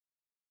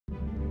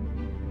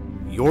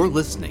You're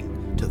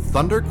listening to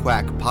Thunder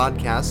Quack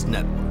Podcast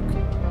Network.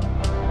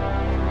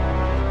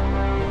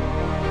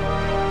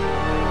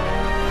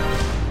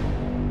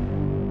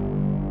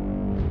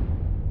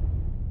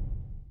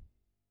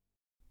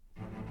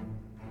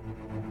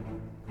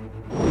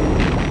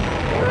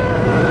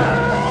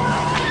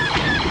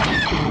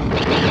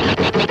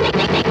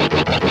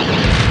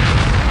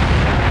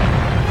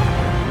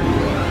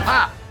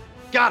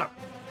 Got him!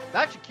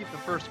 That should keep the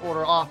First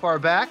Order off our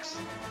backs.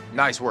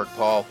 Nice work,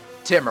 Paul.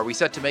 Tim, are we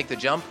set to make the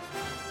jump?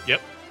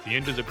 Yep, the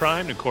engines are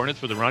primed and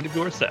coordinates for the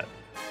rendezvous are set.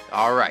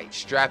 All right,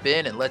 strap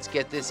in and let's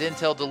get this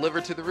intel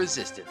delivered to the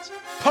Resistance.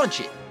 Punch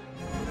it!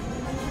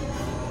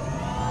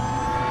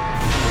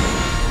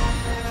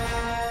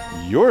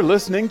 You're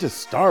listening to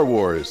Star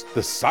Wars,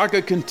 The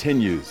Saga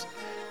Continues.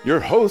 Your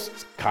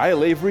hosts,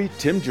 Kyle Avery,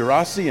 Tim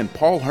Gerasi, and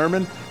Paul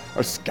Herman,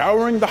 are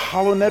scouring the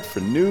HoloNet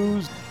for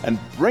news and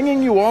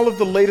bringing you all of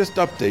the latest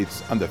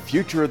updates on the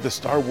future of the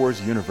Star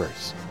Wars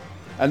universe.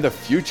 And the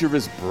future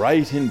is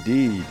bright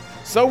indeed,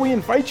 so we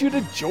invite you to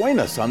join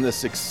us on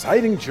this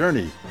exciting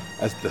journey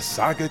as the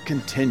saga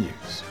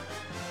continues.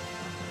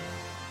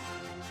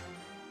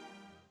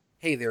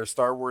 Hey there,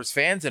 Star Wars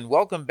fans, and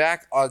welcome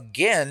back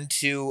again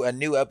to a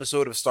new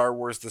episode of Star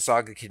Wars The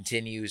Saga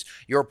Continues,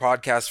 your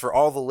podcast for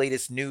all the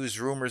latest news,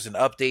 rumors, and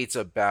updates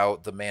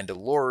about The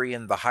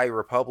Mandalorian, The High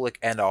Republic,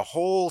 and a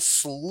whole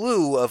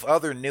slew of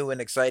other new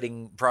and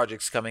exciting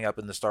projects coming up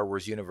in the Star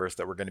Wars universe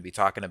that we're going to be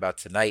talking about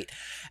tonight.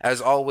 As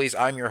always,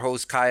 I'm your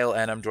host, Kyle,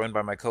 and I'm joined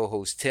by my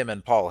co-hosts, Tim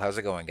and Paul. How's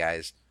it going,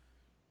 guys?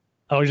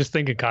 I was just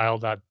thinking, Kyle,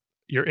 that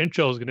your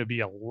intro is going to be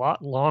a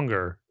lot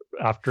longer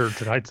after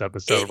tonight's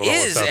episode. It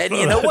is, and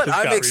you know what?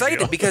 I'm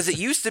excited because it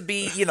used to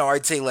be,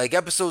 I'd say like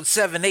episode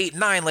 7, 8,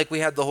 9, like we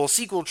had the whole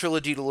sequel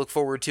trilogy to look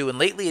forward to, and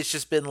lately it's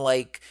just been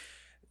like,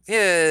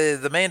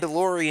 The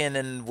Mandalorian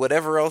and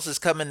whatever else is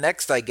coming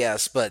next, I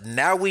guess. But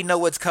now we know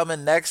what's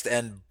coming next,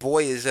 and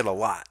boy, is it a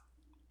lot.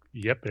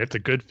 Yep, it's a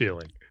good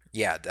feeling.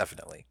 Yeah,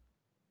 definitely.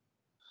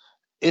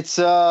 It's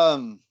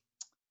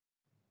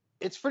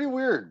pretty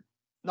weird.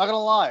 Not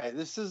gonna lie,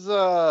 this is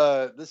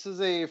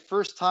a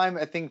first time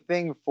I think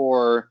thing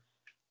for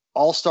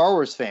all Star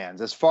Wars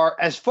fans as far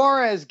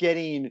as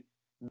getting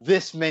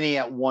this many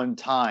at one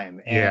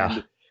time. And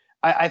Yeah.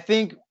 I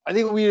think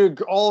we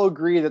all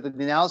agree that the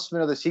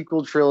announcement of the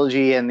sequel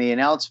trilogy and the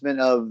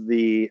announcement of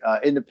the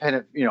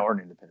independent, or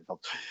an independent film,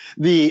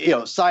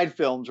 the side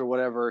films or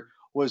whatever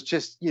was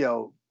just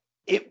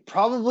it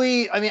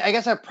probably, I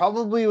guess I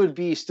probably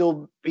would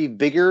still be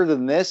bigger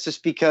than this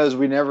just because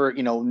we never,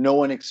 no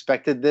one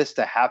expected this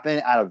to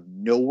happen out of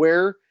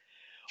nowhere.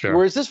 Sure.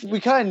 Whereas this,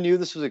 we kind of knew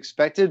this was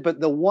expected, but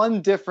the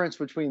one difference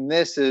between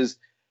this is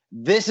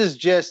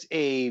just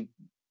a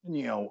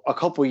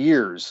couple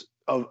years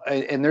of,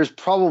 and there's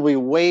probably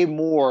way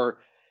more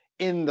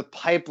in the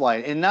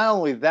pipeline. And not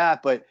only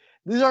that, but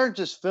these aren't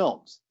just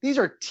films. These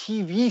are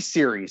TV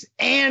series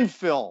and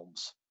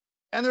films.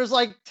 And there's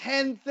like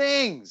 10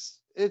 things.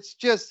 It's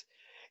just,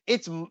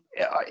 it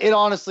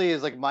honestly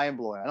is like mind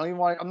blowing. I'm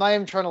not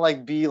even trying to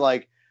like be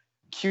like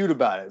cute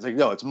about it. It's like,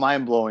 no, it's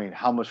mind blowing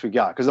how much we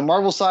got. Because the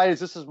Marvel side is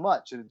just as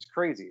much, and it's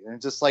crazy. And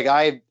it's just like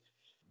I'm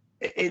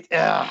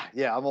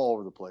all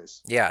over the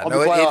place. Yeah,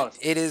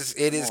 it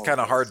is kind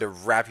of hard to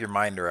wrap your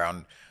mind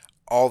around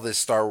all this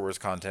Star Wars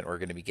content we're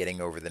going to be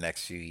getting over the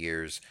next few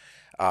years.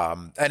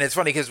 And it's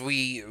funny because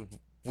we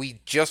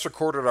just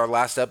recorded our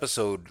last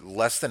episode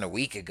less than a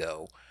week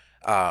ago.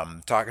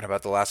 Talking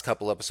about the last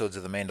couple episodes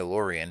of The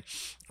Mandalorian.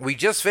 We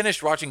just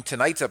finished watching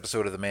tonight's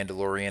episode of The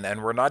Mandalorian,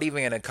 and we're not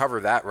even going to cover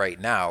that right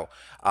now.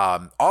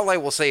 All I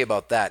will say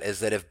about that is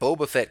that if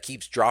Boba Fett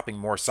keeps dropping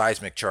more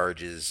seismic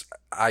charges,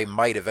 I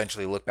might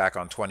eventually look back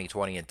on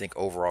 2020 and think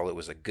overall it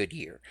was a good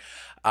year.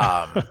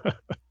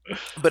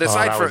 But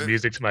aside from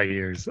music to my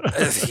ears,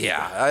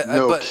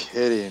 no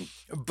kidding.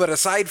 But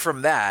aside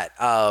from that,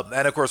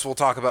 and of course we'll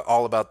talk about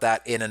all about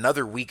that in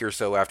another week or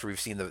so after we've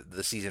seen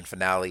the season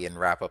finale and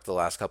wrap up the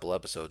last couple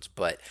episodes.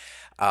 But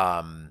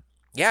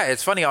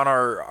it's funny, on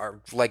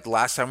our like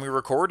last time we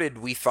recorded,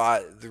 we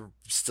thought there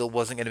still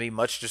wasn't going to be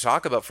much to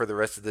talk about for the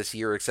rest of this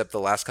year except the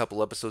last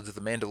couple episodes of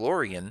The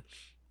Mandalorian.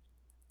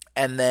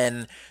 And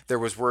then there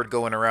was word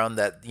going around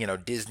that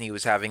Disney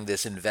was having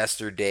this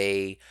investor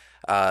day,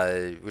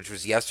 which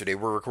was yesterday.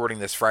 We're recording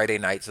this Friday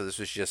night, so this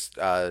was just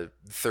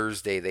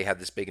Thursday. They had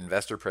this big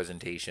investor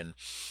presentation.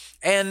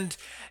 And,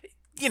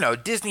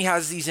 Disney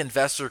has these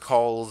investor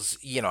calls,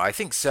 I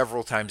think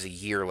several times a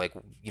year, like,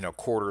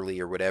 quarterly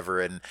or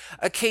whatever. And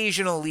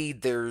occasionally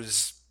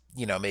there's,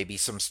 maybe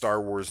some Star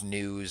Wars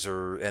news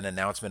or an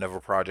announcement of a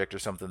project or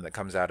something that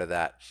comes out of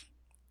that.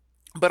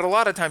 But a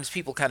lot of times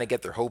people kind of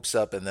get their hopes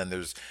up and then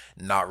there's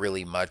not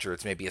really much, or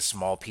it's maybe a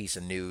small piece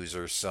of news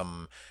or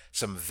some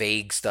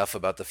vague stuff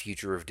about the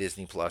future of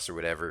Disney Plus or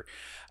whatever.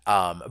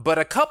 But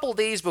a couple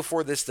days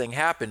before this thing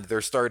happened,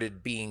 there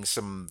started being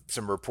some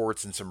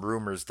reports and some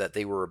rumors that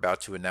they were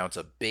about to announce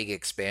a big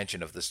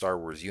expansion of the Star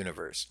Wars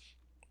universe.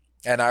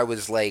 And I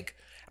was like,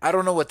 I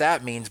don't know what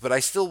that means, but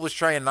I still was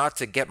trying not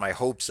to get my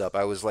hopes up.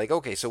 I was like,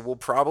 okay, so we'll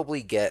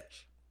probably get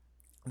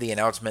the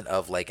announcement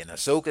of like an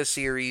Ahsoka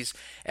series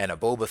and a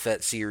Boba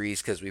Fett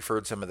series, because we've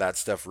heard some of that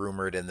stuff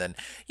rumored. And then,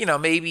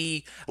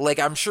 maybe, like,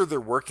 I'm sure they're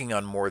working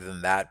on more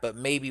than that, but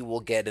maybe we'll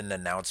get an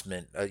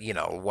announcement,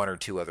 one or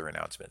two other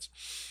announcements.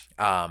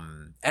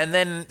 And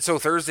then, so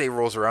Thursday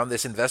rolls around,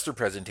 this investor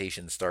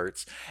presentation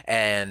starts,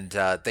 and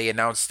they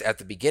announced at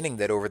the beginning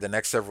that over the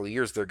next several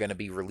years, they're going to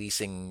be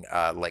releasing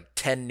like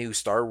 10 new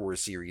Star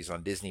Wars series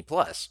on Disney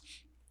Plus.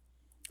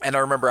 And I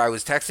remember I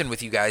was texting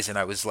with you guys, and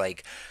I was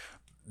like,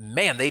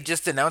 man, they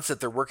just announced that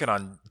they're working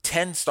on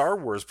 10 Star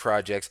Wars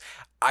projects.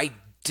 I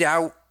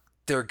doubt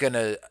they're going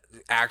to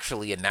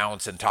actually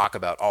announce and talk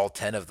about all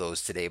 10 of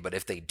those today. But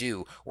if they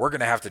do, we're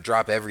going to have to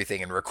drop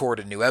everything and record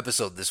a new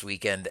episode this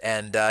weekend.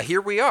 And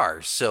here we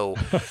are. So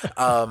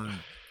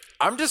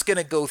I'm just going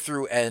to go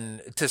through,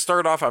 and to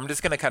start off, I'm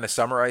just going to kind of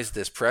summarize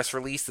this press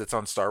release that's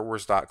on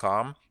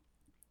StarWars.com.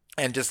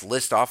 And just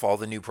list off all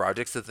the new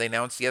projects that they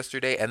announced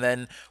yesterday. And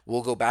then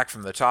we'll go back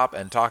from the top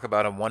and talk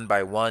about them one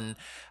by one,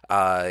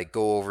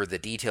 go over the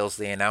details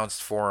they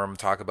announced for them,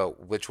 talk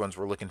about which ones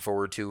we're looking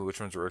forward to,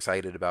 which ones we're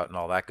excited about, and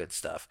all that good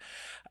stuff.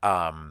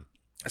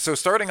 So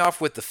starting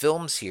off with the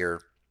films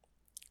here,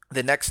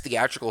 the next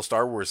theatrical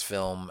Star Wars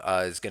film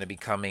is going to be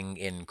coming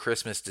in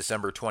Christmas,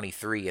 December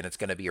 23, and it's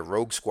going to be a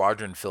Rogue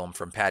Squadron film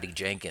from Patty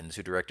Jenkins,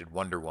 who directed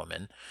Wonder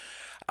Woman.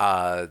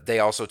 They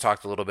also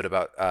talked a little bit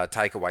about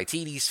Taika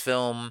Waititi's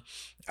film.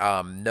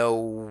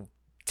 No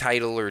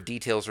title or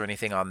details or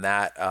anything on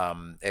that,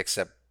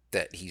 except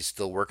that he's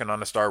still working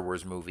on a Star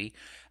Wars movie.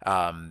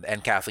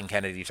 And Kathleen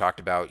Kennedy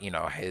talked about,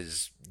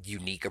 his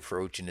unique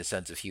approach and his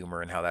sense of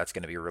humor, and how that's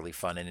going to be a really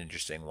fun and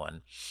interesting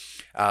one.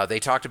 They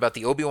talked about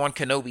the Obi-Wan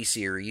Kenobi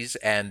series,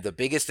 and the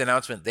biggest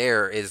announcement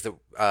there is the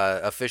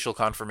official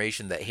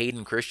confirmation that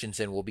Hayden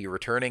Christensen will be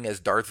returning as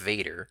Darth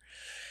Vader.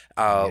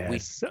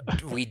 Yes.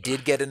 We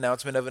did get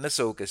announcement of an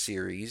Ahsoka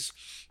series,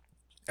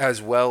 as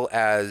well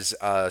as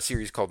a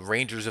series called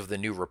Rangers of the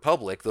New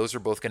Republic. Those are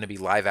both going to be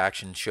live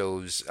action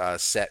shows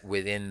set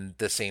within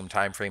the same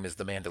time frame as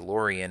The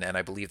Mandalorian, and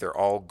I believe they're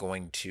all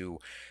going to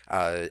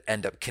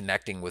end up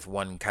connecting with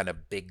one kind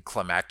of big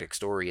climactic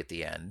story at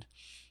the end.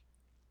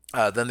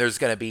 Then there's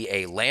going to be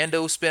a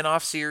Lando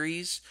spin-off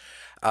series.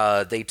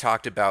 They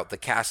talked about the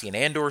Cassian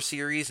Andor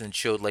series and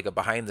showed like a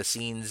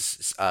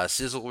behind-the-scenes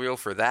sizzle reel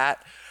for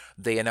that.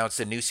 They announced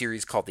a new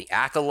series called The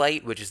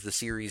Acolyte, which is the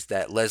series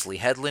that Leslie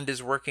Headland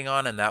is working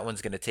on, and that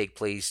one's going to take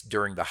place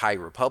during the High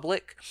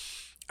Republic.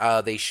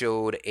 They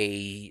showed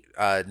a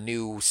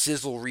new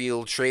sizzle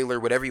reel,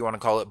 trailer, whatever you want to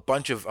call it,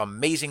 bunch of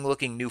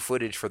amazing-looking new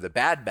footage for the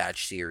Bad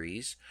Batch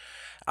series.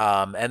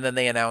 And then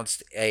they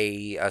announced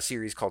a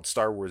series called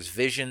Star Wars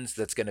Visions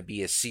that's going to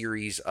be a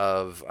series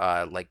of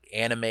like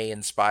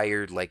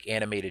anime-inspired, like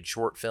animated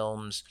short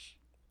films.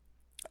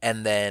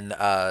 And then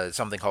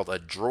something called A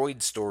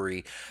Droid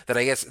Story that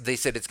I guess they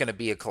said it's going to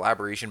be a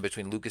collaboration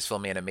between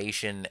Lucasfilm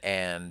Animation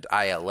and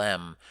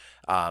ILM,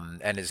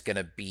 and is going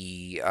to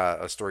be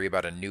a story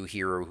about a new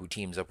hero who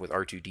teams up with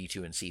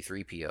R2-D2 and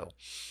C-3PO.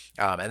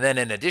 And then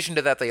in addition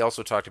to that, they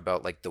also talked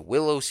about like the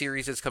Willow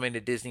series that's coming to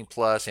Disney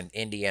Plus and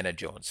Indiana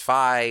Jones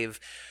 5.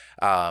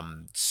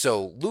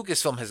 So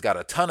Lucasfilm has got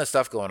a ton of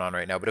stuff going on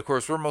right now, but of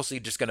course we're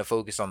mostly just going to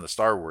focus on the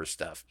Star Wars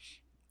stuff.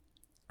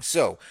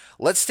 So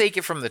let's take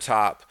it from the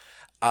top.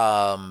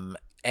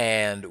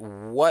 And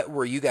what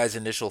were you guys'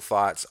 initial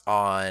thoughts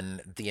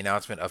on the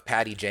announcement of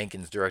Patty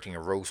Jenkins directing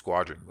a Rogue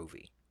Squadron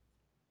movie?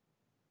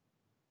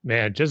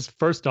 Man, just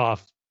first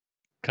off,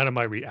 kind of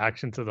my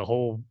reaction to the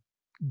whole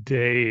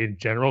day in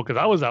general, because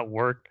I was at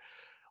work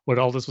when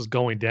all this was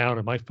going down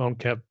and my phone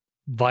kept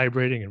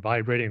vibrating and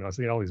vibrating. And I was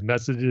seeing all these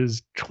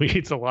messages,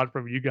 tweets, a lot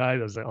from you guys.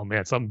 I was like, oh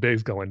man, something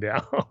big's going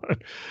down.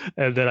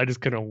 And then I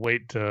just couldn't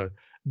wait to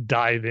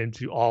dive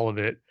into all of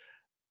it.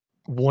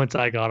 Once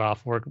I got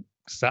off work,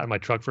 sat in my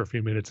truck for a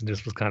few minutes and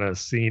just was kind of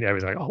seeing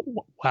everything. Like,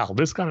 oh, wow,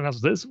 this kind of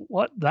knows this,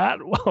 what, that?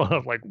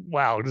 I'm like,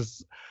 wow,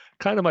 just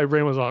kind of my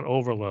brain was on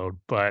overload.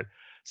 But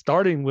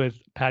starting with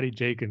Patty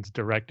Jenkins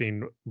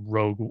directing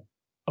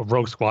a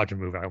Rogue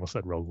Squadron movie. I almost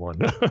said Rogue One,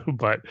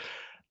 but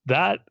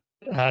that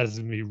has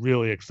me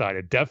really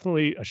excited.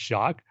 Definitely a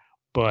shock,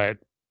 but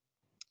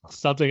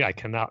something I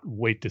cannot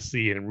wait to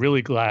see, and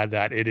really glad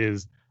that it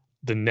is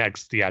the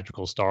next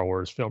theatrical Star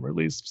Wars film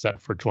release set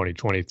for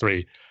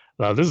 2023.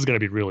 This is going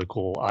to be really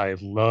cool. I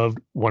loved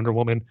Wonder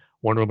Woman.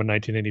 Wonder Woman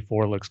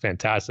 1984 looks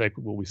fantastic.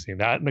 We'll be seeing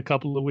that in a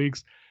couple of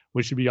weeks,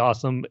 which should be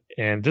awesome.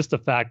 And just the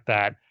fact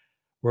that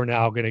we're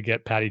now going to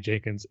get Patty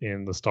Jenkins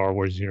in the Star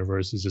Wars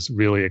universe is just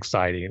really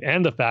exciting.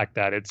 And the fact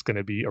that it's going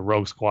to be a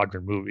Rogue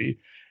Squadron movie.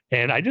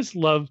 And I just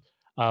love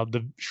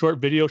the short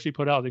video she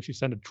put out. I think she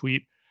sent a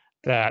tweet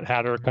that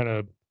had her kind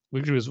of,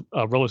 she was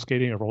roller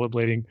skating or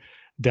rollerblading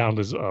down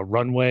this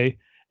runway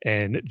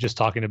and just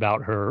talking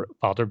about her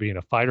father being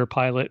a fighter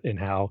pilot and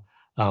how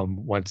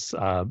once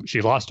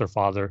she lost her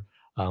father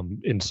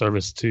in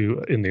service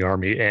in the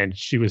Army. And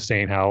she was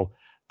saying how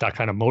that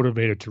kind of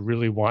motivated to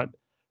really want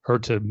her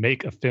to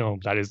make a film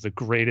that is the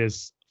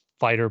greatest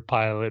fighter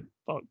pilot,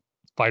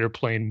 fighter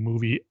plane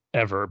movie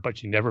ever, but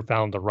she never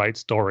found the right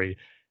story.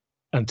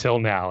 until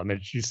now. And then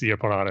you see her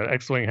put on an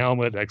X-Wing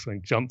helmet,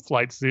 X-Wing jump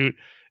flight suit.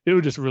 It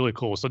was just really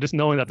cool. So just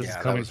knowing that this is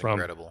coming from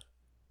incredible.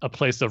 A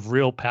place of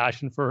real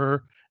passion for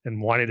her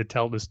and wanting to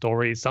tell the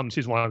story, something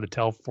she's wanted to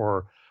tell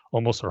for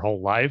almost her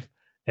whole life.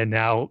 And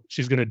now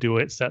she's going to do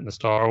it set in the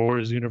Star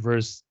Wars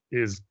universe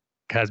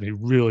has me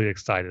really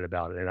excited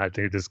about it. And I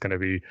think this is going to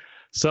be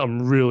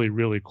something really,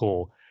 really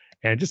cool.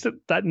 And just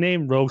that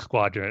name Rogue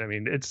Squadron, I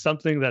mean, it's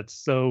something that's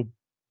so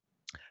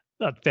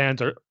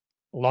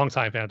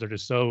longtime fans are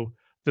just so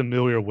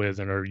familiar with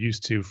and are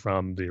used to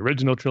from the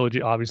original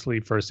trilogy, obviously,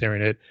 first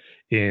hearing it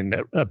in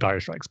Empire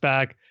Strikes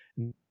Back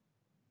and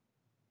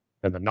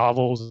the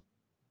novels,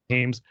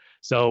 games.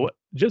 So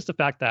just the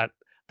fact that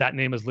that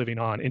name is living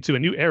on into a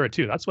new era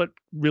too. That's what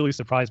really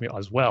surprised me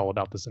as well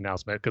about this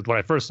announcement. Because when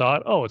I first saw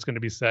it, it's going to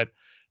be set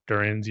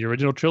during the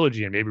original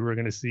trilogy, and maybe we're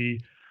going to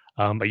see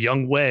a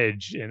young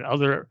Wedge and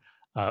other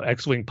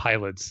X-Wing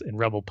pilots and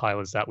Rebel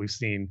pilots that we've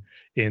seen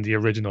in the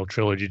original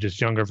trilogy, just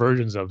younger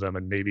versions of them,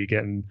 and maybe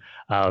getting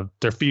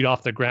their feet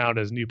off the ground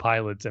as new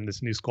pilots in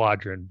this new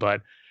squadron.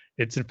 But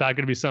it's in fact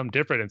going to be something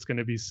different. It's going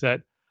to be set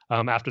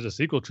after the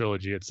sequel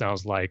trilogy, it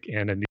sounds like,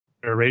 and a new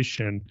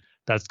generation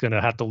that's going to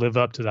have to live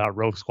up to that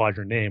Rogue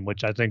Squadron name,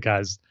 which I think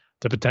has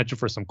the potential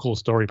for some cool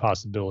story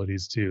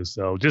possibilities too.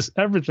 So just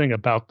everything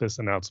about this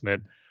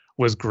announcement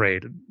was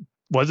great.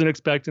 Wasn't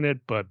expecting it,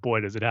 but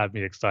boy, does it have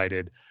me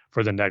excited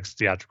for the next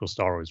theatrical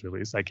Star Wars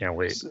release. I can't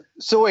wait.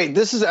 So wait,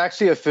 this is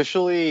actually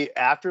officially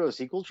after the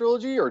sequel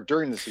trilogy or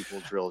during the sequel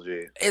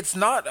trilogy? It's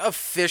not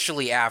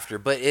officially after,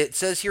 but it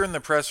says here in the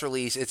press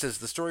release, it says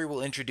the story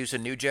will introduce a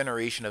new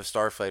generation of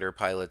starfighter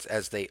pilots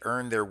as they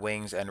earn their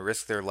wings and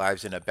risk their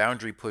lives in a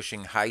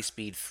boundary-pushing,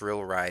 high-speed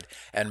thrill ride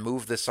and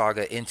move the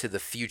saga into the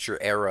future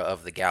era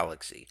of the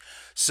galaxy.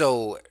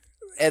 So...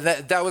 and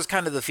that was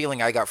kind of the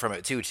feeling I got from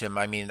it too, Tim.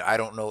 I mean, I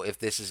don't know if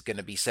this is going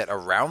to be set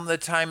around the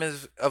time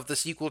of the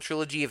sequel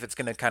trilogy, if it's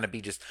going to kind of be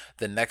just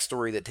the next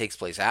story that takes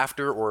place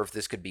after, or if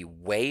this could be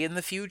way in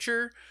the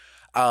future.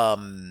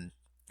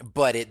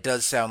 But it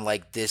does sound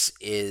like this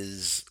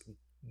is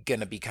going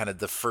to be kind of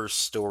the first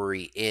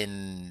story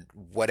in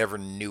whatever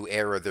new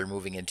era they're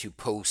moving into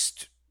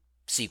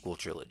post-sequel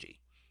trilogy.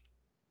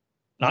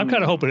 I'm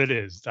kind of hoping it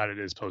is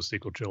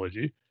post-sequel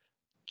trilogy,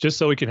 just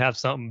so we can have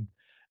something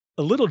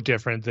a little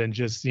different than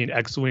just seeing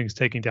X-Wings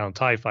taking down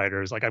TIE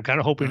fighters. Like, I'm kind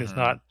of hoping it's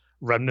not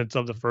remnants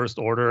of the First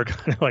Order,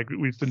 kind of like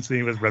we've been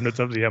seeing with remnants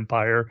of the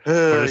Empire,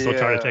 where they're still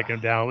trying to take them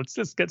down. Let's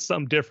just get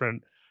something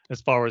different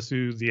as far as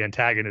who the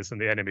antagonists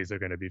and the enemies are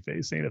going to be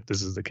facing, if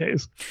this is the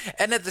case.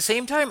 And at the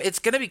same time, it's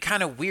going to be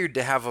kind of weird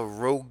to have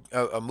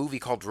a movie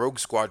called Rogue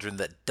Squadron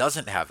that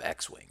doesn't have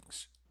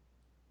X-Wings.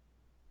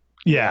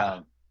 Yeah.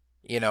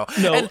 You know,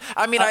 no, and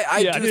I mean,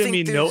 I didn't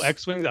mean no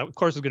X-Wing. Of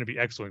course, it's going to be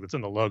X-Wing. That's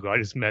in the logo. I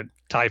just meant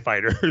TIE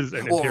fighters.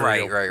 And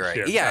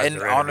right. Yeah, and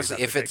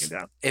honestly, if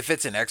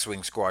it's an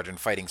X-Wing squadron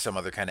fighting some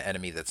other kind of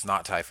enemy that's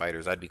not TIE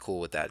fighters, I'd be cool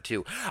with that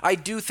too. I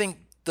do think,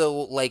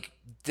 though, like,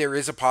 there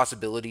is a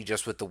possibility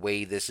just with the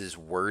way this is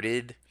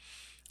worded.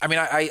 I mean,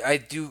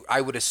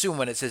 I would assume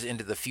when it says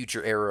into the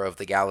future era of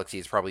the galaxy,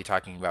 it's probably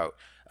talking about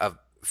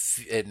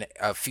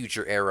a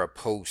future era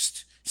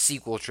post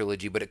sequel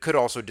trilogy, but it could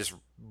also just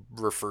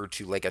refer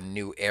to like a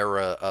new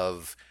era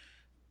of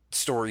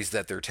stories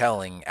that they're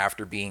telling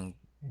after being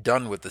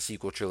done with the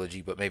sequel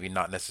trilogy, but maybe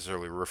not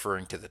necessarily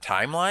referring to the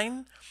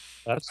timeline.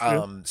 That's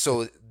true.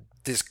 So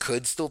this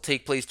could still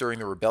take place during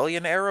the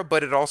Rebellion era,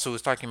 but it also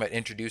is talking about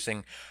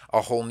introducing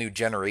a whole new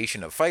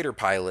generation of fighter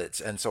pilots,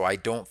 and so I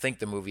don't think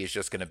the movie is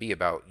just going to be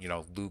about, you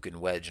know, Luke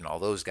and Wedge and all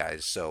those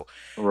guys. So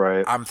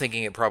right. I'm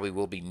thinking it probably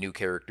will be new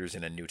characters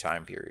in a new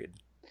time period.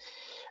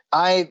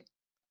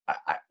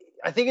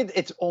 I think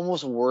it's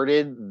almost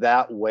worded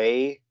that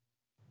way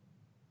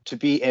to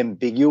be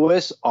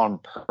ambiguous on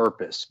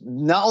purpose.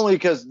 Not only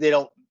because they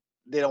don't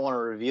want to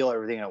reveal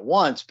everything at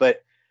once,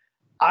 but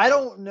I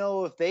don't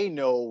know if they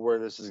know where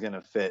this is going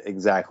to fit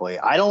exactly.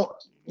 I don't,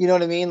 you know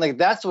what I mean? Like,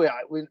 that's the way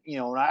when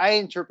I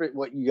interpret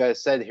what you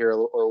guys said here,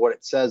 or what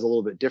it says, a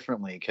little bit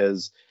differently,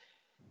 because,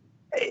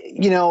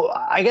 you know,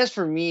 I guess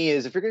for me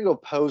is, if you're going to go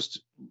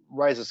post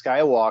Rise of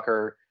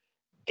Skywalker,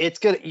 it's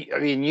gonna, I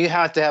mean, you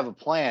have to have a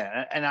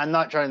plan. And I'm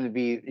not trying to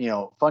be, you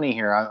know, funny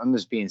here. I'm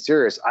just being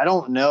serious. I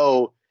don't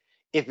know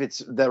if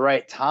it's the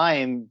right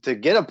time to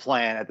get a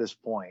plan at this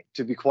point,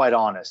 to be quite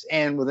honest.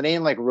 And with a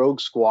name like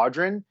Rogue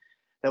Squadron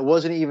that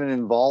wasn't even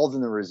involved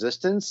in the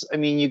Resistance, I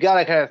mean, you got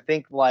to kind of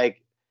think,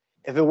 like,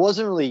 if it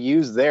wasn't really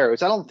used there,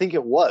 which I don't think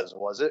it was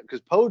it?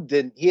 Because Poe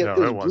didn't. No,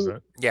 it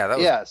wasn't. Yeah, that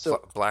was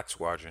Black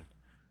Squadron.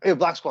 Yeah,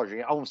 Black Squadron.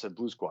 I almost said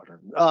Blue Squadron.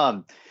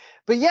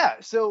 But yeah,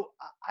 so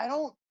I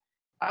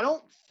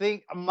don't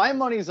think, my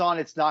money's on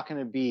it's not going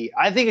to be,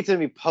 I think it's going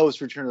to be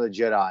post Return of the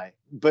Jedi,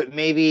 but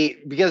maybe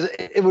because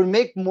it would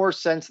make more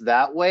sense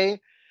that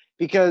way,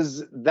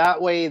 because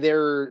that way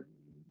they're,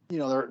 you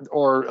know,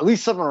 or at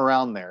least something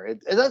around there.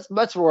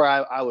 That's where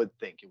I would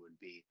think it would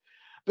be.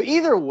 But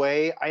either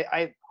way,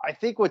 I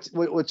think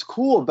what's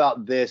cool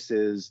about this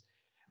is,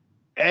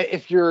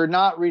 if you're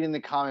not reading the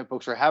comic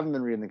books or haven't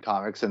been reading the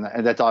comics, and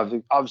that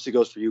obviously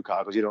goes for you, Kyle,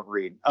 because you don't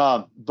read.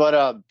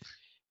 But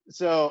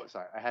So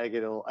sorry, I had to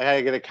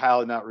get a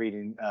Kyle not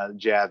reading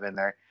jab in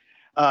there.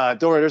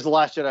 Don't worry, there's the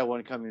Last Jedi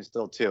one coming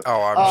still too.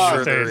 Oh, I'm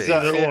sure there it's is.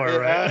 either or,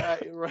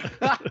 right?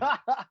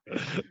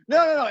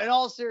 No. In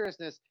all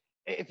seriousness,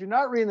 if you're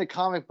not reading the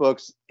comic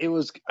books, it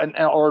was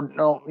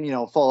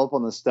follow up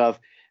on this stuff.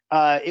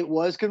 It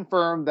was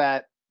confirmed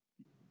that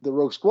the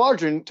Rogue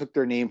Squadron took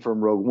their name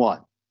from Rogue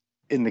One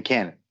in the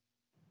canon,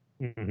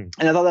 and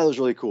I thought that was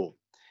really cool.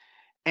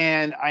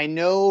 And I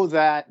know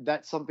that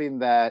that's something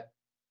that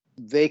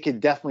they could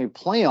definitely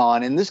play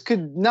on, and this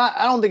could not.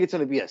 I don't think it's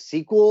going to be a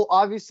sequel,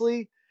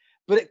 obviously,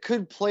 but it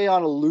could play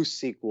on a loose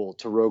sequel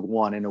to Rogue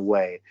One in a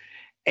way.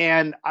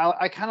 And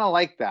I kind of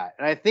like that.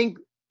 And I think,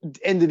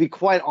 and to be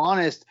quite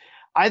honest,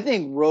 I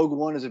think Rogue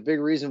One is a big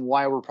reason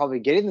why we're probably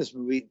getting this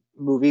movie.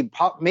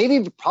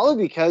 Probably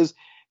because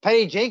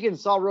Patty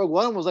Jenkins saw Rogue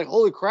One and was like,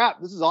 "Holy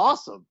crap, this is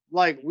awesome!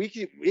 Like we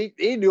need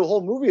to do a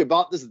whole movie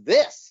about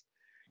this."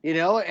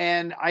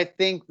 And I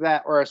think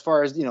that, or as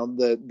far as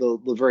the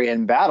very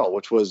end battle,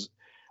 which was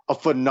a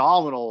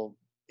phenomenal,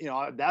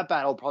 that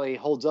battle probably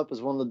holds up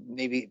as one of the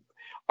maybe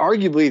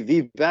arguably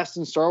the best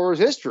in Star Wars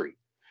history.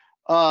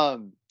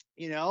 And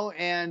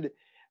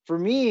for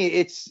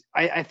me,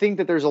 I think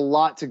that there's a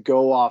lot to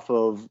go off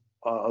of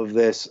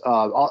this.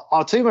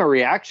 I'll tell you my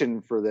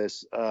reaction for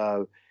this.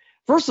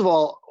 First of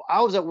all,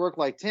 I was at work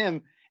like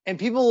Tim, and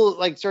people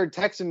started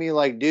texting me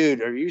like,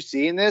 "Dude, are you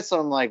seeing this?"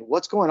 I'm like,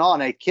 "What's going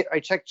on?" I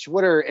checked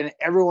Twitter, and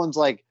everyone's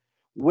like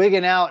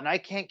wigging out, and I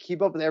can't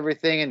keep up with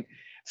everything. And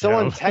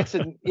someone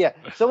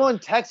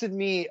texted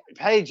me,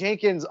 Patty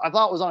Jenkins, I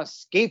thought was on a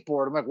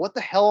skateboard. I'm like, what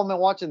the hell am I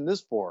watching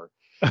this for?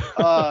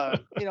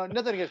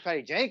 Nothing against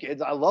Patty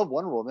Jenkins. I love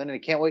Wonder Woman, and I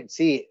can't wait to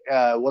see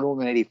Wonder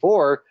Woman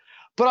 84.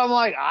 But I'm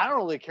like, I don't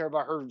really care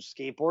about her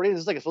skateboarding.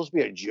 It's supposed to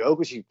be a joke.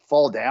 Would she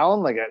fall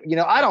down?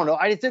 I don't know.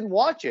 I just didn't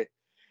watch it.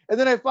 And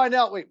then I find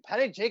out, wait,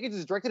 Patty Jenkins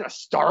is directing a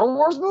Star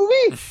Wars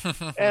movie?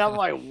 And I'm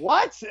like,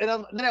 what?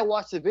 And then I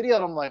watched the video,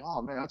 and I'm like,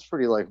 oh, man, that's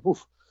pretty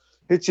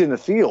hits you in the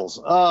feels.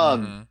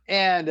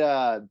 And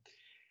I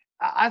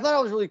thought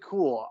it was really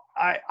cool.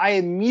 I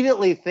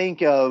immediately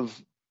think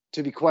of,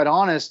 to be quite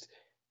honest,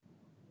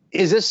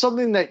 is this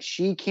something that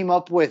she came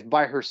up with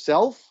by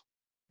herself?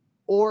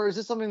 Or is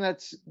this something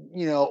that's,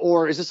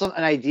 or is this an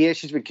idea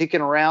she's been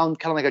kicking around,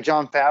 kind of like a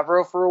Jon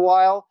Favreau for a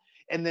while,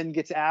 and then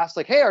gets asked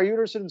like, hey, are you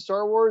interested in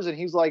Star Wars? And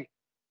he's like,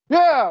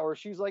 yeah. Or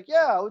she's like,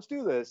 yeah, let's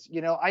do this.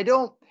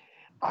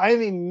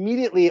 I'm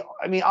immediately,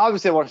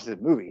 obviously I watched the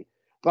movie,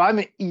 but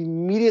I'm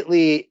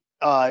immediately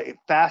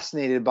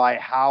fascinated by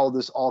how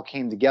this all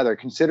came together,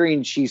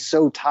 considering she's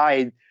so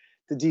tied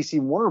to DC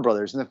Warner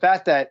Brothers. And the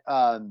fact that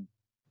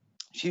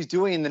she's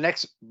doing the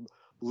next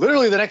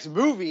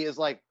movie is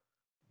like,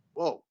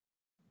 whoa,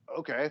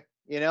 okay.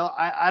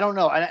 I don't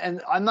know.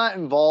 And I'm not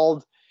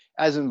involved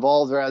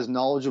or as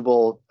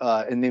knowledgeable,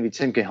 and maybe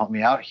Tim can help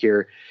me out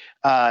here,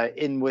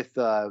 with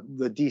the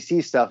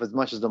DC stuff as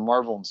much as the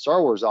Marvel and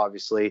Star Wars,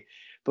 obviously.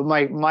 But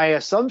my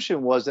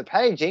assumption was that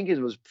Patty Jenkins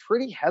was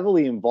pretty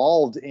heavily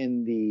involved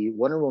in the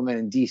Wonder Woman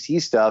and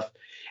DC stuff.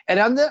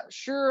 And I'm not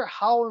sure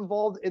how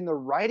involved in the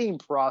writing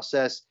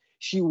process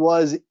she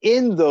was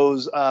in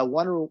those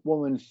Wonder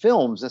Woman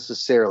films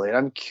necessarily. And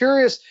I'm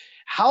curious,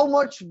 how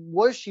much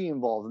was she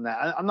involved in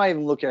that? I'm not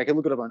even looking. I can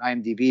look it up on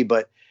IMDb.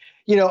 But,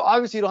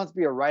 obviously you don't have to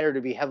be a writer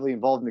to be heavily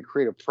involved in the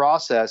creative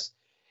process.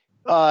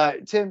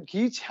 Tim, can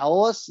you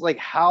tell us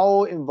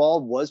how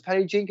involved was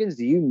Patty Jenkins?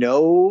 Do you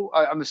know?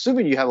 I'm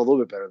assuming you have a little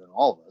bit better than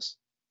all of us.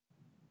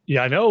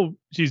 Yeah, I know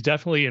she's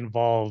definitely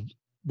involved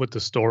with the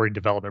story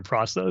development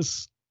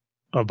process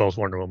of both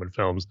Wonder Woman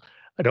films.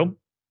 I'm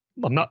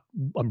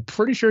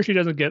pretty sure she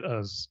doesn't get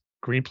a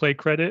screenplay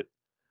credit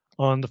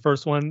on the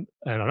first one,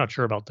 and I'm not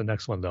sure about the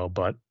next one though.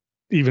 But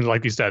even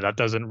like you said, that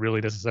doesn't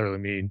really necessarily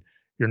mean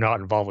you're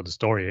not involved with the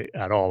story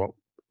at all.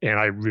 And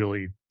I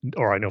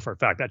know for a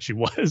fact that she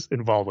was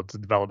involved with the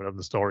development of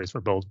the stories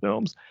for both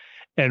films.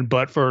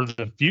 But for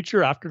the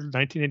future after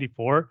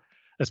 1984,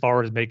 as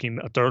far as making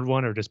a third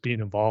one or just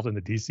being involved in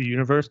the DC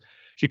universe,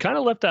 she kind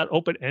of left that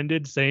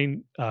open-ended,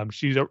 saying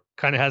she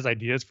kind of has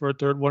ideas for a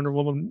third Wonder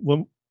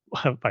Woman,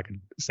 if I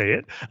can say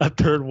it, a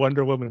third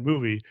Wonder Woman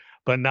movie,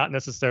 but not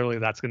necessarily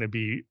that's going to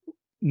be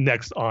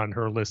next on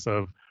her list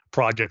of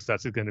projects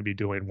that's going to be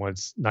doing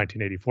once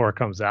 1984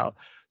 comes out.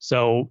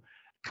 So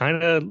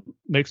kind of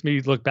makes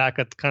me look back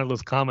at kind of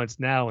those comments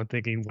now and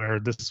thinking where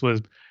this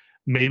was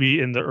maybe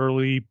in the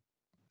early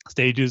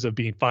stages of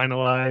being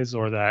finalized,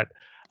 or that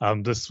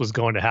this was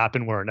going to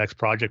happen where our next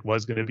project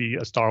was going to be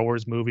a Star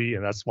Wars movie.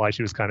 And that's why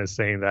she was kind of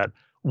saying that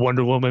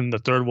Wonder Woman, the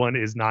third one,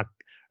 is not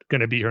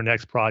going to be her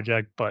next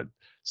project, but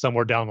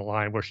somewhere down the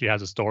line where she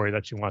has a story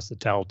that she wants to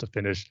tell to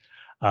finish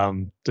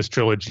this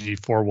trilogy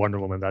for Wonder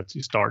Woman that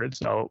she started.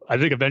 So I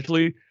think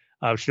eventually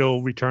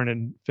she'll return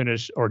and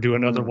finish or do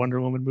another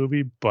Wonder Woman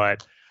movie.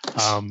 But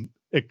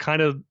it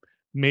kind of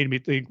made me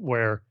think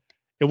where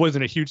it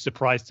wasn't a huge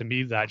surprise to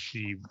me that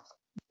she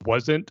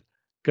wasn't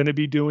going to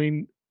be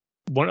doing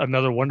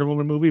another Wonder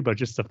Woman movie, but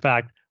just the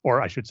fact,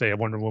 or I should say a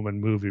Wonder Woman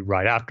movie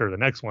right after the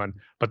next one,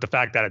 but the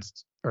fact that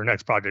it's her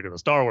next project of a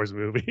Star Wars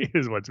movie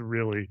is what's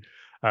really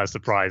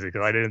surprising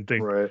because I didn't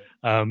think Right.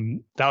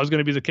 that was going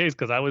to be the case,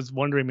 because I was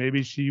wondering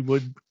maybe she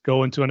would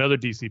go into another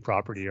DC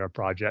property or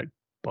project.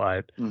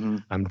 But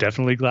I'm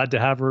definitely glad to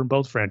have her in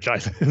both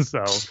franchises.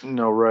 So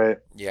No, right.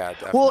 Yeah,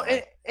 definitely. Well,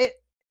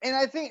 and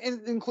I think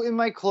in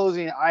my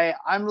closing,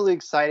 I'm really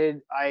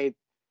excited. I'd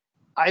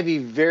be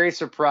very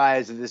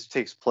surprised if this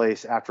takes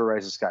place after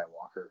Rise of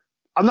Skywalker.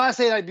 I'm not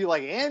saying I'd be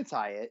like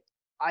anti it.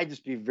 I'd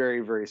just be very,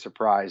 very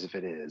surprised if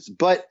it is.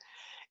 But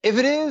if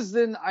it is,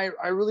 then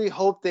I really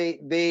hope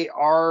they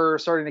are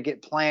starting to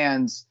get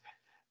plans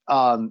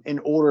in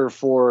order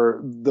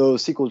for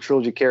those sequel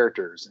trilogy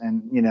characters.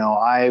 And, you know,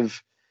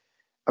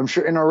 I'm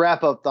sure in our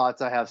wrap up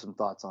thoughts, I have some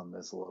thoughts on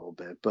this a little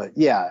bit, but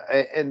yeah,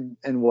 and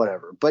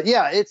whatever. But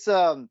yeah, it's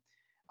I'm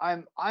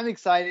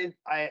excited.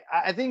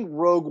 I think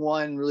Rogue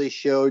One really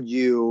showed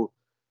you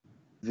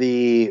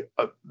the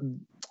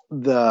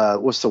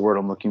what's the word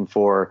I'm looking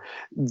for?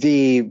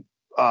 The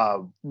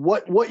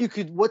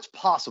what's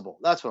possible.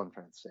 That's what I'm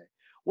trying to say.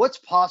 What's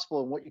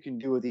possible and what you can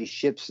do with these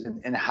ships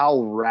and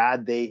how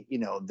rad they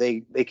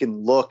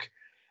can look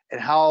and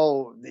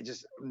how they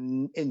just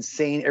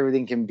insane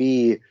everything can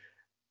be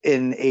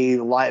in a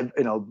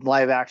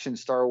live action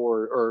Star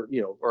Wars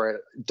or a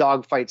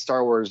dogfight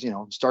Star Wars,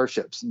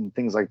 starships and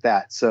things like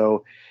that.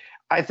 So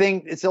I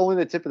think it's only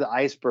the tip of the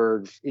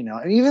iceberg,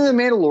 and even the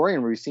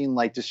Mandalorian, where we've seen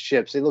like just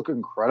ships, they look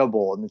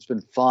incredible and it's been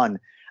fun.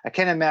 I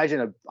can't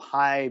imagine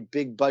a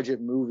big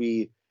budget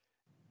movie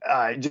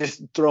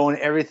just throwing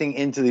everything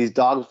into these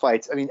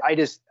dogfights. I mean,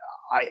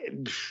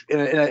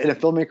 in a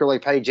filmmaker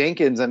like Patty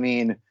Jenkins, I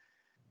mean,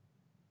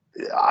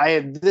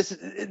 this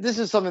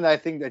is something that I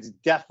think that's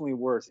definitely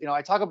worth.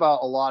 I talk about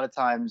a lot of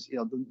times,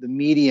 the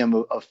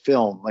medium of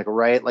film, like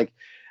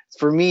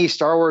for me,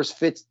 Star Wars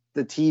fits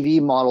the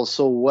TV model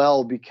so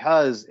well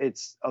because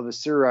it's of a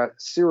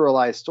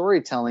serialized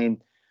storytelling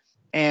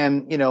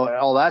and,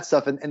 all that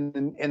stuff.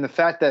 And the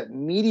fact that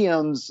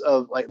mediums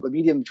of like the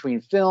medium between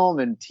film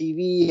and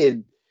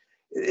TV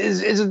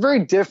is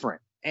very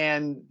different.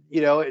 And,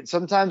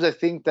 sometimes I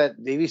think that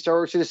maybe Star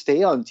Wars should have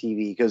stayed on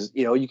TV because,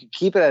 you could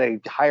keep it at a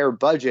higher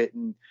budget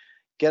and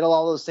get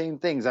all those same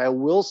things. I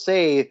will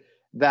say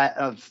that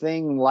a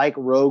thing like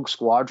Rogue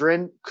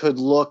Squadron could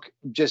look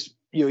just,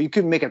 you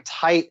could make a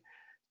tight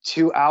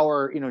 2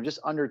 hour, just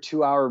under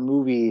 2 hour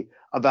movie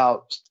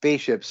about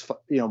spaceships,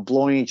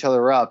 blowing each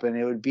other up.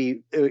 And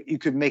you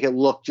could make it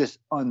look just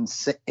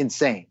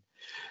insane.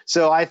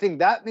 So I think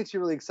that makes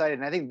you really excited.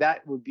 And I think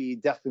that would be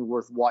definitely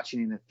worth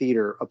watching in a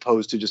theater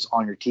opposed to just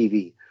on your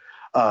TV.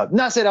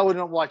 Not saying I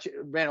wouldn't watch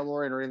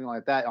Mandalorian or anything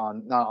like that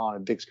not on a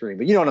big screen,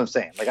 but you know what I'm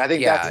saying? Like, I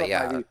think that's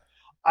something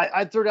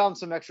I'd throw down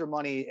some extra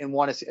money and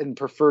want to see, and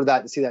prefer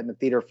that to see that in the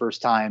theater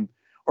first time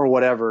or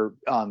whatever,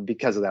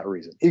 because of that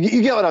reason.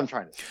 You get what I'm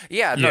trying to say?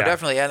 Yeah, no,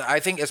 definitely. And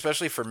I think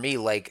especially for me,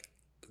 like,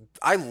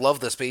 I love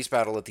the space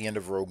battle at the end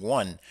of Rogue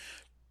One,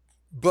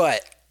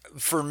 but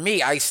for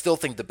me, I still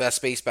think the best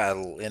space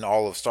battle in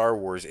all of Star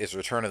Wars is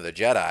Return of the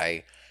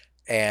Jedi.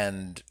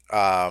 And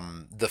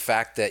the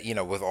fact that,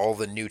 with all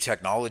the new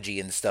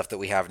technology and stuff that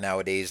we have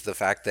nowadays, the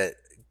fact that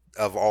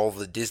of all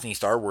the Disney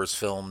Star Wars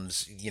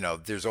films,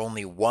 there's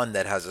only one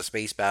that has a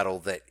space battle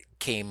that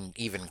came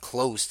even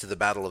close to the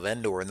Battle of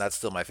Endor, and that's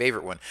still my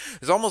favorite one.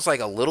 It's almost like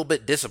a little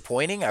bit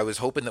disappointing. I was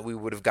hoping that we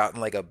would have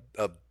gotten like a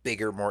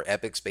bigger, more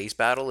epic space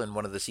battle in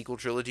one of the sequel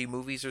trilogy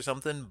movies or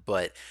something,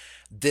 but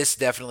this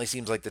definitely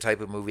seems like the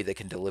type of movie that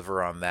can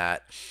deliver on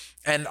that.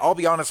 And I'll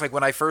be honest, like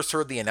when I first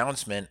heard the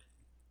announcement,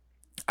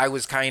 I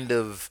was kind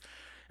of,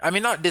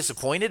 not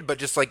disappointed, but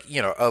just like,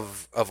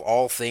 of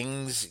all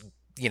things,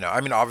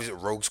 obviously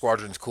Rogue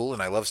Squadron's cool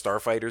and I love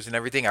starfighters and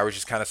everything. I was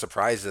just kind of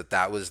surprised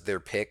that was their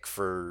pick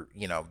for,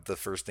 the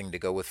first thing to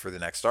go with for the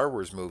next Star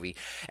Wars movie.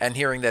 And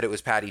hearing that it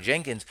was Patty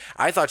Jenkins,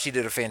 I thought she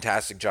did a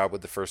fantastic job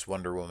with the first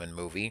Wonder Woman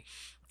movie.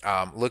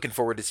 Looking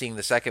forward to seeing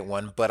the second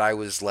one, but I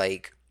was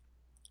like,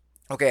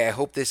 okay, I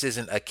hope this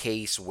isn't a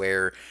case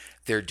where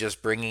they're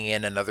just bringing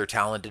in another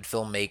talented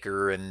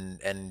filmmaker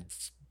and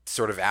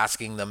sort of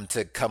asking them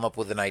to come up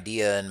with an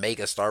idea and make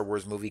a Star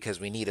Wars movie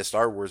because we need a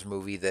Star Wars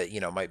movie that,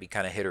 might be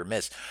kind of hit or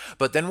miss.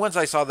 But then once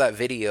I saw that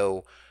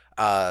video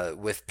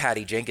with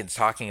Patty Jenkins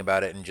talking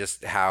about it and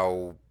just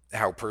how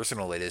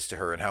personal it is to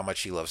her and how much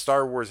she loves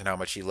Star Wars and how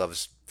much she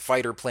loves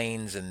fighter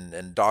planes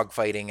and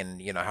dogfighting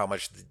and, how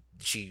much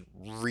she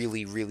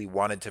really, really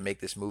wanted to make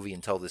this movie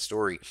and tell this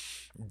story,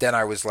 then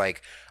I was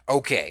like,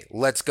 okay,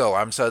 let's go.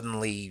 I'm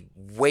suddenly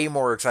way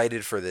more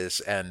excited for this.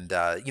 And,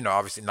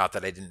 obviously not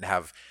that I didn't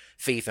have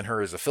faith in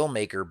her as a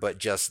filmmaker, but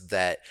just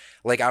that,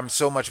 like, I'm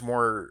so much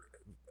more,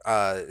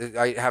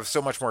 I have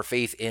so much more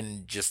faith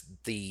in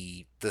just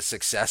the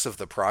success of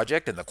the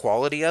project and the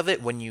quality of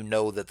it when you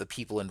know that the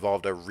people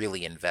involved are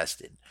really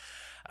invested.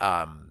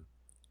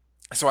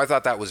 So I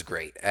thought that was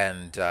great.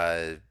 And,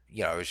 it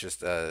was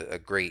just a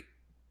great,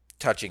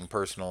 touching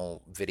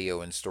personal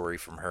video and story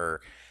from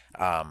her.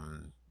 I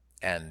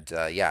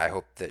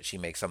hope that she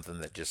makes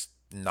something that just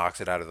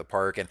knocks it out of the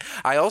park. And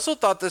I also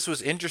thought this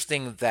was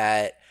interesting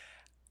that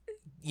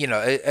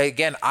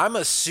again, I'm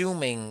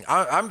assuming,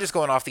 I'm just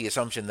going off the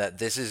assumption that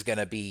this is going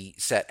to be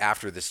set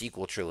after the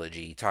sequel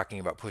trilogy, talking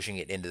about pushing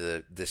it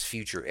into this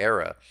future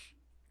era.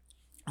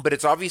 But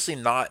it's obviously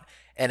not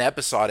an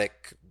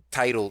episodic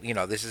title.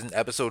 This isn't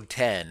episode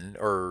 10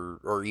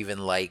 or even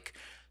like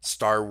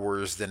Star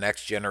Wars The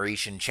Next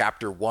Generation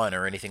Chapter 1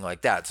 or anything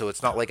like that. So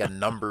it's not like a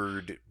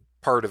numbered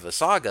part of a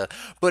saga,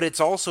 but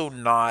it's also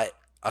not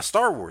a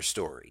Star Wars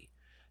story.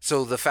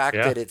 So the fact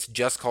that it's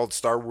just called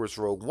Star Wars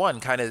Rogue One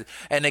kind of,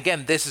 and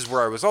again, this is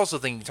where I was also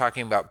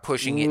talking about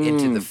pushing it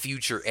into the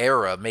future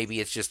era. Maybe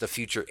it's just a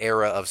future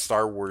era of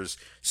Star Wars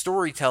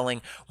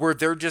storytelling where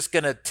they're just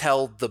going to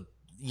tell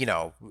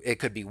it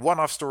could be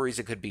one-off stories,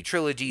 it could be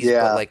trilogies,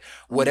 but like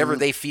whatever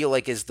they feel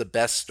like is the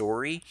best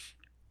story.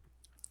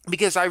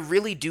 Because I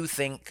really do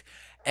think,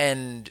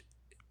 and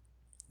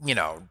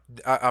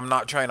I'm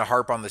not trying to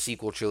harp on the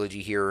sequel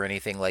trilogy here or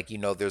anything, like,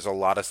 there's a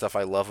lot of stuff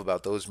I love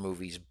about those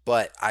movies,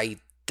 but I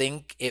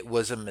think it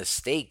was a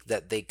mistake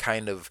that they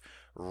kind of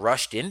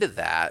rushed into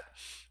that.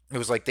 It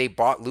was like they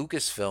bought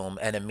Lucasfilm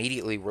and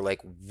immediately were like,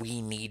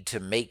 we need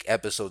to make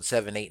episode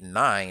 7, 8, and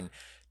 9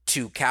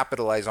 to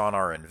capitalize on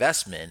our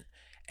investment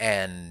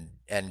and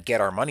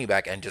get our money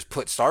back, and just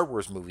put Star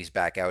Wars movies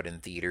back out in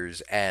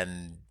theaters,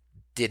 and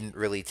didn't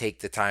really take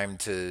the time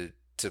to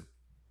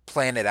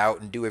plan it out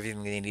and do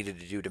everything they needed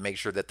to do to make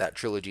sure that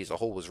trilogy as a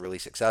whole was really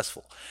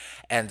successful.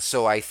 And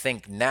so I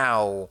think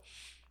now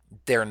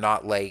they're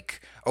not like,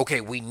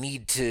 okay, we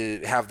need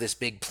to have this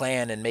big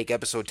plan and make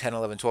episode 10,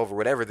 11, 12 or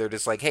whatever. They're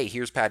just like, hey,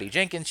 here's Patty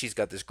Jenkins. She's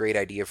got this great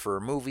idea for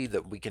a movie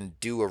that we can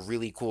do a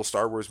really cool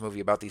Star Wars movie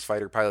about these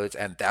fighter pilots,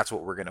 and that's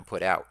what we're going to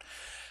put out.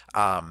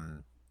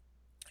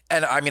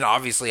 And I mean,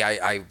 obviously,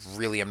 I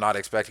really am not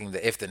expecting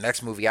that if the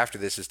next movie after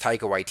this is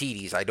Taika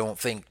Waititi's, I don't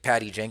think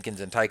Patty Jenkins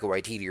and Taika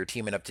Waititi are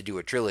teaming up to do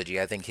a trilogy.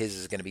 I think his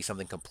is going to be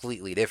something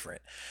completely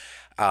different.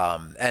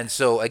 And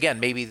so, again,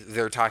 maybe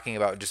they're talking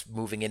about just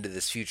moving into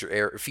this future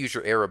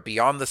era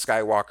beyond the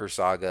Skywalker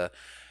saga.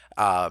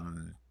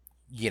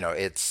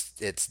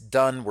 It's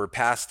done. We're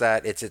past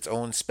that. It's its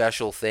own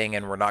special thing,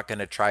 and we're not going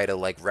to try to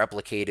like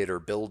replicate it or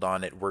build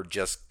on it. We're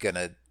just going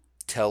to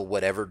tell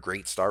whatever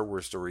great Star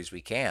Wars stories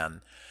we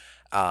can.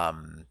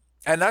 And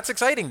that's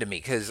exciting to me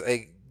because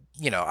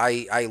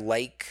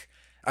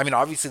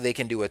obviously they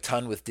can do a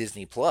ton with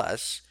Disney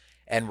Plus,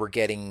 and we're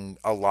getting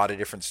a lot of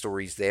different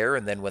stories there.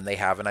 And then when they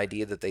have an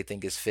idea that they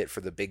think is fit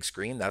for the big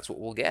screen, that's what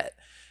we'll get.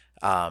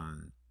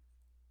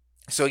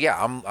 So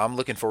yeah, I'm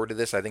looking forward to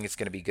this. I think it's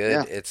going to be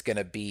good. Yeah. It's going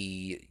to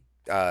be,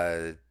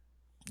 a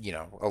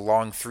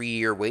long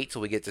 3-year wait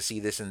till we get to see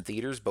this in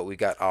theaters, but we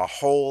got a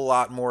whole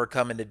lot more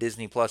coming to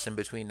Disney Plus in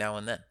between now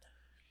and then.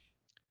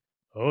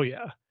 Oh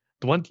yeah.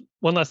 The one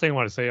last thing I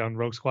want to say on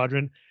Rogue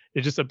Squadron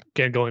is just,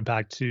 again, going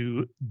back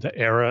to the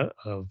era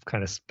of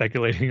kind of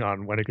speculating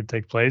on when it could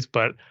take place.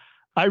 But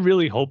I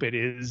really hope it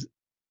is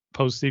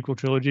post-sequel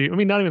trilogy. I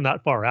mean, not even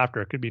that far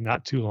after. It could be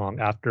not too long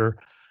after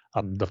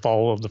the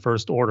fall of the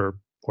First Order,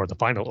 or the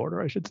Final Order,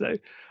 I should say.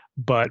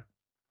 But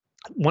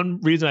one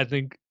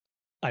reason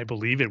I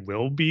believe it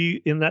will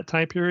be in that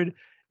time period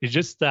is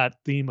just that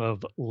theme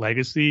of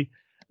legacy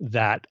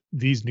that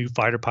these new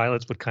fighter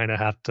pilots would kind of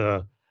have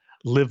to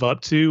live up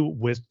to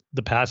with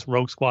the past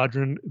Rogue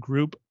Squadron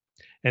group.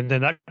 And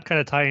then that kind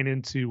of tying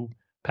into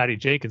Patty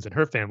Jenkins and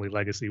her family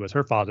legacy with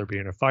her father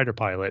being a fighter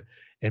pilot.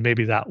 And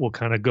maybe that will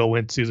kind of go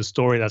into the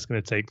story that's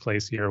going to take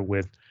place here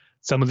with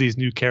some of these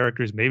new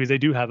characters. Maybe they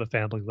do have a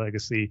family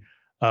legacy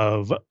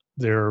of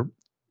their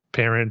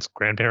parents,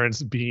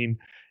 grandparents being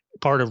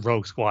part of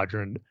Rogue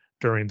Squadron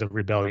during the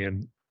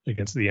rebellion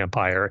against the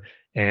Empire.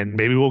 And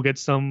maybe we'll get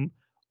some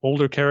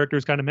older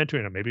characters kind of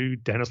mentoring them. Maybe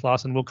Dennis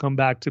Lawson will come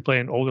back to play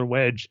an older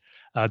Wedge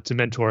to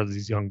mentor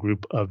these young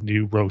group of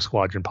new Rogue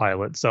Squadron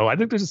pilots. So I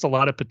think there's just a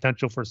lot of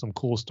potential for some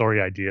cool story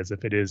ideas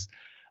if it is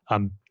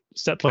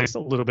set place a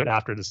little bit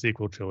after the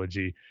sequel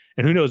trilogy.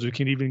 And who knows, we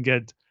can even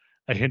get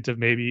a hint of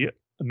maybe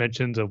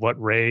mentions of what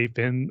Rey,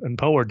 Finn, and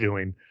Poe are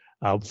doing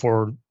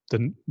for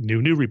the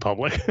New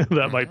Republic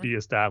that might be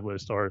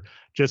established, or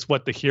just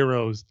what the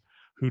heroes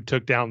who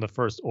took down the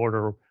First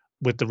Order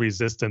with the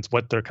Resistance,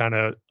 what they're kind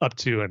of up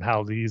to, and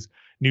how these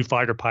new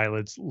fighter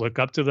pilots look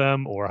up to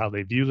them or how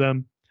they view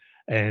them.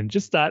 And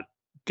just that,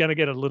 gonna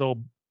get a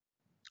little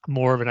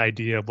more of an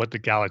idea of what the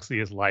galaxy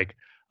is like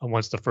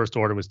once the First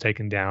Order was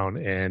taken down,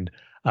 and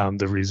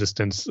the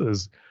Resistance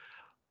is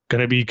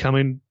going to be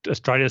coming to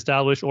try to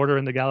establish order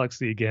in the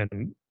galaxy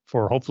again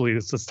for hopefully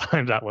this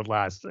time that would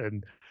last.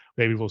 And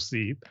maybe we'll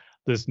see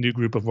this new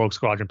group of Rogue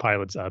Squadron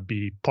pilots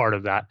be part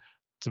of that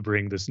to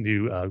bring this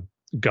new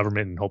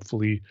government and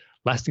hopefully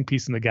lasting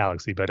peace in the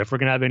galaxy. But if we're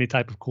going to have any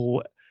type of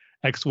cool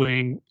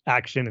X-Wing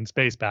action and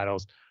space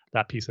battles,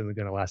 that piece isn't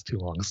going to last too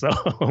long. So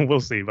we'll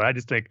see. But I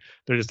just think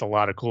there's just a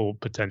lot of cool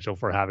potential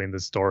for having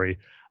this story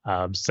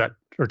set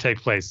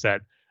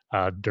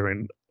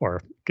during,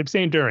 or I keep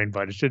saying during,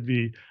 but it should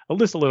be at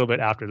least a little bit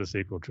after the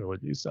sequel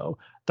trilogy. So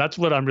that's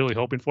what I'm really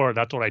hoping for.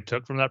 That's what I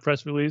took from that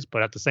press release.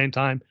 But at the same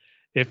time,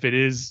 if it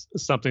is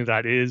something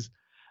that is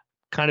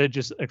kind of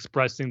just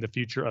expressing the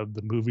future of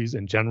the movies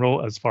in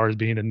general, as far as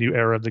being a new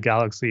era of the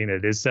galaxy, and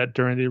it is set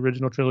during the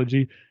original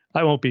trilogy,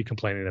 I won't be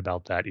complaining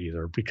about that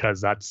either, because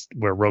that's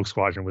where Rogue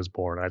Squadron was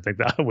born. I think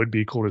that would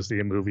be cool to see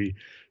a movie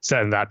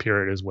set in that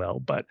period as well.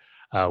 But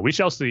we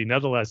shall see.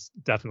 Nevertheless,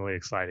 definitely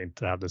exciting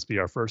to have this be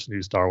our first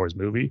new Star Wars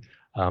movie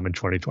in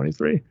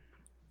 2023.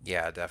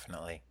 Yeah,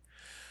 definitely.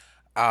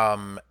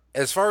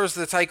 As far as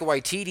the Taika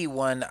Waititi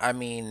one, I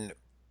mean,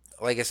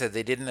 like I said,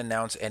 they didn't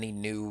announce any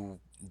new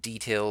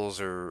details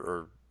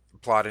or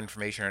plot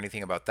information or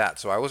anything about that,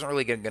 so I wasn't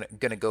really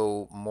gonna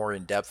go more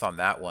in depth on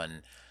that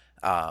one,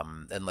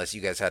 unless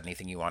you guys had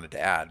anything you wanted to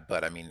add.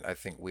 But I mean, I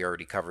think we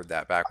already covered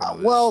that back when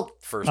it was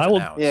first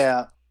announced.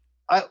 Yeah,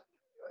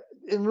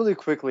 and really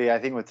quickly, I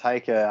think with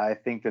Taika, I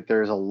think that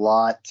there's a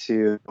lot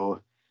to.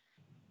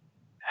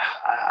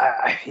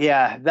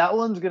 That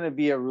one's going to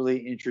be a really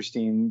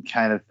interesting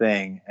kind of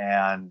thing,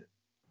 and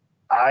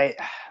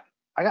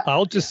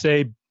I'll just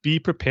say, be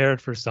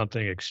prepared for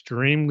something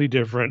extremely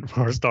different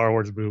for a Star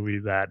Wars movie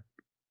that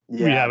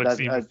we haven't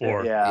seen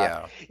before.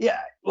 Yeah.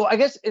 Well, I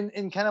guess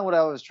in kind of what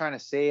I was trying to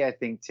say, I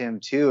think, Tim,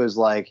 too, is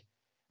like,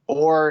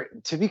 or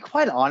to be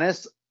quite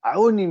honest, I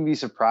wouldn't even be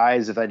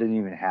surprised if that didn't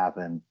even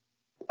happen.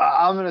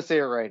 I'm going to say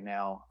it right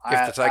now.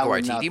 If the Taika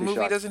Waititi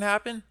movie doesn't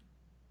happen?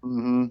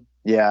 Mm-hmm.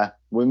 Yeah,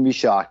 wouldn't be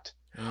shocked.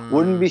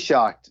 Wouldn't be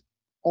shocked.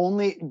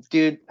 Only,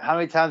 dude, how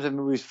many times have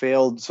movies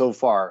failed so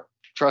far?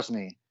 Trust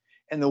me.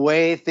 And the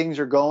way things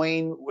are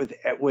going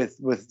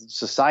with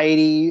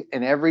society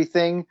and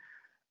everything,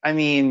 I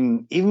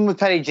mean, even with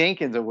Patty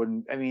Jenkins, I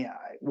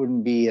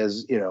wouldn't be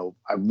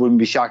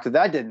shocked if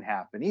that didn't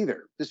happen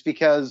either. Just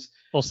because.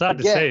 Well, sad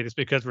to say, just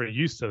because we're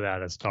used to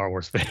that as Star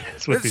Wars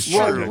fans. That's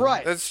true.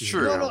 Right. That's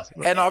true. No,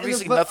 and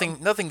obviously,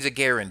 nothing's a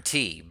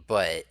guarantee,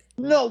 but.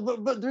 No,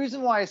 but the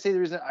reason why I say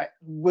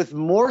with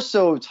more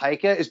so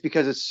Taika is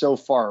because it's so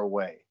far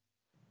away,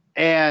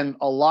 and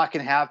a lot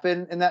can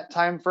happen in that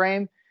time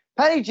frame.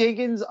 Patty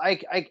Jenkins,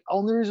 the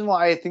only reason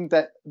why I think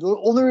that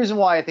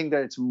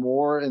it's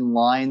more in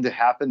line to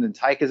happen than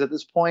Taika's at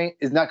this point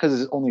is not because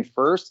it's only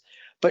first,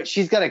 but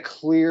she's got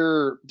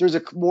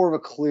there's more of a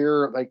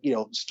clear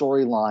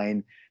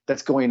storyline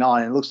that's going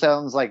on. It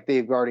sounds like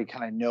they've already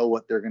kind of know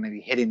what they're going to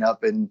be hitting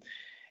up, and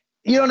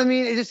you know what I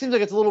mean? It just seems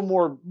like it's a little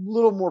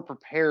more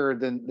prepared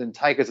than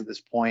Taika's at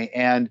this point,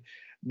 and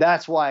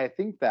that's why I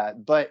think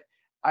that. But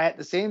at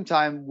the same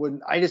time,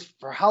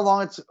 for how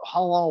long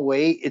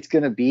away it's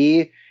going to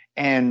be,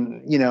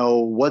 and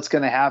what's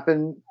going to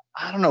happen,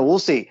 I don't know. We'll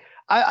see.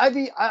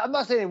 I'm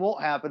not saying it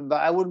won't happen,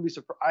 but I wouldn't be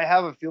surprised. I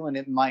have a feeling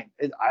it might.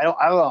 I don't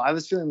know. I have a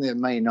feeling that it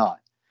may not,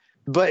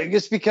 but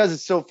just because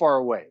it's so far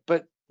away.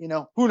 But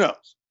who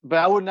knows? But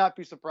I would not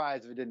be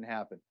surprised if it didn't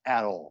happen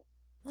at all.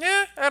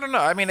 Yeah, I don't know.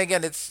 I mean,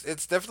 again, it's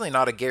definitely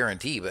not a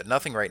guarantee, but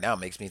nothing right now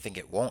makes me think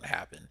it won't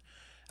happen.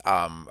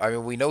 I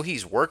mean, we know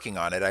he's working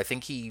on it. I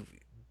think he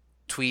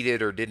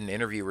tweeted or did an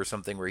interview or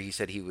something where he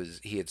said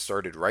he had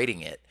started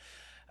writing it.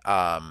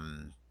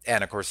 And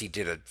of course, he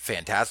did a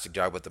fantastic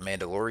job with the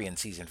Mandalorian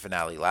season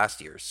finale last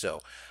year.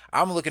 So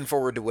I'm looking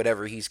forward to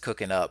whatever he's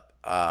cooking up.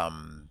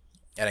 And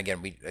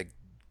again, we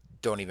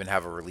don't even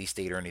have a release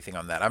date or anything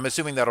on that. I'm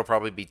assuming that'll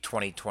probably be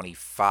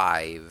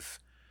 2025.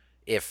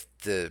 If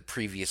the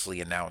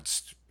previously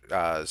announced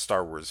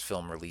Star Wars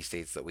film release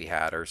dates that we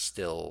had are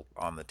still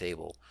on the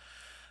table.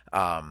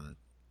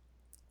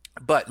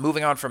 But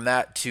moving on from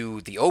that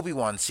to the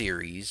Obi-Wan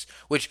series,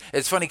 which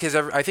it's funny because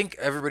I think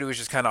everybody was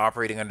just kind of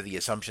operating under the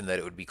assumption that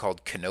it would be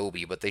called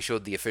Kenobi, but they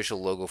showed the official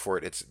logo for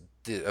it.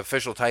 The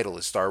official title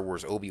is Star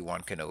Wars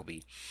Obi-Wan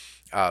Kenobi.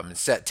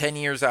 Set 10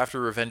 years after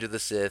Revenge of the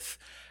Sith,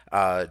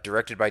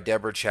 directed by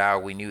Deborah Chow.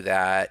 We knew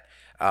that.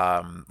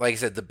 Like I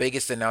said, the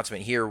biggest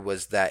announcement here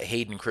was that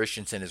Hayden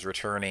Christensen is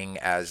returning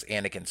as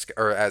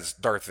as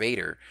Darth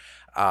Vader.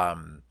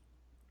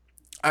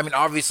 I mean,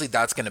 obviously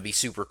that's going to be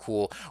super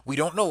cool. We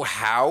don't know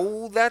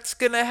how that's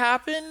going to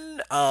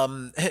happen.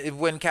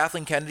 When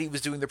Kathleen Kennedy was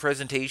doing the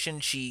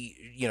presentation, she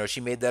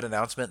made that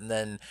announcement and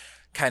then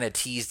kind of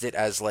teased it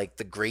as like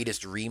the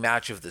greatest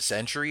rematch of the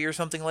century or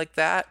something like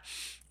that,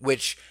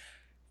 which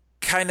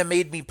kind of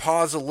made me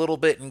pause a little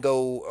bit and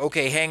go,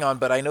 okay, hang on,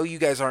 but I know you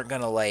guys aren't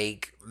going to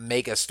like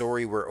make a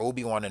story where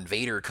Obi-Wan and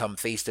Vader come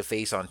face to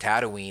face on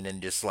Tatooine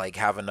and just like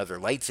have another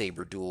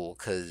lightsaber duel,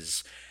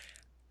 because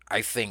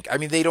I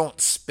mean, they don't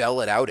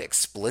spell it out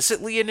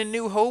explicitly in A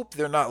New Hope.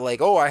 They're not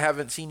like, oh, I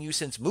haven't seen you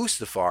since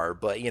Mustafar,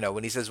 but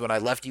when he says, when I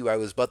left you, I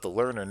was but the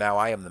learner, now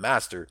I am the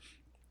master,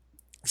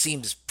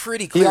 seems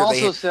pretty clear. He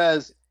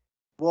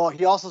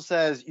also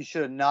says you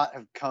should not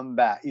have come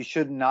back. You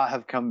should not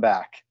have come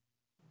back.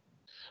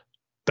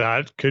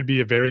 That could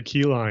be a very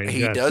key line.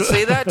 He does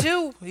say that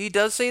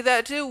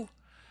too.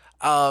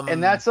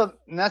 And that's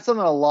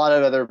something a lot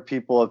of other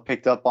people have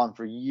picked up on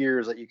for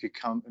years that you could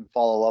come and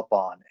follow up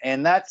on.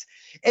 And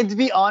to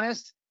be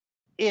honest,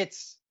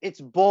 it's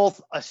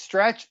both a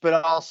stretch, but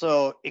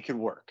also it could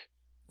work.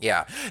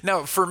 Yeah.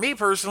 Now, for me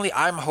personally,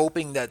 I'm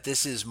hoping that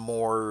this is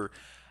more,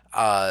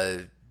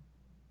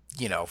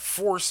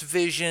 Force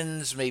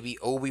visions, maybe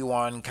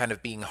Obi-Wan kind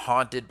of being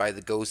haunted by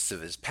the ghosts of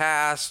his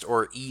past,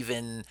 or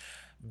even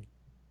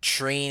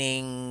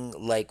training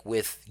like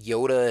with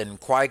Yoda and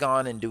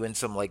Qui-Gon and doing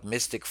some like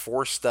Mystic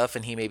Force stuff,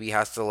 and he maybe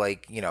has to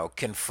like,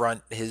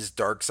 confront his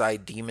dark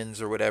side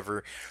demons or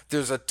whatever.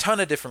 There's a ton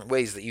of different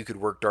ways that you could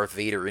work Darth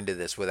Vader into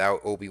this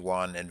without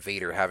Obi-Wan and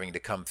Vader having to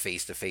come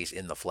face to face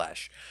in the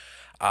flesh.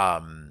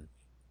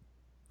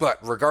 But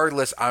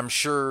regardless, I'm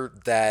sure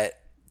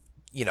that,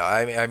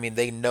 I mean,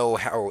 they know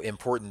how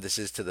important this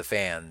is to the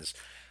fans.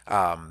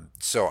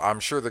 So I'm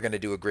sure they're going to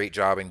do a great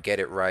job and get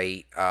it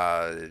right.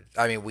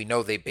 I mean, we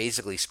know they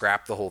basically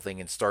scrapped the whole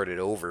thing and started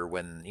over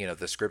when,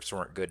 the scripts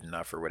weren't good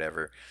enough or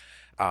whatever.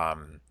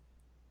 And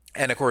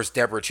of course,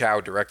 Deborah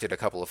Chow directed a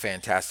couple of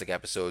fantastic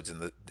episodes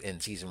in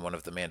season 1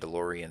 of The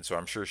Mandalorian, so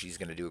I'm sure she's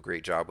going to do a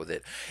great job with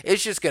it.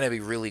 It's just going to be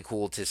really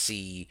cool to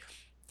see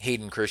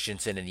Hayden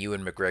Christensen and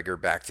Ewan McGregor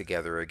back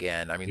together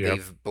again. I mean,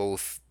 they've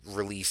both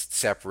released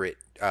separate,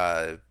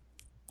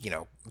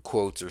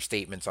 quotes or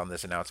statements on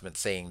this announcement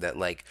saying that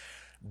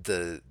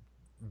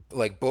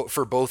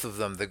for both of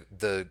them,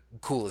 the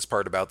coolest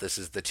part about this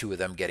is the two of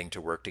them getting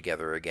to work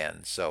together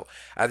again. So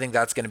I think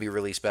that's going to be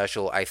really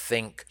special. I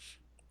think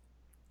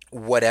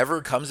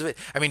whatever comes of it,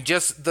 I mean,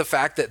 just the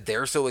fact that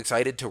they're so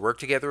excited to work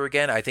together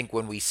again, I think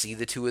when we see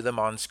the two of them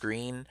on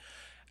screen,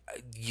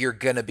 you're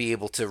going to be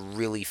able to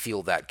really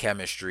feel that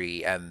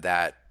chemistry and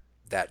that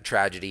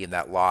tragedy and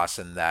that loss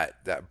and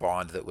that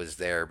bond that was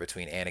there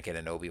between Anakin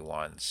and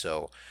Obi-Wan.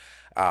 So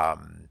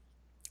I'm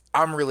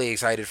really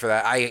excited for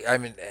that. I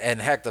mean,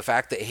 and heck, the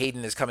fact that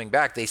Hayden is coming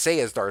back, they say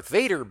as Darth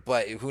Vader,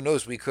 but who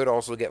knows, we could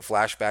also get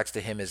flashbacks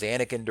to him as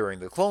Anakin during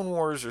the Clone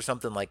Wars or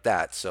something like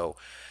that. So,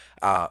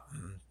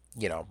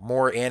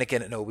 more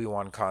Anakin and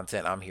Obi-Wan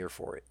content, I'm here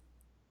for it.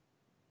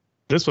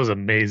 This was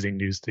amazing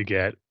news to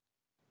get.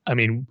 I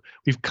mean,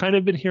 we've kind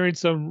of been hearing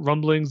some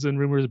rumblings and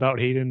rumors about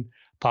Hayden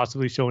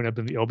possibly showing up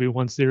in the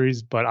Obi-Wan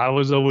series, but I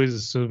was always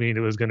assuming it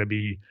was going to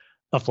be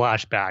a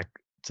flashback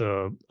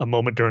to a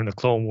moment during the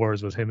Clone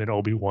Wars with him and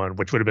Obi-Wan,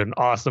 which would have been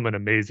awesome and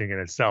amazing in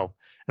itself.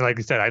 And like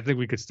I said, I think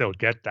we could still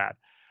get that.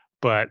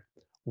 But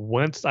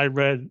once I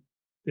read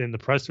in the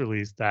press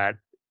release that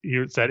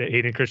you said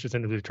Hayden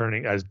Christensen is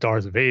returning as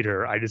Darth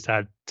Vader, I just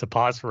had to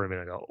pause for a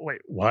minute and go,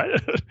 wait, what?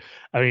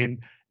 I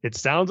mean, it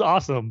sounds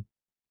awesome.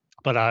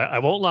 But I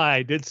won't lie,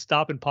 I did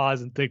stop and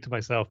pause and think to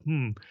myself,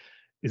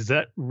 is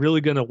that really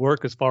going to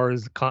work as far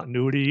as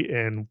continuity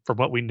and from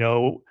what we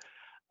know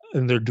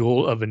in their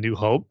duel of A New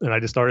Hope? And I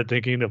just started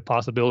thinking of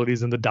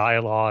possibilities in the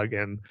dialogue.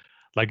 And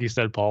like you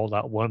said, Paul,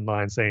 that one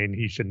line saying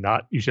you should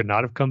not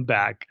have come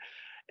back.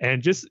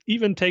 And just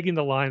even taking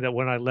the line that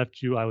when I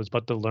left you, I was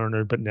but the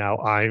learner, but now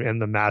I am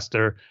the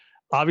master.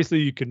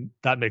 Obviously,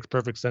 that makes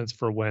perfect sense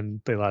for when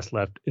they last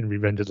left in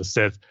Revenge of the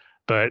Sith.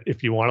 But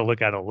if you want to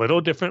look at it a little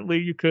differently,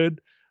 you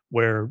could,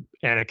 where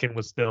Anakin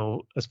was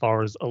still, as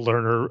far as a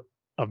learner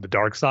of the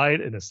dark side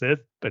and a Sith,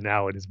 but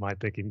now it is my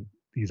thinking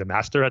he's a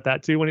master at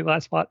that too when he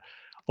last fought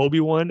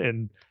Obi-Wan,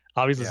 and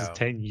obviously this is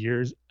 10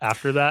 years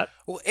after that.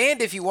 Well,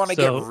 and if you want to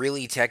get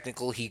really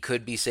technical, he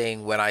could be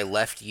saying when I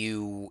left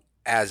you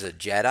as a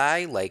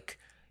Jedi, like,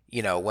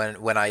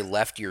 when I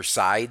left your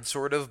side,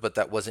 sort of, but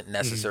that wasn't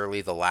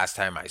necessarily the last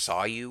time I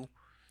saw you.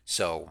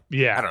 So,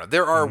 yeah, I don't know.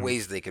 There are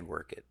ways they could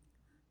work it.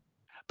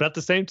 But at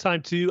the same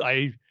time, too,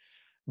 I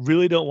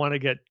really don't want to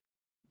get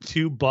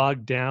too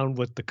bogged down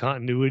with the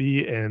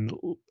continuity and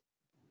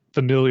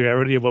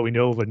familiarity of what we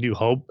know of A New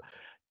Hope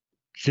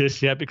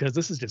just yet, because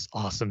this is just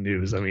awesome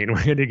news. I mean,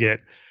 we're going to get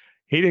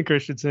Hayden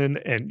Christensen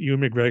and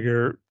Ewan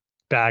McGregor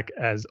back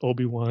as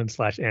Obi-Wan /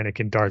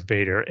 Anakin Darth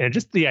Vader. And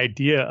just the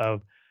idea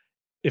of,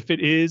 if it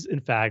is, in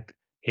fact,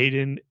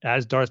 Hayden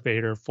as Darth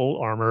Vader, full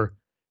armor,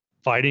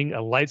 fighting a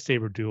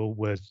lightsaber duel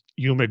with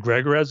Ewan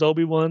McGregor as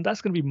Obi-Wan,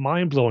 that's going to be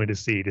mind-blowing to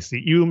see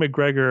Ewan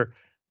McGregor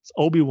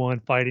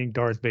Obi-Wan fighting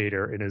Darth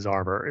Vader in his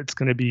armor. It's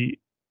going to be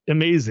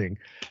amazing.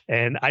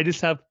 And I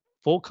just have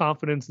full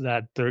confidence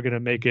that they're going to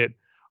make it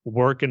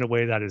work in a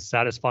way that is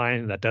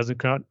satisfying, that doesn't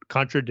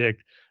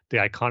contradict the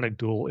iconic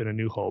duel in A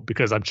New Hope,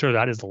 because I'm sure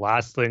that is the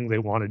last thing they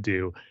want to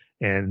do.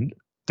 And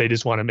they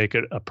just want to make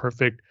it a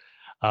perfect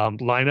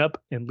lineup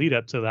and lead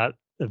up to that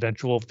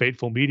eventual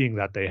fateful meeting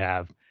that they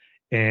have.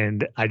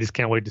 And I just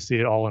can't wait to see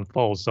it all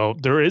unfold. So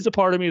there is a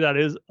part of me that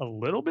is a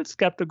little bit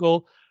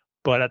skeptical,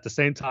 but at the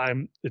same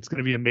time, it's going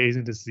to be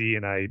amazing to see.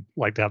 And I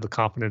like to have the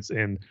confidence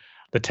in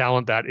the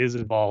talent that is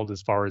involved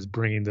as far as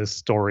bringing this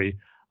story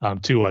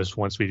to us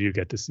once we do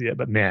get to see it.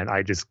 But man,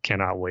 I just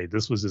cannot wait.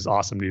 This was just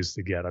awesome news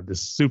to get. I'm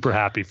just super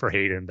happy for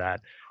Hayden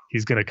that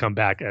he's going to come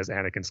back as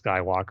Anakin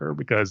Skywalker,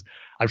 because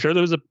I'm sure there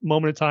was a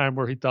moment in time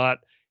where he thought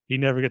he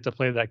never get to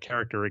play that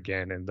character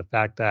again. And the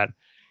fact that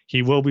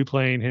he will be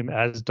playing him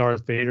as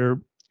Darth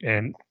Vader.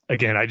 And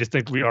again, I just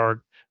think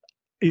I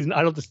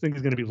don't just think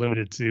he's going to be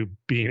limited to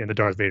being in the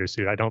Darth Vader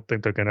suit. I don't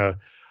think they're going to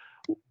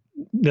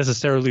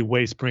necessarily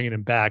waste bringing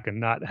him back and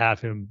not have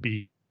him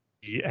be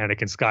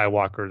Anakin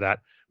Skywalker that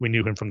we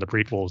knew him from the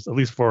prequels, at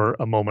least for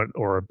a moment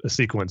or a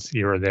sequence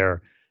here or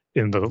there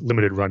in the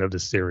limited run of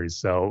this series.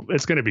 So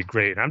it's going to be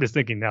great. And I'm just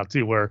thinking now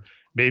too, where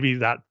maybe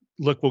that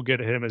look we'll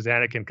get at him as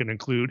Anakin can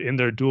include in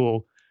their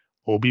duel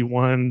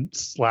Obi-Wan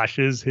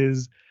slashes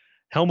his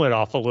helmet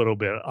off a little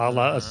bit, a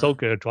la Mhm.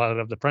 Ahsoka, Twilight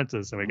of the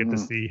Princess, and we get to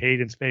see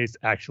Hayden's face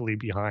actually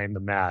behind the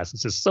mask.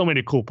 It's just so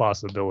many cool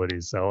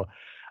possibilities. So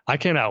I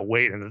cannot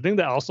wait. And the thing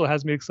that also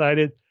has me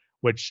excited,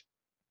 which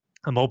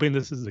I'm hoping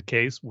this is the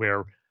case,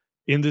 where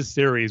in this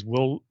series,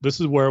 this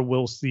is where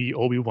we'll see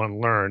Obi-Wan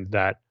learn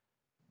that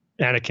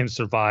Anakin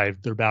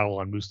survived their battle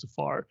on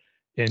Mustafar,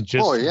 and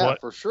just Oh yeah,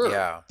 what for sure.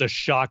 Yeah. the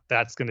shock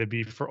that's going to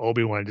be for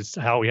Obi-Wan, just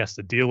how he has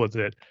to deal with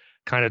it,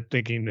 kind of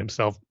thinking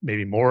himself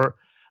maybe more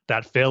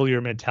that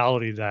failure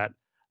mentality that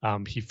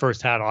he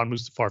first had on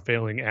Mustafar,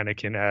 failing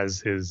Anakin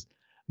as his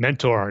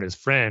mentor and his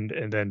friend,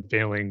 and then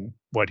failing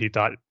what he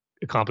thought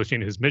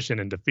accomplishing his mission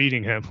and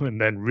defeating him, and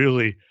then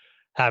really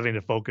having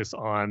to focus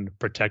on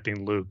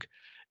protecting Luke.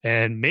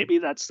 And maybe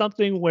that's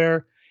something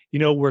where,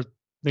 we're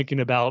thinking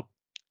about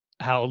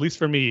how, at least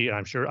for me, and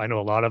I'm sure I know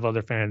a lot of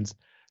other fans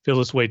feel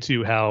this way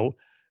too, how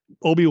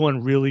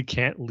Obi-Wan really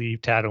can't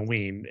leave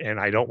Tatooine, and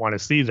I don't want to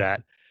see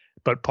that.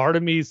 But part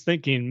of me is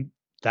thinking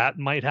that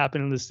might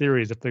happen in the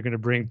series if they're going to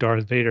bring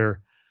Darth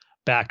Vader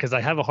back, because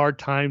I have a hard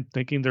time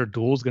thinking their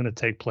duel is going to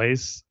take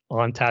place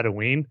on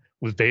Tatooine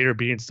with Vader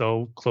being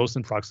so close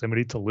in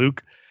proximity to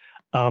Luke.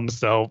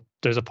 So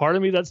there's a part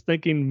of me that's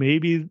thinking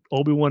maybe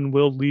Obi-Wan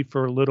will leave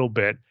for a little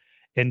bit,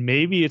 and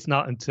maybe it's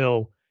not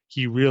until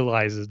he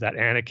realizes that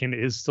Anakin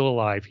is still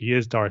alive, he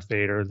is Darth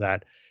Vader,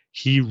 that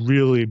he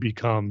really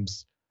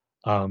becomes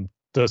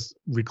the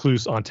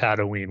recluse on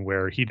Tatooine,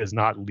 where he does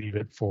not leave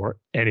it for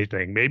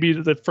anything. Maybe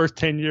the first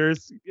 10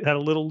 years had a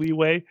little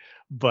leeway,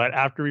 but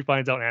after he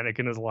finds out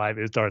Anakin is alive,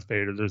 is Darth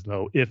Vader, there's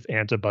no ifs,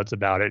 ands, or buts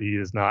about it. He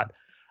is not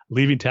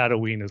leaving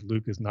Tatooine as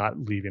Luke is not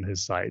leaving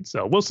his side.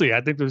 So we'll see. I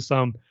think there's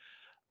some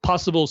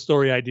possible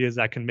story ideas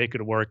that can make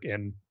it work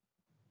and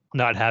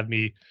not have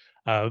me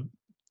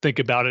think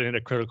about it in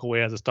a critical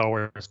way as a Star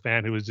Wars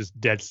fan who was just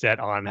dead set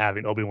on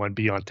having Obi-Wan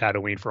be on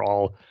Tatooine for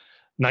all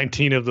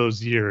 19 of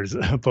those years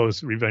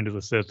post Revenge of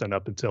the Sith and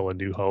up until A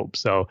New Hope.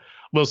 So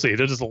we'll see.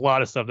 There's just a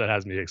lot of stuff that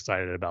has me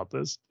excited about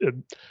this.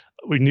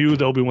 We knew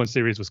the Obi-Wan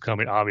series was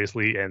coming,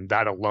 obviously, and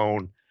that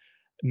alone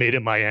made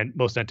it my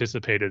most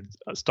anticipated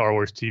Star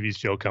Wars TV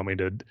show coming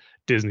to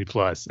Disney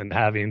Plus, and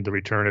having the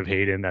return of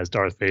Hayden as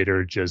Darth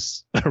Vader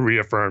just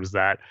reaffirms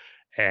that.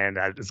 And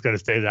it's going to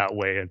stay that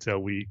way until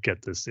we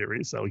get this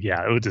series. So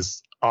yeah, it was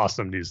just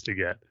awesome news to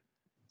get.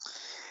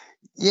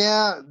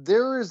 Yeah,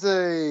 there is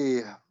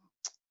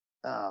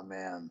oh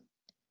man.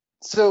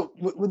 So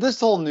with this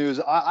whole news,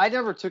 I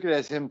never took it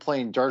as him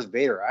playing Darth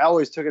Vader. I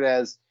always took it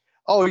as,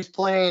 oh, he's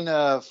playing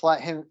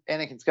Anakin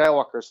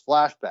Skywalker's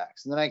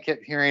flashbacks. And then I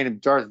kept hearing him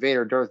Darth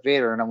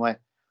Vader, and I'm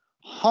like,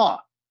 huh,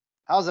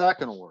 how's that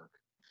going to work?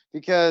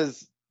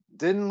 Because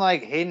didn't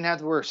Hayden have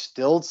to wear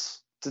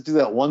stilts to do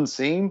that one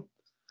scene?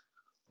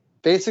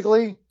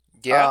 Basically,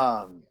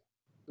 Yeah.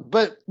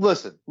 But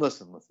listen,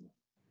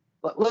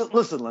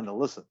 Linda,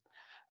 listen.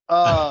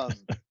 Sorry,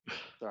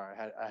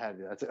 I had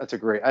that's a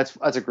great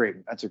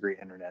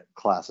internet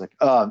classic.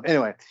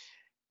 Anyway,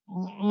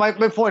 my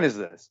point is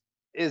this: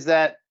 is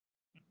that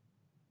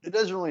it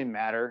doesn't really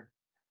matter,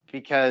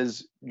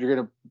 because you're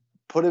gonna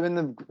put him in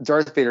the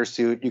Darth Vader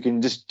suit. You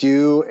can just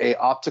do a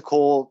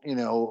optical,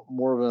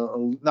 more of a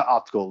not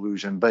optical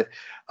illusion, but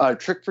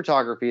trick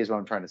photography is what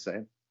I'm trying to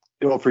say.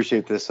 You'll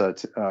appreciate this,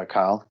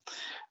 Kyle.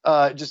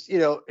 Just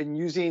and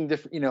using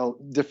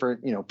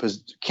different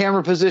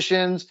camera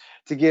positions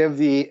to give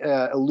the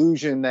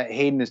illusion that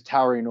Hayden is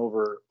towering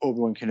over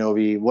Obi-Wan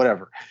Kenobi,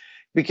 whatever.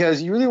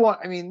 Because you really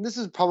want, this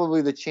is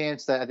probably the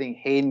chance that I think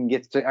Hayden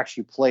gets to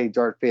actually play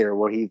Darth Vader,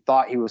 what he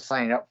thought he was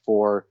signing up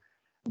for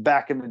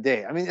back in the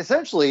day.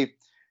 Essentially,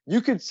 you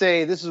could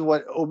say this is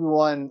what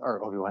Ewan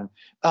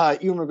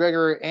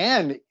McGregor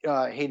and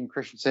Hayden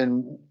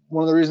Christensen,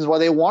 one of the reasons why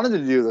they wanted to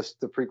do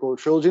the prequel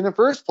trilogy in the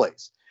first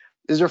place,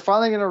 is they're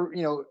finally going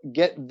to,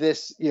 get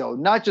this,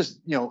 not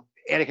just,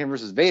 Anakin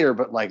versus Vader,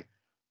 but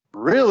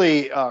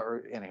really,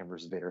 or Anakin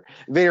versus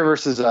Vader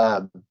versus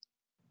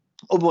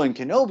Obi-Wan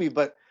Kenobi,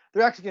 but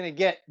they're actually going to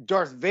get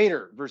Darth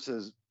Vader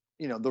versus,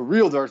 the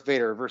real Darth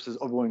Vader versus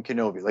Obi-Wan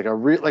Kenobi, like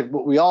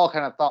what we all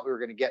kind of thought we were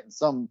going to get in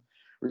some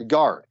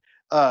regard.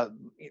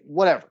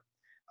 Whatever.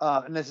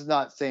 And this is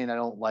not saying I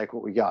don't like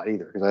what we got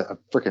either, because I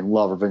freaking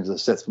love Revenge of the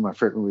Sith. It's one of my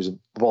favorite movies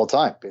of all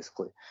time,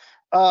 basically.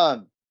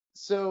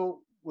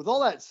 So with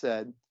all that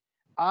said,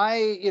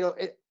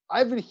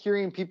 I've been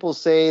hearing people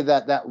say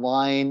that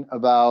line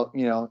about,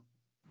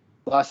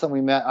 last time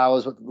we met, I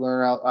was with the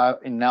learner,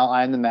 and now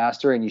I am the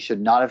master, and you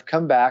should not have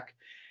come back.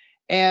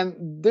 And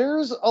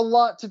there's a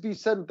lot to be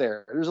said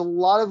there. There's a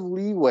lot of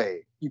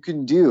leeway you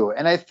can do.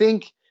 And I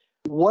think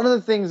one of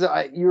the things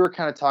that you were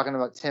kind of talking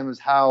about, Tim, is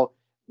how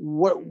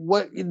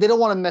what they don't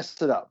want to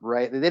mess it up,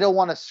 right? They don't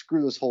want to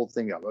screw this whole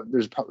thing up.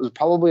 There's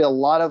probably a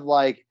lot of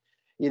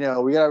we got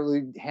to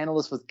really handle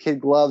this with kid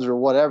gloves or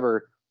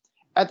whatever.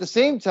 At the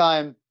same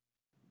time,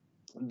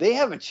 they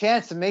have a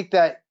chance to make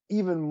that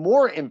even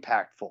more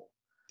impactful.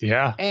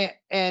 Yeah.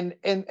 And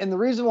the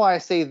reason why I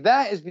say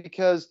that is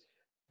because,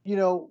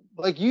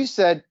 like you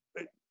said,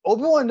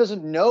 Obi-Wan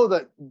doesn't know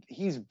that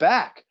he's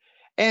back.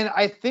 And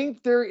I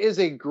think there is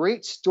a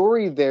great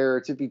story there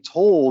to be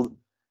told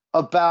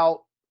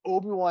about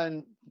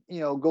Obi-Wan,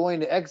 going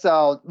to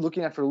exile,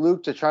 looking after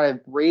Luke to try to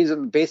raise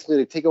him, basically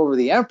to take over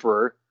the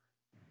Emperor,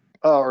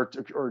 or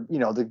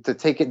to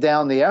take it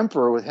down the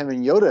Emperor with him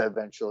and Yoda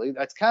eventually.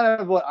 That's kind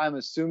of what I'm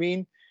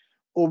assuming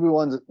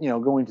Obi-Wan's,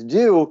 going to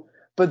do.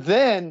 But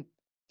then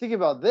think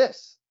about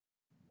this.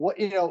 What,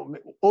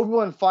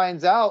 Obi-Wan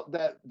finds out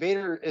that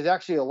Vader is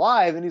actually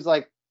alive, and he's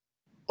like,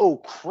 oh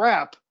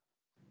crap,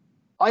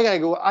 I gotta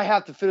go. I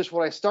have to finish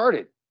what I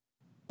started,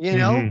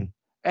 Mm-hmm.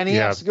 and he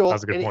has to go.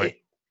 That's a good point.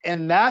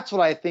 And that's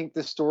what I think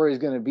this story is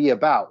going to be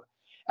about.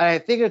 And I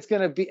think it's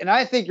going to be, and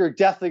I think you're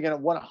definitely going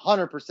to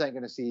 100%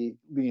 going to see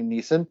Liam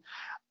Neeson.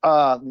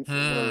 Whatever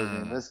his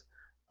name is.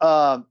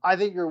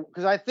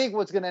 Because I think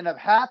what's going to end up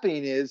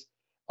happening is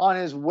on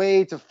his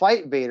way to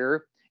fight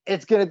Vader,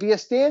 it's going to be a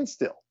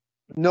standstill.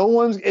 They're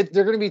going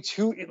to be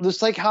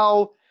just like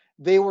how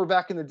they were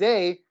back in the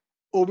day.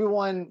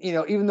 Obi-Wan,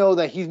 even though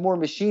that he's more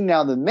machine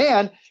now than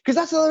man, because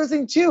that's the other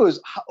thing too, is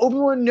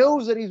Obi-Wan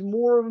knows that he's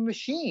more of a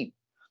machine.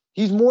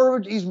 He's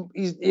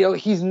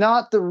he's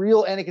not the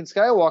real Anakin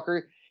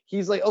Skywalker.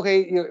 He's like,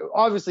 okay,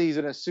 obviously he's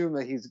going to assume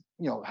that he's,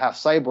 half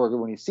cyborg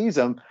when he sees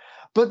him,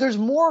 but there's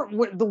more.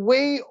 The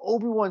way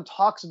Obi-Wan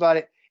talks about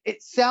it,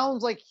 it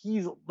sounds like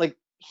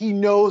he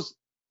knows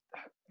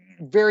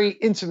very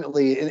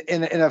intimately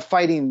in a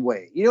fighting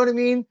way. You know what I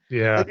mean?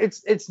 Yeah.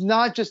 It's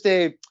not just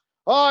he's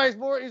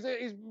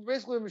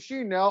basically a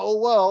machine now. Oh,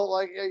 well,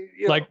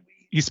 like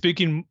he's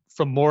speaking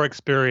from more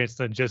experience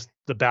than just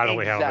the battle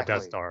we had on the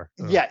Death Star.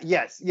 Yeah,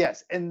 yes.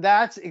 And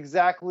that's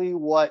exactly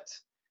what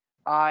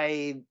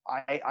I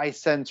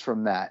sense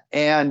from that.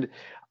 And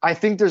I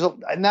think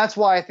and that's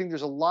why I think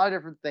there's a lot of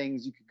different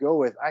things you could go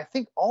with. I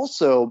think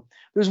also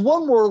there's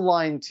one more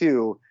line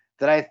too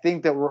that I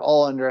think that we're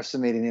all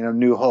underestimating in A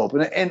New Hope.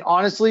 And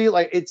honestly,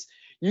 this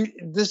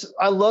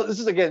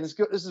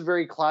is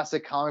very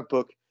classic comic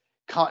book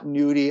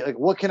continuity. Like,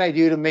 what can I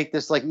do to make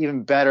this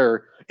even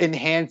better,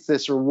 enhance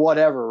this or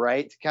whatever,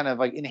 right? To kind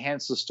of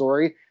enhance the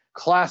story.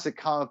 Classic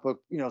comic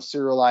book,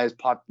 serialized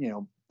pop,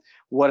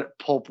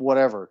 pulp,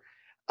 whatever.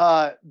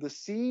 The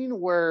scene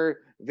where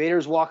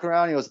Vader's walking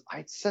around, he goes,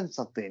 I sense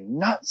something,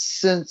 not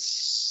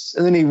since,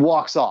 and then he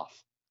walks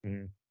off.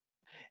 Mm-hmm.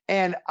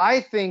 And I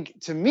think,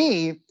 to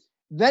me,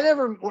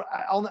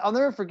 I'll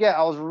never forget.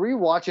 I was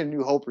rewatching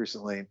New Hope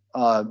recently,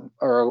 or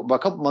about a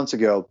couple months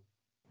ago,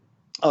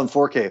 on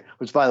 4K,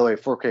 which, by the way,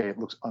 4K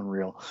looks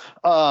unreal.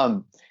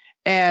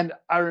 And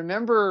I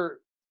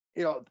remember,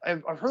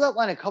 I've heard that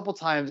line a couple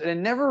times, and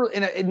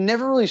it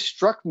never really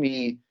struck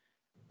me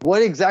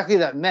what exactly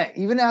that meant.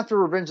 Even after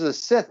Revenge of the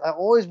Sith, I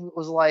always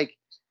was like,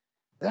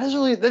 that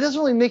doesn't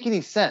really make any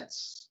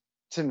sense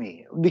to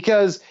me,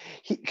 because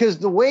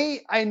the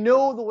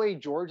way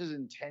George is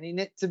intending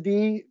it to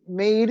be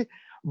made,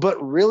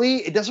 but really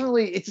it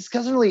just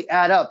doesn't really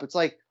add up. It's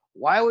like,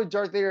 why would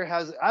Darth Vader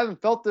I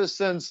haven't felt this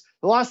since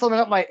the last time I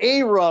got my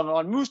A run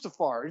on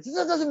Mustafar.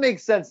 That doesn't make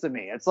sense to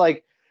me. It's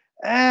like,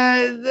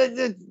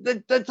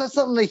 that's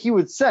something that he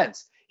would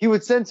sense. He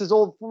would sense his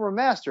old former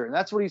master, and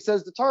that's what he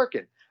says to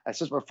Tarkin. That's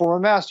just my former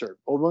master,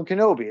 Obi-Wan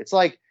Kenobi. It's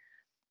like,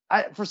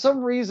 for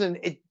some reason,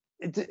 it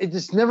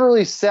just never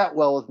really sat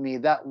well with me,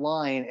 that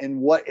line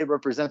and what it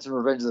represents in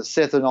Revenge of the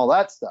Sith and all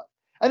that stuff.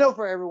 I know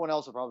for everyone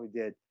else it probably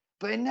did,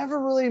 but it never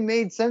really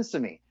made sense to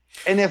me.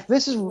 And if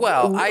this is hold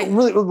on,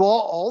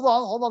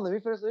 let me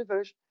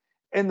finish.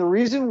 And the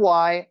reason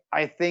why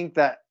I think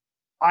that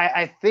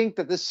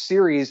this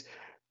series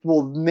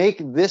will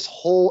make this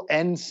whole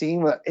end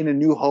scene in A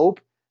New Hope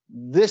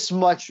this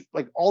much,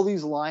 like all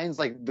these lines,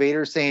 like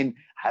Vader saying,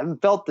 I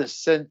haven't felt this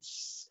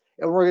since,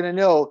 and we're gonna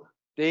know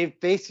they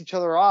faced each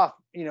other off,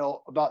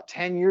 about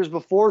 10 years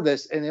before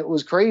this, and it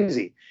was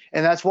crazy.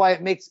 And that's why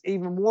it makes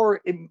even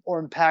more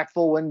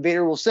impactful when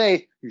Vader will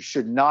say, you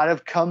should not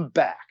have come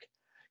back,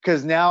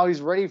 because now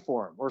he's ready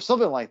for him, or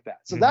something like that.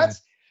 So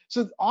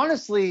so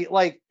honestly,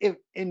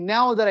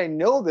 now that I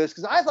know this,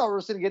 because I thought we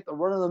were going to get the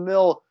run of the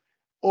mill,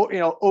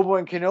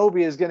 Obi-Wan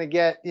Kenobi is going to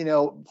get,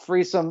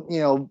 free some,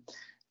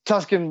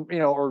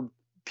 Tusken, or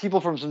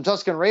people from some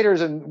Tusken Raiders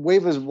and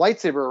wave his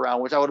lightsaber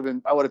around, which I would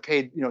have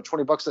paid,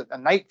 $20 a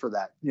night for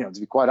that, to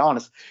be quite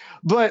honest.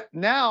 But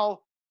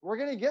now we're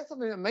going to get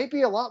something that might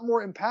be a lot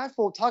more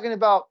impactful, talking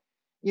about,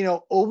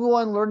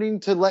 Obi-Wan learning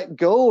to let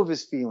go of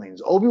his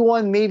feelings.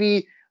 Obi-Wan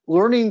maybe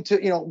learning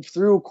to,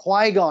 through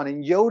Qui-Gon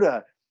and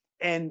Yoda,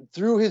 and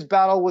through his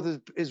battle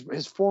with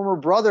his former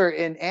brother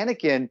in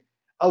Anakin,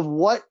 of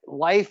what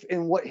life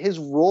and what his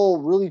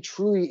role really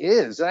truly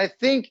is. And I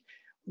think,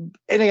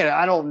 and again,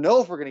 I don't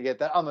know if we're going to get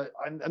that.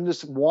 I'm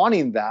just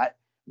wanting that.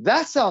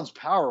 That sounds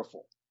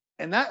powerful,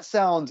 and that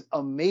sounds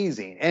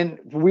amazing. And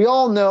we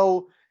all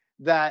know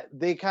that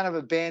they kind of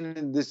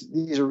abandoned this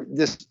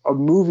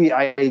movie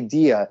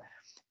idea.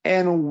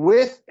 And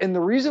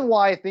the reason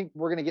why I think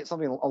we're going to get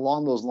something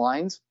along those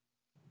lines,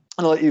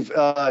 and I'll let you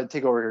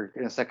take over here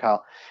in a sec,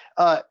 Kyle.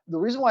 The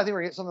reason why I think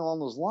we're going to get something along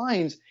those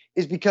lines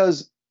is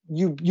because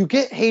you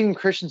get Hayden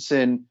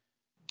Christensen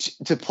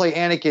to play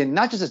Anakin,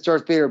 not just as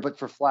Darth Vader, but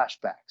for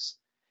flashbacks.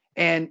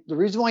 And the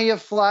reason why you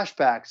have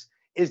flashbacks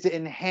is to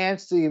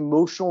enhance the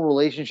emotional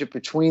relationship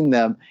between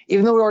them.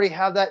 Even though we already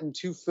have that in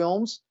 2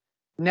 films,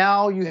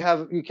 now you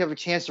have a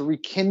chance to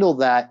rekindle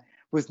that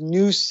with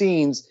new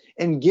scenes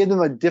and give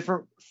them a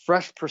different,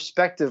 fresh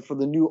perspective for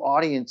the new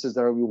audiences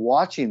that are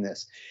watching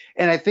this.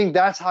 And I think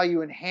that's how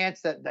you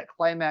enhance that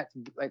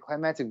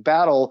climactic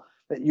battle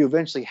that you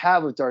eventually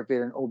have with Darth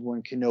Vader and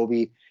Obi-Wan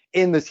Kenobi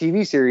in the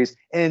TV series.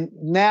 And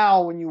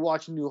now when you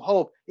watch New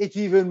Hope, it's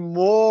even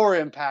more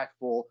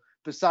impactful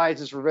besides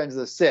just Revenge of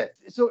the Sith.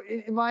 So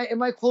in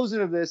my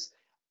closing of this,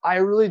 I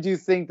really do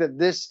think that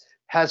this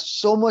has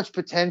so much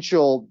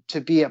potential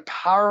to be a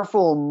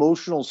powerful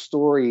emotional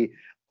story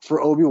for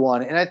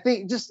Obi-Wan. And I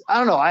think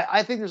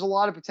I think there's a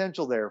lot of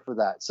potential there for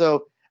that.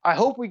 So I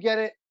hope we get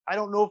it. I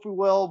don't know if we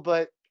will,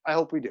 but I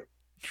hope we do.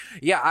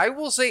 Yeah, I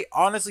will say,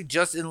 honestly,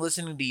 just in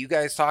listening to you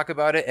guys talk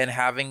about it and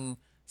having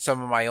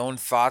some of my own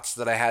thoughts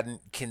that I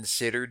hadn't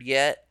considered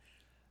yet,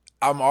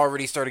 I'm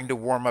already starting to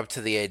warm up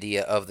to the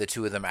idea of the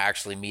 2 of them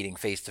actually meeting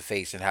face to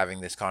face and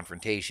having this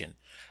confrontation.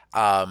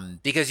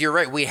 Because you're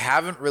right, we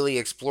haven't really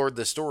explored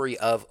the story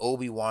of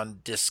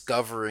Obi-Wan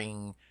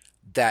discovering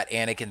that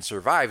Anakin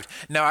survived.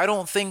 Now, I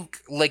don't think,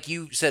 like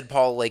you said,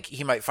 Paul, like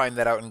he might find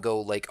that out and go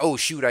like, oh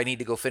shoot, I need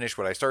to go finish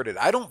what I started.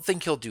 I don't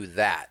think he'll do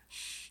that.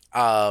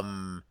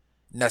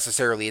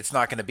 Necessarily. It's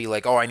not going to be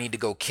like, oh, I need to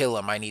go kill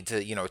him. I need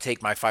to,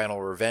 take my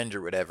final revenge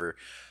or whatever,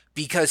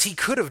 because he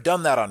could have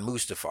done that on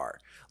Mustafar.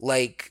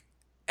 Like,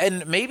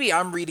 and maybe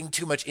I'm reading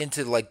too much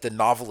into like the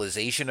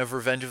novelization of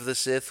Revenge of the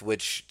Sith,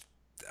 which,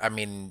 I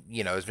mean,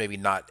 is maybe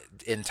not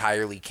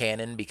entirely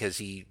canon because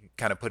he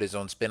kind of put his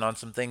own spin on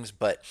some things,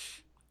 but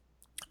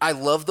I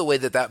love the way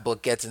that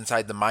book gets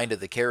inside the mind of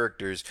the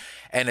characters,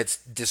 and it's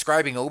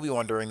describing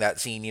Obi-Wan during that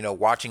scene,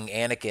 watching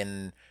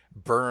Anakin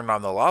burn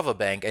on the lava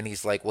bank, and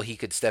he's like, well, he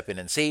could step in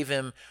and save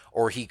him,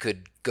 or he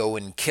could go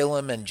and kill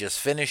him and just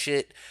finish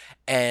it.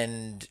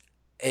 And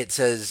it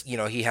says,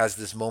 he has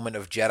this moment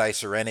of Jedi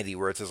serenity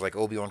where it says like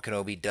Obi-Wan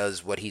Kenobi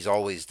does what he's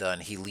always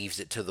done. He leaves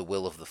it to the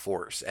will of the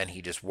Force, and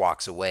he just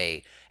walks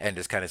away and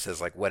just kind of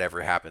says like,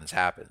 whatever happens,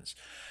 happens.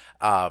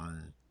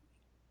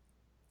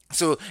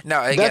 So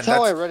now again, that's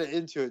how I read it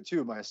into it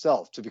too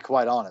myself, to be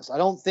quite honest. I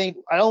don't think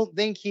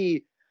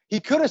he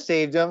could have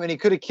saved him and he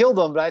could have killed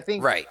him, but I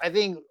think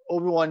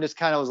Obi-Wan just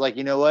kind of was like,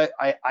 you know what,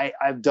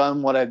 I've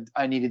done what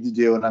I needed to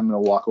do, and I'm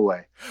going to walk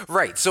away.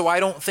 Right. So I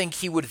don't think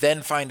he would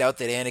then find out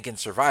that Anakin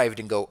survived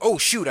and go, oh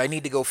shoot, I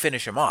need to go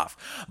finish him off.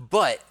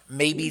 But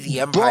maybe the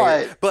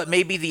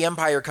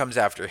Empire comes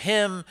after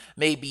him.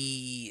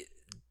 Maybe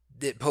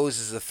it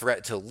poses a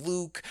threat to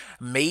Luke.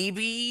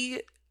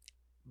 Maybe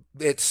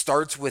it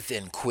starts with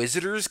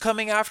Inquisitors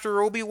coming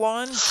after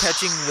Obi-Wan,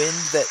 catching wind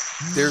that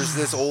there's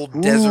this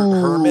old desert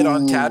hermit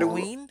on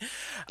Tatooine.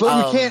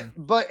 But you can't.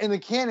 But in the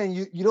canon,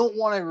 you don't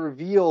want to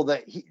reveal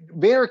that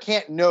Vader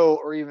can't know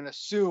or even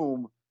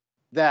assume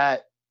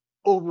that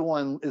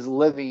Obi-Wan is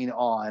living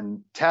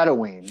on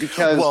Tatooine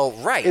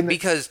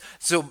because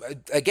so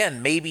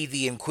again, maybe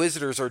the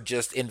Inquisitors are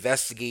just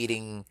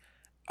investigating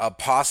a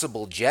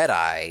possible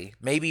Jedi.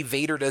 Maybe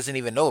Vader doesn't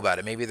even know about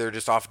it. Maybe they're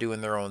just off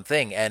doing their own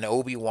thing, and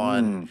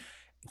Obi-Wan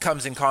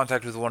comes in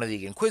contact with one of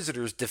the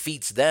Inquisitors,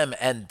 defeats them,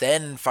 and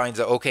then finds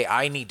out, okay,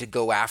 I need to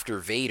go after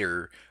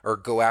Vader or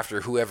go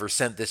after whoever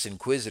sent this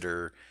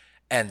Inquisitor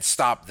and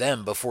stop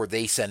them before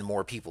they send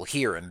more people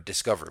here and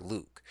discover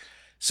Luke.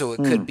 So it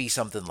could be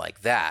something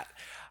like that.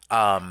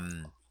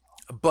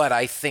 But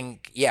I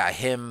think,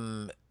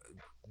 him,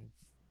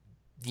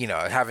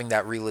 having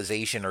that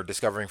realization or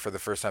discovering for the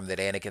first time that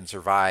Anakin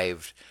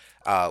survived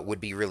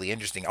would be really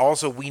interesting.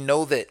 Also, we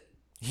know that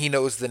he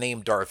knows the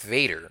name Darth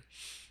Vader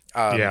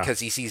because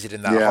he sees it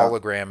in that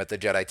hologram at the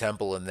Jedi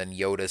Temple, and then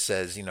Yoda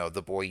says,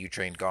 the boy you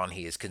trained gone,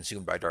 he is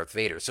consumed by Darth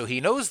Vader. So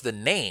he knows the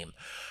name,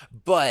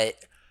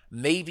 but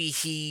maybe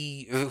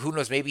who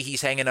knows, maybe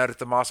he's hanging out at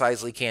the Mos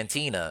Eisley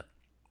Cantina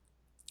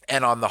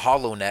and on the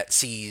HoloNet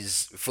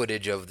sees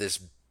footage of this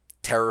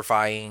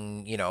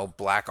terrifying,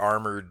 black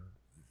armored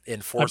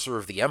enforcer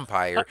of the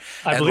Empire.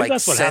 I believe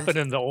that's what happened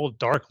in the old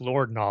Dark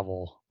Lord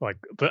novel, like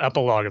the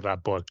epilogue of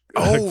that book.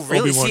 Oh,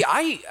 really? Obi-Wan. See,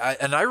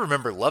 I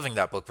remember loving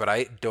that book, but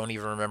I don't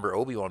even remember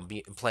Obi-Wan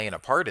playing a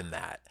part in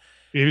that.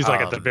 He was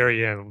like at the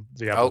very end,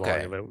 the epilogue.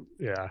 Okay.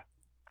 Yeah.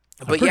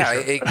 But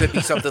it could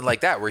be something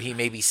like that, where he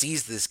maybe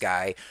sees this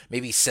guy,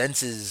 maybe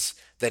senses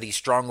that he's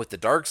strong with the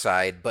dark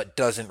side, but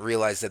doesn't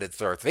realize that it's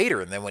Darth Vader.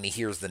 And then when he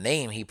hears the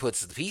name, he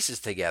puts the pieces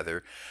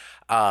together.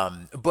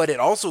 But it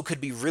also could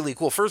be really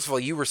cool. First of all,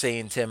 you were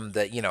saying, Tim,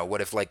 that,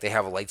 what if like they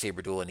have a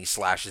lightsaber duel and he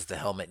slashes the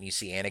helmet and you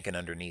see Anakin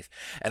underneath?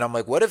 And I'm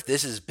like, what if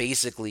this is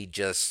basically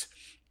just,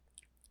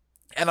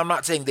 and I'm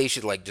not saying they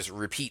should like just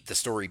repeat the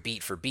story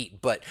beat for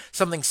beat, but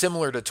something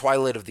similar to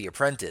Twilight of the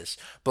Apprentice,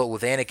 but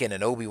with Anakin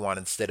and Obi-Wan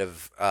instead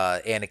of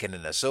Anakin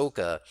and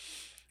Ahsoka,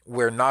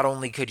 where not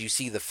only could you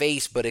see the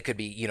face, but it could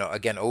be,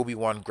 again,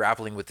 Obi-Wan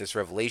grappling with this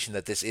revelation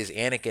that this is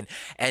Anakin,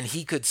 and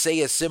he could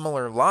say a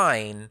similar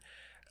line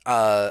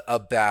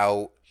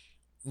about,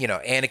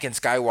 Anakin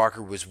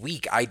Skywalker was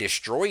weak, I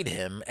destroyed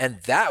him, and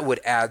that would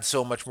add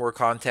so much more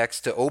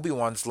context to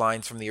Obi-Wan's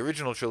lines from the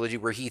original trilogy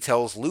where he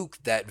tells Luke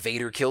that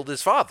Vader killed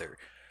his father.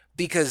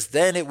 because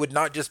then it would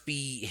not just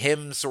be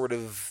him sort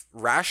of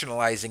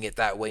rationalizing it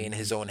that way in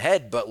his own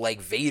head, but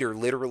like Vader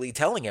literally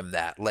telling him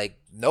that, like,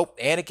 nope,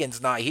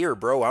 Anakin's not here,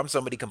 bro. I'm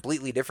somebody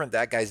completely different.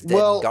 That guy's dead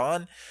and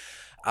gone.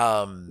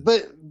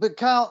 But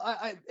Kyle,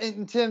 I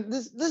and Tim,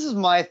 this is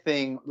my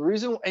thing. The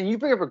reason, and you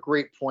bring up a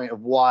great point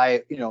of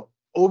why,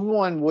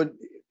 Obi-Wan would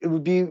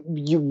be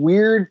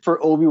weird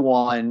for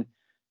Obi-Wan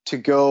to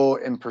go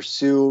and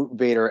pursue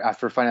Vader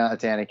after finding out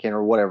it's Anakin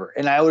or whatever.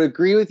 And I would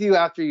agree with you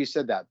after you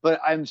said that, but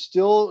I'm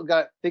still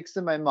got it fixed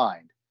in my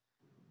mind.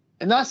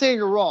 And not saying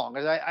you're wrong,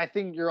 because I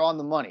think you're on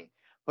the money,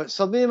 but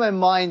something in my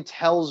mind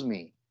tells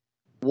me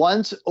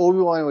once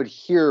Obi-Wan would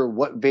hear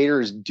what Vader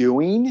is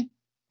doing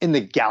in the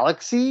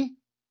galaxy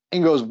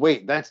and goes,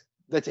 wait, that's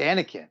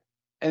Anakin.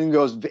 And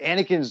goes,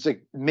 Anakin's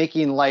like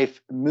making life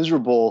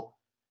miserable,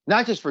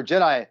 not just for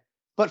Jedi,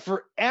 but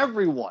for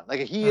everyone. Like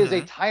he is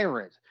a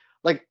tyrant.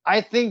 Like, I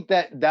think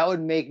that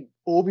would make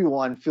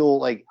Obi-Wan feel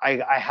like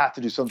I have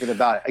to do something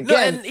about it.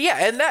 Again,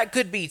 and that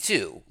could be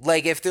too.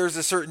 Like, if there's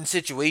a certain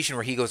situation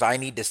where he goes, I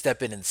need to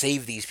step in and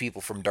save these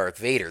people from Darth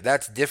Vader,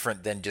 that's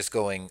different than just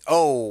going,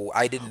 oh,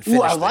 I didn't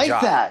finish the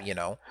job,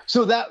 that.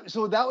 So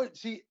that would,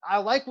 see, I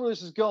like where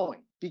this is going,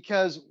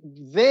 because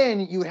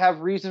then you have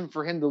reason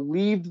for him to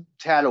leave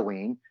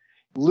Tatooine.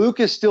 Luke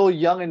is still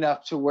young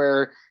enough to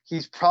where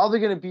he's probably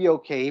going to be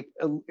okay.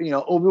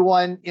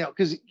 Obi-Wan,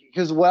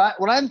 because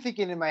what I'm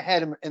thinking in my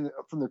head and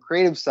from the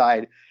creative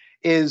side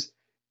is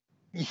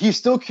he's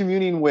still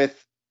communing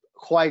with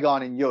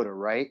Qui-Gon and Yoda,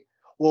 right?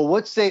 Well,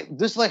 let's say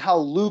just like how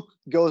Luke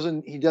goes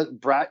and he does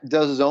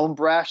his own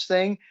brash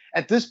thing.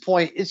 At this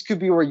point, it could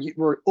be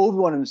where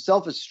Obi-Wan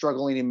himself is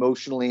struggling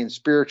emotionally and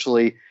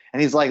spiritually,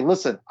 and he's like,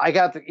 "Listen, I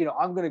got the,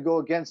 I'm going to go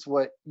against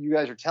what you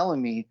guys are telling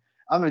me.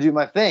 I'm going to do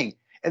my thing."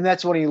 And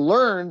that's when he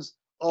learns,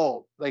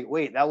 oh, like,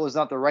 wait, that was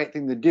not the right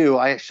thing to do.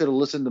 I should have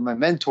listened to my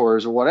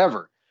mentors or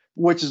whatever,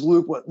 which is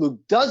what Luke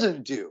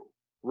doesn't do,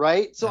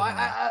 right? So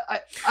I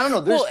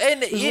don't know.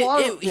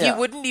 He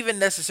wouldn't even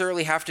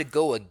necessarily have to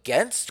go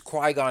against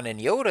Qui-Gon and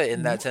Yoda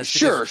in that sense.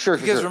 Sure.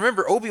 Because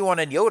remember, Obi-Wan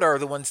and Yoda are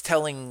the ones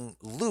telling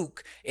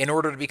Luke, in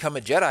order to become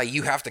a Jedi,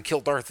 you have to kill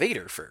Darth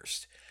Vader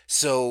first.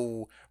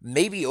 So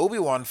maybe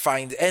Obi-Wan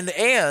finds, and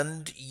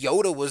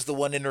Yoda was the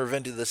one in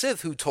Revenge of the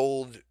Sith who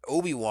told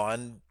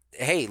Obi-Wan,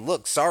 hey,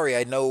 look, sorry,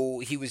 I know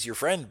he was your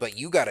friend, but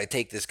you got to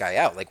take this guy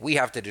out. Like, we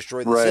have to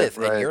destroy the Sith,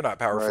 and you're not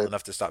powerful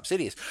enough to stop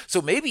Sidious.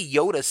 So maybe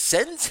Yoda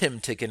sends him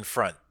to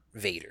confront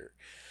Vader.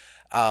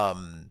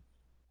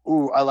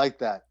 Ooh, I like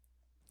that.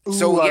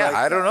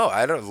 I don't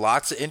know.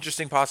 Lots of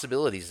interesting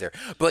possibilities there.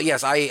 But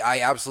yes,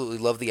 I absolutely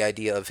love the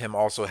idea of him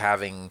also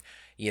having,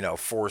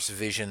 Force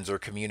visions or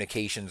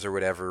communications or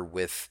whatever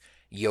with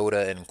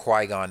Yoda and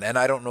Qui-Gon, and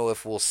I don't know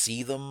if we'll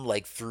see them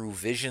like through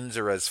visions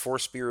or as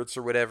Force spirits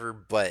or whatever,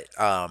 but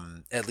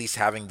at least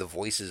having the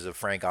voices of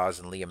Frank Oz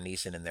and Liam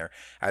Neeson in there,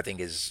 I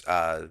think is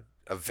a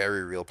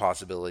very real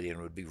possibility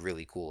and would be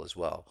really cool as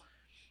well.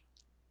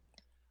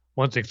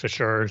 One thing's for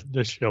sure,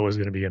 this show is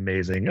going to be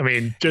amazing. I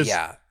mean,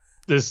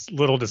 this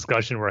little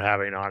discussion we're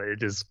having on it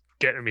just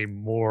getting me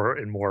more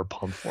and more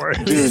pumped for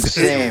it. Dude,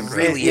 same. It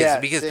really is.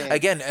 Because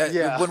again,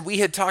 when we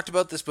had talked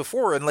about this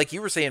before, and like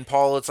you were saying,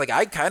 Paul, it's like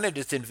I kind of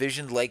just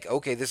envisioned like,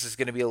 okay, this is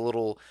going to be a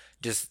little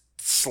just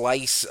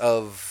slice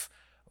of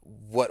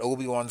what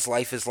Obi-Wan's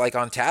life is like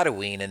on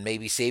Tatooine, and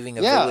maybe saving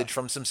a village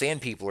from some sand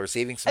people, or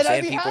saving some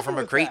sand people from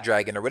a crate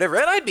dragon or whatever.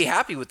 And I'd be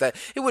happy with that.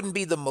 It wouldn't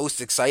be the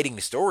most exciting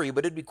story,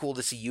 but it'd be cool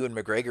to see Ewan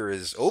McGregor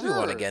as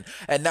Obi-Wan again.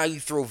 And now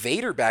you throw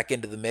Vader back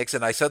into the mix,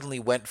 and I suddenly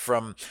went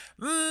from,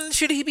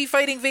 should he be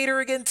fighting Vader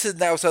again, to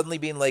now suddenly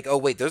being like, oh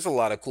wait, there's a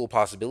lot of cool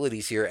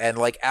possibilities here. And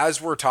like,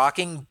 as we're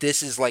talking,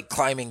 this is like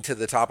climbing to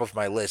the top of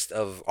my list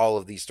of all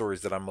of these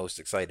stories that I'm most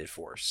excited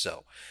for.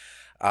 So,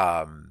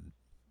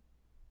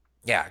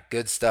 yeah,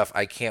 good stuff.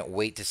 I can't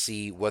wait to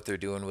see what they're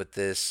doing with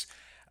this.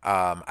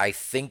 I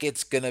think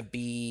it's going to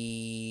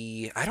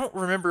be, I don't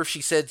remember if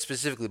she said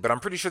specifically, but I'm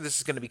pretty sure this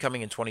is going to be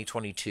coming in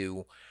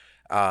 2022.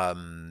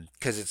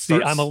 Because it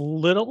starts... I'm a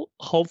little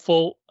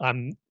hopeful.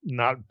 I'm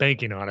not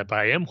banking on it, but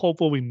I am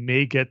hopeful we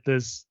may get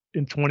this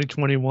in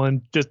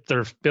 2021. Just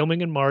they're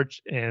filming in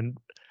March, and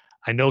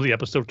I know the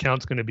episode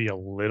count's going to be a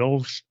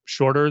little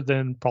shorter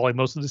than probably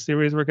most of the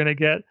series we're going to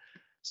get.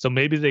 So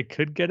maybe they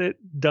could get it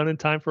done in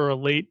time for a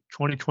late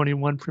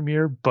 2021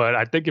 premiere, but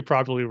I think you're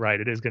probably right.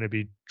 It is going to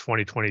be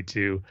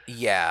 2022.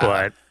 Yeah.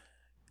 But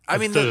I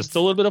mean, there's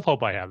still a little bit of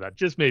hope I have that.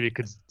 Just maybe it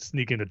could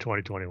sneak into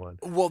 2021.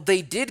 Well,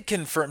 they did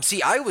confirm.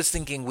 See, I was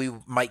thinking we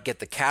might get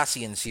the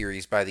Cassian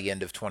series by the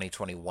end of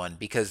 2021,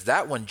 because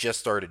that one just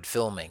started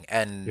filming.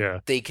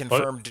 And they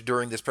confirmed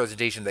during this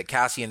presentation that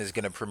Cassian is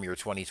going to premiere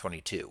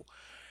 2022.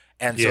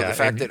 And so the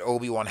fact that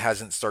Obi-Wan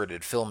hasn't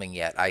started filming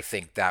yet, I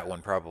think that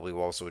one probably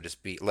will also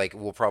just be, like,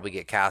 we'll probably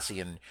get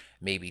Cassian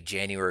maybe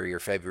January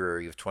or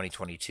February of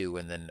 2022,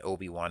 and then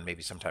Obi-Wan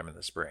maybe sometime in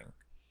the spring.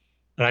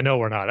 And I know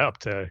we're not up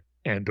to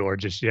Andor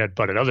just yet,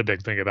 but another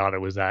big thing about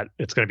it was that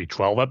it's going to be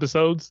 12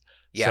 episodes.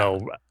 Yeah.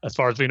 So as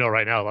far as we know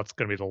right now, that's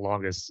going to be the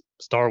longest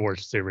Star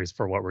Wars series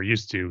for what we're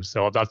used to.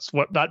 So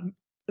that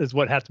is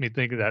what has me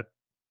thinking that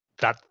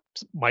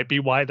might be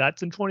why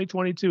that's in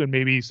 2022, and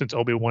maybe since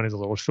Obi-Wan is a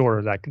little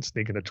shorter, that can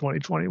sneak into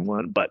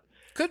 2021. But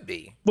could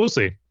be. We'll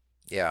see.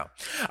 Yeah,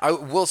 I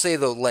will say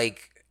though,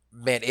 like,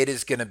 man, it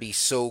is gonna be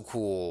so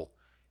cool.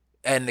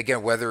 And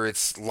again, whether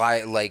it's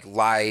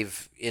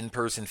live in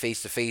person,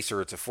 face to face,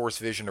 or it's a Force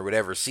Vision or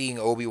whatever, seeing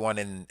Obi-Wan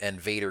and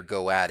Vader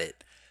go at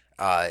it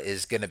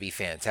is gonna be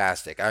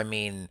fantastic. I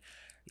mean,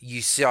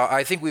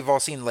 I think we've all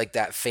seen like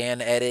that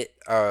fan edit,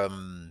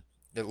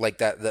 like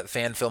that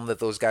fan film that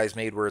those guys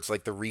made, where it's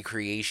like the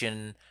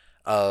recreation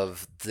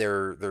of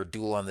their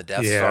duel on the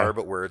Death Star,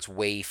 but where it's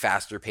way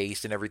faster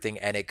paced and everything,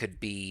 and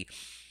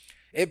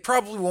it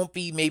probably won't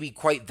be maybe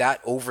quite that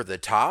over the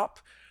top,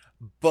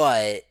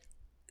 but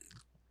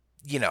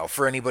you know,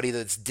 for anybody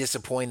that's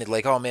disappointed,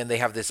 like, oh man, they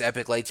have this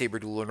epic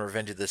lightsaber duel in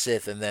Revenge of the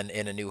Sith, and then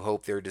in A New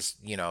Hope, they're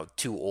just, you know,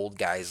 two old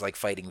guys like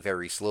fighting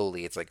very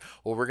slowly. It's like,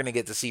 well, we're going to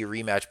get to see a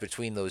rematch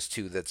between those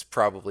two that's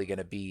probably going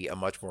to be a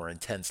much more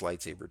intense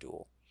lightsaber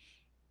duel.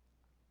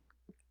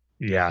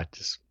 Yeah,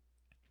 just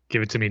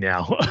give it to me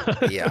now.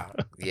 Yeah.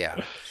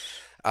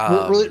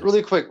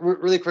 Really quick.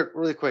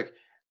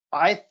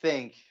 I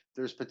think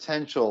there's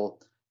potential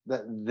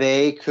that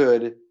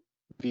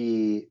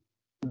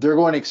they're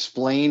going to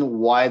explain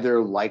why they're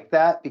like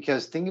that,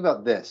 because think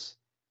about this.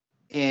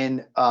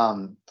 In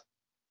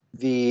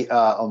the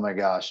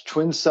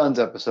Twin Sons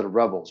episode of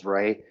Rebels,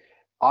 right?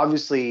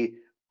 Obviously,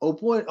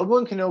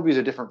 Obi-Wan Kenobi is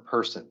a different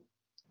person,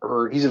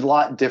 or he's a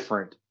lot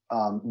different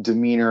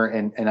demeanor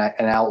and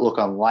outlook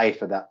on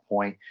life at that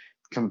point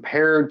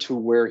compared to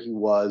where he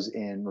was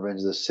in Revenge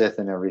of the Sith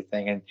and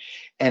everything.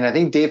 And I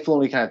think Dave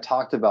Filoni kind of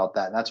talked about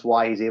that. And that's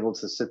why he's able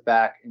to sit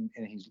back and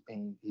he's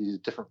a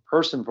different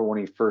person from when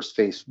he first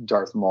faced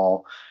Darth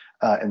Maul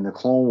in the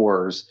Clone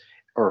Wars,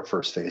 or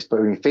first faced, but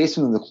when he faced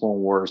him in the Clone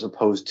Wars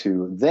opposed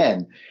to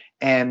then,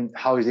 and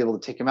how he's able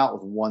to take him out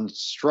with one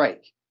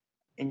strike.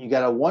 And you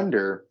got to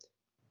wonder,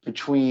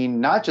 between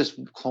not just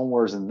Clone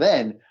Wars and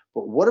then,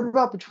 but what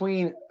about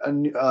between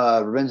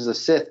Revenge of the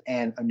Sith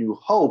and A New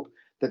Hope,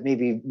 that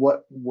maybe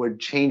what would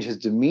change his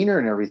demeanor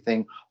and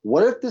everything?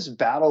 What if this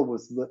battle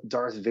with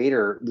Darth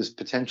Vader, this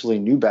potentially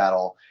new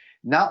battle,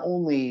 not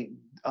only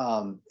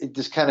it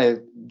just kind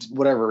of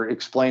whatever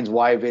explains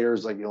why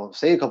Vader's like,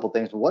 say a couple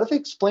things, but what if it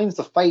explains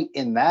the fight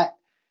in that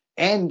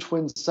and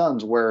Twin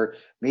Sons, where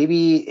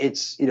maybe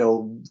it's,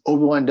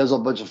 Obi-Wan does a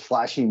bunch of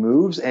flashy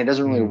moves and it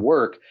doesn't really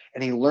work,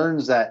 and he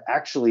learns that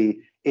actually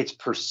it's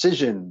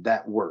precision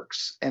that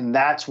works. And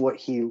that's what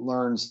he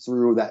learns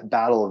through that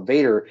battle of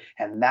Vader.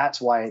 And that's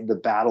why the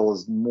battle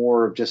is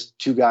more of just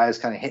two guys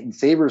kind of hitting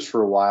sabers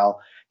for a while,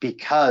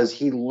 because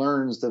he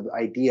learns the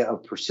idea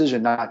of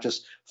precision, not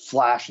just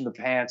flash in the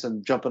pants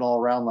and jumping all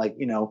around like,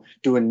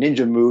 doing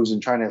ninja moves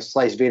and trying to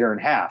slice Vader in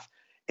half.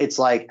 It's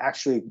like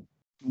actually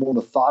more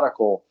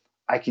methodical.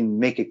 I can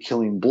make a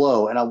killing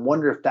blow. And I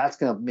wonder if that's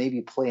going to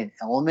maybe play an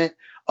element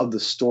of the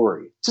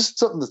story. Just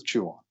something to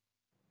chew on.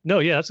 No,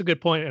 yeah, that's a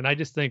good point. And I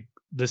just think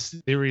the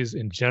series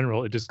in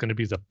general is just going to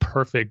be the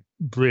perfect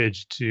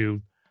bridge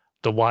to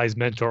the wise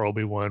mentor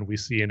Obi-Wan we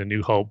see in A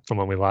New Hope from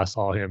when we last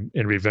saw him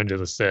in Revenge of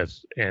the Sith.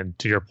 And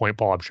to your point,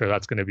 Paul, I'm sure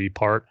that's going to be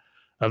part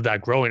of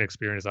that growing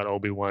experience that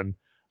Obi-Wan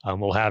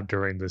will have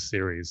during this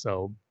series.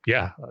 So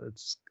yeah,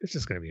 it's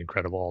just going to be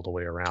incredible all the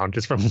way around,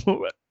 just from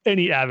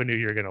any avenue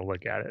you're going to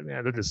look at it,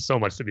 man. There's just so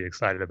much to be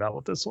excited about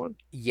with this one.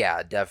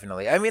 Yeah,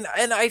 definitely. I mean,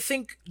 and I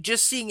think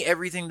just seeing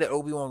everything that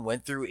Obi-Wan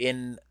went through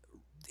in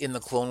the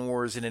Clone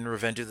Wars and in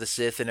Revenge of the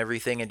Sith and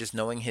everything, and just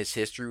knowing his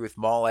history with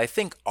Maul, I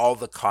think all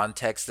the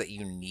context that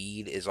you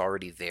need is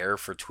already there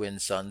for Twin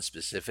Sons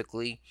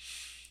specifically.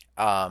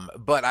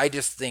 But I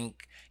just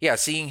think, yeah,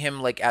 seeing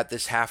him like at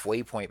this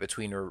halfway point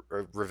between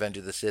Revenge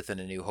of the Sith and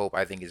A New Hope,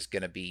 I think is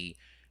going to be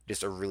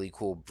just a really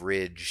cool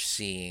bridge,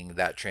 seeing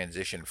that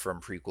transition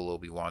from prequel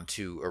Obi-Wan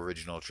to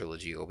original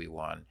trilogy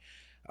Obi-Wan.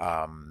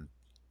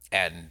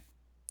 And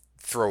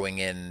throwing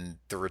in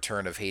the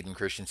return of Hayden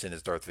Christensen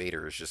as Darth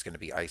Vader is just going to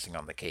be icing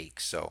on the cake.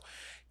 So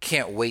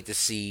can't wait to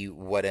see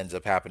what ends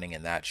up happening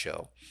in that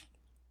show.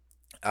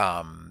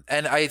 And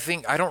I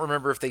think, I don't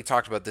remember if they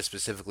talked about this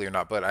specifically or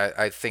not, but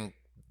I think,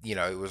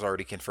 it was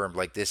already confirmed,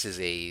 like this is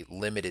a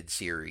limited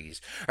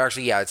series.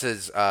 Actually, yeah, it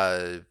says,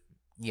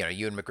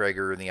 Ewan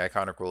McGregor in the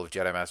iconic role of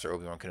Jedi Master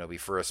Obi-Wan Kenobi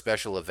for a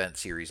special event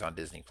series on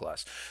Disney+.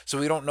 So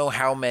we don't know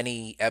how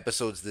many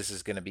episodes this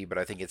is going to be, but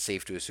I think it's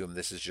safe to assume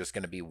this is just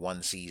going to be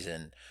one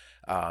season,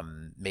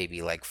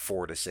 maybe like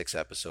 4 to 6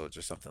 episodes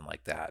or something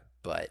like that.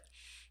 But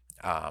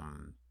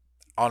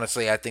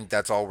honestly, I think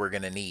that's all we're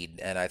going to need,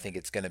 and I think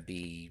it's going to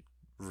be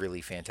really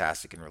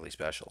fantastic and really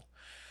special.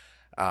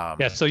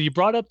 Yeah, so you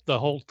brought up the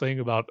whole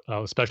thing about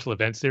special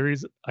event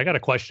series. I got a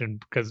question,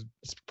 because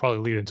it's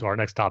probably lead into our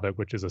next topic,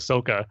 which is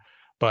Ahsoka.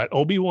 But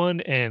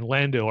Obi-Wan and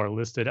Lando are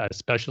listed as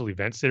special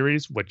event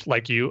series, which,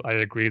 like you, I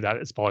agree that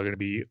it's probably going to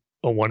be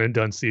a one and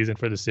done season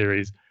for the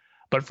series.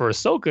 But for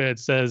Ahsoka, it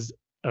says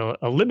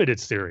a limited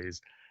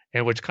series,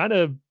 and which kind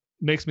of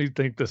makes me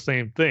think the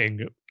same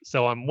thing.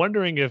 So I'm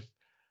wondering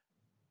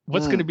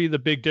what's going to be the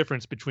big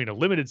difference between a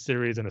limited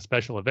series and a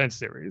special event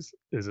series?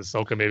 Is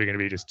Ahsoka maybe going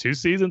to be just 2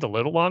 seasons, a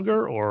little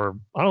longer, or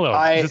I don't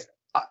know?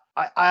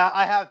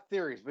 I have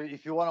theories, but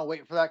if you want to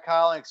wait for that,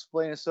 Kyle, and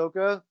explain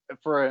Ahsoka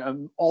for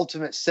an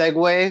ultimate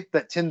segue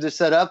that Tim just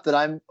set up that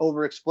I'm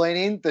over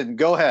explaining, then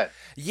go ahead.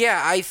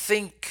 Yeah, I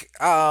think.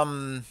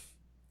 Well,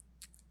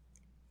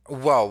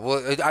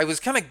 I was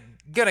gonna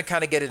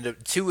get into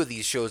two of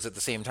these shows at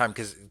the same time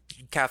because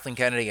Kathleen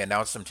Kennedy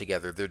announced them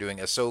together. They're doing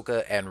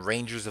Ahsoka and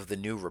Rangers of the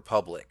New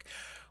Republic,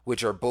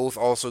 which are both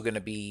also going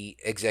to be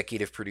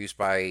executive produced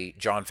by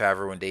Jon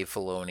Favreau and Dave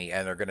Filoni,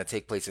 and they're going to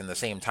take place in the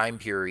same time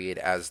period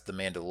as The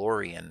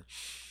Mandalorian,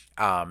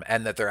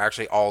 and that they're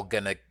actually all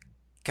going to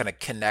kind of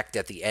connect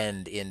at the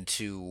end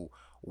into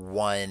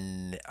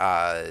one,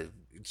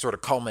 sort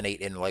of culminate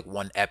in like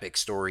one epic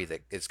story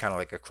that is kind of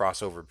like a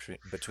crossover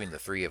between the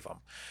three of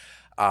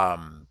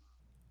them.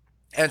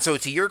 And so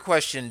to your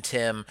question,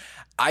 Tim,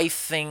 I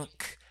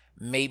think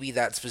maybe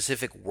that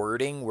specific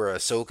wording where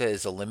Ahsoka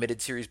is a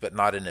limited series but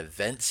not an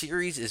event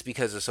series is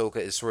because Ahsoka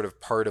is sort of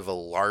part of a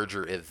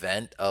larger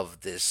event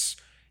of this,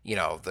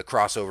 the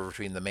crossover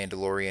between the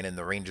Mandalorian and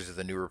the Rangers of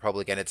the New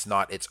Republic, and it's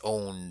not its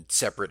own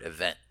separate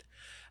event.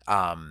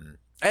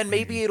 And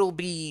maybe it'll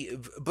be,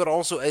 but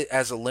also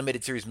as a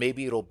limited series,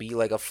 maybe it'll be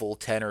like a full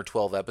 10 or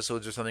 12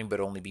 episodes or something, but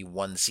only be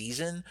one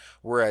season,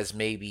 whereas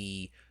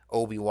maybe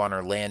Obi-Wan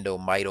or Lando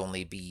might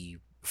only be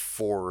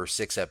 4 or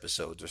 6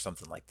 episodes or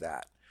something like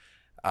that.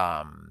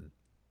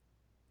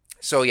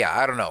 So yeah,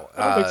 I don't know.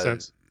 That makes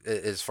sense.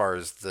 As far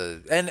as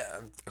and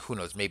who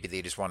knows, maybe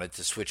they just wanted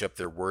to switch up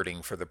their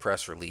wording for the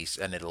press release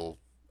and it'll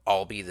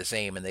all be the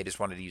same and they just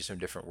wanted to use some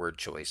different word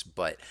choice.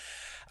 But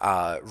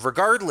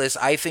regardless,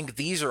 I think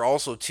these are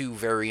also two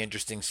very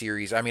interesting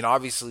series. I mean,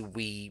 obviously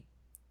we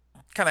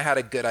kind of had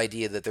a good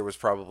idea that there was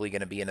probably going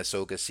to be an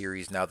Ahsoka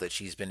series now that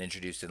she's been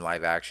introduced in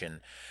live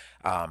action.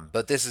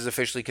 But this is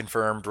officially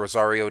confirmed.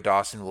 Rosario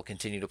Dawson will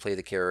continue to play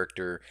the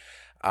character.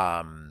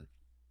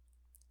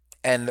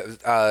 And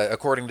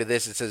according to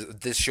this, it says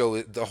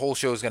the whole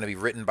show is going to be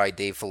written by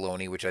Dave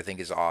Filoni, which I think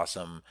is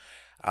awesome,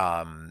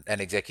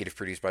 and executive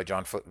produced by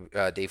Dave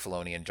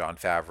Filoni and Jon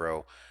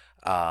Favreau.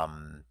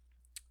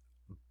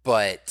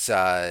 But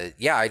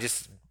yeah, I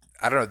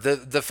don't know.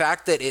 The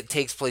fact that it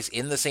takes place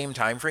in the same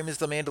time frame as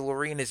The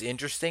Mandalorian is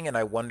interesting, and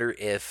I wonder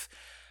if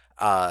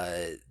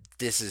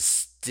this is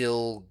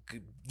still,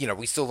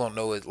 we still don't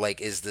know.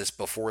 Like, is this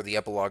before the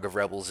epilogue of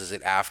Rebels? Is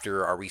it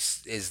after?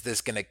 Is this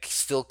going to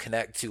still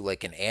connect to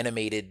like an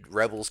animated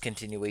Rebels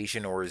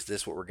continuation, or is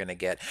this what we're going to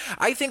get?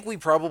 I think we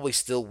probably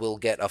still will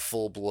get a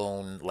full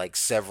blown like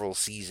several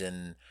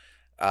season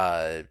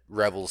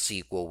Rebels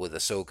sequel with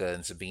Ahsoka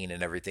and Sabine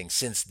and everything,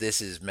 since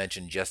this is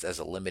mentioned just as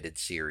a limited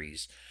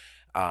series.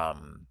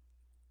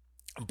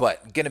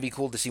 But gonna be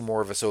cool to see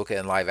more of Ahsoka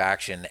in live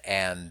action,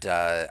 and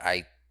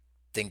I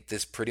think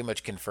this pretty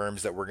much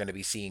confirms that we're going to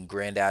be seeing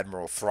Grand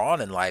Admiral Thrawn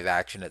in live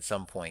action at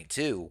some point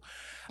too.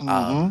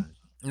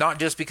 Not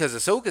just because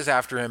Ahsoka's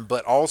after him,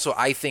 but also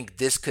I think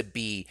this could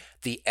be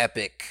the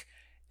epic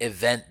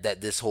event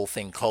that this whole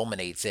thing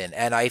culminates in.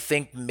 And I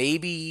think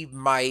maybe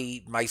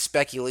my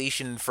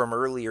speculation from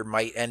earlier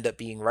might end up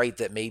being right,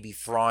 that maybe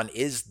Thrawn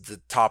is the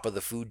top of the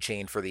food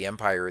chain for the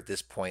Empire at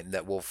this point, and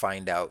that we'll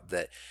find out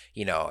that,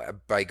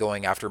 by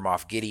going after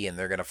Moff Gideon,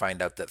 they're going to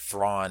find out that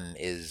Thrawn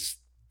is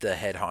the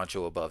head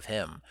honcho above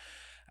him.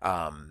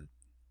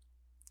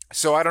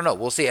 So I don't know.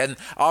 We'll see. And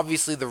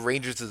obviously the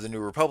Rangers of the New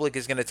Republic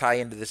is going to tie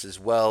into this as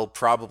well.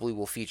 Probably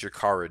will feature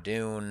Cara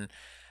Dune,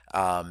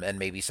 and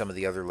maybe some of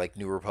the other like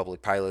New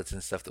Republic pilots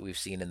and stuff that we've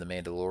seen in The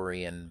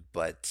Mandalorian.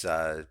 But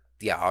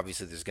yeah,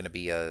 obviously there's going to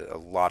be a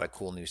lot of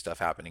cool new stuff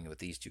happening with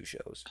these two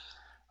shows.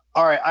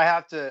 All right, I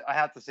have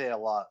to say a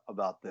lot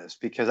about this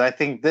because I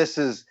think this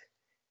is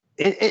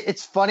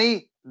it's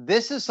funny.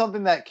 This is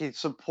something that can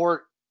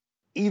support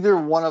either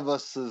one of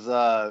us's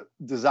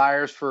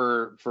desires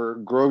for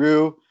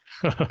Grogu.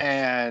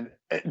 And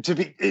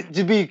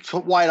to be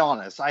quite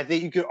honest, I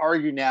think you could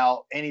argue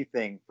now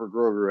anything for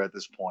Grogu at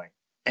this point,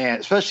 and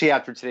especially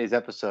after today's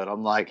episode,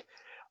 I'm like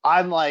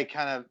kind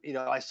of,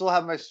 I still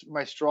have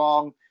my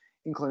strong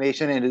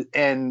inclination,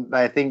 and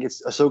I think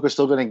Ahsoka's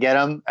still going to get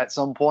him at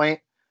some point,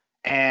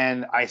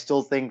 and I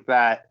still think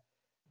that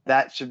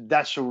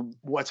should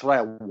what's what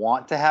I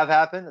want to have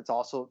happen. It's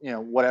also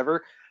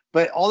whatever.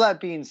 But all that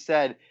being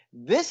said,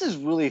 this is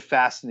really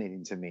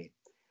fascinating to me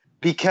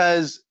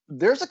because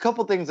there's a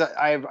couple things that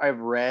I've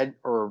read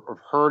or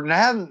heard, and I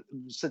haven't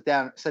sat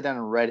down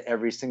and read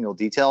every single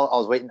detail. I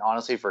was waiting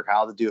honestly for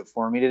Kyle to do it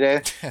for me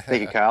today.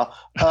 Thank you, Kyle.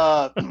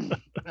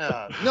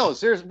 No,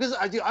 seriously, because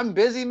I'm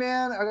busy,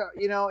 man.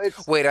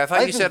 It's wait. I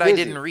thought you said busy. I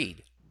didn't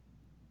read.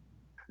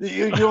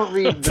 You don't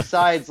read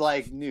besides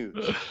like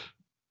news.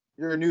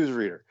 You're a news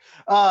reader.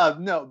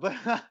 No,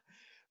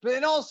 but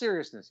in all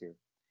seriousness here.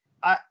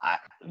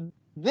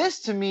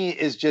 This to me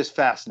is just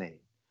fascinating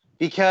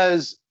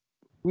because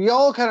we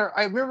all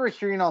I remember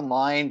hearing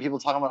online people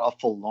talking about a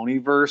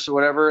Filoni verse or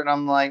whatever, and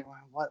I'm like,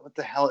 what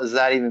the hell does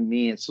that even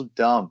mean? It's so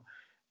dumb.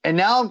 And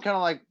now I'm kind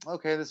of like,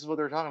 okay, this is what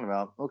they're talking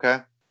about.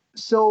 Okay.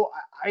 So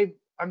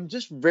I'm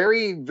just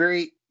very,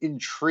 very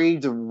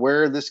intrigued of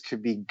where this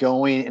could be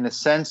going, in a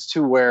sense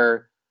to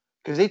where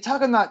because they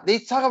talk about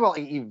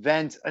like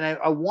events, and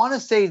I want to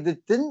say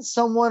that didn't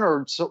someone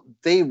or so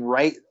they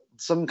write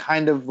some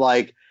kind of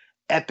like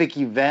epic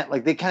event,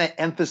 like they kind of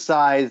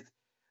emphasized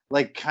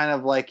like kind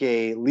of like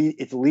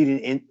it's leading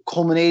in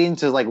culminating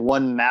to like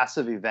one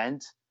massive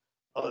event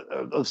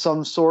of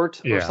some sort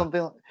or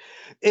something.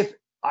 If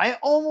I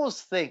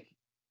almost think,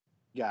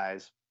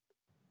 guys,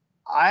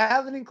 I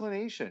have an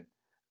inclination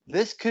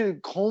this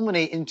could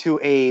culminate into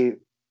a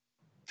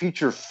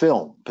feature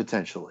film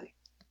potentially.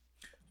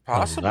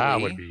 Possibly.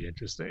 That would be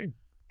interesting.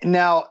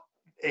 Now,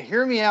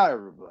 hear me out,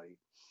 everybody.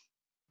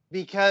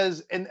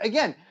 Because, and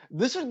again,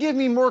 this would give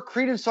me more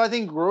credence. So I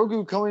think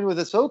Grogu coming with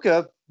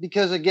Ahsoka,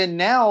 because again,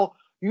 now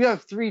you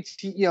have three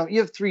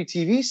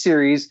TV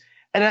series,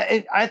 and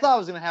I thought it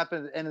was going to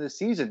happen at the end of the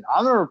season.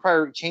 I'm going to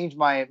probably change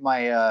my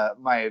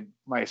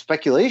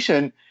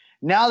speculation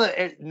now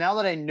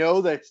that I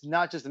know that it's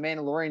not just the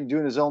Mandalorian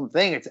doing his own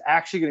thing. It's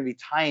actually going to be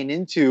tying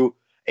into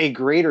a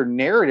greater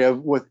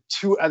narrative with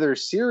two other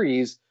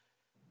series.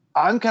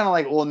 I'm kind of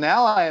like, well,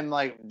 now I am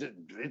like,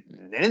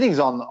 anything's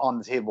on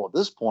the table at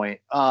this point.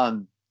 I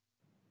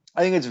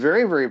think it's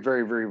very, very,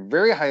 very, very,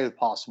 very highly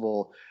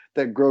possible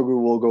that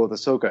Grogu will go with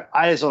Ahsoka.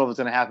 I just don't know what's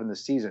going to happen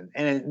this season.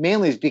 And it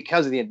mainly is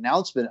because of the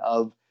announcement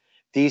of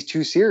these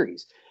two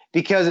series.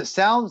 Because it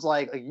sounds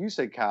like you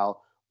said,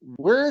 Kyle,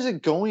 where is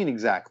it going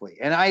exactly?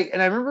 And I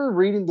remember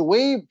reading the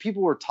way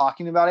people were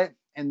talking about it,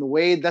 and the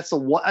way that's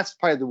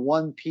probably the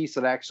one piece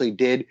that I actually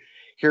did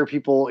hear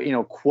people,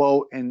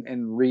 quote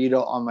and read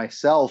on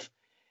myself.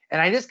 And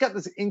I just got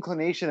this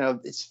inclination of,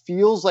 it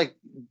feels like,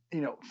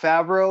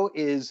 Favreau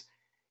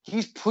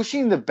he's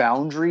pushing the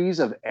boundaries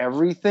of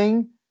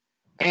everything.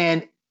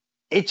 And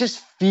it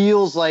just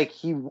feels like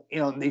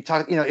they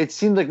talk, it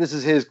seems like this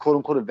is his quote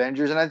unquote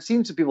Avengers. And I've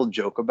seen some people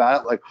joke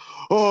about it, like,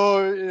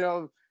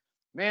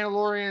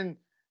 Mandalorian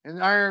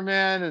and Iron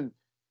Man and,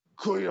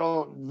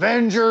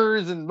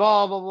 Avengers and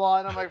blah, blah, blah.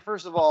 And I'm like,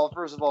 first of all,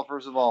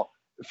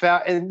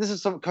 and this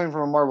is something coming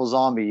from a Marvel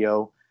zombie,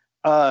 yo.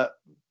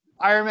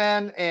 Iron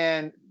Man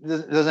and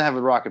doesn't have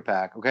a rocket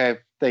pack. Okay,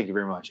 thank you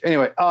very much.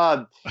 Anyway,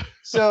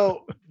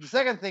 so the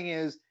second thing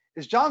is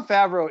Jon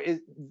Favreau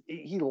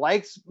he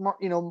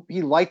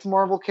liked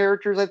Marvel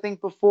characters. I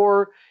think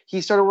before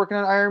he started working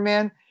on Iron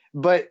Man,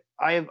 but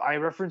I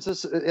referenced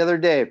this the other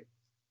day.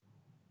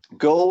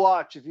 Go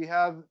watch if you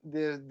have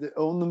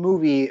own the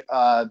movie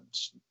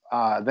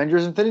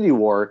Avengers: Infinity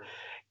War.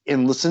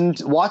 And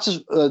watch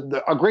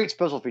a great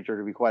special feature,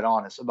 to be quite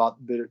honest, about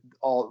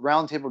all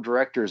roundtable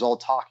directors all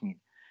talking.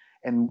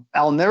 And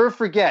I'll never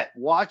forget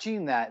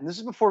watching that. And this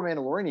is before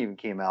Mandalorian even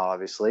came out,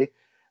 obviously.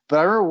 But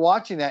I remember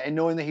watching that and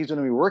knowing that he's going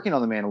to be working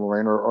on the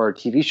Mandalorian or a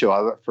TV show.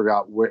 I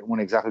forgot when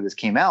exactly this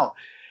came out.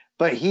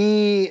 But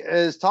he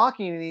is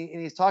talking,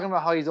 and he's talking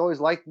about how he's always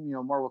liked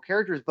Marvel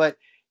characters, but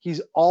he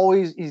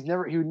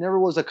never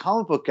was a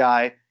comic book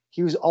guy.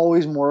 He was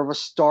always more of a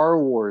Star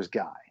Wars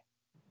guy.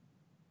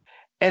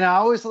 And I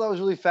always thought that was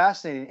really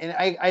fascinating.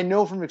 And I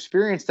know from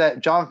experience that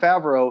Jon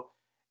Favreau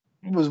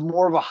was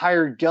more of a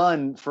hired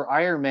gun for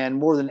Iron Man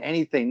more than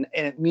anything.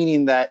 And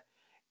meaning that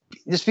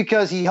just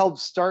because he helped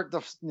start the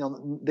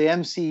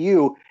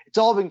MCU, it's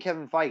all been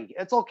Kevin Feige.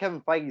 It's all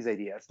Kevin Feige's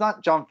idea. It's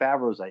not Jon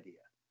Favreau's idea.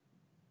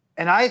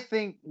 And I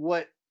think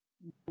what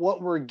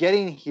we're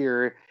getting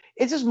here,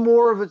 it's just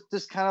more of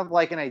just kind of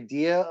like an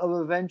idea of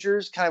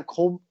Avengers, kind of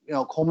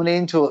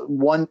culminating to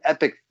one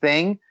epic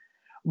thing.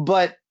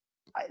 But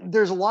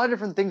there's a lot of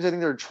different things I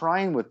think they're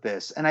trying with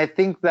this. And I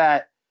think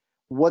that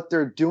what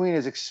they're doing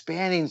is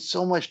expanding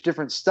so much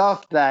different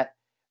stuff that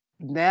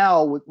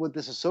now with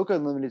this Ahsoka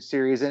Unlimited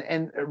series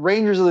and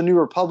Rangers of the New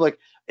Republic,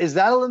 is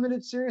that a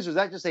limited series or is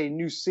that just a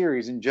new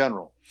series in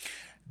general?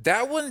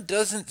 That one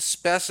doesn't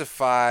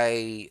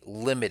specify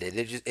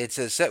limited. It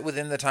says set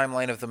within the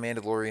timeline of The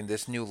Mandalorian,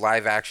 this new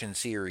live-action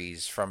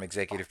series from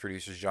executive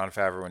producers Jon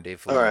Favreau and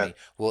Dave Filoni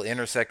will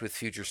intersect with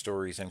future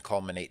stories and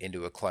culminate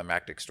into a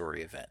climactic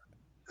story event.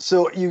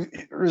 So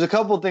there's a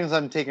couple of things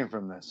I'm taking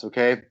from this,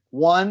 okay?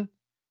 One,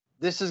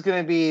 this is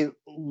going to be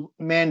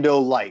Mando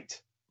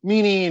light,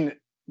 meaning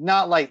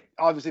not like,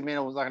 obviously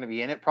Mando was not going to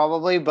be in it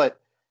probably,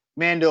 but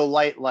Mando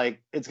light, like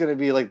it's going to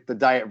be like the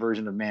diet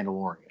version of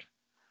Mandalorian.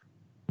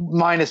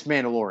 Minus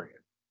Mandalorian.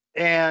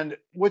 And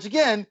which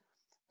again,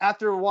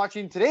 after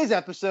watching today's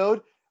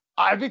episode,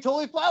 I'd be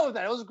totally fine with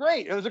that. It was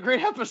great. It was a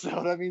great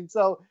episode. I mean,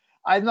 so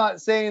I'm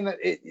not saying that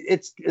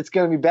it's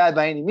going to be bad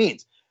by any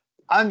means.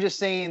 I'm just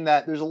saying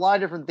that there's a lot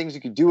of different things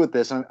you could do with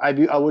this. And I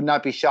would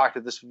not be shocked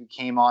if this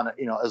came on,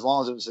 as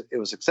long as it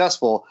was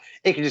successful,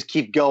 it could just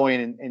keep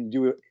going and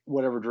do it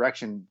whatever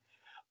direction.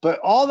 But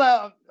all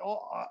that,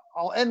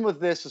 I'll end with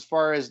this as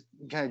far as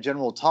kind of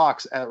general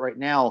talks right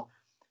now.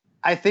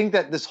 I think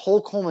that this whole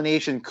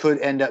culmination could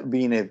end up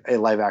being a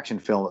live action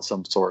film of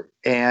some sort.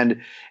 And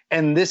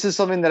this is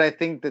something that I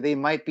think that they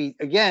might be,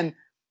 again,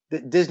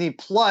 that Disney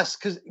Plus,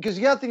 because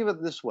you got to think about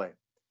it this way.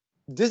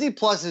 Disney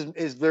Plus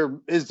is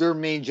their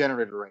main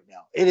generator right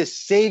now. It is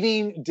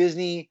saving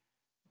Disney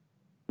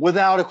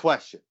without a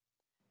question.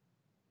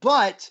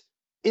 But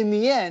in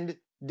the end,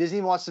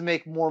 Disney wants to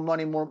make more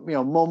money, more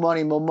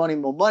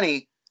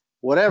money,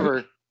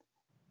 whatever.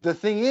 the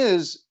thing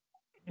is,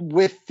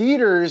 with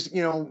theaters,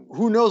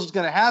 who knows what's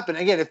going to happen?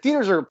 Again, if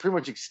theaters are pretty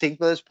much extinct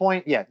by this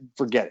point, yeah,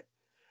 forget it.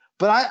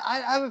 But I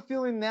have a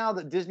feeling now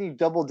that Disney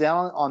doubled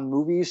down on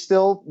movies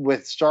still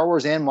with Star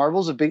Wars and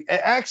Marvel's a big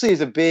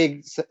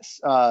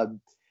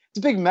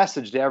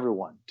message to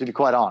everyone, to be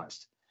quite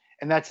honest.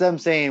 And that's them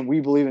saying, we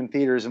believe in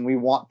theaters and we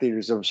want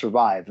theaters to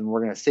survive and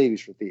we're going to save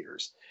these for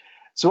theaters.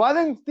 So I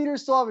think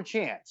theaters still have a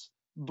chance,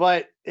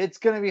 but it's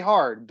going to be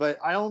hard. But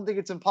I don't think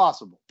it's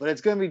impossible, but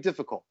it's going to be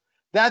difficult.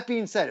 That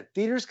being said, if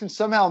theaters can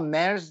somehow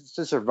manage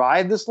to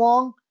survive this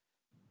long,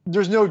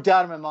 there's no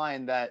doubt in my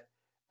mind that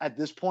at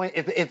this point,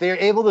 if they're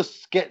able to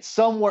get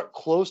somewhat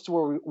close to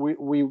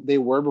where they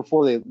were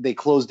before they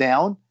closed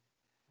down,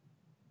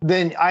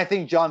 then I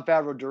think Jon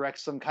Favreau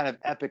directs some kind of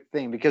epic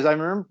thing. Because I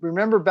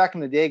remember back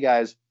in the day,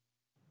 guys,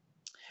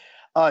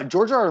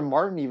 George R. R.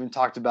 Martin even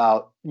talked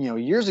about,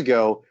 years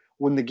ago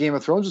when the Game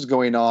of Thrones was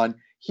going on,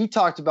 he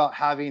talked about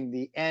having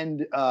the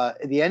end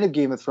of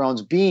Game of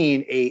Thrones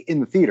being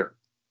in the theater.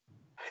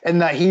 And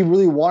that he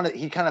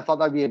kind of thought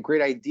that'd be a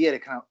great idea to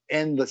kind of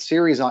end the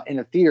series in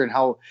a theater and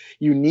how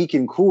unique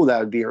and cool that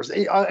would be.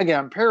 Again,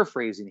 I'm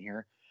paraphrasing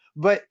here,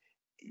 but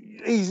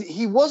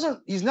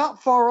he's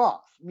not far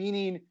off,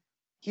 meaning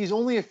he's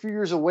only a few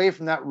years away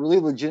from that really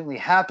legitimately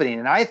happening.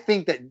 And I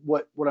think that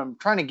what I'm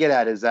trying to get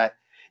at is that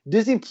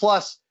Disney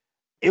Plus,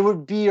 it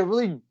would be a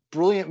really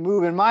brilliant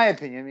move, in my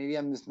opinion. Maybe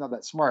I'm just not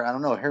that smart. I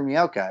don't know. Hear me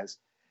out, guys.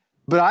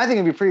 But I think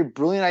it'd be a pretty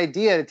brilliant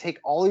idea to take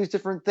all these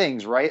different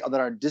things, right, that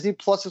are Disney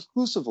Plus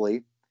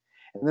exclusively,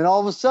 and then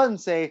all of a sudden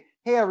say,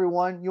 hey,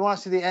 everyone, you want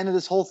to see the end of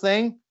this whole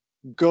thing?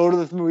 Go to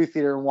the movie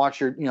theater and watch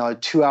your, a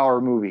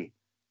 2-hour movie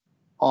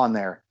on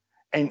there.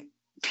 And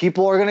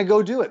people are going to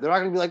go do it. They're not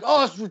going to be like,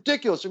 oh, it's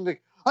ridiculous. They're going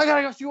to be like, I got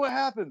to go see what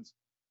happens.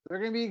 They're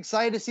going to be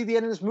excited to see the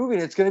end of this movie,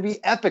 and it's going to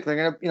be epic.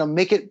 They're going to,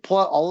 make it pull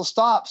out all the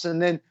stops,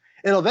 and then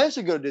it'll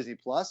eventually go to Disney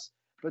Plus.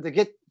 But to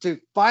get to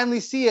finally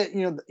see it,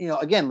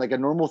 again, like a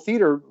normal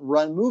theater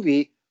run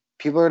movie,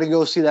 people are going to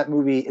go see that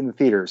movie in the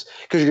theaters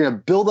because you're going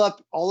to build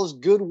up all this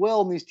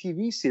goodwill in these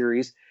TV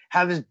series,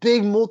 have this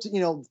big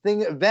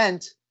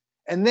event,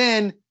 and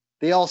then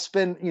they all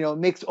spend,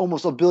 makes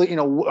almost $1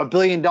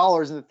 billion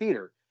in the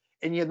theater,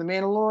 and you have the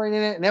Mandalorian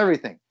in it and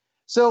everything.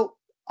 So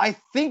I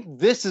think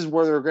this is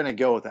where they're going to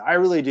go with it. I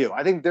really do.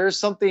 I think there's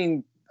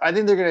something. I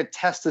think they're going to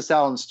test this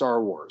out in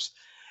Star Wars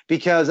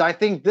because I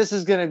think this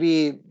is going to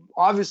be.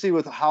 Obviously,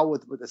 with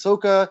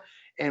Ahsoka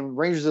and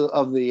Rangers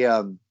of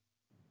the,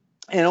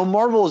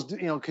 Marvel is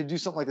could do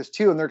something like this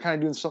too, and they're kind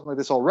of doing something like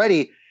this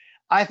already.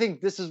 I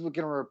think this is going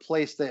to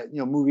replace the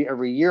movie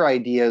every year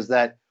ideas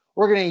that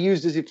we're going to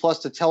use Disney Plus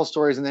to tell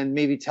stories and then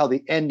maybe tell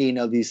the ending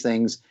of these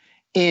things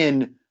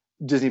in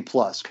Disney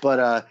Plus.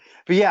 But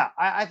yeah,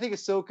 I think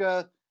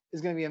Ahsoka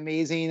is going to be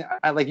amazing.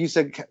 Like you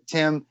said,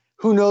 Tim,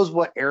 who knows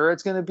what era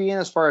it's going to be in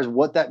as far as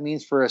what that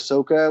means for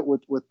Ahsoka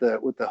with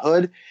the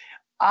hood.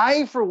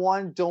 I, for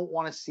one, don't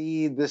want to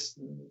see this,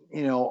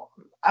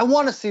 I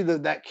want to see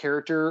that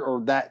character or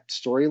that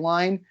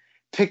storyline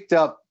picked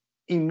up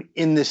in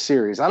this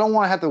series. I don't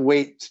want to have to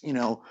wait,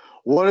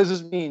 what does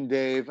this mean,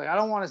 Dave? Like, I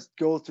don't want to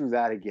go through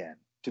that again,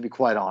 to be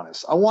quite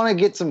honest. I want to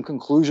get some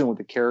conclusion with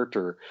the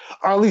character,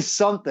 or at least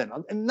something.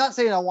 I'm not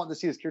saying I want to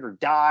see this character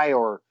die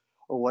or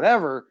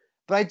whatever,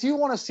 but I do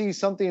want to see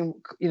something,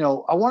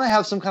 I want to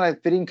have some kind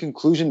of fitting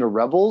conclusion to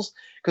Rebels,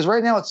 because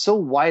right now it's so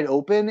wide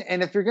open,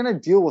 and if you're going to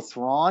deal with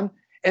Thrawn,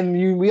 and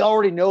we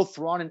already know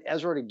Thrawn and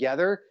Ezra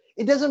together,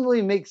 it doesn't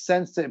really make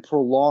sense to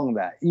prolong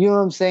that. You know what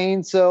I'm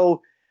saying?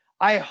 So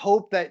I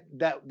hope that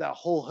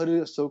whole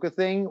hooded Ahsoka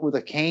thing with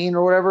a cane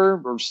or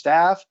whatever, or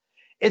staff,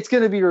 it's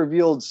going to be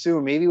revealed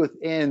soon, maybe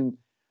within.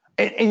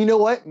 And you know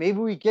what? Maybe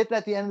we get that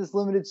at the end of this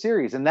limited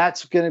series, and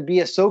that's going to be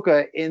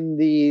Ahsoka in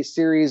the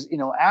series,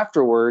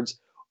 afterwards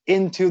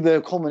into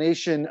the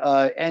culmination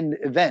end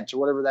event or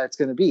whatever that's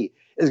going to be.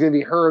 Is going to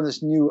be her and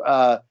this new,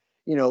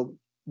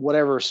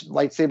 whatever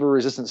lightsaber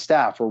resistant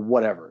staff or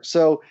whatever.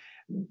 So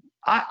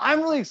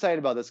I'm really excited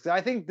about this because I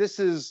think this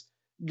is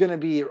going to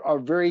be a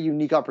very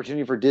unique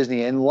opportunity for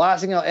Disney. And the last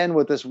thing I'll end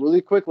with this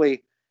really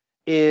quickly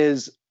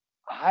is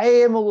I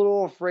am a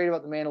little afraid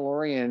about The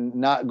Mandalorian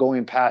not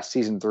going past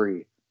season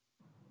 3,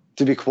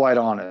 to be quite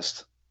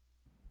honest.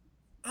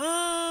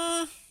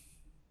 I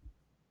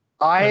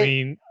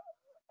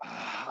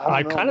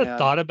kind of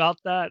thought about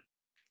that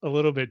a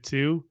little bit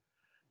too.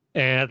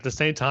 And at the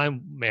same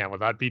time, man, would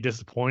that be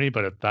disappointing?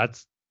 But if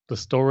that's the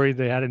story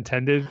they had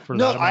intended for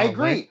that, I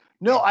agree.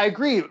 I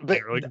agree.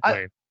 But really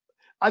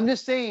I'm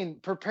just saying,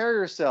 prepare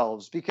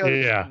yourselves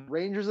because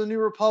Rangers of the New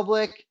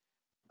Republic,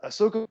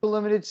 Ahsoka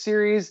Limited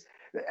series,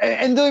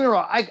 and don't get me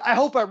wrong, I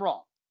hope I'm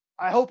wrong.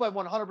 I hope I'm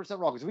 100%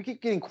 wrong because we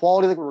keep getting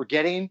quality like we're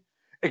getting.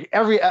 I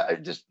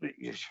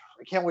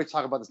can't wait to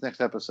talk about this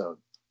next episode.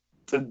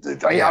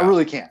 I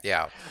really can't.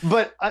 Yeah.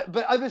 But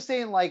I'm just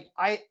saying, like,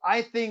 I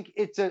think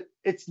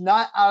it's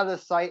not out of the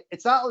sight.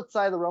 It's not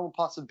outside the realm of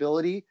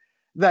possibility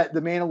that The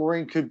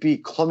Mandalorian could be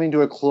coming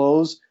to a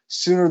close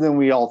sooner than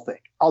we all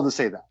think. I'll just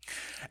say that.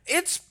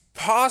 It's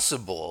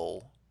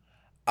possible.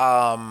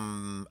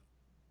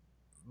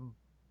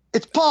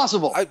 It's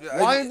possible.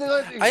 Why?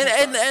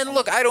 And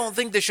look, I don't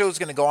think the show's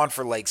going to go on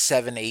for like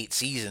 7-8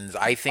 seasons.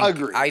 I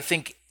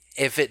think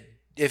if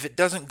it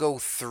doesn't go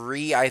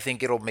 3, I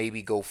think it'll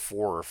maybe go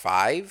 4 or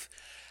 5.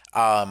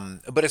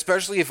 But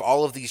especially if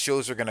all of these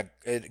shows are going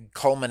to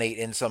culminate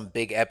in some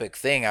big epic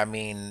thing. I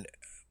mean,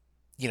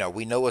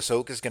 we know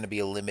Ahsoka is going to be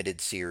a limited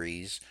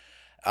series,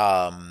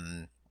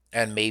 and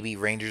maybe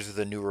Rangers of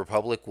the New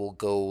Republic will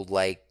go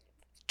like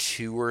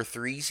 2 or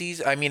 3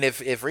 seasons. I mean,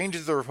 if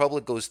Rangers of the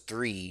Republic goes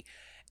 3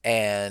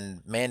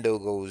 and Mando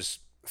goes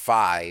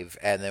 5,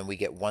 and then we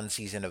get 1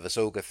 season of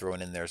Ahsoka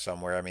thrown in there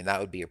somewhere, I mean, that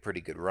would be a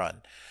pretty good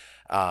run.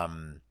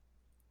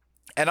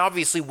 And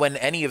obviously, when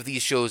any of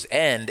these shows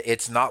end,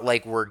 it's not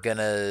like we're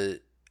gonna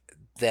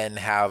then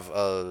have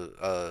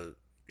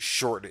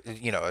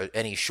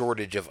any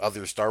shortage of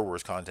other Star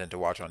Wars content to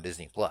watch on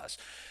Disney Plus.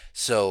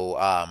 So,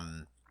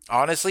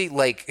 honestly,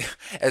 like,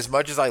 as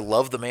much as I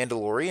love The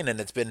Mandalorian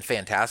and it's been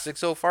fantastic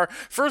so far,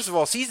 first of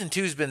all, season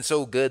 2's been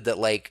so good that,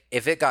 like,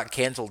 if it got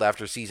canceled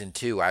after season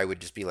 2, I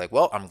would just be like,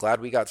 well, I'm glad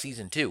we got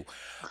season 2.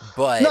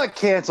 But not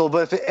canceled,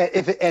 but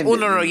if it ended. Well,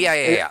 no,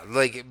 yeah.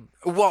 Like,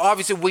 well,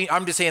 obviously,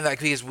 I'm just saying that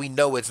because we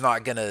know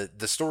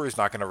the story's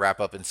not gonna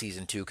wrap up in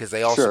season 2, because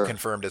they also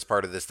confirmed as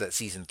part of this that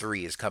season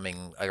 3 is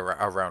coming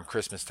around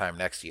Christmas time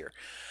next year.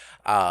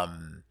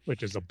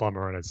 Which is a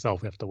bummer in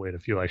itself. We have to wait a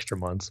few extra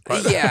months.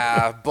 But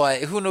yeah, but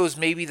who knows?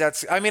 Maybe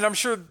that's. I mean, I'm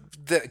sure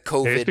that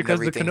COVID. It's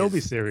because and the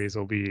Kenobi series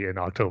will be in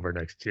October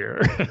next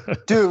year.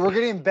 Dude, we're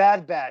getting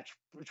Bad Batch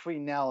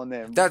between now and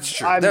then. That's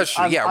true.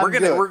 Yeah,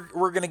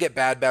 we're gonna get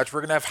Bad Batch.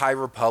 We're gonna have High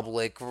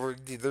Republic.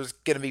 There's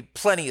gonna be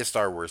plenty of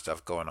Star Wars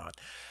stuff going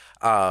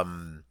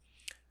on.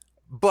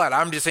 But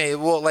I'm just saying.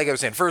 Well, like I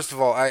was saying, first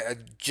of all,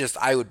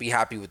 I would be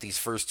happy with these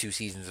first 2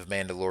 seasons of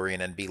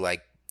Mandalorian and be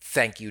like,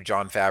 thank you,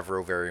 Jon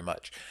Favreau, very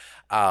much.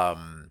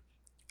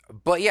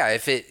 But yeah,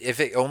 if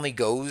it only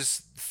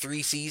goes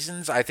 3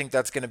 seasons, I think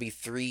that's going to be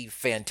 3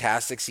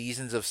 fantastic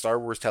seasons of Star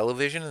Wars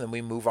television, and then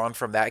we move on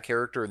from that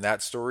character and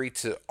that story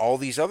to all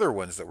these other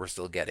ones that we're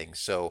still getting.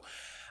 So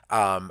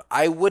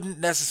I wouldn't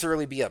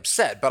necessarily be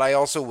upset, but I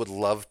also would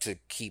love to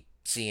keep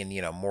seeing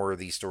more of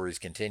these stories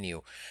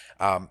continue.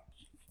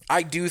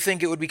 I do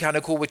think it would be kind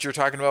of cool what you're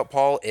talking about,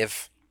 Paul,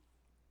 if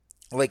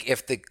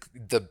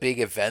the big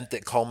event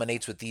that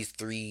culminates with these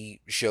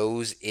 3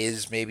 shows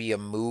is maybe a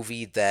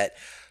movie that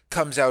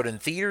comes out in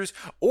theaters,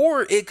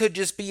 or it could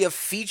just be a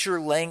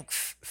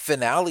feature-length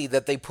finale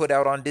that they put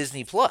out on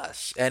Disney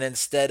Plus, and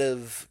instead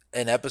of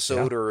an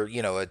episode or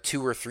a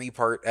 2 or 3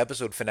 part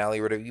episode finale,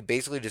 or whatever, you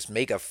basically just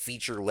make a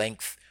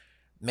feature-length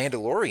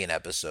Mandalorian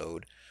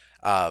episode,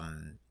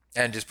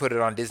 and just put it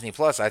on Disney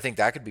Plus. I think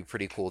that could be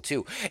pretty cool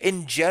too.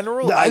 In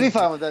general, I'd be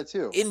fine with that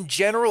too. In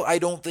general, I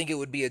don't think it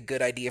would be a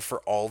good idea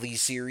for all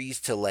these series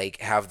to like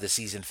have the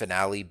season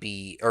finale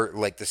be, or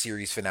like the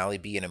series finale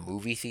be in a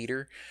movie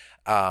theater.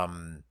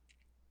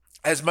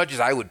 As much as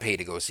I would pay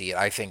to go see it,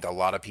 I think a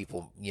lot of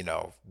people,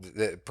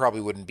 that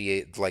probably wouldn't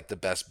be like the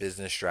best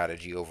business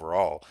strategy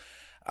overall.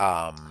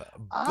 I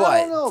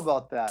don't know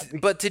about that.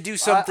 But to do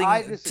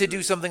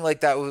something like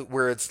that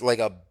where it's like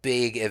a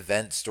big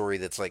event story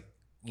that's like,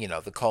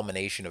 the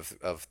culmination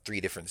of 3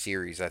 different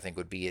series, I think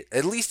would be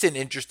at least an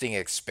interesting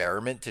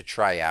experiment to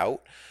try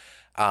out.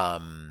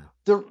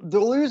 The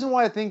only reason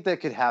why I think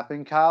that could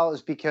happen, Kyle,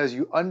 is because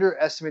you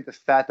underestimate the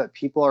fact that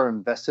people are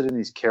invested in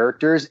these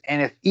characters,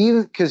 and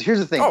because here's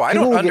the thing. Oh, I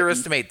don't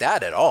underestimate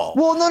that at all.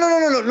 Well,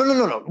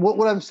 no.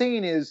 What I'm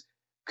saying is,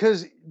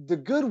 because the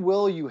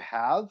goodwill you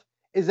have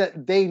is that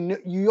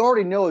you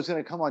already know it's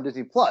going to come on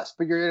Disney Plus,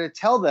 but you're going to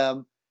tell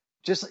them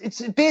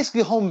it's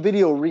basically home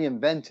video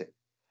reinvented.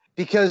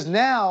 Because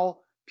now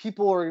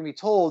people are going to be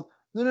told,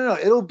 no,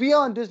 it'll be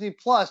on Disney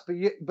Plus, but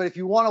if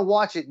you want to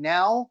watch it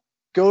now,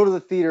 go to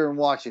the theater and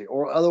watch it,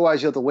 or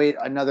otherwise you have to wait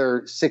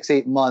another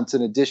 6-8 months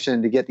in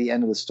addition to get the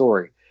end of the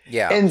story.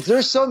 Yeah. And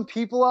there's some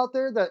people out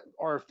there that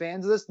are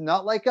fans of this,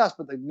 not like us,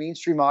 but the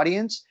mainstream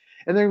audience,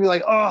 and they're going to be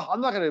like, oh, I'm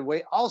not going to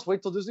wait. I'll just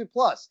wait till Disney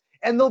Plus.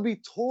 And they'll be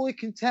totally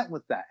content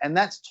with that. And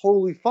that's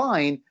totally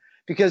fine,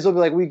 because they'll be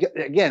like,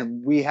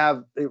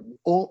 it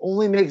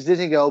only makes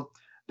Disney go,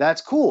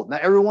 that's cool. Now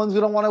everyone's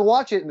going to want to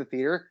watch it in the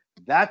theater.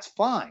 That's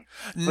fine.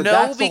 But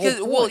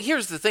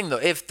here's the thing though.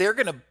 If they're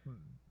going to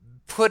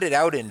put it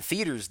out in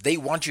theaters, they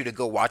want you to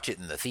go watch it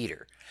in the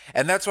theater.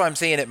 And that's why I'm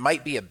saying it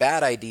might be a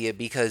bad idea,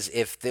 because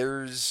if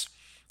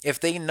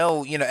they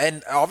know,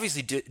 and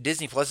obviously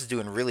Disney Plus is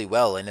doing really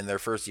well, and in their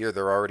first year,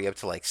 they're already up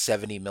to like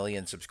 70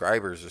 million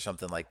subscribers or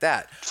something like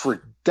that.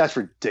 That's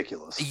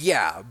ridiculous.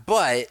 Yeah,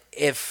 but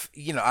if,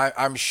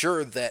 I'm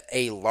sure that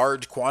a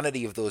large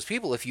quantity of those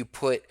people, if you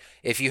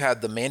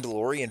had the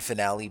Mandalorian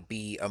finale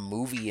be a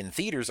movie in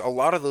theaters, a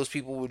lot of those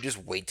people would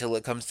just wait till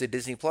it comes to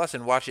Disney Plus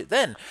and watch it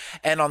then.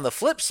 And on the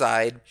flip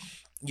side,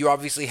 you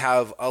obviously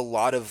have a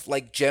lot of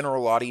like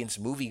general audience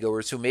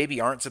moviegoers who maybe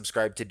aren't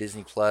subscribed to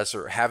Disney Plus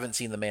or haven't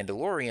seen The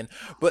Mandalorian,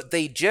 but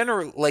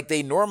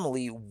they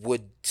normally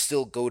would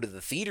still go to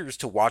the theaters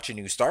to watch a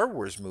new Star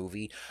Wars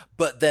movie,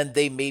 but then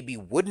they maybe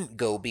wouldn't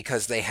go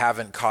because they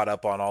haven't caught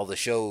up on all the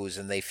shows,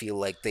 and they feel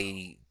like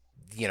they're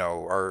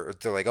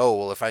like, oh,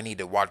 well, if I need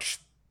to watch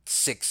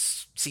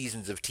 6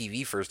 seasons of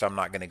TV first, I'm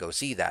not going to go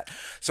see that.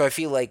 So I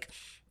feel like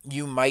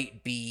you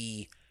might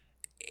be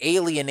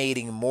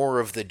alienating more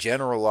of the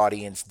general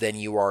audience than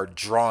you are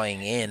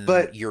drawing in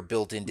your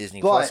built-in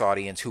Disney Plus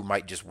audience who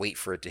might just wait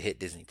for it to hit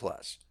Disney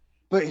Plus.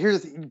 But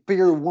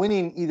you're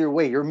winning either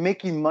way. You're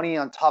making money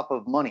on top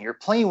of money. You're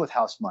playing with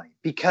house money,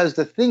 because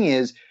the thing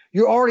is,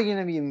 you're already going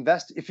to be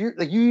invested. If you're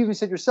like, you even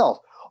said yourself,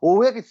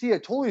 well, I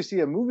totally see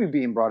a movie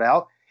being brought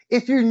out.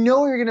 If you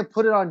know you're going to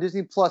put it on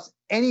Disney Plus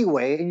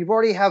anyway, and you've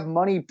already have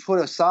money put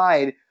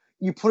aside,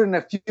 you put in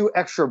a few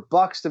extra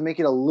bucks to make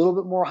it a little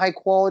bit more high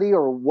quality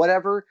or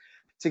whatever,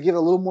 to give it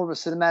a little more of a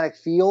cinematic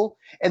feel.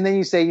 And then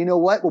you say, you know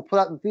what, we'll put it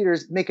out in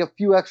theaters, make a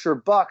few extra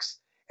bucks,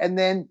 and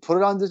then put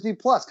it on Disney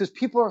Plus, because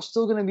people are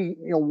still going to be,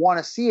 want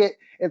to see it.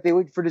 If they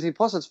wait for Disney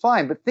Plus, that's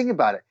fine. But think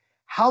about it.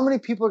 How many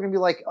people are going to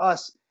be like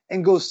us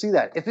and go see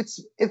that? If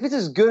it's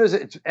as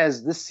good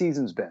as this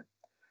season's been,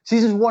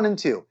 seasons 1 and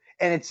 2,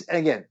 and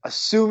again,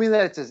 assuming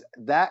that it's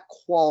that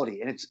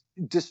quality, and it's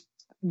just,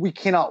 we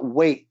cannot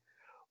wait.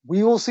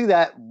 We will see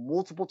that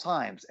multiple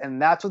times,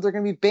 and that's what they're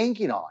going to be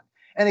banking on.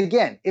 And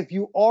again, if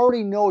you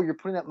already know you're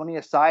putting that money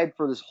aside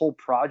for this whole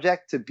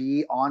project to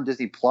be on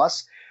Disney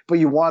Plus, but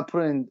you want to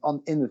put it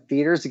in the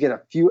theaters to get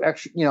a few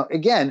extra,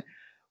 again,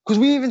 because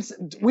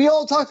we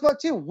all talked about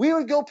too, we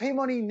would go pay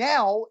money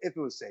now if it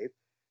was safe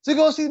to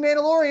go see The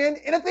Mandalorian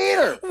in a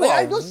theater. Well,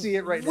 I'd go see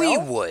it right now.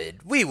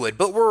 We would,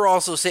 but we're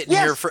also sitting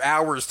here for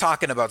hours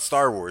talking about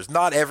Star Wars.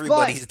 Not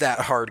everybody's that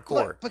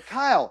hardcore. But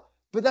Kyle,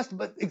 that's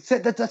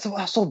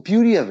the whole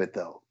beauty of it,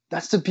 though.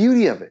 That's the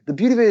beauty of it. The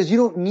beauty of it is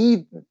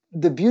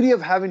the beauty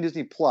of having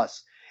Disney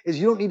Plus is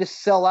you don't need to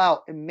sell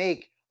out and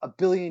make $1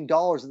 billion at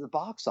the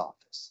box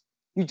office.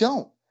 You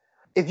don't.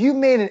 If you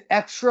made an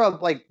extra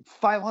like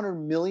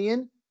 $500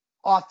 million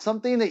off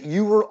something that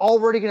you were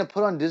already going to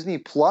put on Disney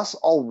Plus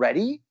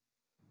already,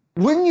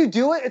 wouldn't you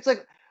do it? It's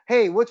like,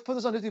 hey, let's put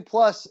this on Disney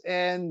Plus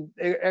and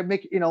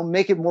make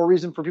it more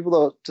reason for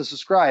people to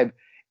subscribe.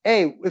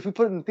 Hey, if we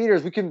put it in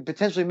theaters, we can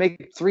potentially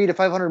make $300 to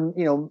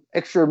 $500,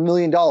 extra $1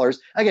 million.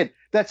 Again,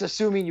 that's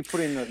assuming you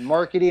put in the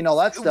marketing and all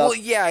that stuff. Well,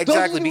 yeah,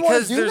 exactly.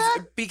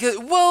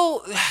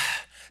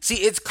 See,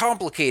 it's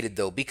complicated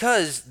though,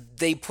 because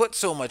they put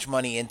so much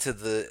money into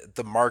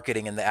the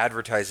marketing and the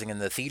advertising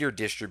and the theater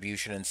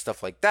distribution and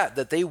stuff like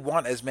that they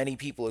want as many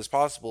people as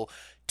possible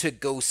to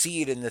go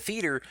see it in the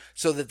theater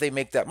so that they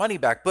make that money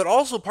back. But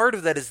also part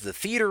of that is the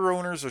theater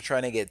owners are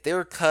trying to get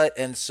their cut,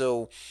 and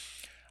so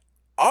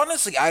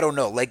honestly, I don't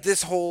know. Like the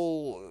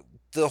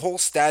whole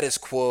status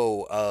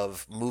quo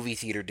of movie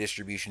theater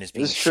distribution is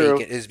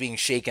being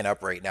shaken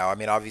up right now. I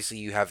mean, obviously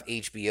you have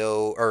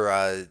HBO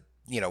or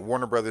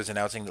Warner Brothers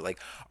announcing that like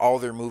all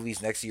their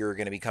movies next year are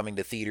going to be coming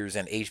to theaters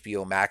and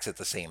HBO Max at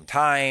the same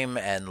time,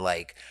 and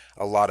like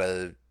a lot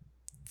of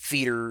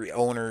theater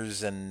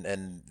owners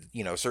and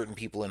certain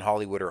people in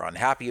Hollywood are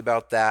unhappy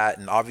about that.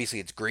 And obviously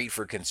it's great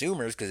for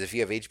consumers, because if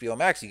you have HBO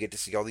Max, you get to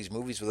see all these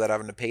movies without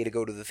having to pay to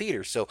go to the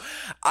theater. So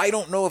I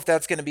don't know if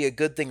that's going to be a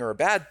good thing or a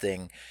bad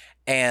thing.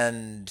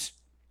 And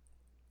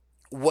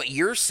what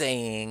you're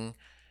saying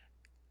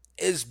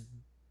is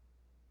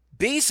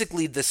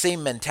basically the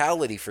same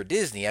mentality for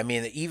Disney. I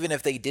mean, even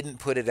if they didn't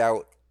put it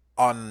out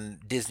on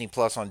Disney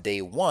Plus on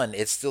day one,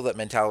 it's still that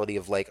mentality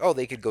of like, oh,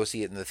 they could go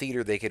see it in the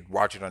theater, they could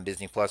watch it on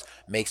Disney Plus,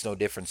 makes no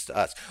difference to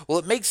us. Well,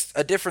 it makes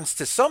a difference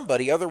to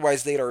somebody,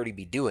 otherwise they'd already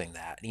be doing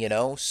that,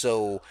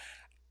 So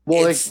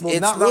it's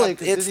not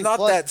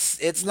that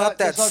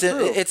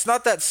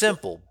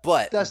simple.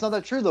 But that's not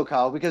that true though,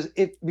 Kyle,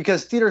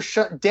 because theaters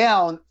shut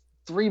down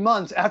 3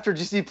 months after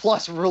Disney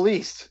Plus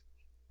released.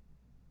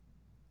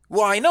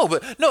 Well, I know,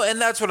 but no,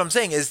 and that's what I'm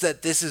saying is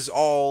that this is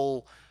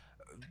all.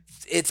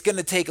 It's going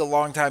to take a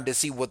long time to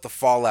see what the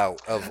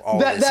fallout of all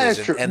this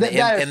is, and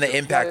the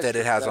impact that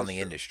it has on the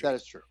industry. That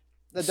is true.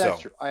 That is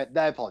true. I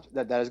apologize.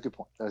 That is a good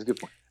point.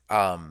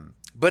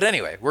 But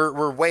anyway,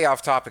 we're way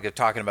off topic of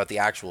talking about the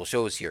actual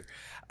shows here.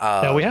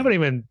 Now, we haven't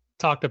even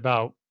talked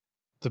about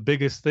the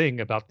biggest thing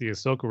about the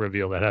Ahsoka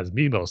reveal that has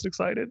me most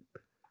excited: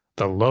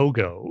 the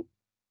logo.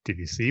 Did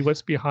you see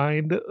what's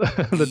behind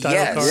the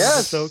title card of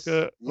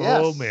Ahsoka?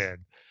 Yes. Oh man,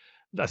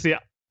 see,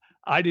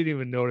 I didn't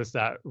even notice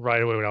that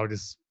right away when I was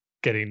just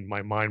getting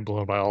my mind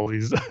blown by all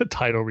these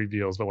title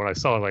reveals. But when I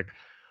saw it, like,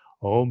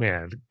 oh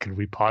man, could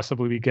we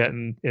possibly be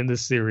getting in this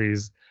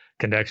series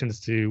connections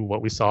to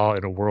what we saw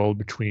in A World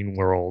Between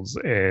Worlds?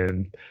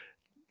 And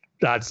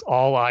that's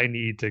all I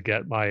need to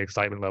get my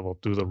excitement level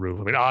through the roof.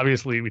 I mean,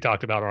 obviously, we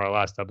talked about on our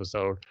last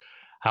episode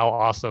how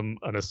awesome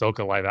an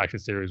Ahsoka live action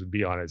series would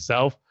be on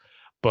itself.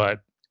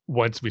 But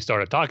once we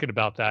started talking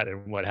about that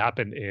and what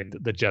happened in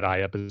the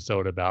Jedi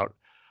episode about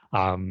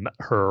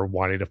her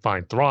wanting to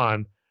find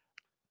Thrawn,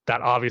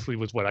 that obviously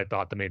was what I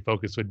thought the main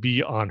focus would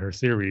be on her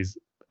series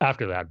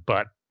after that.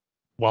 But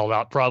while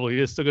that probably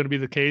is still going to be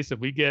the case, if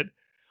we get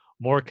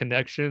more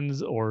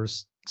connections or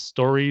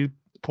story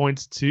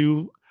points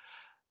to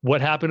what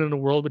happened in the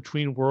World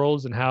Between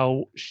Worlds and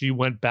how she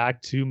went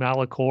back to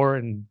Malachor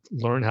and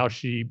learned how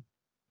she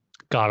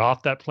got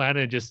off that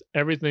planet, and just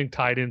everything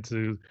tied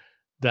into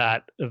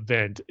that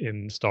event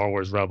in Star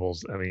Wars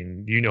Rebels. I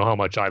mean, you know how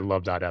much I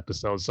love that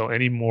episode. So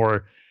any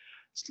more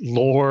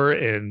lore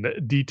and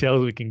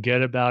details we can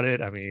get about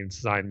it, I mean,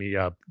 sign me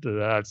up.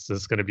 That's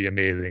just going to be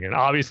amazing. And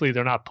obviously,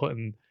 they're not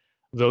putting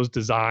those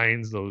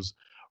designs, those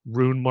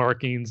rune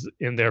markings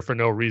in there for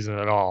no reason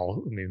at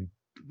all. I mean,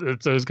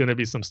 there's going to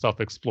be some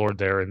stuff explored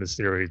there in the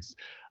series.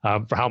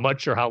 For how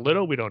much or how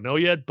little, we don't know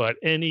yet, but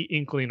any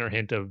inkling or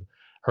hint of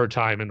her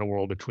time in the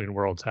World Between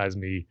Worlds has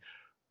me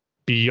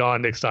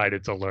beyond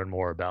excited to learn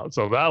more about.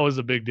 So that was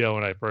a big deal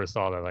when I first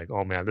saw that. Like,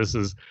 oh man, this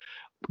is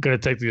going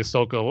to take the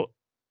Ahsoka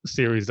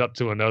series up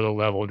to another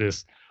level.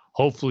 Just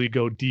hopefully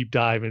go deep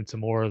dive into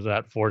more of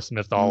that Force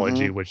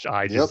mythology, which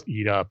I just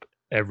eat up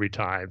every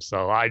time.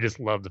 So I just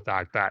love the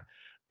fact that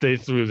they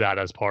threw that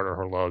as part of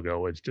her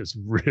logo. It's just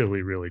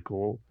really, really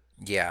cool.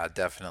 Yeah,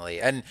 definitely.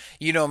 And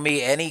you know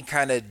me, any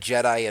kind of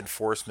Jedi and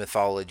Force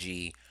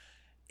mythology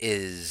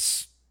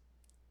is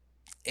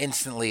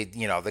instantly,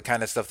 you know, the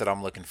kind of stuff that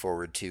I'm looking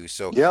forward to.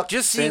 So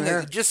just seeing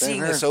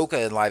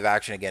Ahsoka in live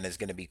action again is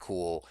going to be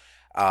cool.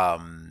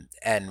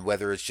 And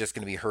whether it's just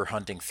going to be her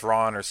hunting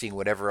Thrawn or seeing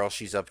whatever else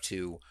she's up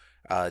to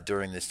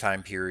during this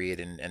time period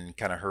and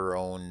kind of her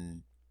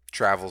own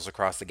travels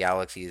across the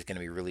galaxy is going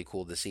to be really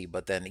cool to see.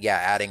 But then, yeah,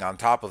 adding on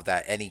top of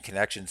that, any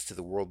connections to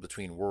the World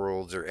Between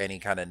Worlds or any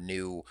kind of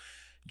new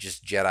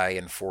just Jedi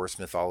and Force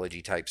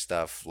mythology type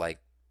stuff, like,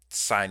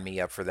 sign me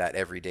up for that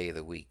every day of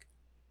the week.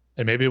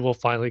 And maybe we'll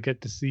finally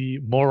get to see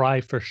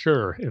Morai for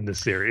sure in the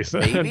series.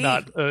 Maybe.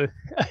 Not a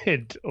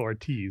hint or a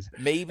tease.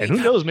 Maybe. And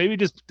who knows, maybe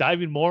just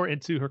diving more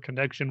into her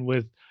connection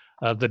with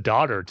the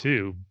daughter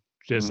too.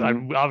 Just I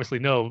obviously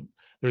know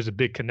there's a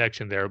big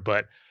connection there,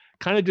 but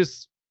kind of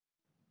just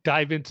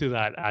dive into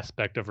that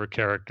aspect of her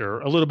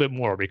character a little bit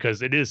more,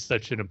 because it is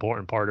such an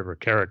important part of her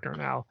character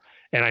now.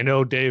 And I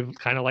know Dave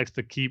kind of likes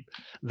to keep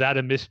that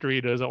a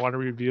mystery, doesn't want to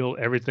reveal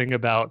everything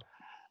about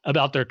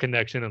their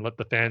connection and let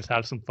the fans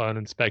have some fun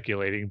and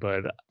speculating,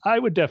 but I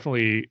would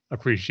definitely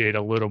appreciate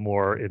a little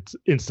more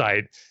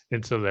insight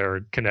into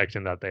their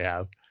connection that they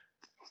have.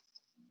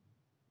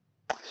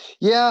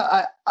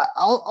 Yeah,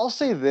 I'll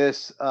say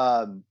this.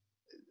 Because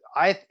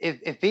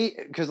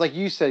like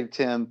you said,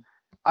 Tim,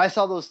 I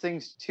saw those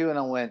things too, and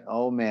I went,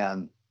 oh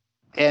man.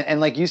 And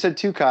like you said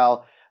too,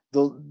 Kyle,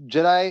 the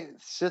Jedi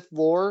Sith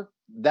lore,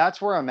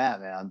 that's where I'm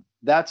at, man.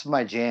 That's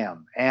my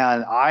jam.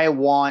 And I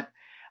want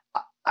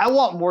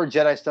more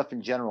Jedi stuff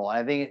in general. And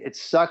I think it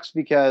sucks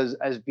because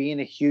as being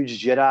a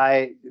huge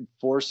Jedi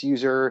Force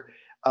user,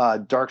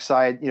 dark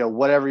side,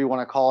 whatever you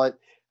want to call it,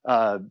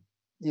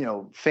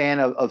 fan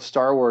of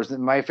Star Wars,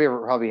 my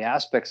favorite probably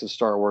aspects of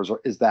Star Wars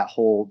is that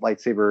whole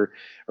lightsaber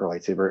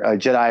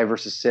Jedi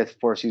versus Sith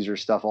Force user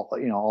stuff,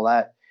 all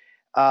that.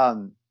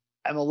 I'm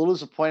a little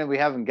disappointed we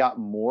haven't got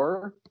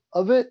more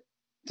of it,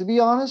 to be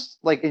honest,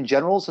 like in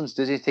general, since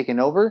Disney's taken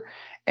over.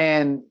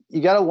 And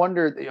you got to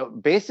wonder,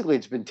 basically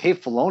it's been Dave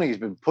Filoni who's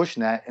been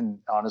pushing that. And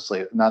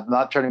honestly,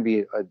 not trying to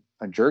be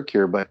a jerk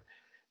here, but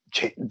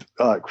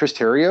Chris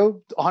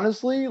Terrio,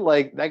 honestly,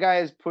 like that guy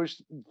has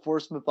pushed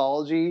Force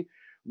mythology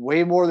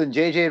way more than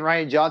JJ and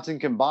Rian Johnson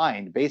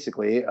combined,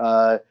 basically.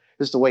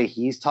 Just the way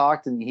he's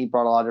talked, and he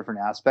brought a lot of different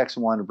aspects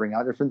and wanted to bring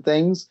out different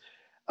things.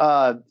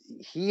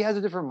 He has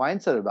a different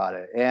mindset about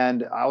it.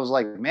 And I was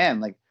like, man,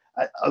 like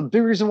a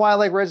big reason why I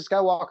like Rise of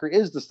Skywalker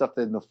is the stuff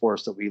in the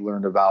Force that we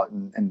learned about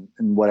and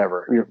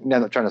whatever. You're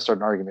not trying to start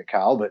an argument,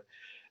 Kyle, but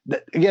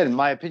again, in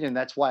my opinion,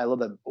 that's why I love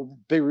that.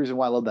 Big reason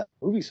why I love that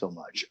movie so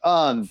much.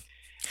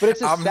 But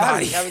it's I'm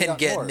not even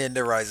getting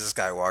into Rise of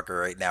Skywalker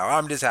right now.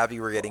 I'm just happy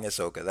we're getting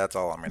Ahsoka. That's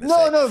all I'm going to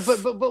say.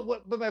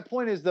 No, but my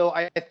point is, though,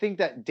 I think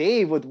that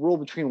Dave with World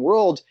Between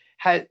Worlds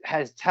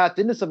has tapped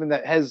into something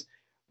that has,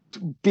 to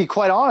be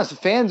quite honest,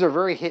 fans are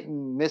very hit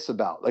and miss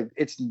about. Like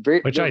it's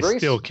very, which I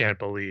still can't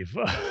believe.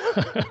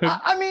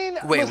 I mean,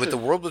 wait, with the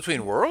World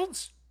Between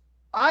Worlds,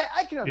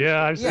 I can understand.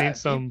 Yeah, I've seen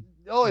some.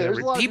 There's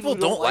a lot of people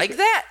don't like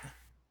that.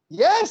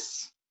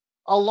 Yes.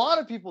 A lot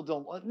of people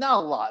don't,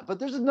 not a lot, but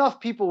there's enough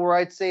people where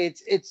I'd say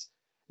it's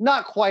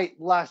not quite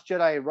Last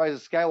Jedi Rise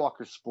of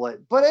Skywalker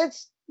split, but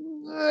it's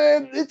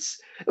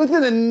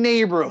within a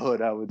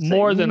neighborhood, I would say.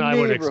 More than I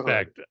would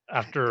expect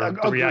after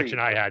the reaction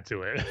I had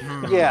to it.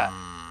 Yeah.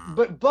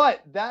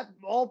 But that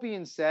all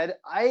being said,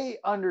 I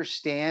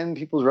understand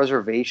people's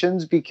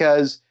reservations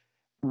because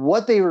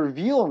what they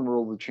reveal in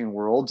World Between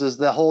Worlds is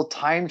the whole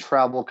time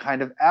travel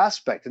kind of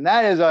aspect. And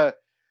that is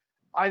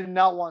I did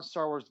not want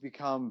Star Wars to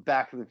become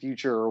Back to the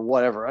Future or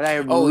whatever. And I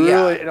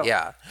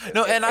yeah.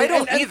 No, and I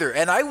don't either.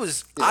 And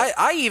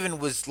I even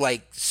was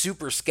like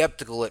super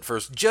skeptical at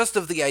first, just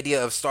of the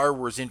idea of Star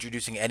Wars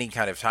introducing any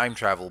kind of time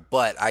travel.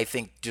 But I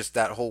think just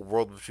that whole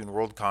World Between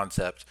World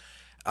concept,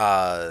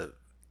 I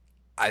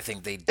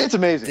think it's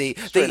amazing.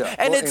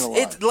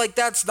 It's like,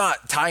 that's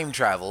not time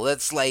travel.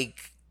 That's like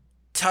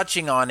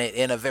touching on it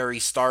in a very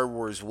Star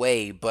Wars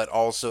way, but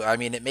also, I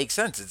mean, it makes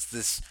sense. It's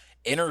this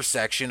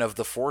intersection of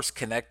the Force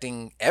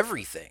connecting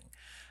everything.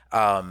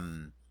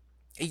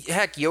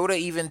 Heck, Yoda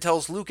even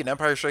tells Luke in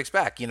Empire Strikes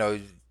Back,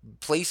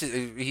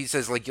 places. He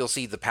says like you'll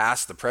see the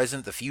past, the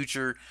present, the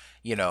future.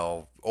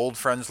 Old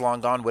friends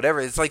long gone,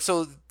 whatever. It's like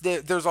so.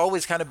 There's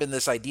always kind of been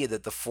this idea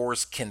that the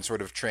Force can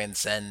sort of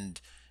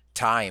transcend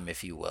time,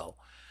 if you will.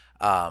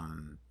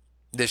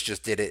 This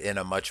just did it in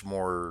a much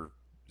more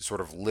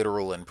sort of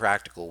literal and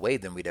practical way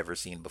than we'd ever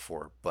seen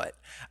before. But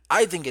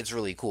I think it's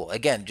really cool.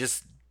 Again,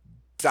 just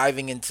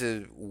diving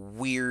into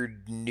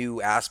weird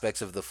new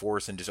aspects of the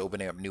Force and just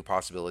opening up new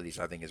possibilities,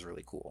 I think is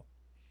really cool.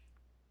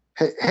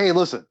 Hey,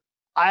 listen,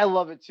 I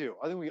love it too.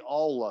 I think we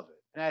all love it.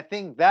 And I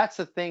think that's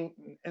the thing.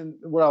 And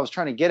what I was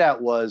trying to get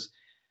at was,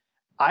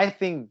 I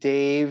think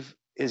Dave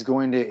is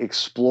going to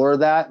explore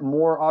that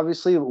more,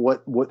 obviously,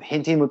 what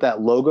hinting with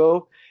that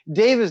logo.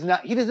 Dave does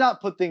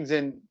not put things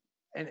in.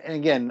 And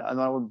again, I'm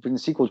not going to bring the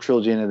sequel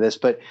trilogy into this,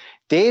 but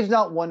Dave's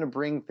not one to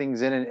bring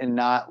things in and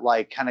not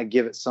like kind of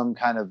give it some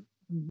kind of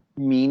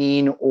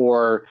meaning,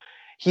 or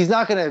he's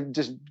not going to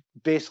just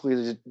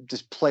basically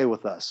just play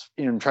with us,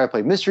 try to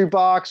play mystery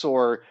box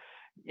or,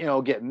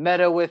 get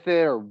meta with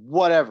it or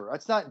whatever.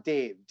 That's not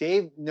Dave.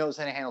 Dave knows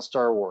how to handle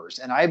Star Wars.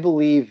 And I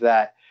believe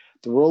that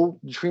the World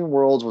Between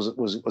Worlds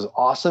was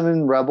awesome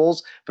in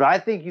Rebels, but I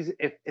think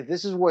if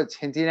this is what it's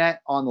hinting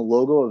at on the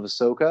logo of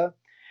Ahsoka,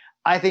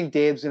 I think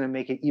Dave's going to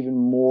make it even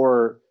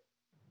more.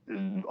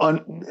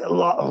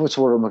 What's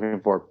the word I'm looking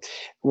for?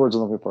 Words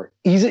I'm looking for.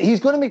 He's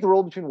going to make the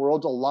World Between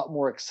Worlds a lot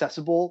more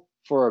accessible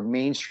for a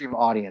mainstream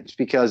audience,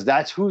 because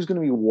that's who's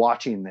going to be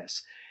watching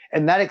this,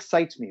 and that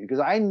excites me because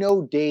I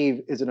know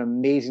Dave is an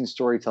amazing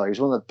storyteller. He's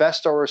one of the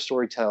best Star Wars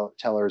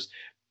storytellers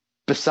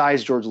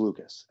besides George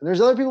Lucas, and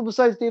there's other people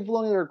besides Dave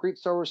Filoni that are great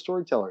Star Wars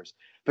storytellers,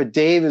 but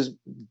Dave is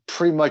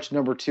pretty much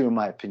number 2 in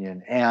my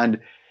opinion. And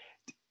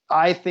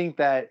I think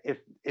that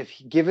if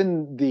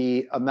given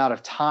the amount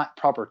of time,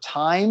 proper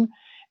time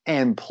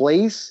and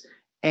place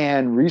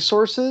and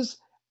resources,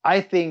 I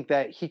think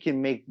that he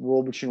can make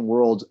World Between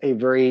Worlds a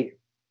very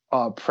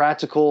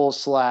practical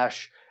 /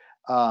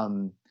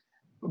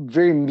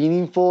 very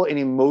meaningful and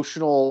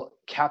emotional,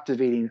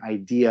 captivating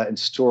idea and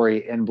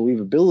story and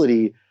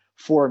believability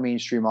for a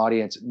mainstream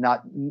audience,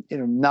 not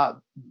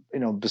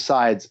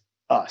besides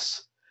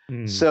us.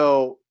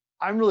 So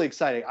I'm really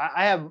excited.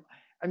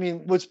 I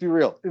mean, let's be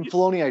real. In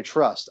Filoni, I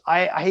trust.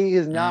 He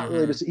is not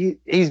really.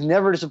 He's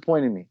never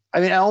disappointed me. I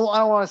mean, I don't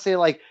want to say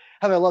like,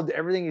 have I loved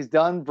everything he's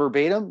done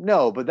verbatim?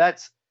 No, but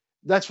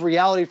that's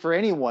reality for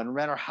anyone, no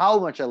matter how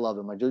much I love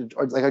him,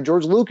 like a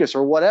George Lucas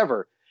or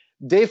whatever.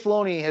 Dave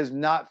Filoni has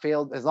not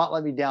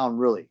let me down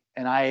really,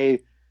 and I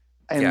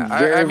am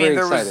very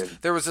excited.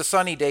 There was a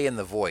sunny day in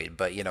the void,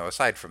 but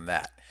aside from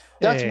that.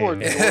 That's more.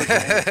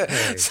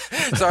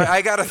 Sorry,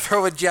 I got to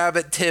throw a jab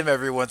at Tim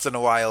every once in a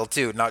while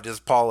too, not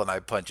just Paul and I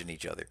punching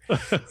each other.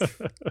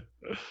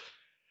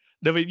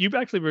 No, but you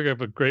actually bring up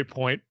a great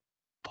point,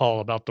 Paul,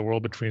 about the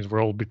World Between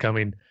Worlds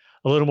becoming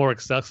a little more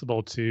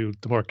accessible to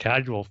the more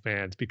casual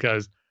fans,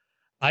 because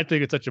I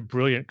think it's such a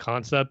brilliant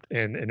concept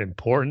and an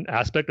important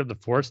aspect of the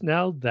Force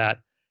now that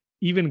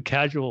even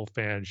casual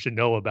fans should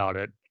know about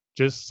it.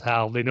 Just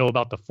how they know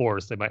about the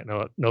Force, they might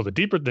know the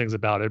deeper things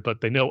about it,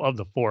 but they know of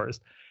the Force.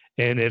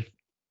 And if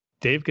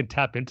Dave can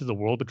tap into the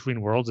World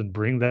Between Worlds and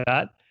bring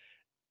that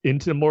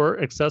into more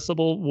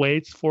accessible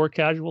ways for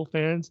casual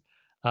fans,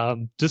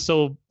 just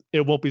so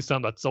it won't be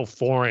something that's so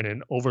foreign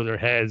and over their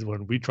heads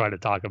when we try to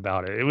talk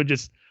about it, it would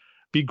just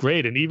be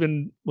great. And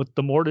even with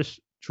the Mortis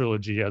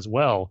trilogy as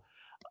well,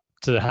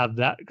 to have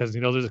that, because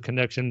there's a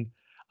connection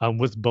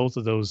with both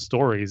of those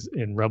stories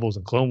in Rebels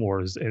and Clone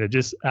Wars, and it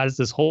just adds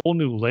this whole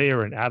new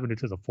layer and avenue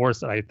to the Force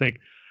that I think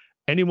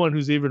anyone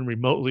who's even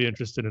remotely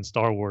interested in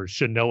Star Wars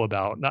should know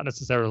about. Not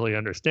necessarily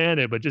understand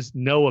it, but just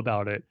know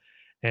about it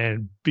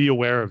and be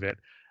aware of it.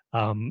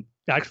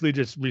 Actually,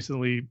 just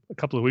recently, a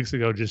couple of weeks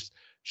ago, just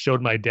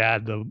showed my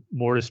dad the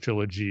Mortis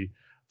trilogy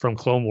from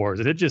Clone Wars,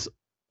 and it just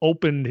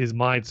opened his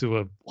mind to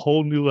a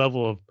whole new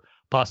level of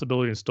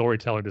possibility and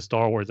storytelling to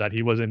Star Wars that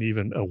he wasn't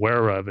even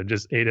aware of, and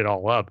just ate it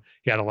all up.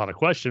 He had a lot of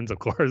questions, of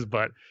course,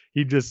 but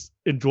he just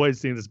enjoyed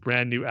seeing this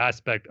brand new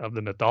aspect of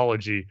the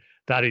mythology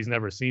that he's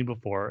never seen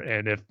before.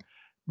 And if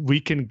we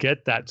can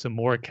get that to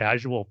more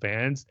casual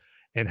fans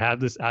and have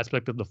this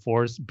aspect of the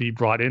Force be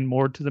brought in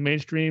more to the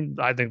mainstream,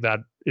 I think that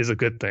is a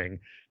good thing.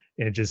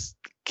 And just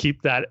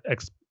keep that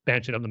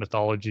expansion of the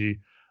mythology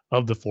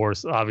of the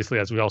Force, obviously,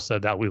 as we all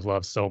said, that we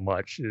love so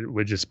much. It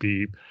would just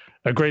be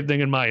a great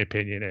thing, in my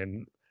opinion.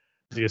 And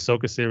the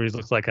Ahsoka series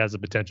looks like has the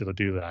potential to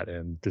do that.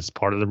 And this is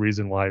part of the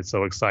reason why it's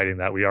so exciting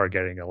that we are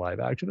getting a live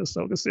action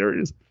Ahsoka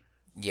series.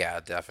 Yeah,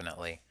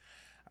 definitely.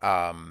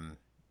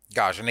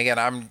 Gosh, and again,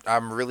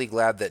 I'm really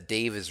glad that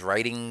Dave is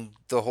writing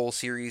the whole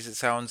series, it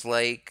sounds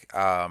like.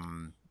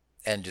 And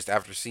just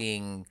after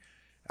seeing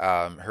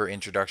her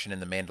introduction in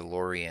The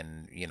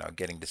Mandalorian,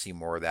 getting to see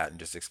more of that and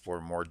just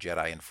explore more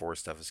Jedi and Force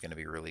stuff is going to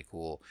be really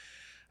cool.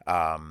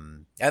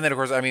 And then, of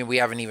course, I mean, we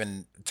haven't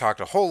even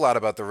talked a whole lot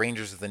about the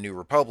Rangers of the New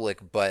Republic,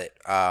 but,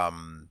 I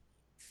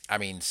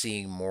mean,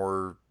 seeing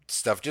more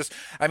stuff,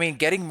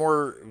 getting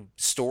more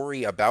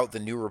story about the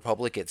New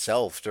Republic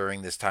itself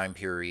during this time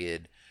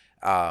period,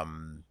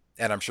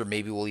 And I'm sure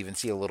maybe we'll even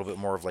see a little bit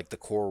more of like the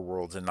core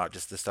worlds and not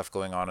just the stuff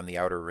going on in the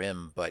Outer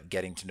Rim, but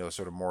getting to know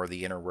sort of more of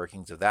the inner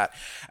workings of that.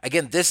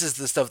 Again, this is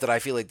the stuff that I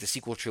feel like the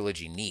sequel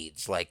trilogy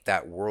needs, like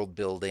that world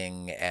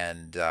building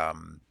and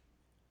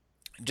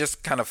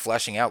just kind of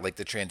fleshing out like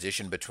the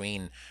transition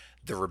between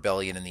the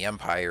rebellion and the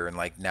empire, and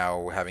like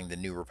now having the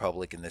new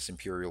republic and this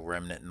imperial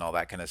remnant and all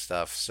that kind of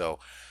stuff. So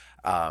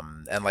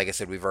and like I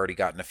said, we've already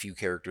gotten a few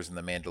characters in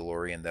The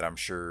Mandalorian that I'm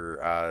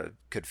sure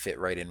could fit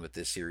right in with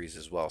this series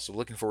as well. So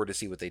looking forward to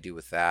see what they do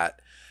with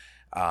that.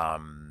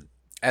 And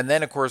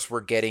then, of course, we're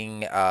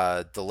getting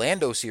the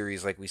Lando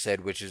series, like we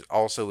said, which is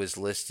also is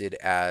listed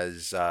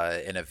as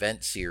an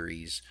event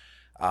series.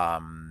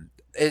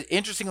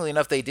 Interestingly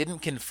enough, they didn't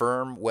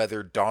confirm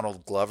whether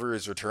Donald Glover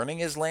is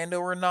returning as Lando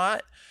or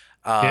not.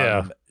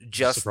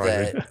 Just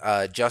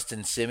that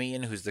Justin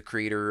Simeon, who's the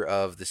creator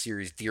of the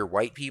series Dear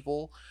White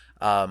People,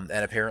 and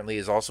apparently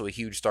is also a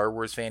huge Star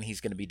Wars fan, he's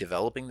going to be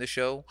developing the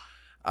show.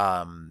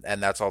 And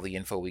that's all the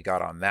info we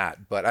got on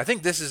that. But I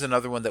think this is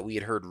another one that we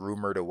had heard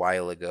rumored a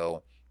while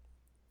ago.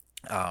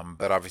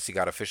 But obviously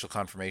got official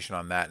confirmation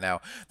on that now.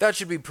 That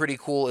should be pretty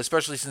cool,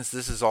 especially since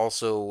this is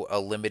also a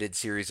limited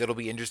series. It'll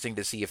be interesting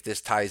to see if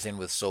this ties in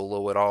with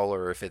Solo at all,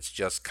 or if it's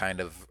just kind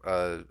of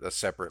a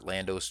separate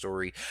Lando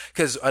story.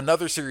 Because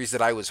another series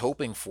that I was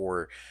hoping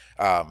for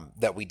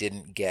that we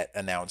didn't get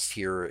announced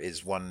here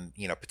is one,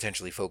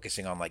 potentially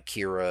focusing on like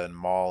Kira and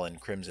Maul and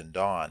Crimson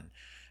Dawn.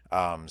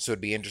 So it'd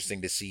be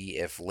interesting to see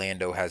if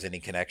Lando has any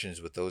connections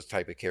with those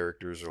type of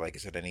characters, or like I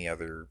said, any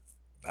other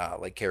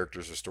like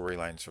characters or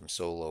storylines from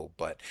Solo.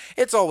 But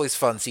it's always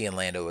fun seeing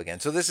Lando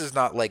again. So this is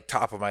not like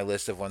top of my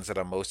list of ones that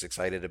I'm most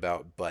excited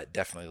about, but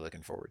definitely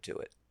looking forward to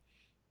it.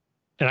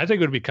 And I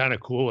think it would be kind of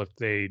cool if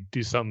they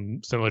do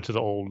something similar to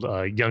the old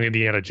Young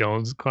Indiana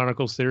Jones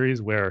Chronicles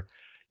series, where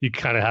you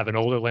kind of have an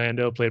older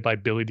Lando played by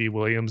Billy D.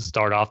 Williams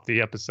start off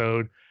the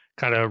episode,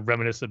 kind of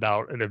reminisce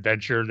about an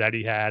adventure that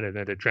he had, and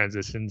then it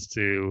transitions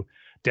to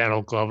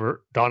Donald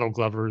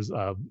Glover's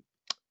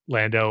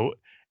Lando,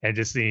 and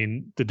just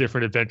seeing the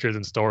different adventures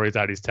and stories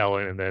that he's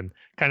telling, and then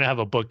kind of have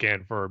a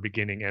bookend for a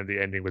beginning and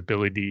the ending with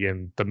Billy D,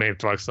 and the main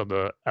thrust of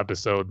the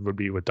episode would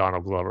be with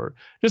Donald Glover.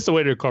 Just a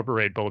way to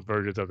incorporate both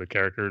versions of the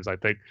characters. I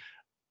think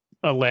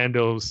a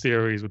Lando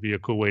series would be a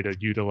cool way to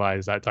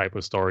utilize that type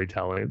of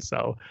storytelling.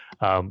 So,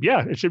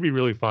 it should be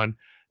really fun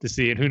to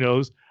see. And who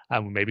knows,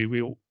 maybe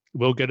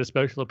we'll get a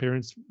special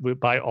appearance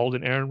by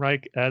Alden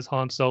Ehrenreich as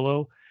Han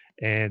Solo,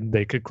 and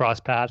they could cross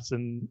paths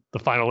in the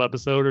final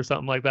episode or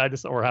something like that,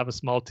 or have a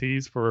small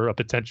tease for a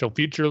potential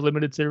future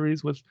limited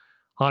series with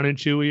Han and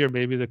Chewie, or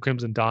maybe the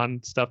Crimson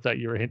Dawn stuff that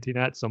you were hinting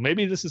at. So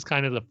maybe this is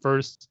kind of the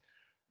first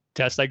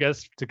test, I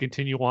guess, to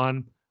continue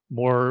on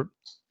more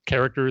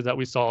characters that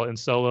we saw in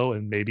Solo,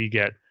 and maybe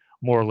get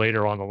more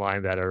later on the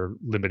line that are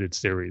limited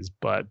series.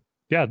 But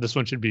yeah, this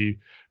one should be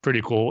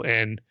pretty cool.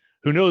 And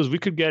who knows, we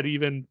could get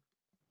even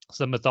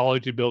some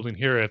mythology building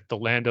here if the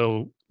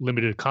Lando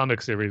limited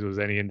comic series was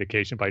any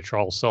indication, by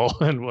Charles Soule,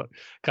 and what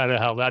kind of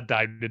how that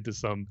dived into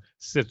some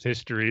Sith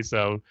history.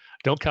 So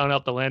don't count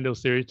out the Lando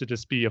series to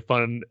just be a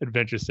fun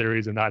adventure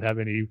series and not have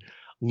any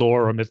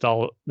lore or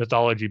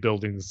mythology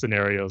building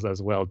scenarios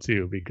as well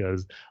too,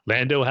 because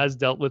Lando has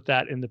dealt with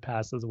that in the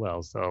past as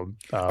well. So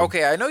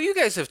okay, I know you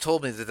guys have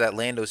told me that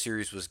Lando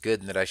series was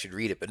good and that I should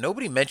read it, but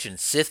nobody mentioned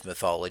Sith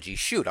mythology.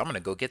 Shoot, I'm gonna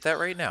go get that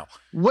right now.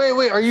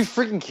 Wait, are you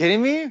freaking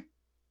kidding me?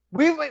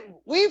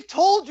 We've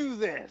told you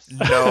this.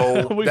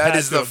 No, that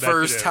is the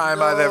first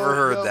time I've ever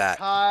heard that.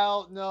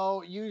 Kyle,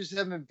 no, you just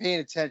haven't been paying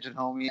attention,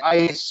 homie.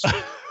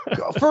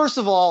 First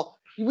of all,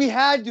 we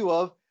had to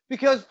have,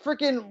 because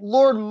freaking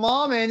Lord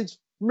Mommon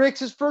makes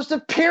his first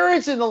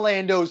appearance in the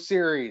Lando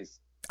series.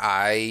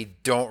 I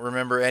don't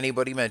remember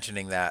anybody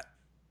mentioning that.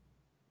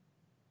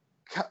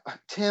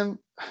 Tim,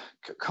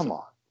 come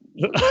on.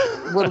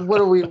 What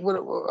are we?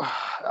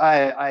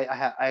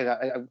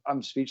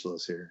 I'm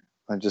speechless here.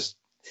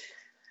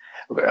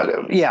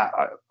 Yeah,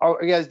 are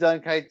you guys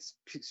done? Can I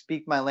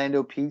speak my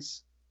Lando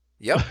piece?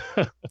 Yep.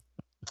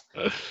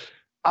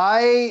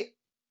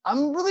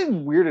 I'm really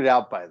weirded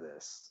out by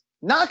this.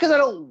 Not because I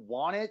don't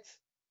want it.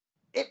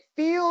 It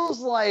feels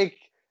like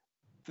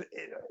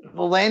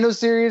the Lando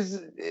series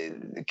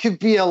could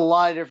be a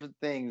lot of different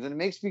things, and it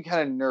makes me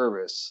kind of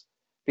nervous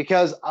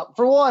because,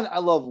 for one, I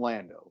love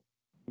Lando.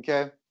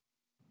 Okay.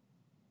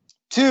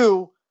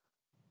 Two,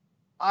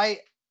 I'm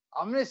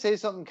going to say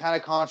something kind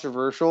of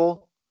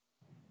controversial,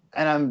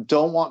 and I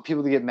don't want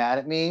people to get mad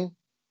at me,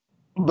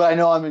 but I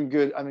know I'm in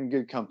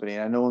good company,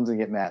 and I know no one's going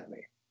to get mad at me.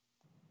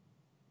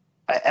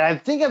 And I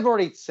think I've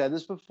already said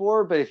this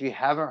before, but if you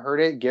haven't heard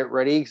it, get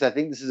ready, because I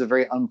think this is a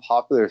very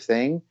unpopular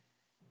thing.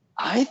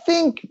 I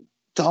think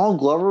Donald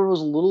Glover was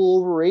a little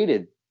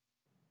overrated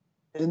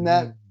in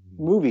that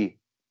movie.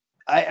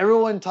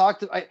 Everyone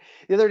talked. The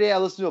other day I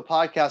listened to a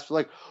podcast for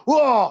like,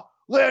 whoa,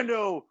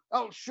 Lando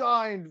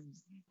outshined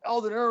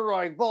Alden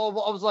Ehrenreich, blah, blah,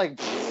 blah. I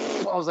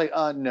was like,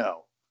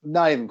 no,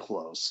 not even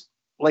close.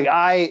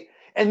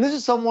 And this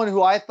is someone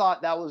who I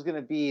thought that was going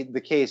to be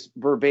the case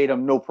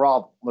verbatim, no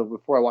problem,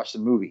 before I watched the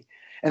movie.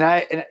 And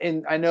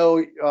I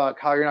know,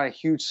 Kyle, you're not a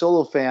huge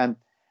Solo fan.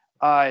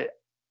 the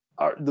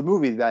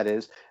movie that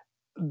is.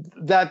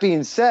 That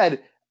being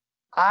said,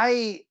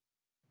 I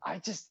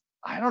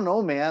don't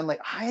know, man.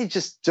 Like, I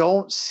just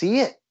don't see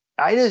it.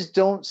 I just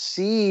don't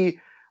see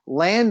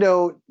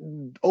Lando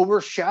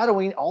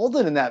overshadowing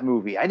Alden in that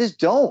movie. I just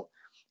don't.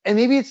 And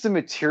maybe it's the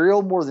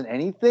material more than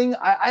anything.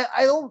 I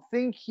don't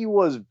think he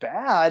was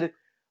bad,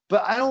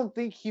 but I don't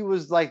think he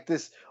was like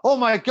this, oh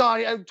my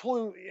God, I'm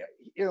totally,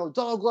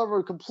 Donald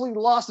Glover completely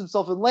lost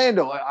himself in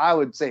Lando. I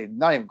would say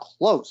not even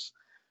close.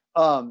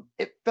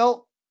 It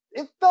felt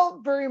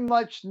very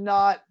much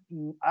not,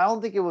 I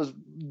don't think it was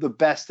the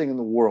best thing in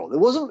the world. It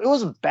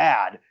wasn't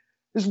bad.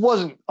 This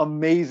wasn't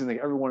amazing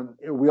like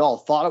we all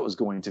thought it was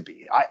going to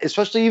be.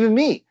 Especially even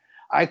me.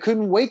 I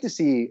couldn't wait to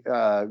see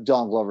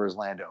Donald Glover as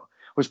Lando,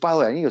 which, by the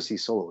way, I need to go see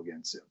Solo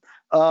again soon.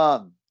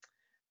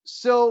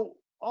 So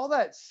all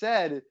that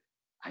said,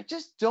 I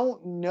just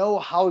don't know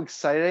how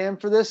excited I am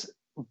for this,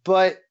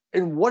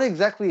 and what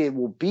exactly it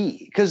will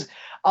be. Because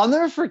I'll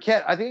never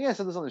forget, I think I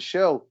said this on the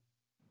show,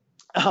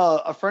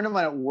 a friend of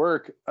mine at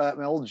work, at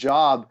my old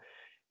job,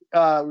 we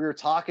were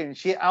talking.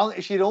 She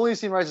had only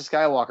seen Rise of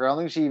Skywalker. I don't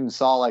think she even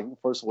saw like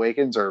Force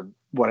Awakens or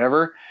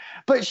whatever.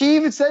 But she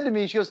even said to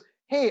me, she goes,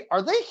 "Hey,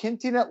 are they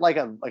hinting at like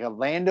a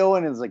Lando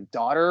and his like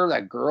daughter,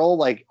 that girl,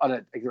 like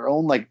on their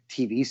own like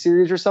TV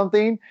series or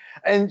something?"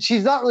 And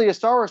she's not really a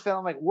Star Wars fan.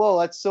 I'm like, "Whoa,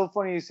 that's so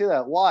funny you say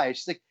that. Why?"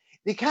 She's like,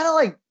 it kind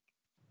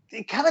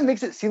of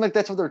makes it seem like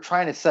that's what they're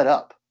trying to set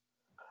up.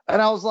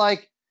 And I was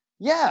like,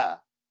 yeah.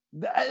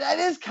 That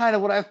is kind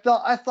of what I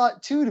felt. I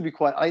thought too, to be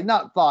quite,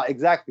 not thought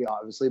exactly,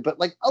 obviously, but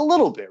like a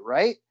little bit,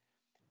 right?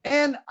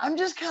 And I'm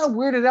just kind of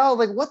weirded out.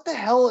 Like, what the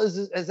hell is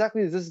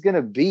this going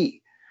to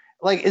be?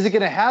 Like, is it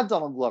going to have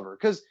Donald Glover?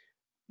 Because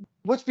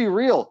let's be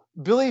real,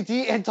 Billy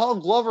Dee and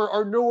Donald Glover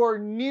are nowhere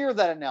near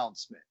that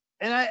announcement.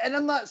 And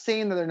I'm not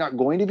saying that they're not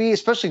going to be,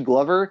 especially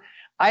Glover.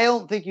 I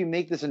don't think you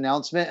make this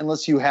announcement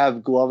unless you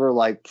have Glover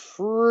like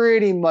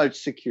pretty much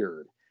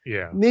secured.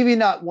 Yeah, maybe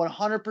not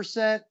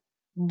 100%.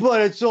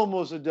 But it's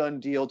almost a done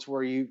deal to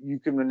where you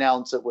can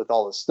announce it with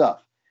all this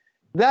stuff.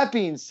 That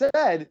being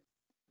said,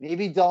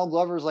 maybe Donald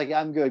Glover's like,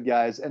 I'm good,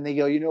 guys. And they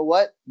go, you know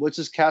what? Let's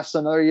just cast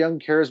another young,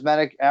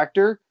 charismatic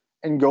actor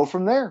and go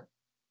from there.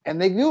 And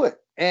they do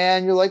it.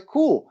 And you're like,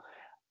 cool.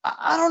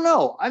 I don't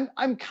know.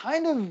 I'm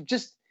kind of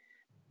just,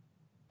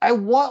 I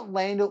want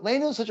Lando.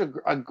 Lando's such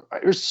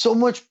there's so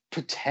much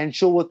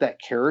potential with that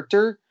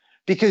character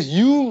because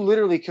you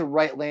literally could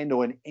write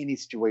Lando in any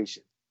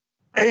situation.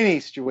 Any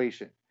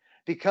situation.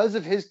 Because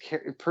of his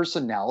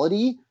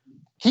personality,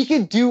 he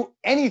could do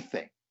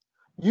anything.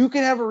 You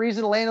can have a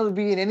reason Lando to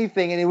be in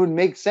anything, and it would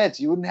make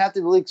sense. You wouldn't have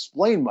to really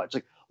explain much.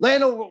 Like,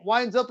 Lando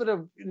winds up in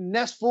a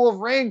nest full of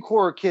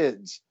Rancor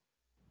kids.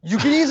 You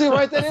can easily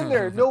write that in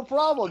there, no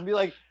problem. Be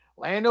like,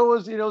 Lando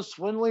was,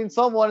 swindling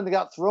someone, and they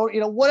got thrown,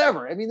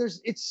 whatever. I mean,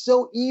 it's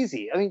so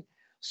easy. I mean,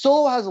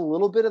 Solo has a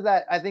little bit of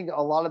that. I think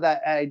a lot of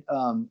that,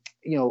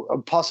 a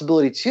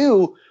possibility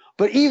too.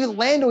 But even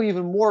Lando,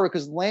 even more,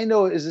 because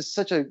Lando is just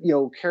such a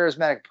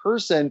charismatic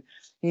person.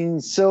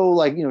 He's so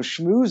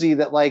schmoozy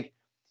that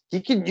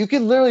you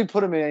can literally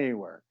put him in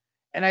anywhere.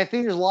 And I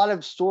think there's a lot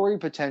of story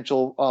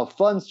potential,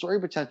 fun story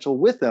potential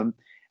with him.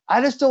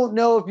 I just don't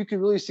know if you can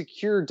really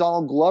secure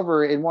Donald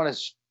Glover and want to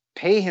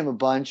pay him a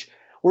bunch,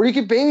 or you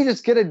could maybe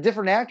just get a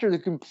different actor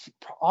that can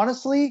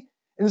honestly.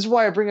 And this is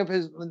why I bring up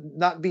his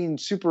not being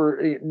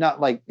super, not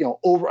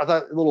over. I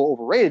thought a little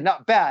overrated,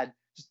 not bad,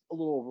 just a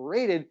little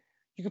overrated.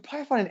 You could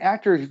probably find an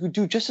actor who could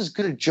do just as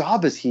good a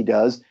job as he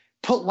does,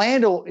 put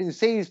Lando and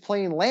say he's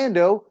playing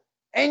Lando,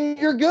 and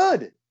you're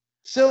good.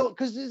 So,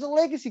 because he's a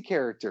legacy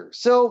character.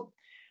 So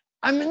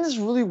I'm in this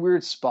really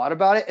weird spot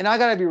about it. And I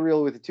got to be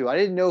real with it too. I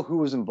didn't know who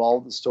was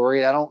involved in the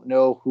story. I don't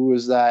know who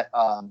was that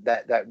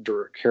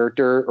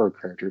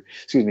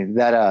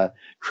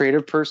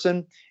creative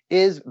person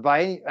is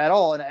at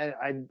all.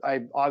 And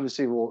I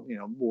obviously will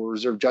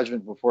reserve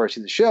judgment before I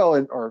see the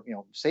show or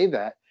save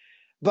that.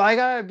 But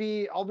I'll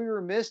be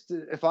remiss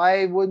if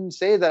I wouldn't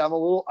say that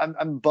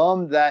I'm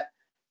bummed that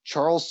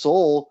Charles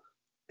Soule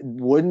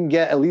wouldn't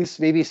get at least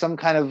maybe some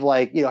kind of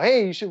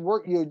hey, you should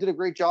work, did a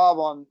great job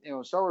on,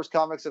 Star Wars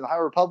comics and the High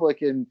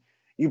Republic, and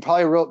you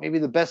probably wrote maybe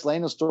the best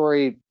Lando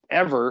story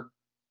ever.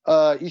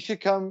 You should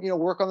come,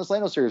 work on this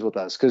Lando series with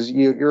us. Cause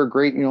you're a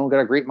great, got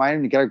a great mind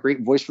and you got a great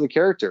voice for the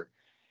character.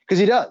 Cause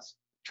he does.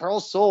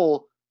 Charles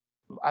Soule,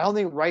 I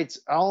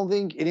don't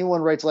think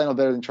anyone writes Lando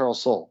better than Charles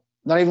Soule.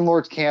 Not even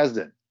Lawrence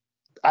Kasdan.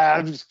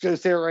 I'm just going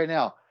to say it right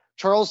now.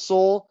 Charles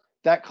Soule,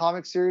 that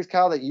comic series,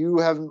 Kyle, that you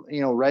haven't,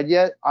 read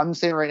yet, I'm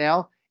saying right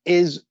now,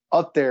 is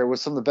up there with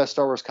some of the best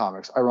Star Wars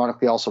comics,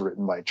 ironically also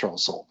written by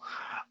Charles Soule.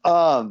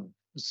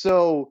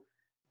 So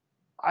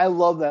I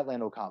love that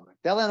Lando comic.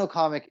 That Lando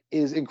comic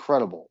is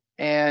incredible.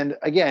 And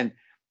again,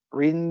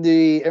 reading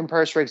the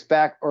Empire Strikes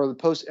Back or the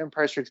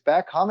post-Empire Strikes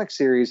Back comic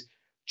series,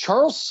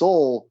 Charles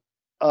Soule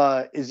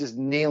is just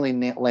nailing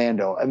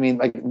Lando. I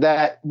mean,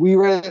 that we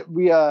read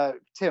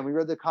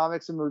the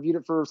comics and reviewed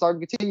it for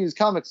Saga Continues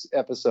comics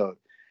episode.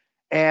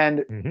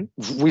 And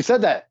we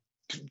said that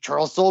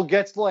Charles Soule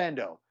gets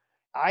Lando.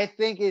 I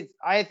think it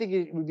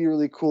would be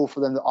really cool for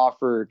them to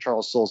offer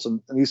Charles Soule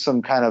at least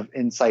some kind of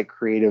insight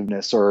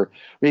creativeness, or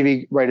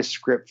maybe write a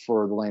script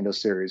for the Lando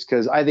series,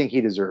 because I think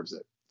he deserves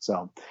it.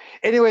 So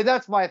anyway,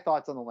 that's my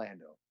thoughts on the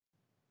Lando.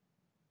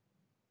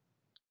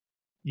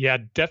 Yeah,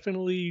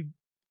 definitely.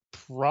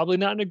 Probably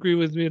not in agree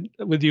with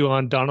you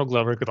on Donald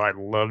Glover, because I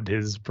loved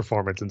his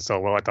performance in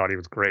Solo. I thought he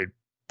was great.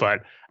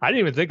 But I didn't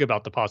even think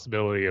about the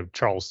possibility of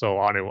Charles Soule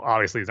on it.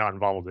 Obviously, he's not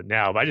involved with it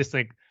now, but I just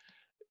think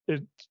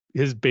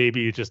his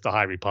baby is just the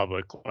High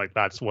Republic. Like,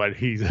 that's what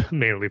he's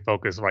mainly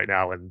focused right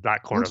now in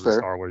that corner of the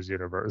Star Wars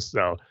universe.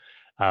 So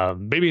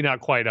maybe not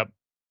quite up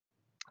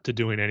to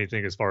doing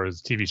anything as far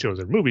as TV shows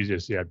or movies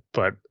just yet,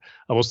 but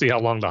we'll see how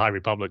long the High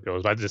Republic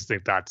goes. I just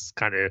think that's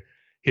kind of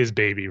his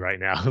baby right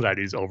now that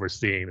he's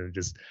overseeing, and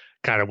just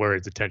kind of where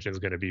his attention is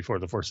going to be for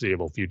the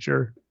foreseeable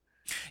future.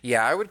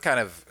 Yeah, I would kind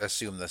of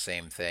assume the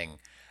same thing.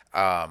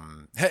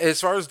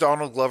 As far as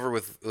Donald Glover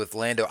with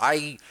Lando,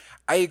 I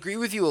agree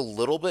with you a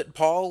little bit,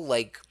 Paul.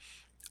 Like,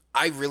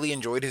 I really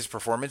enjoyed his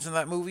performance in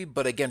that movie,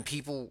 but again,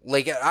 people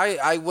like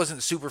I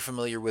wasn't super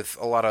familiar with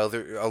a lot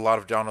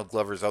of Donald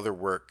Glover's other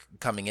work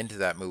coming into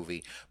that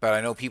movie, but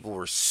I know people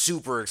were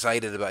super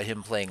excited about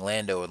him playing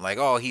Lando and like,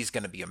 oh, he's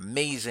going to be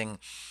amazing.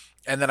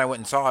 And then I went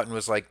and saw it and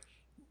was like,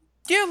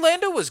 yeah,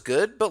 Lando was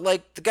good, but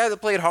like the guy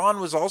that played Han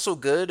was also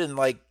good, and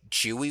like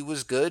Chewie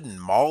was good, and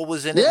Maul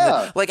was in it.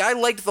 Yeah. Like, I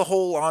liked the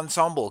whole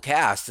ensemble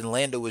cast, and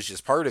Lando was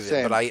just part of it.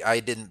 Same. But I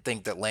didn't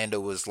think that Lando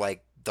was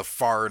like the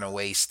far and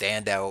away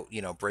standout,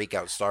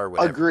 breakout star.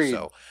 Whatever. Agreed.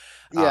 So,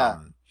 yeah.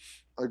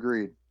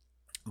 Agreed.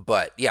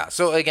 But yeah,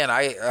 so again,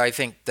 I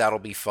think that'll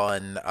be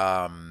fun.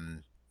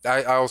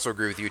 I also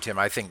agree with you, Tim.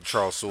 I think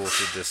Charles Soule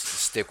should just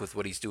stick with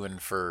what he's doing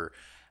for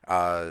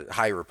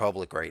High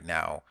Republic right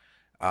now.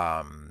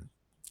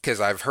 Because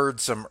I've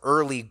heard some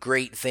early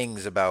great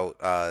things about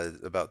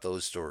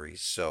those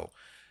stories. So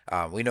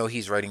we know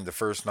he's writing the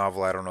first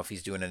novel. I don't know if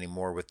he's doing any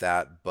more with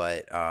that,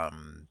 but I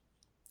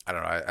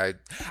don't know.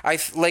 I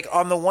like,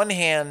 on the one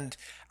hand,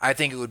 I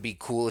think it would be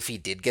cool if he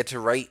did get to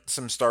write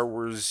some Star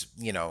Wars,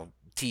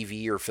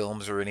 TV or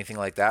films or anything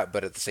like that.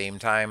 But at the same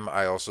time,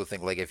 I also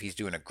think, like, if he's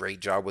doing a great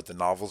job with the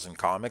novels and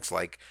comics,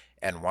 like,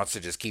 and wants to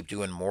just keep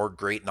doing more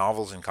great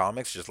novels and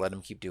comics, just let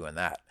him keep doing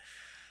that.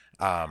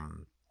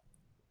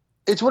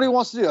 It's what he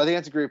wants to do. I think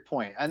that's a great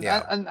point. And,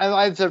 yeah. and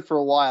I've said for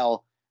a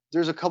while,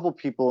 there's a couple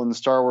people in the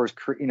Star Wars,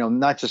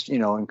 not just,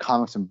 in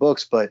comics and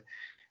books, but,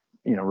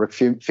 Rick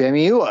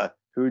Famuyiwa,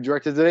 who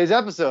directed today's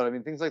episode. I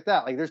mean, things like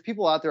that. Like, there's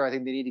people out there, I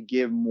think they need to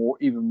give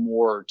even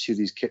more to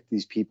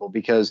these people,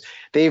 because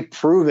they've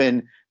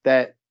proven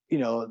that,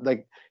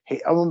 like,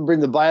 hey, I'm going to bring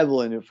the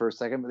Bible into it for a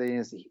second, but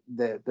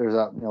there's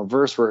a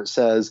verse where it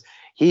says,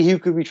 he who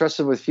could be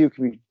trusted with few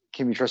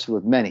can be trusted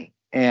with many.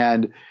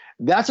 And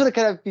that's what it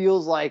kind of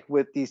feels like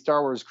with these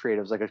Star Wars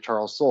creatives, like a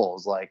Charles Soule.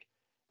 Is like,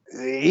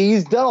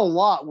 he's done a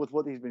lot with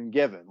what he's been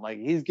given. Like,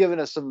 he's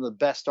given us some of the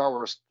best Star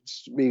Wars,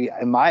 maybe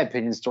in my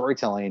opinion,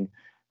 storytelling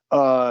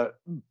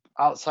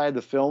outside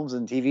the films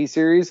and TV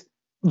series,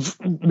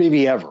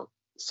 maybe ever.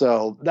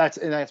 So that's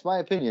my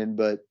opinion.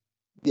 But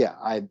yeah.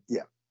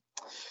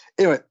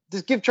 Anyway,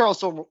 just give Charles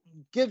Soule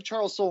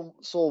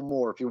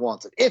more if he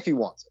wants it.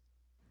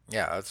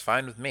 Yeah, that's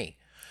fine with me.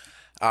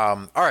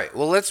 All right,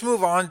 well, let's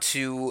move on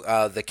to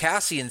the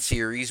Cassian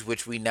series,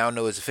 which we now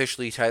know is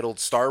officially titled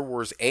Star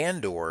Wars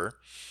Andor,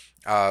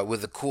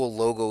 with a cool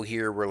logo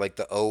here where, like,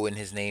 the O in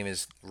his name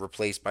is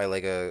replaced by,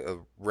 like, a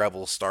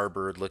Rebel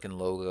Starbird looking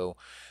logo.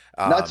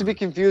 Not to be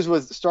confused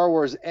with Star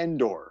Wars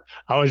Endor.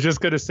 I was just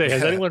going to say,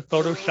 has anyone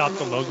photoshopped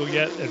the logo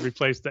yet and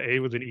replaced the A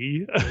with an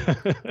E?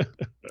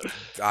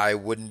 I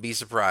wouldn't be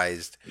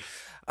surprised.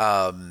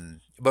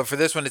 But for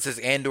this one, it says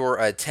Andor,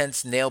 a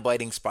tense,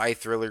 nail-biting spy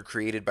thriller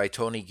created by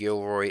Tony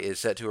Gilroy, is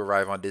set to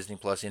arrive on Disney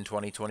Plus in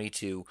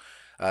 2022.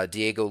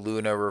 Diego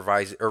Luna,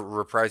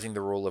 reprising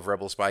the role of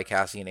Rebel spy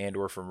Cassian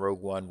Andor from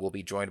Rogue One, will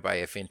be joined by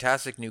a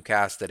fantastic new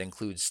cast that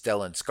includes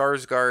Stellan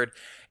Skarsgård,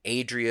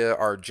 Adria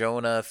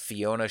Arjona,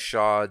 Fiona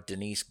Shaw,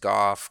 Denise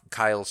Goff,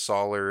 Kyle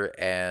Soller,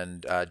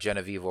 and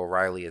Genevieve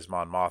O'Reilly as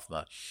Mon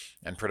Mothma.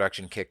 And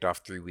production kicked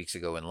off 3 weeks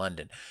ago in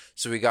London.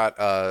 So we got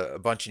a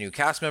bunch of new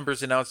cast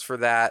members announced for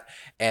that,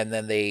 and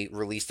then they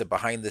released a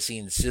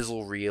behind-the-scenes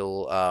sizzle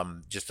reel,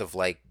 just of,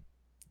 like,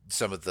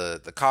 some of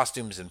the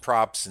costumes and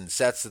props and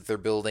sets that they're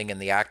building,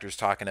 and the actors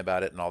talking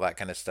about it and all that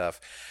kind of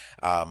stuff.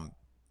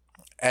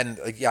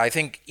 And yeah, I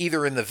think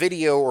either in the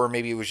video or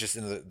maybe it was just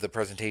in the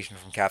presentation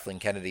from Kathleen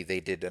Kennedy, they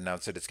did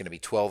announce that it's going to be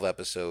 12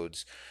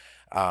 episodes.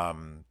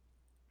 And,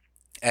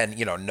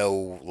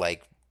 no,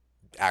 like,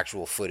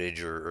 actual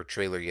footage or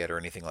trailer yet or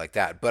anything like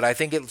that. But I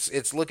think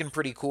it's looking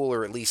pretty cool,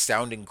 or at least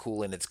sounding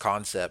cool in its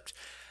concept.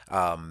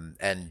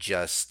 And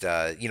just,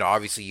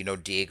 obviously,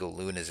 Diego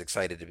Luna is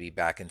excited to be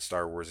back in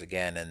Star Wars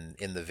again. And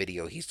in the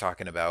video, he's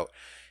talking about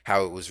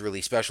how it was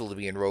really special to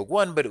be in Rogue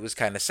One, but it was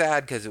kind of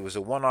sad because it was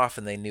a one-off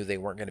and they knew they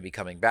weren't going to be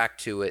coming back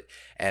to it.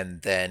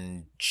 And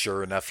then,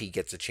 sure enough, he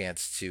gets a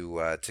chance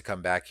to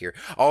come back here.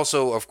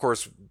 Also, of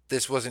course,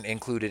 this wasn't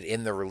included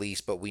in the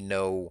release, but we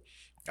know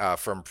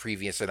from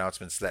previous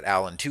announcements that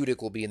Alan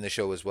Tudyk will be in the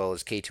show as well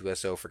as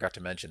K2SO. Forgot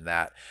to mention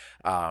that.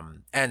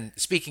 And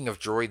speaking of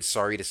droids,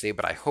 sorry to say,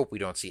 but I hope we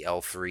don't see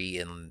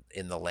L3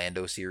 in the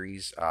Lando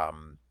series.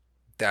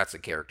 That's a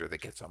character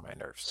that gets on my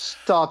nerves.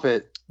 Stop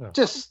it.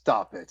 Just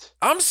stop it.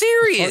 I'm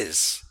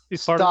serious.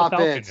 He's part Stop of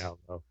the Falcon it. now,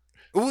 though.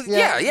 Well,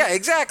 yeah,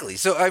 exactly.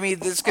 So, I mean,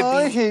 this could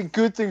I be... hate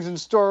good things in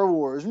Star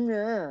Wars.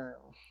 Yeah.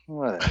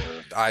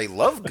 Whatever. I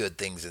love good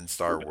things in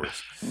Star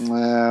Wars.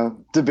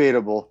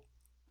 Debatable.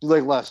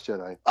 Like Last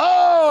Jedi.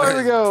 Oh, there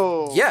we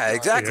go. Yeah,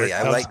 exactly. Here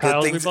I comes like good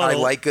Kyle's things. I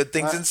rebuttal. like good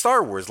things in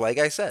Star Wars, like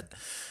I said.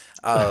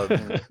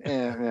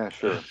 Yeah,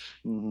 sure.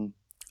 Mm-hmm.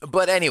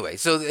 But anyway,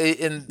 so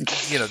in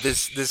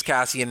this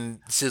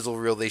Cassian sizzle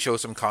reel, they show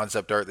some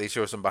concept art, they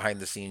show some behind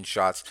the scenes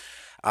shots.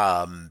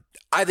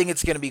 I think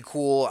it's going to be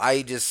cool.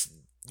 I just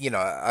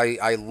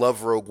I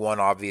love Rogue One.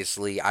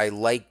 Obviously, I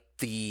like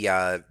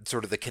the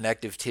sort of the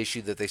connective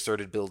tissue that they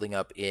started building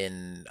up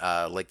in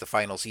like the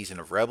final season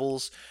of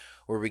Rebels,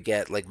 where we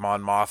get like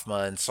Mon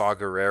Mothma and Saw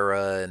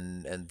Gerrera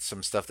and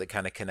some stuff that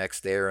kind of connects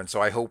there. And so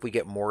I hope we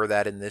get more of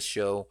that in this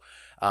show.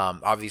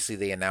 Obviously,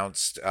 they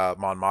announced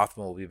Mon Mothma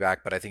will be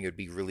back, but I think it would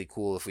be really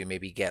cool if we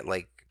maybe get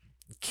like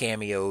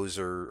cameos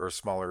or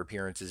smaller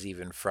appearances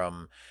even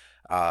from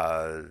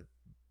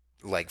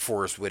like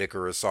Forrest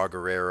Whitaker as Saw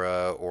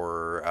Gerrera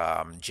or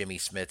Jimmy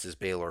Smits as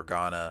Bail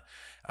Organa,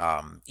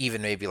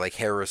 even maybe like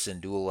Hera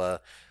Syndulla.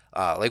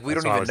 Like we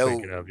That's don't what even I was know.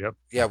 thinking of, yep.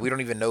 Yeah, we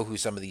don't even know who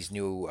some of these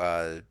new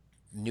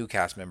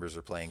cast members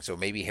are playing. So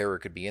maybe Hera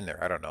could be in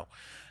there. I don't know.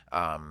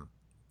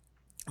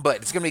 But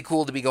it's gonna be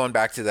cool to be going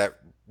back to that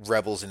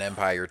Rebels and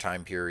Empire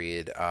time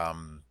period,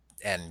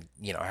 and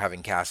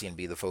having Cassian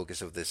be the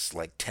focus of this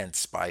like tense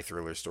spy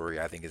thriller story.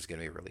 I think is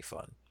gonna be really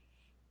fun.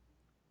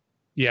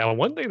 Yeah, well,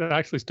 one thing that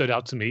actually stood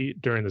out to me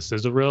during the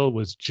sizzle reel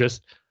was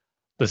just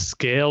the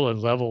scale and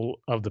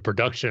level of the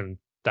production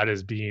that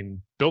is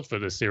being built for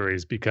this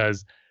series,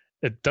 because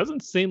it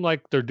doesn't seem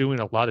like they're doing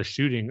a lot of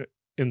shooting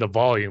in the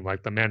volume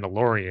like The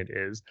Mandalorian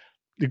is.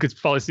 You could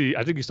probably see,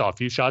 I think you saw a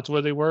few shots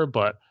where they were,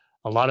 but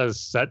a lot of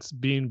sets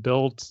being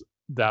built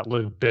that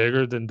look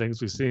bigger than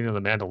things we've seen in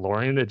The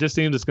Mandalorian. It just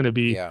seems it's going to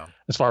be,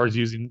 as far as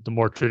using the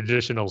more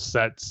traditional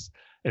sets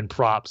and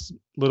props,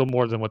 a little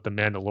more than what The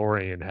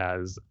Mandalorian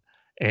has.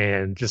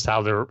 And just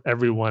how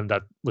everyone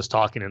that was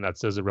talking in that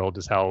sizzle reel,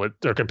 just how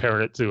they're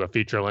comparing it to a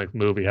feature-length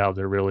movie, how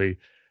they really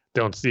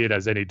don't see it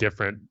as any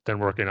different than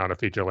working on a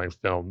feature-length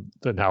film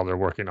than how they're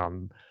working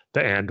on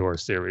the Andor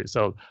series.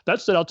 So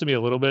that stood out to me a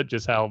little bit,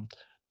 just how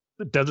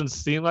it doesn't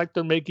seem like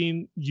they're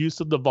making use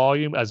of the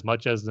volume as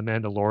much as The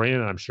Mandalorian,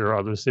 and I'm sure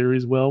other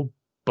series will.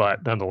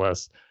 But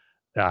nonetheless,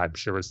 I'm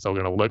sure it's still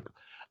going to look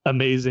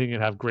amazing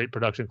and have great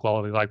production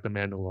quality like The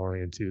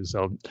Mandalorian too.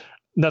 So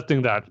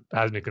nothing that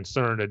has me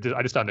concerned.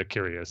 I just found it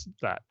curious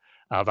that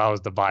that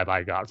was the vibe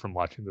I got from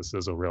watching the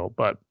sizzle reel.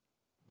 But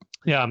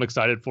yeah, I'm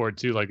excited for it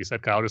too. Like you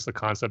said, Kyle, just the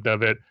concept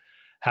of it,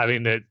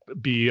 having it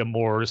be a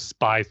more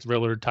spy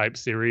thriller type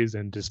series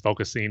and just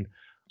focusing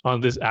on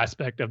this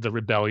aspect of the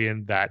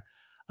rebellion that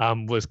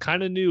was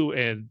kind of new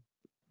and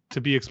to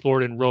be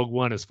explored in Rogue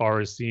One, as far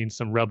as seeing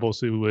some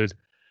rebels who would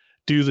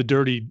do the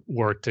dirty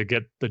work to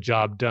get the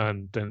job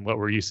done than what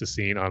we're used to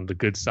seeing on the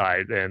good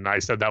side. And I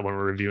said that when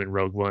we're reviewing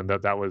Rogue One,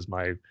 that was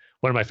one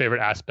of my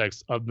favorite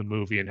aspects of the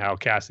movie, and how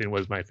Cassian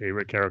was my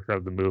favorite character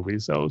of the movie.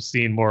 So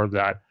seeing more of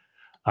that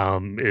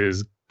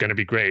is going to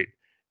be great.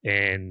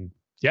 And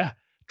yeah,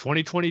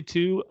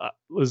 2022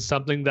 was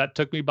something that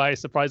took me by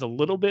surprise a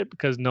little bit,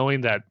 because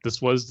knowing that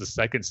this was the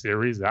second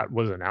series that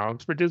was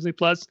announced for Disney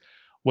Plus,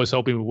 was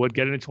hoping we would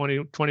get it in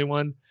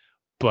 2021.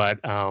 But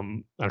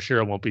I'm sure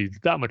it won't be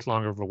that much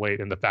longer of a wait.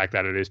 And the fact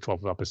that it is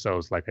 12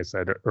 episodes, like I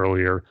said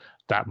earlier,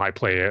 that might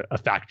play a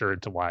factor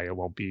into why it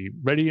won't be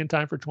ready in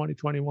time for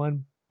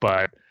 2021.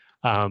 But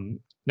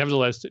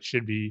nevertheless, it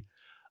should be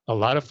a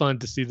lot of fun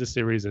to see the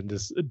series and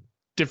this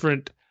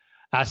different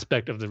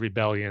aspect of the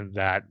rebellion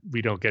that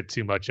we don't get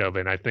too much of.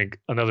 And I think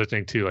another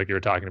thing too, like you were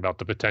talking about,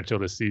 the potential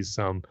to see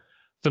some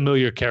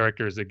familiar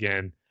characters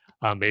again,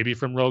 maybe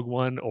from Rogue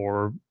One,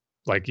 or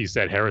like you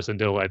said, Hera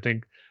Syndulla. I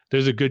think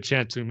there's a good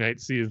chance we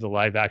might see the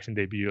live action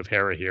debut of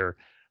Hera here,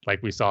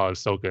 like we saw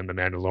Ahsoka in The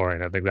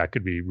Mandalorian. I think that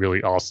could be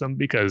really awesome,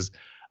 because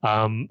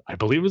I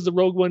believe it was the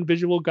Rogue One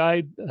visual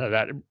guide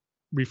that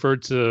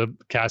referred to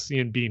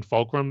Cassian being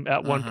Fulcrum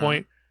at one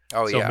point.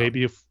 Oh, so yeah.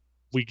 Maybe if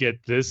we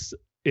get this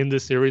in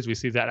this series, we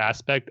see that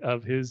aspect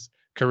of his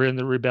career in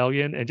the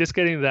rebellion, and just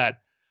getting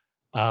that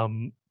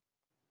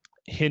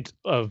hint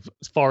of,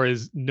 as far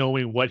as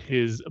knowing what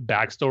his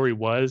backstory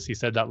was. He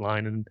said that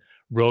line in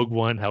Rogue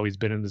One, how he's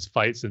been in this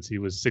fight since he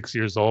was 6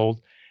 years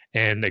old.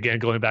 And again,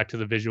 going back to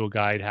the visual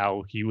guide,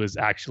 how he was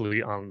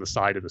actually on the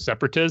side of the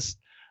Separatists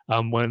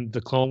when the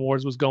Clone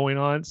Wars was going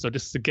on. So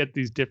just to get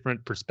these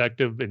different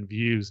perspective and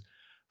views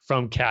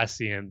from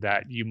Cassian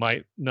that you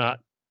might not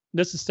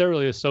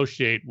necessarily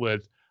associate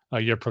with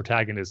your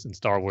protagonist in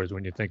Star Wars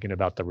when you're thinking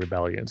about the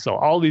rebellion. So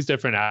all these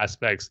different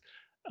aspects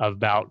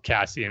about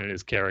Cassian and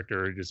his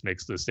character just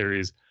makes the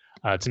series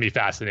to me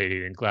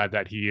fascinating, and glad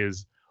that he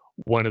is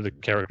one of the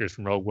characters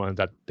from Rogue One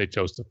that they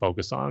chose to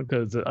focus on,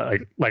 because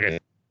like I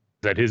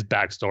that his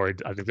backstory,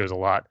 I think there's a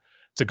lot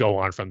to go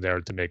on from there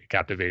to make a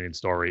captivating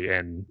story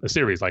and a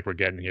series like we're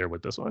getting here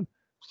with this one.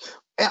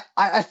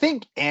 I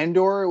think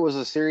Andor was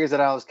a series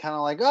that I was kind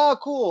of like, oh,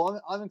 cool.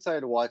 I'm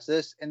excited to watch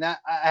this. And that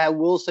I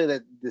will say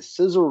that the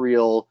sizzle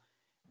reel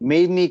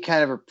made me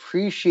kind of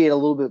appreciate a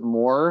little bit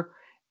more.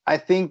 I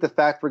think the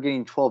fact we're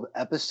getting 12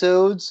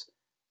 episodes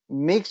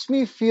makes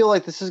me feel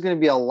like this is going to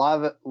be a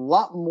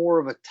lot more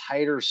of a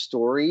tighter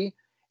story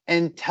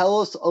and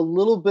tell us a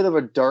little bit of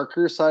a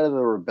darker side of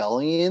the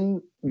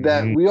rebellion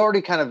that we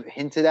already kind of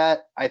hinted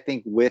at, I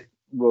think, with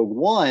Rogue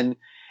One.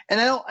 And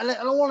I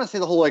don't want to say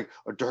the whole like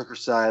a darker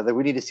side, that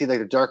we need to see like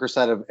the darker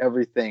side of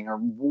everything or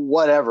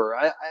whatever.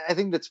 I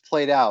think that's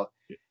played out.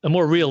 A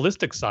more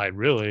realistic side,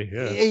 really.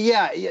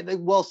 Yeah.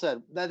 Well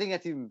said. I think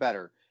that's even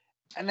better.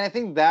 And I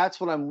think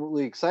that's what I'm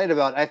really excited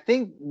about. I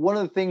think one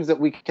of the things that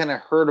we kind of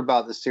heard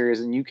about the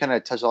series, and you kind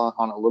of touched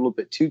on a little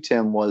bit too,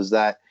 Tim, was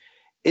that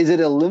is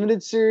it a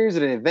limited series,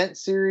 an event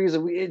series?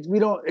 We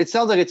don't. It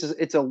sounds like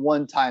it's a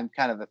one-time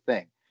kind of a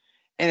thing.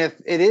 And if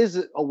it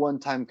is a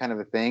one-time kind of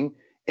a thing,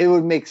 it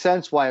would make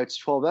sense why it's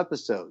 12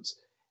 episodes.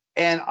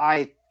 And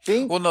I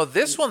think... Well, no,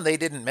 this one they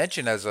didn't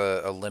mention as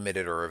a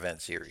limited or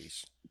event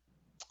series.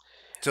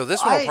 So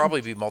this one will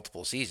probably be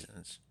multiple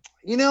seasons.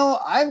 You know,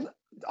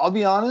 I'll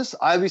be honest,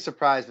 I'd be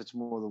surprised if it's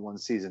more than one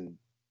season.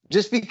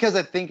 Just because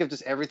I think of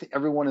just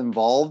everyone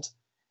involved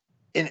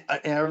in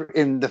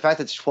the fact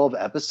that it's 12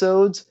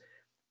 episodes,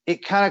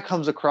 it kind of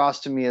comes across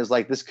to me as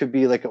like this could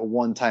be like a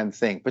one-time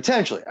thing.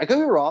 Potentially. I could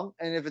be wrong.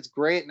 And if it's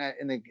great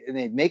and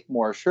they make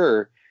more,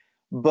 sure.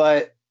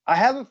 But I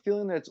have a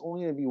feeling that it's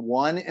only going to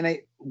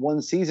be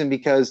one season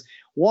because,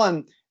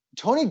 one,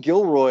 Tony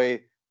Gilroy,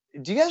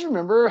 do you guys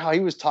remember how he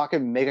was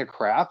talking mega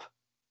crap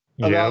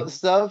about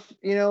stuff,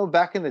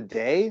 back in the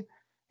day?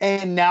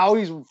 And now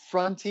he's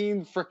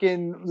fronting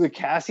freaking the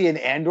Cassian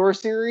Andor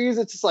series.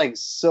 It's just like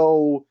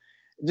so.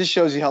 It just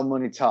shows you how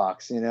money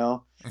talks,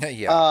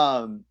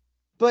 Yeah.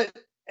 But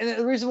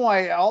the reason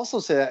why I also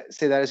say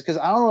that is because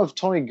I don't know if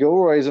Tony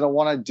Gilroy is going to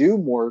want to do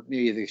more.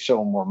 Maybe they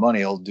show him more money,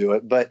 he'll do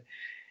it. But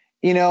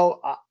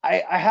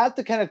I have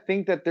to kind of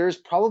think that there's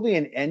probably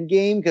an end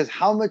game because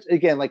how much,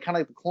 again, like kind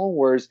of like the Clone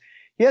Wars,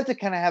 you have to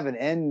kind of have an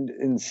end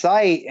in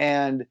sight.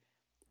 And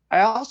I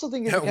also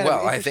think it's kind of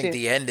I think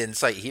the end in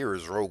sight here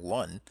is Rogue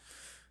One.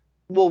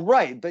 Well,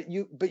 right. But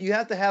you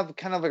have to have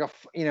kind of like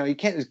you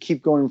can't just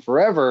keep going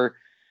forever.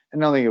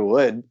 And I don't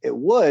think it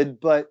would,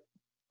 but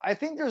I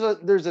think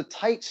there's a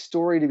tight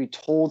story to be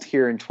told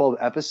here in 12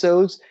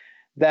 episodes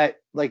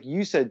that, like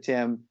you said,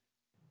 Tim,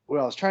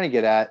 what I was trying to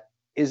get at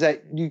is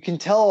that you can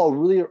tell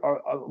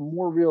a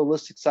more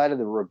realistic side of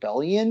the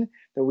rebellion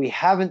that we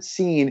haven't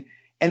seen,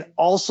 and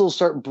also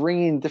start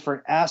bringing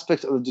different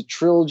aspects of the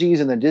trilogies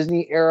in the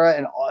Disney era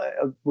and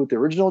with the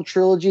original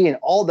trilogy and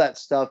all that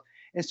stuff,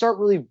 and start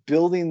really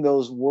building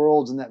those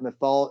worlds and that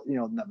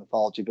not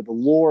mythology, but the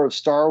lore of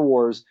Star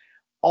Wars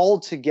all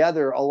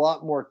together a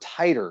lot more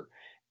tighter.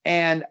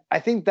 And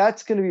I think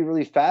that's going to be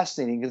really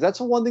fascinating because that's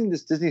the one thing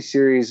this Disney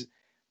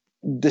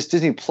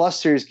Plus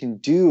series can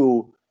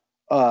do,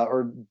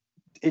 or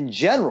in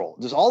general,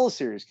 just all the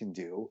series can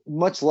do,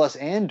 much less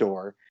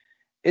Andor,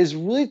 is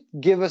really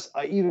give us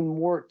an even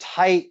more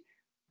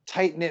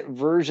tight-knit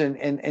version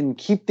and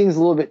keep things a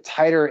little bit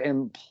tighter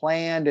and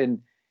planned and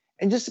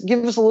just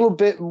give us a little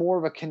bit more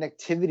of a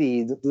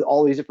connectivity to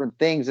all these different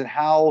things and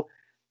how,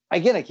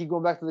 again, I keep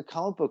going back to the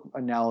comic book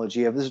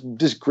analogy of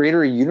this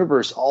greater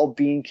universe all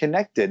being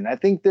connected. And I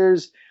think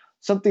there's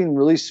something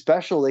really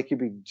special they could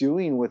be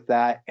doing with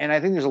that. And I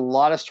think there's a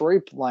lot of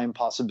storyline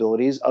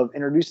possibilities of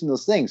introducing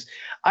those things.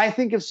 I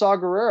think of Saw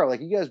Gerrera,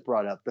 like you guys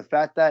brought up, the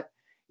fact that,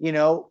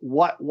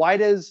 why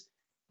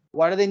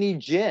do they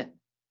need Jyn?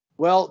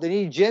 Well, they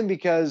need Jyn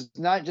because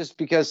not just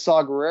because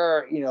Saw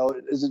Gerrera,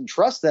 doesn't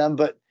trust them,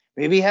 but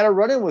maybe he had a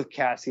run-in with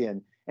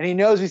Cassian and he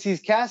knows he sees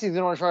Cassian, he's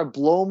going to try to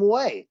blow him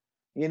away,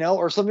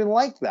 or something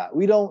like that.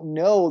 We don't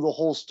know the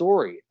whole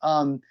story.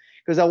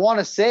 Because I want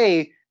to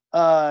say,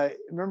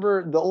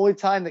 remember the only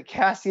time that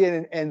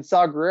Cassian and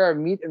Saw Gerrera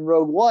meet in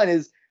Rogue One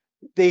is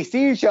they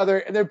see each other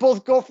and they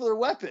both go for their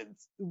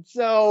weapons.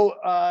 So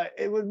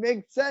it would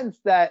make sense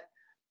that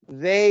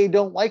they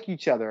don't like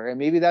each other, and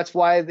maybe that's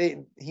why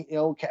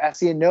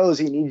Cassian knows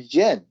he needs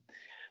Jyn.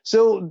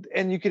 So,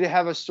 and you could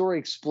have a story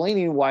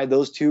explaining why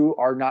those two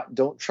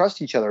don't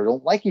trust each other,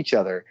 don't like each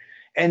other,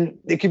 and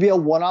it could be a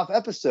one-off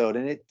episode,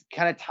 and it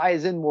kind of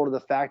ties in more to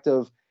the fact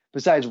of,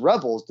 besides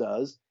Rebels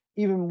does,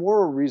 even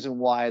more a reason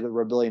why the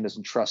rebellion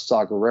doesn't trust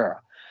Saw Gerrera.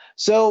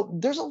 So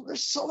there's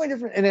so many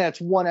different, and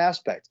that's one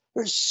aspect.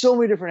 There's so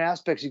many different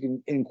aspects you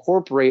can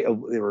incorporate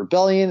of the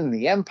rebellion and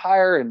the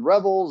Empire and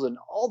Rebels and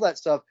all that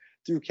stuff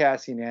through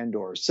Cassian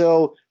Andor.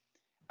 So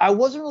I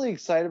wasn't really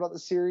excited about the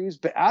series,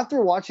 but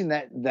after watching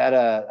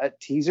that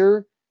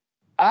teaser,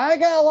 I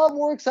got a lot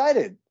more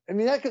excited. I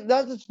mean,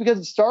 that's because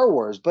it's Star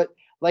Wars, but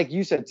like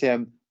you said,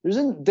 Tim,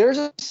 there's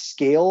a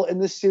scale in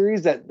this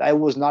series that I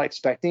was not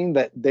expecting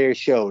that they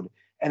showed,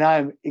 and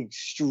I'm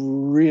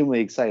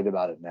extremely excited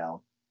about it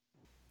now.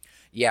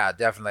 Yeah,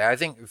 definitely. I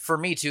think for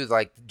me too,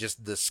 like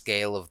just the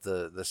scale of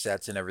the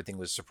sets and everything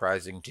was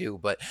surprising too.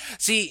 But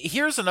see,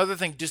 here's another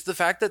thing: just the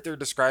fact that they're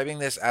describing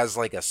this as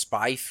like a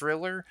spy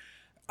thriller.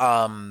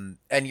 And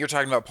you're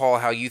talking about, Paul,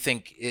 how you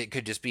think it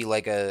could just be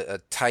like a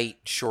tight,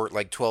 short,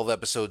 like 12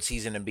 episode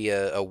season and be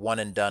a one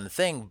and done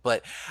thing.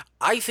 But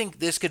I think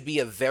this could be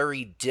a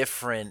very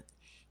different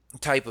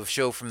type of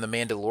show from The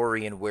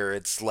Mandalorian, where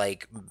it's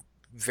like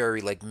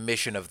very like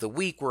mission of the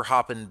week. We're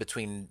hopping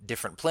between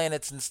different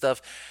planets and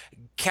stuff.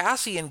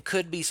 Cassian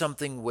could be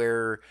something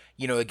where,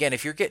 you know, again,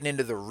 if you're getting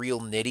into the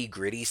real nitty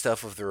gritty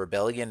stuff of the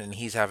rebellion and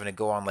he's having to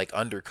go on like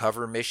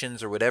undercover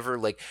missions or whatever,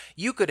 like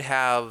you could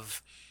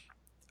have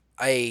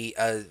a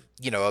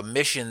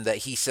mission that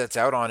he sets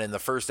out on in the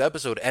first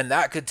episode, and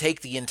that could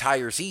take the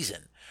entire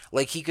season.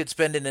 Like he could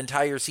spend an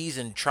entire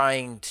season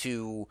trying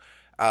to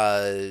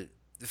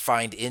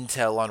find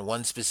intel on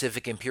one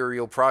specific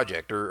Imperial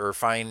project, or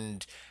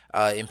find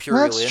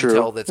Imperial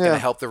intel that's going to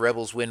help the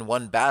rebels win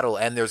one battle,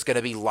 and there's going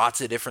to be lots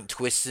of different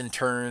twists and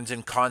turns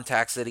and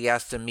contacts that he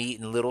has to meet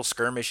and little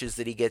skirmishes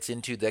that he gets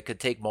into that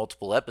could take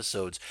multiple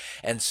episodes.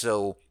 And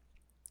so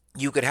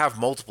you could have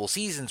multiple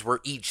seasons where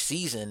each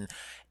season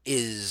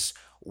is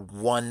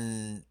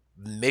one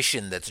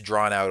mission that's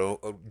drawn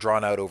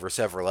out over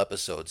several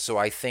episodes. So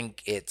I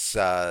think it's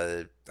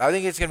going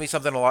to be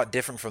something a lot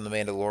different from The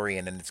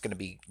Mandalorian, and it's going to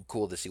be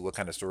cool to see what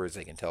kind of stories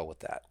they can tell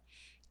with that.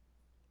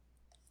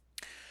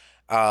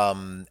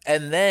 And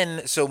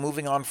then, so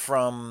moving on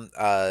from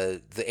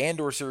the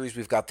Andor series,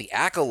 we've got The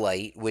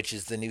Acolyte, which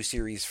is the new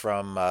series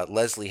from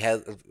Leslie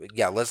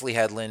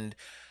Headland,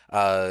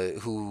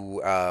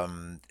 who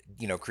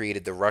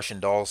created the Russian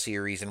Doll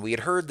series, and we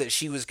had heard that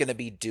she was going to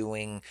be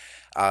doing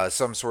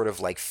some sort of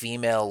like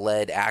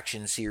female-led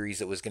action series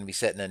that was going to be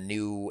set in a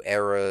new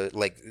era,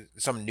 like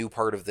some new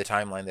part of the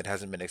timeline that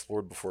hasn't been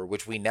explored before,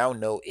 which we now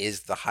know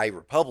is the High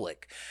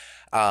Republic.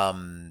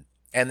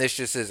 And this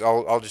just says,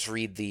 I'll just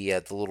read the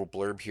little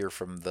blurb here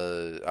from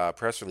the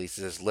press release.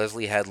 It says,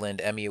 Leslie Headland,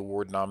 Emmy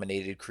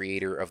Award-nominated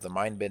creator of the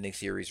mind-bending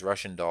series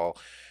Russian Doll,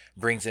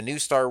 brings a new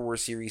Star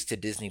Wars series to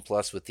Disney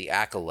Plus with The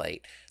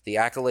Acolyte. The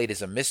Acolyte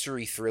is a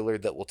mystery thriller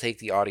that will take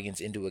the audience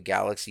into a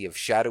galaxy of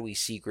shadowy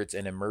secrets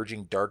and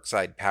emerging dark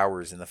side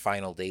powers in the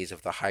final days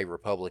of the High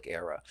Republic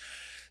era.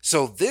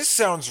 So this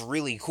sounds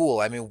really cool.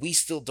 I mean, we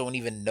still don't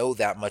even know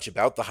that much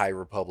about the High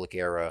Republic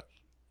era,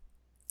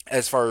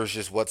 as far as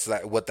just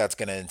what that's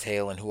going to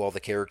entail and who all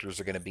the characters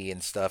are going to be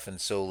and stuff. And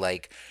so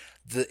like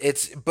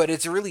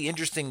it's really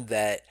interesting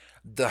that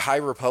the High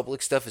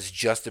Republic stuff is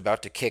just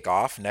about to kick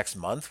off next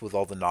month with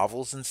all the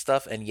novels and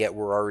stuff, and yet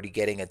we're already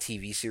getting a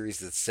TV series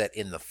that's set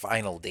in the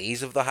final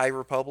days of the High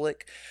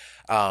Republic.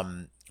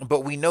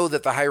 But we know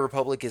that the High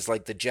Republic is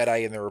like the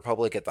Jedi and the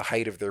Republic at the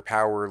height of their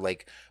power,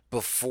 like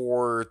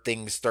before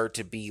things start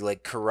to be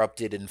like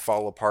corrupted and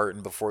fall apart,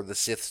 and before the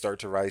Sith start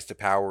to rise to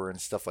power and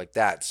stuff like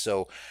that.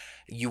 So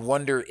you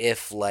wonder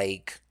if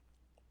like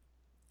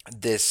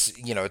this,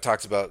 it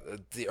talks about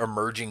the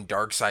emerging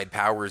dark side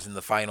powers in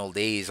the final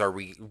days. Are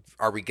we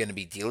going to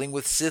be dealing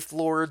with Sith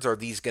Lords? Are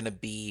these going to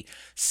be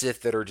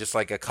Sith that are just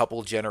like a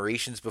couple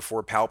generations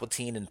before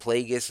Palpatine and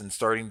Plagueis, and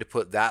starting to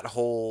put that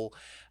whole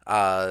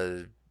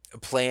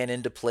plan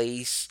into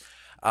place?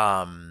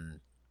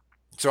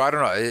 So I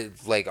don't know.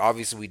 Like,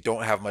 obviously we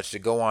don't have much to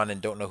go on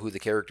and don't know who the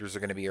characters are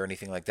going to be or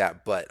anything like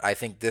that. But I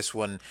think this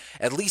one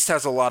at least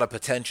has a lot of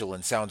potential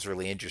and sounds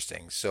really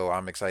interesting. So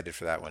I'm excited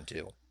for that one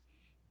too.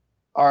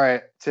 All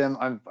right, Tim,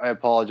 I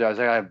apologize.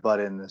 I gotta butt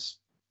in this.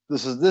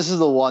 This is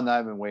the one that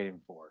I've been waiting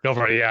for. Go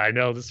for it. Yeah, I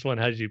know this one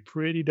has you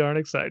pretty darn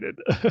excited.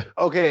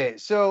 Okay,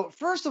 so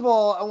first of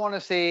all, I want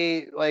to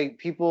say, like,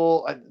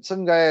 people,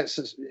 some guy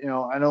says,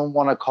 I don't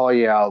want to call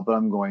you out, but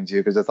I'm going to,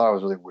 because I thought it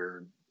was really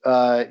weird.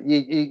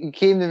 You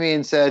came to me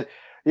and said,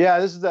 "Yeah,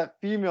 this is that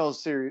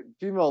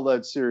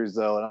female-led series,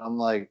 though," and I'm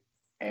like,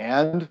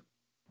 and.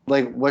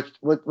 Like,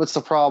 what's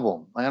the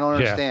problem? Like, I don't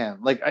understand.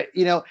 Yeah. Like,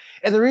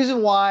 and the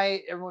reason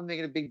why everyone's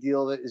making a big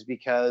deal of it is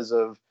because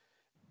of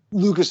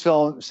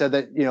Lucasfilm said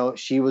that,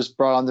 she was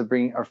brought on to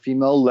bring a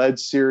female-led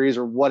series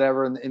or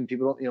whatever, and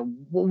people don't,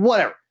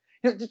 whatever.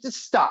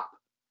 Just stop.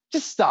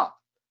 Just stop.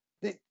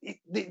 They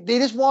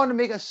just wanted to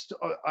make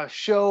a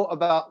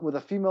show with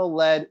a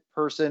female-led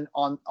person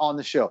on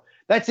the show.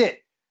 That's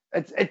it.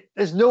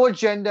 There's no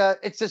agenda.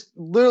 It's just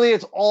literally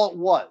it's all it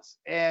was.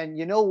 And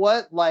you know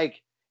what?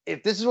 Like,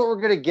 if this is what we're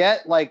going to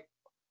get, like,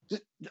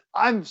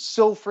 I'm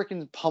so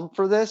freaking pumped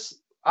for this.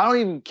 I don't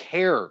even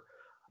care.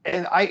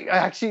 And I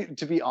actually,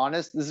 to be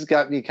honest, this has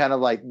got me kind of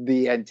like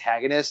the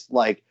antagonist,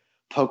 like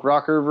punk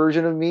rocker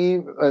version of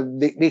me.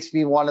 It makes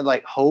me want to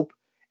like hope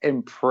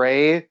and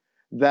pray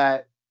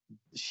that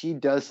she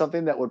does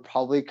something that would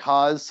probably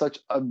cause such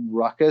a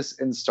ruckus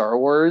in Star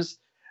Wars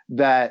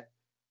that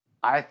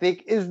I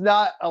think is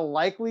not a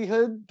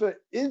likelihood, but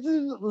is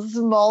a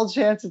small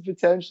chance of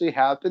potentially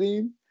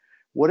happening.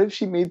 What if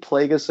she made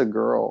Plagueis a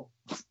girl?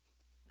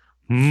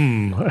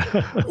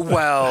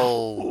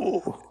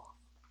 Well,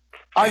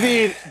 I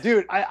mean,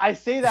 dude, I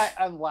say that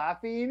I'm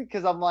laughing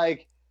because I'm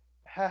like,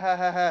 ha ha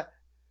ha ha.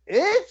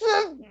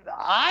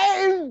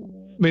 I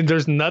mean,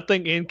 there's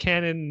nothing in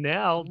canon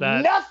now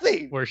that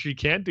nothing where she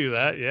can't do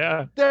that.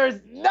 Yeah,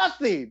 there's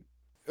nothing.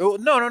 Oh,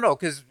 no,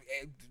 because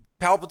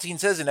Palpatine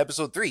says in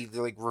Episode 3,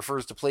 like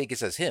refers to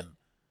Plagueis as him.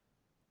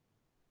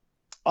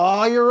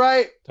 Oh, you're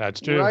right. That's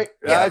true. You're right.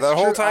 Yeah, That's the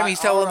whole true. time he's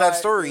telling that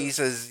story, Yeah. he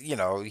says, you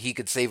know, he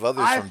could save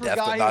others from death,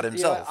 but not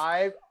himself.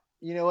 Yeah,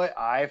 you know what?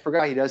 I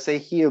forgot he does say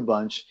he a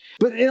bunch.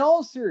 But in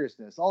all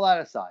seriousness, all that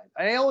aside,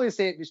 I always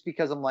say it just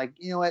because I'm like,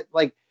 you know what?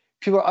 Like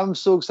people, I'm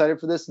so excited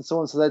for this, and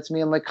someone said that to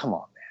me. I'm like, come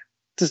on,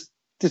 man,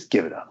 just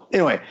give it up.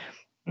 Anyway,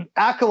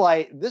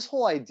 Acolyte. This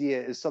whole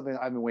idea is something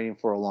I've been waiting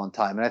for a long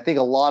time, and I think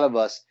a lot of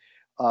us,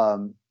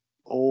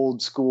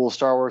 old school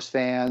Star Wars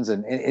fans,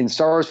 and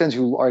Star Wars fans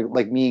who are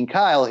like me and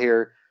Kyle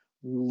here,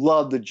 we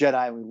love the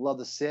Jedi and we love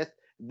the Sith.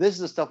 This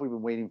is the stuff we've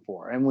been waiting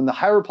for. And when the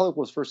High Republic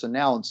was first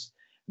announced,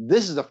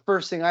 this is the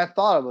first thing I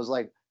thought of was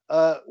like,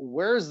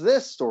 where's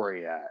this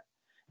story at?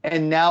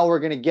 And now we're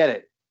going to get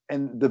it.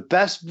 And the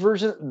best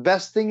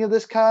thing of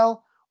this,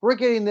 Kyle, we're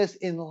getting this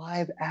in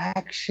live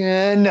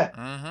action.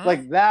 Mm-hmm.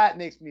 Like that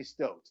makes me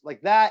stoked.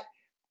 Like that,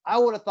 I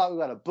would have thought we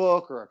got a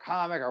book or a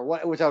comic or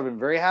what, which I would have been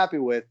very happy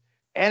with.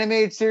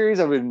 Animated series,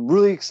 I've been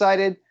really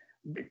excited.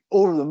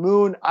 Over the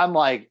moon, I'm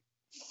like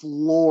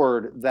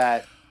floored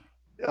that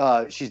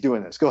she's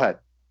doing this. Go ahead.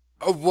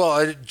 Oh,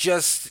 well,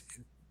 just,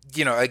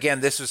 you know, again,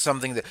 this was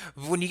something that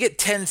when you get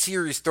 10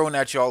 series thrown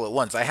at you all at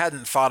once, I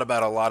hadn't thought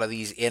about a lot of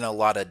these in a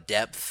lot of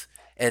depth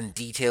and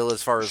detail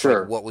as far as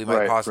like what we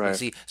might possibly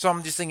see. So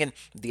I'm just thinking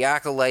the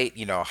Acolyte,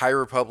 you know, High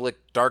Republic,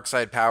 Dark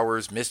Side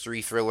Powers,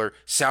 mystery thriller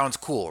sounds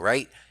cool,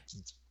 right?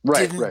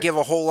 Didn't give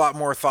a whole lot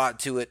more thought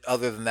to it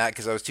other than that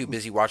because I was too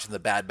busy watching the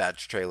Bad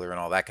Batch trailer and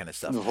all that kind of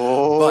stuff.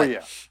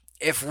 But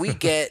if we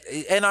get,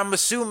 and I'm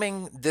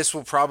assuming this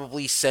will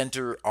probably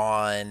center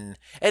on,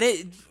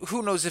 and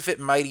who knows if it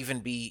might even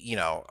be, you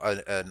know,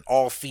 an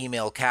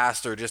all-female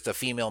cast or just a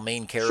female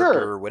main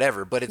character or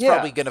whatever, but it's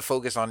probably going to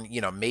focus on,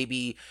 you know,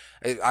 maybe,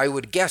 I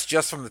would guess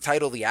just from the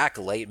title, The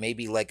Acolyte,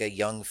 maybe like a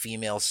young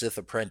female Sith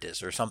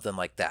apprentice or something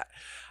like that.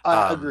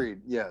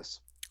 Agreed, yes.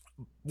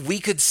 We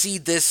could see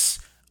this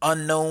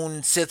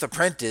unknown Sith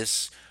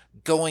apprentice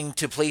going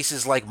to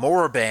places like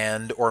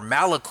Moraband or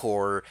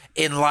Malachor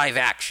in live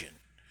action.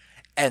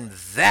 And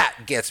that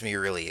gets me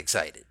really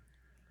excited.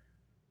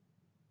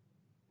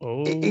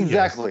 Oh,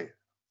 exactly. Yes.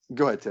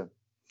 Go ahead, Tim.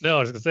 No,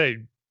 I was going to say,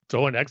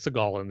 throw an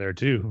Exegol in there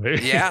too.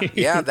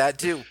 yeah, that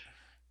too.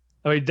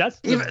 I mean, that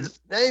even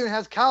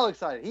has Kyle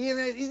excited.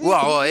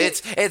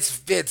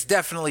 It's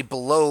definitely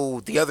below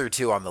the other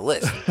two on the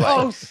list.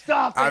 Oh,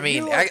 stop! I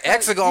mean,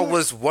 Exegol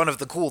was one of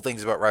the cool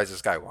things about Rise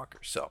of Skywalker.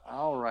 So,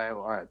 all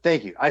right.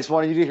 Thank you. I just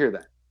wanted you to hear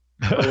that.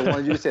 I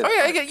wanted you to say that.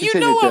 Oh yeah,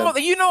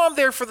 you know I'm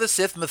there for the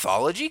Sith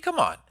mythology. Come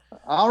on.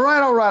 All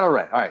right. All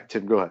right,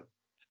 Tim, go ahead.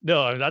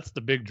 No, I mean, that's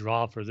the big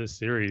draw for this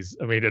series.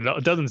 I mean,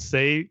 it doesn't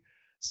say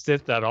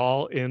Sith at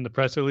all in the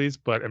press release,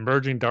 but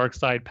emerging dark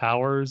side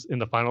powers in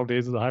the final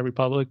days of the High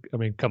Republic. I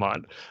mean, come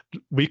on.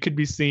 We could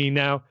be seeing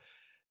now.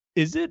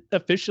 Is it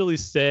officially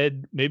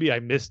said, maybe I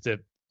missed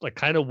it, like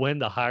kind of when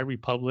the High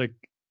Republic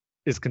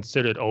is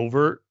considered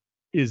over?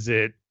 Is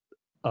it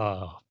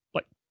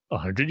like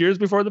 100 years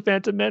before the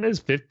Phantom Menace,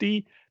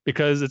 50?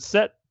 Because it's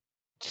set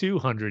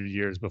 200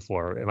 years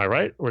before. Am I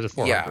right? Or is it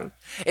 400?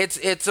 Yeah.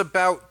 It's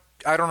about,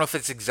 I don't know if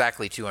it's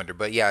exactly 200,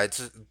 but yeah,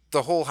 it's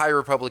the whole High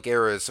Republic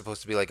era is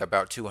supposed to be like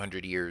about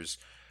 200 years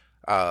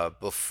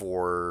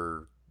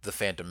before the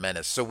Phantom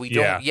Menace. So we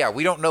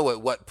don't know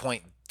at what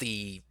point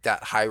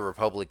that High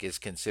Republic is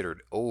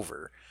considered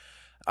over.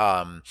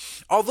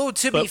 Although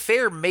to be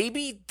fair,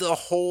 maybe the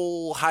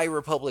whole High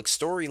Republic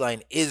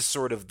storyline is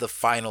sort of the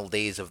final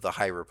days of the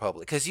High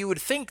Republic, because you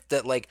would think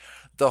that like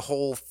the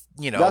whole,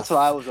 you know, that's what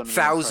I was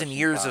 1,000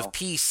 years of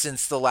peace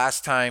since the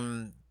last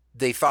time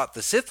they thought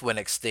the Sith went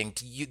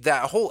extinct,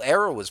 that whole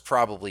era was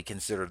probably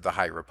considered the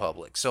High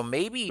Republic. So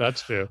maybe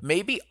that's true.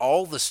 Maybe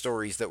all the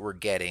stories that we're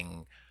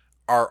getting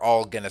are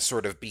all going to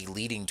sort of be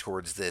leading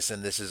towards this,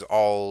 and this is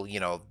all, you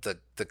know,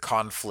 the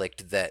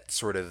conflict that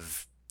sort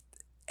of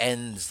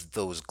ends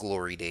those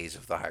glory days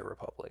of the High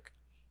Republic.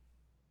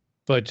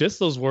 But just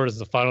those words,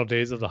 the final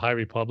days of the High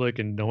Republic,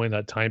 and knowing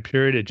that time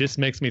period, it just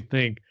makes me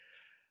think,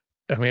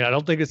 I mean, I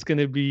don't think it's going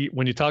to be,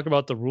 when you talk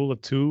about the rule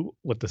of two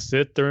with the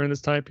Sith during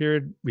this time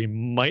period, we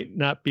might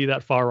not be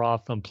that far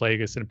off from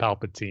Plagueis and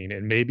Palpatine,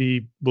 and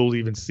maybe we'll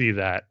even see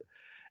that.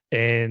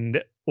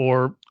 And,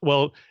 or,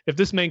 well, if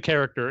this main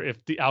character,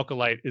 if the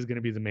Acolyte is going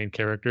to be the main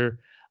character,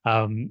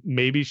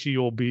 maybe she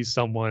will be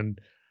someone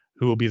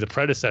who will be the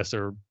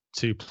predecessor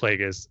to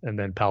Plagueis and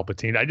then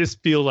Palpatine. I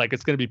just feel like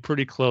it's going to be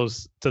pretty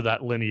close to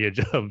that lineage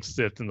of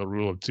Sith and the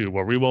rule of two,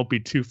 where we won't be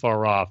too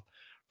far off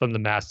from the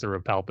master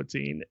of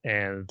Palpatine,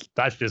 and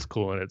that's just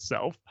cool in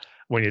itself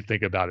when you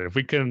think about it. If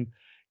we can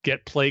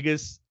get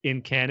Plagueis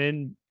in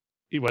canon,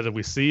 whether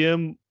we see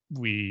him,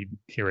 we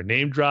hear a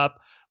name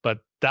drop, but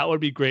that would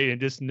be great. And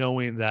just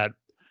knowing that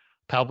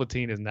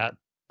Palpatine is not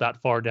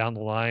that far down the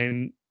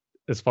line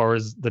as far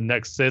as the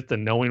next Sith,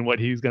 and knowing what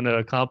he's going to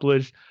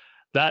accomplish,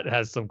 that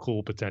has some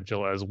cool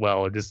potential as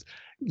well. And just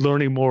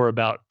learning more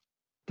about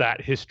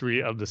that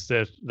history of the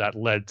Sith that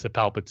led to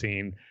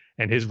Palpatine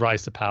and his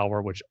rise to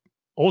power, which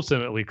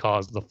ultimately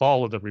caused the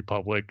fall of the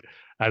Republic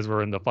as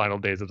we're in the final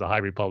days of the High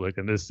Republic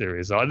in this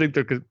series. So I think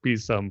there could be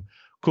some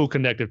cool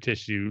connective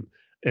tissue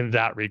in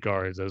that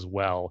regards as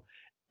well.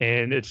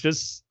 And it's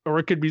just, or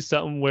it could be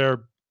something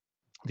where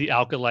the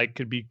Acolyte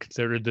could be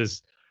considered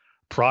this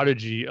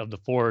prodigy of the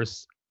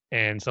Force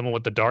and someone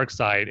with the dark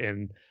side.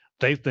 And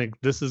they think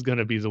this is going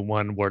to be the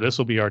one where this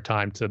will be our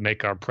time to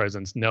make our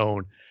presence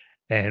known.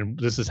 And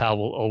this is how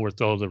we'll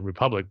overthrow the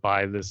Republic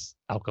by this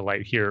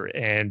Acolyte here.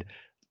 And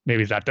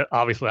maybe that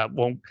obviously that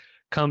won't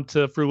come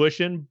to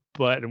fruition,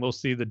 but we'll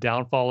see the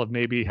downfall of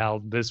maybe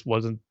how this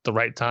wasn't the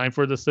right time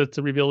for the Sith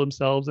to reveal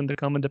themselves and to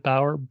come into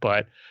power.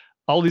 But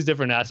all these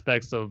different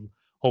aspects of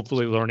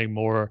hopefully learning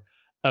more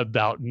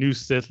about new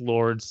Sith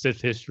Lords,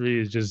 Sith history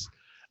is just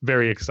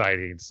very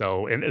exciting.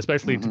 So, and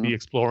especially to be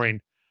exploring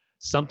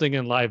something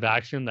in live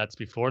action that's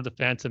before the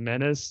Phantom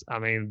Menace. I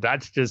mean,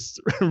 that's just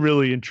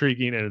really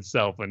intriguing in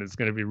itself. And it's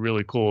going to be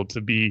really cool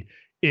to be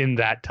in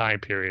that time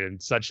period in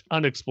such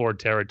unexplored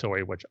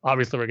territory, which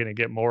obviously we're going to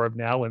get more of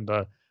now in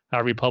the High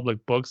Republic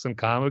books and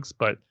comics.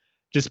 But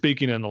just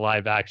speaking in the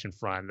live action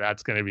front,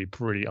 that's going to be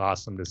pretty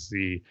awesome to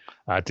see,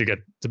 to get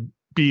to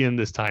be in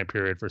this time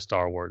period for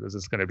Star Wars. This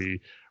is going to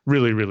be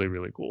really, really,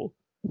 really cool.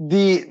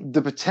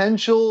 The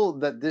potential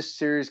that this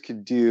series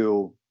could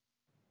do,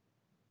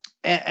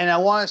 and I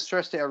want to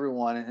stress to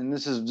everyone, and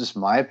this is just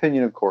my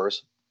opinion, of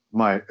course,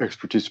 my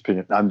expertise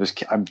opinion.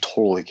 I'm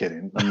totally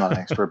kidding. I'm not an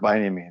expert by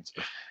any means.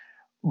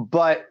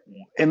 But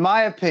in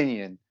my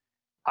opinion,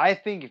 I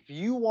think if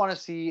you want to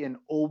see an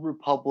Old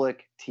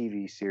Republic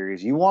TV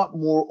series, you want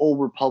more Old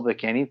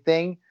Republic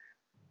anything,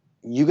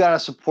 you got to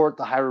support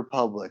the High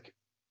Republic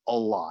a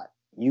lot.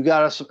 You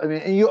got to, I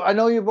mean, I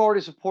know you've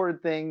already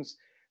supported things,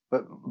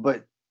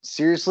 but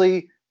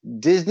seriously,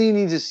 Disney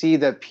needs to see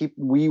that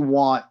we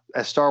want,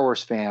 as Star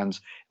Wars fans,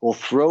 will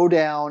throw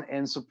down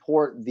and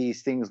support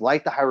these things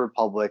like the High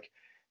Republic,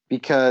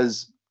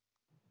 because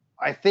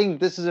I think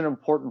this is an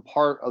important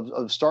part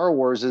of Star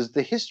Wars, is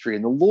the history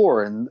and the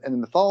lore and the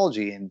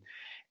mythology.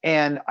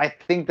 And I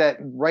think that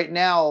right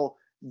now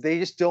they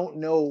just don't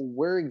know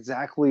where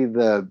exactly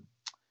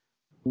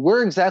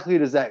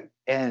does that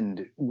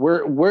end?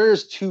 Where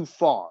is too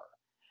far?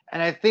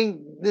 And I think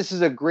this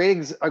is a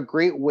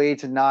great way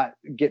to not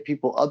get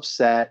people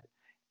upset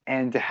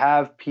and to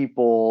have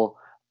people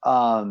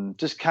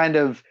just kind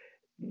of,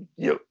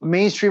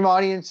 mainstream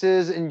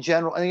audiences in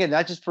general, and again,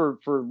 not just for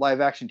live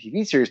action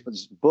TV series, but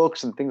just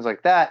books and things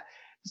like that,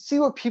 see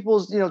what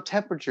people's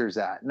temperature's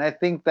at. And I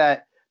think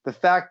that the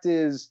fact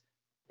is,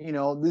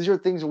 these are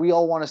things we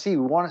all want to see.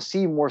 We want to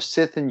see more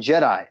Sith and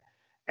Jedi.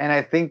 And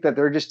I think that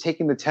they're just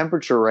taking the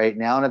temperature right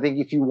now. And I think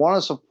if you want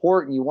to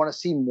support and you want to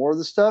see more of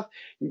the stuff,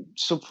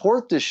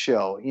 support this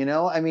show.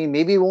 I mean,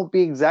 maybe it won't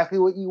be exactly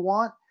what you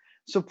want.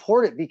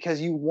 Support it because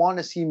you want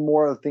to see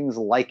more of things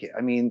like it.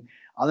 I mean,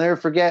 I'll never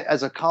forget,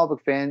 as a comic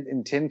book fan,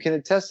 and Tim can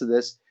attest to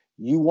this,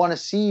 you want to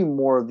see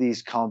more of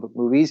these comic book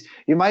movies.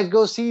 You might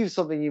go see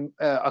something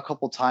a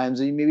couple times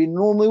that you maybe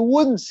normally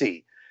wouldn't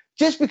see,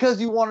 just because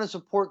you want to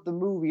support the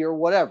movie or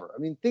whatever. I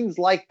mean, things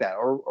like that,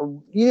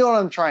 or you know what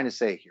I'm trying to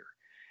say here.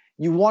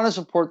 You want to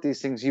support these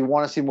things. You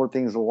want to see more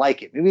things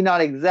like it. Maybe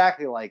not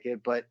exactly like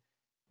it, but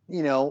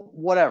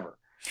whatever.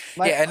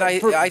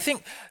 I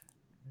think,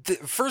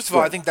 first of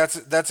all, I think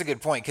that's a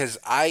good point, because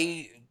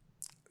I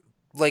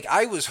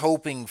was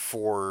hoping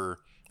for,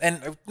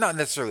 and not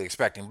necessarily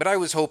expecting, but I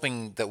was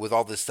hoping that with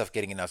all this stuff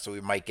getting enough, so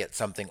we might get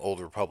something Old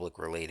Republic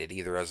related,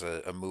 either as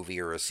a movie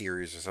or a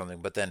series or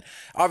something. But then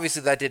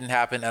obviously that didn't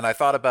happen, and I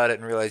thought about it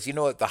and realized,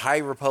 what, the High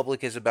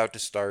Republic is about to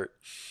start.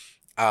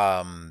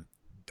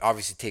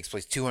 Obviously takes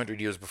place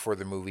 200 years before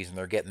the movies, and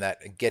they're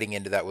getting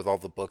into that with all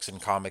the books and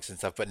comics and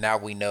stuff. But now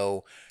we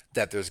know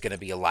that there's going to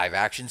be a live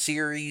action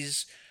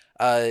series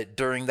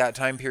during that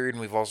time period,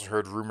 and we've also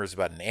heard rumors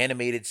about an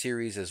animated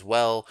series as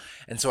well.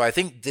 And so I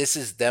think this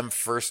is them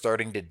first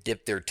starting to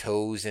dip their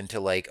toes into,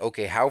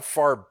 okay, how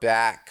far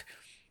back,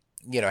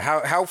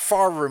 how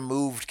far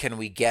removed can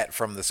we get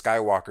from the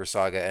Skywalker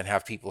saga and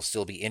have people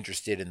still be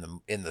interested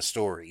in the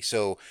story?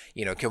 So,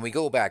 can we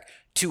go back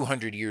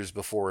 200 years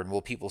before, and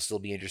will people still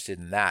be interested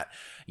in that,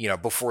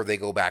 before they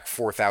go back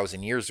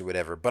 4,000 years or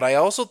whatever? But I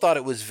also thought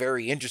it was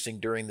very interesting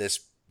during this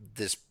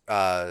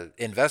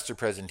investor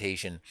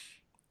presentation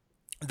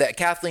that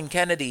Kathleen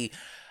Kennedy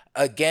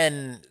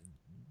again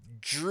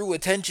drew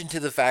attention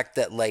to the fact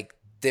that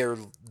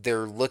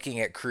they're looking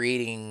at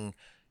creating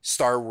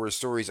Star Wars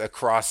stories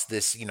across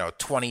this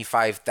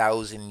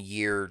 25,000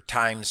 year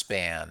time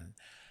span,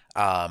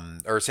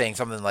 or saying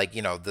something like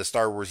the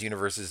Star Wars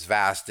universe is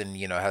vast and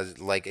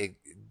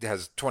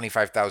has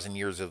 25,000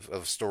 years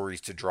of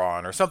stories to draw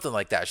on, or something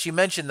like that. She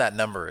mentioned that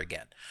number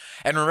again.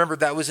 And remember,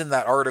 that was in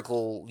that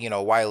article,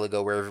 a while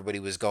ago, where everybody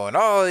was going,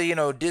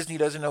 Disney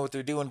doesn't know what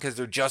they're doing because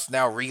they're just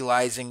now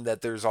realizing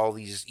that there's all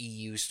these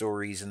EU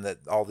stories and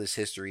that all this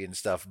history and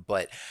stuff.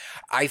 But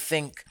I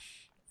think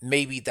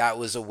maybe that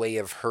was a way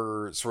of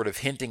her sort of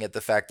hinting at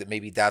the fact that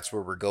maybe that's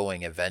where we're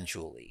going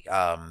eventually,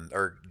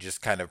 or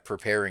just kind of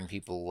preparing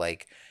people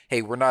like,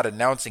 hey, we're not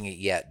announcing it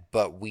yet,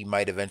 but we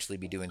might eventually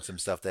be doing some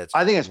stuff that's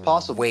I think it's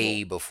possible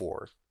way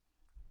before.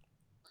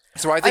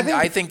 So I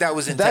think that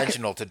was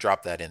intentional to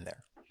drop that in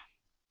there.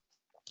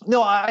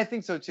 No, I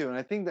think so too, and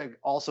I think that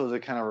also is a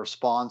kind of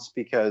response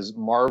because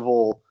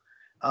Marvel.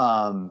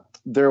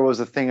 There was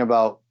a thing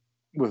about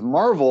with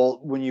Marvel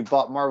when you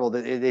bought Marvel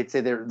that they'd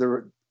say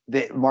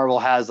Marvel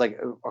has like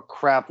a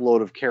crap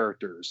load of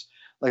characters.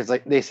 Like it's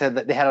like they said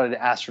that they had an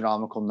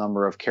astronomical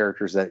number of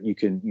characters that you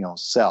can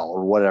sell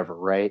or whatever,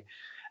 right?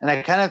 And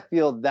I kind of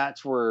feel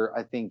that's where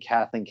I think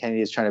Kathleen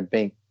Kennedy is trying to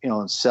bank,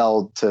 and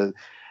sell to.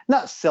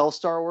 Not sell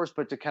Star Wars,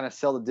 but to kind of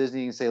sell to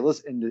Disney and say,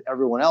 listen, to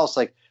everyone else,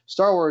 like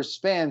Star Wars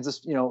fans,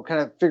 just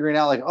kind of figuring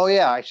out like, oh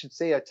yeah, I should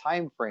say a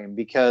time frame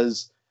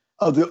because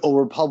of the Old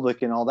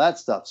Republic and all that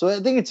stuff. So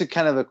I think it's a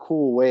kind of a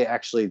cool way,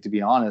 actually, to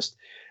be honest,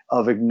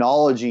 of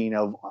acknowledging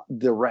of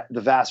the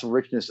vast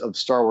richness of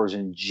Star Wars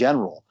in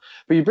general.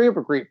 But you bring up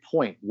a great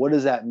point. What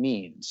does that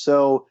mean?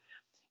 So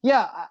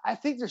yeah, I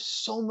think there's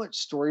so much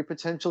story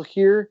potential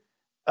here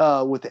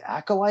with the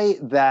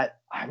Acolyte that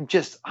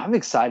I'm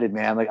excited,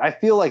 man. Like I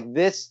feel like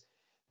this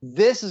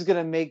is going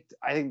to make,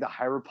 I think, the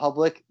High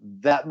Republic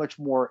that much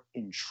more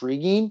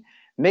intriguing,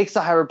 makes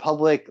the High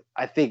Republic,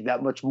 I think,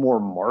 that much more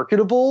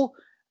marketable.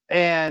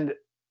 And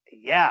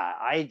yeah,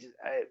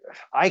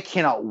 I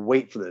cannot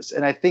wait for this.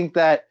 And I think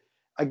that,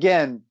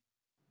 again,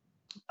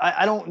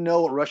 I don't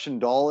know what Russian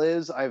Doll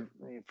is.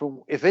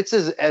 If it's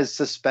as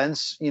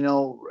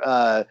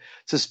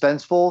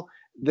suspenseful,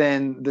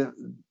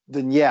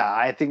 then yeah,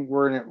 I think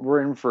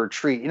we're in for a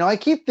treat. I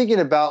keep thinking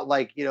about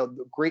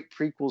the great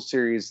prequel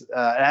series,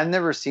 and I've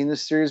never seen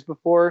this series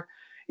before,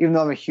 even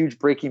though I'm a huge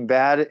Breaking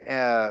Bad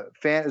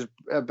fan. Is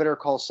Better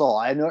Call Saul.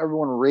 I know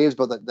everyone raves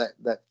about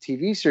that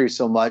TV series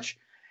so much,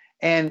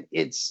 and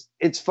it's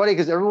funny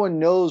because everyone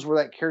knows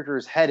where that character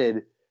is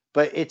headed,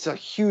 but it's a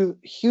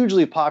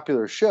hugely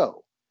popular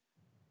show,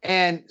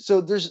 and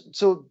so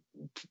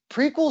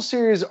prequel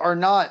series are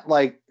not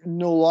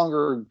no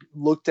longer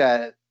looked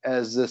at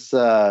as this.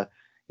 No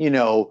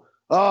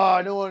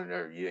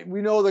one,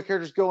 we know the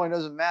character's going,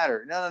 doesn't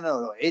matter.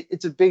 No.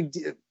 It's a big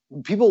deal.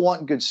 People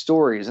want good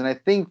stories. And I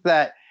think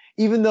that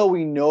even though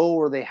we know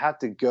where they have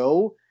to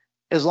go,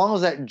 as long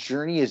as that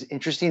journey is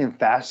interesting and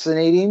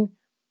fascinating,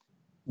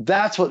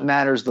 that's what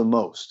matters the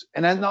most.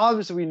 And then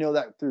obviously we know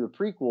that through the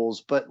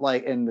prequels, but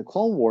in the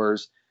Clone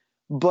Wars,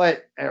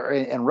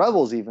 and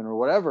Rebels even, or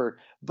whatever.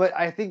 But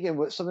I think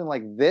in something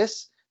like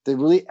this, they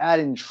really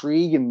add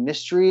intrigue and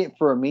mystery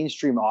for a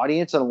mainstream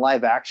audience and a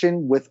live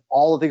action with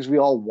all the things we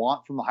all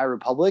want from the High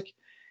Republic.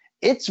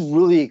 It's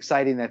really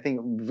exciting, I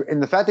think.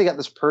 And the fact they got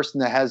this person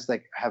that has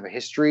have a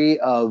history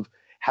of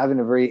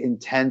having a very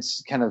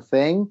intense kind of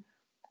thing,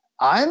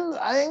 I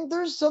think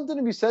there's something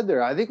to be said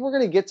there. I think we're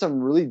going to get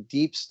some really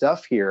deep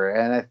stuff here.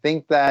 And I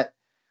think that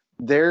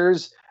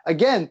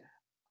again,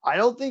 I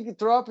don't think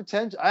throw out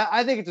potential.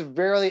 I think it's a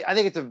very,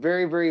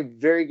 very,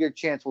 very good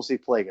chance we'll see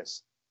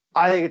Plagueis.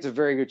 I think it's a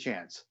very good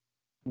chance.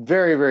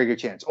 Very, very good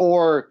chance.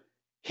 Or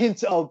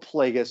hints of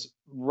Plagueis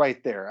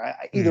right there.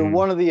 Either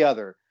one or the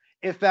other.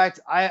 In fact,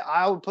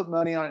 I would put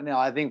money on it now.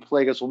 I think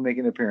Plagueis will make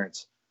an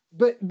appearance.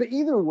 But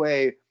either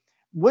way,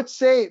 but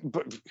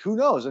who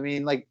knows? I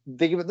mean,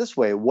 think of it this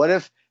way. What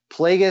if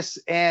Plagueis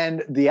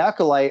and the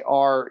Acolyte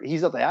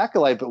he's not the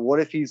Acolyte, but what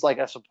if he's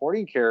a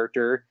supporting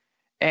character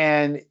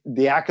and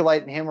the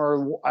Acolyte and him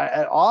are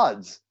at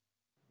odds?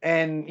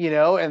 And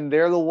and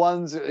they're the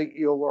ones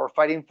who are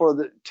fighting for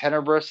the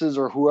Tenebris's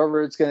or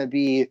whoever it's going to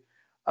be,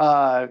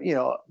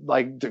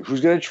 who's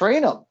going to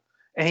train him,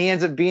 and he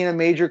ends up being a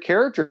major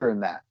character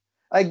in that.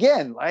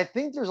 Again, I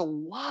think there's a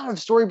lot of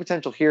story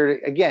potential here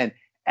to again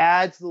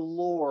add to the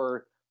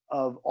lore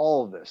of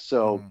all of this.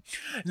 So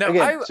now,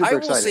 again, I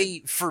will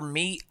say for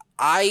me,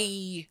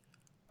 I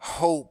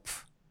hope,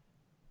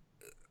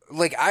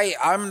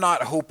 I'm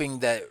not hoping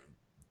that.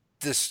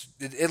 This,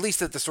 at least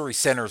that the story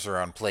centers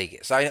around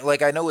Plagueis.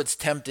 I know it's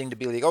tempting to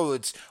be like, oh,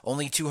 it's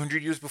only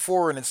 200 years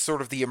before, and it's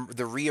sort of the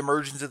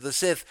reemergence of the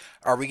Sith.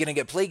 Are we going to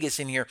get Plagueis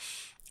in here?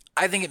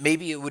 I think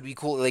maybe it would be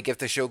cool, if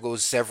the show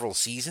goes several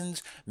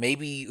seasons,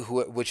 maybe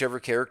whichever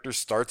character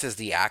starts as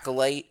the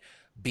Acolyte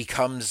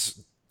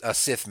becomes a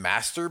Sith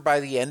master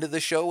by the end of the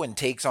show and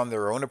takes on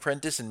their own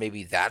apprentice, and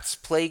maybe that's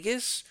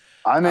Plagueis.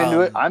 I'm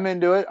into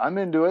it.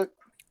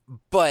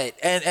 But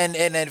and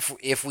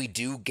if we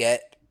do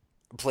get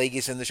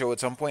Plagueis in the show at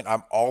some point,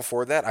 I'm all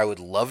for that. I would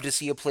love to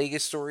see a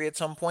Plagueis story at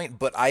some point,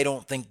 but I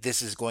don't think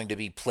this is going to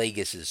be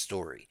Plagueis'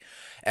 story.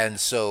 And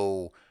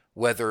so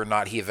whether or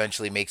not he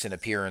eventually makes an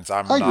appearance,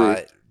 I'm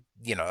not,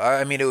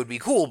 I mean, it would be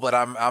cool, but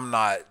I'm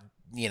not,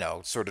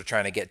 sort of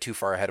trying to get too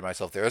far ahead of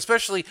myself there,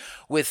 especially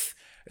with,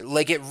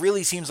 it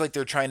really seems like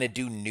they're trying to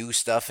do new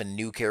stuff and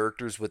new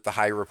characters with the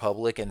High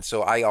Republic. And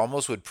so I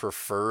almost would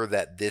prefer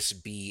that this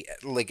be,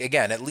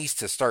 again, at least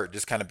to start,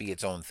 just kind of be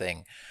its own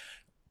thing.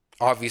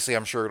 Obviously,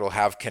 I'm sure it'll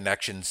have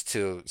connections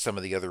to some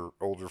of the other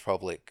Old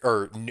Republic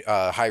or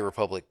High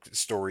Republic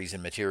stories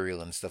and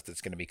material and stuff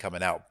that's going to be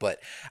coming out. But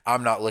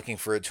I'm not looking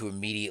for it to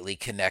immediately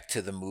connect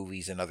to the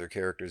movies and other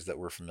characters that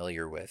we're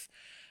familiar with.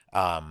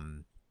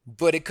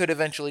 But it could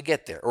eventually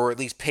get there, or at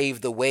least pave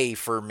the way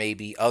for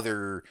maybe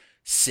other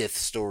Sith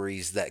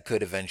stories that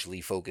could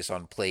eventually focus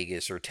on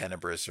Plagueis or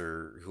Tenebrous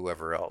or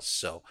whoever else.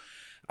 So,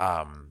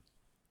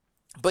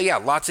 but yeah,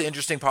 lots of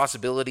interesting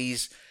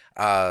possibilities.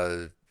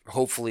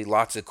 Hopefully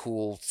lots of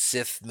cool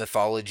Sith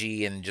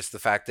mythology, and just the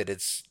fact that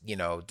it's,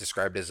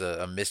 described as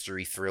a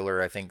mystery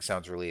thriller, I think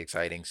sounds really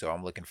exciting. So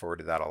I'm looking forward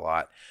to that a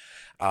lot.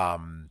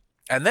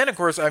 And then, of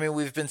course, I mean,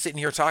 we've been sitting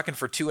here talking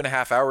for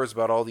 2.5 hours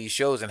about all these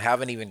shows and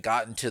haven't even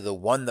gotten to the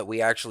one that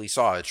we actually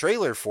saw a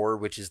trailer for,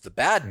 which is The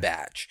Bad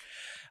Batch.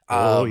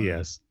 Oh,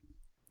 yes.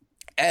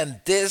 And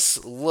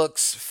this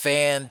looks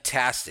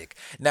fantastic.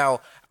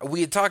 Now,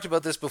 we had talked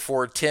about this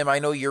before. Tim, I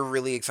know you're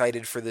really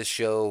excited for this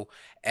show.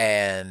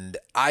 And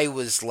I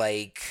was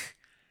like,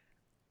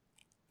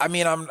 I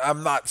mean,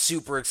 I'm not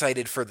super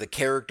excited for the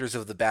characters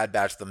of the Bad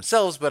Batch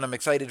themselves, but I'm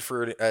excited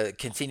for a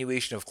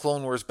continuation of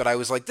Clone Wars. But I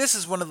was like, this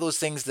is one of those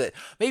things that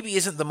maybe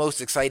isn't the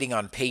most exciting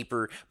on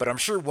paper, but I'm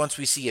sure once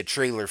we see a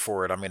trailer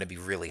for it, I'm going to be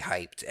really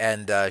hyped.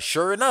 And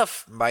sure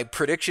enough, my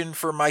prediction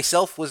for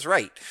myself was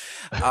right.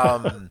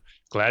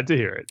 Glad to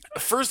hear it.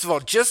 First of all,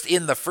 just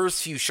in the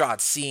first few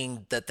shots,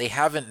 seeing that they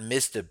haven't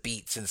missed a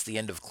beat since the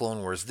end of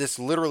Clone Wars, this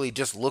literally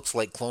just looks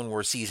like Clone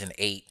Wars Season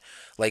 8.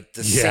 Like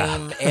the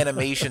same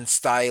animation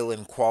style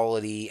and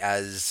quality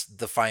as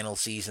the final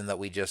season that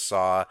we just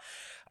saw.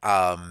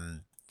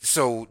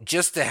 So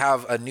just to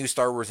have a new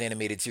Star Wars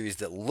animated series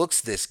that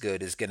looks this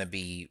good is going to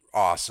be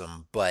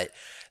awesome. But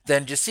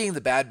then just seeing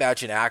the Bad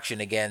Batch in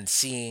action again,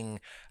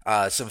 seeing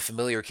some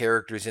familiar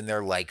characters in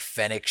there like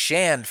Fennec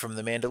Shand from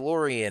The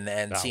Mandalorian,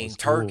 and seeing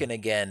Tarkin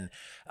again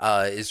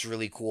is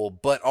really cool.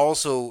 But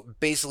also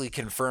basically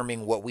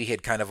confirming what we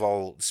had kind of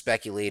all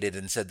speculated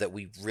and said that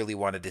we really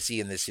wanted to see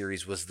in this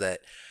series was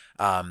that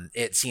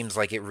it seems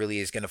like it really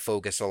is going to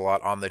focus a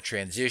lot on the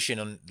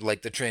transition,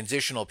 like the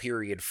transitional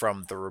period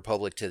from the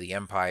Republic to the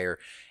Empire,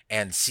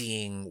 and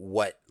seeing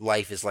what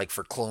life is like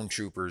for clone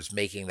troopers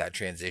making that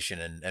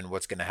transition, and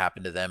what's going to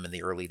happen to them in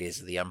the early days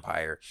of the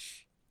Empire.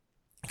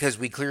 Because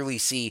we clearly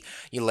see,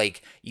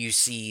 you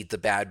see the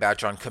Bad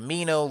Batch on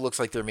Kamino, looks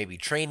like they're maybe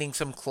training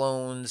some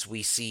clones.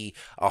 We see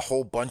a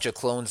whole bunch of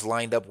clones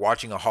lined up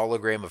watching a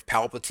hologram of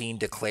Palpatine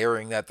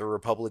declaring that the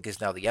Republic is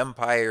now the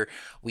Empire.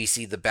 We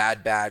see the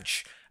Bad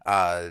Batch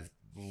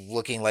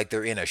looking like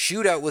they're in a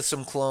shootout with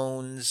some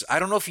clones. I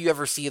don't know if you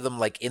ever see them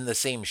like in the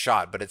same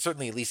shot, but it's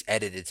certainly at least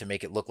edited to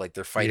make it look like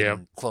they're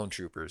fighting clone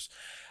troopers.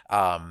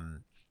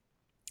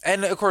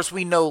 And of course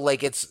we know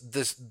it's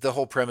the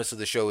whole premise of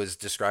the show is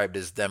described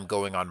as them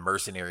going on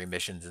mercenary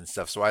missions and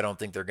stuff. So I don't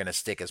think they're going to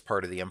stick as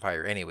part of the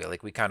Empire anyway.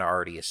 Like we kind of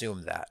already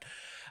assumed that.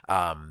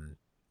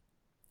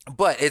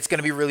 But it's going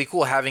to be really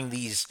cool having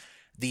these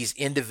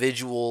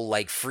individual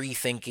free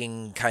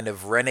thinking kind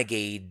of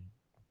renegade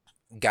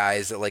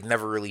guys that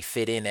never really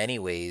fit in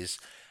anyways.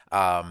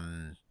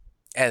 And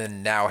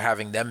now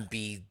having them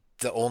be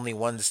the only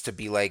ones to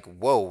be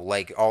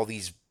whoa, all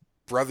these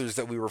brothers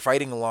that we were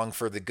fighting along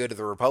for the good of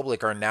the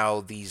Republic are now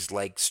these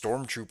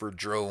stormtrooper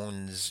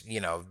drones,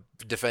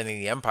 defending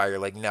the Empire.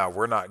 No,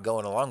 we're not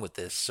going along with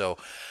this. So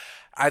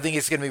I think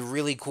it's going to be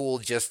really cool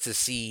just to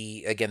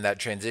see, again, that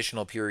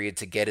transitional period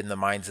to get in the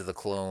minds of the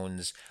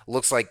clones.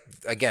 Looks like,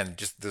 again,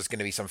 just there's going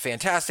to be some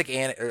fantastic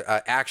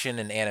action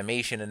and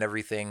animation and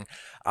everything.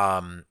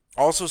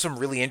 Also some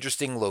really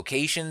interesting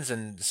locations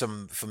and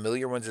some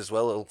familiar ones as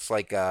well. It looks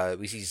like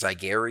we see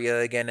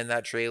Zygeria again in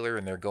that trailer,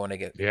 and they're going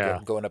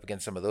up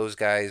against some of those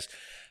guys.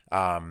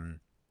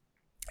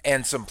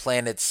 And some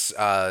planets,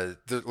 there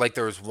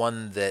was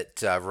one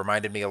that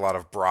reminded me a lot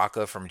of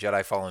Bracca from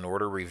Jedi Fallen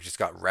Order, where you've just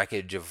got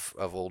wreckage of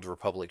old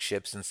Republic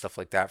ships and stuff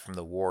like that from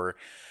the war.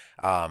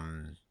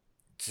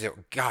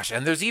 Gosh,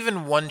 and there's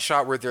even one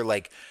shot where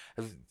they're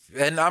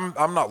and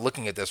I'm not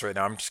looking at this right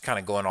now. I'm just kind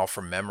of going off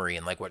from memory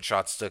and what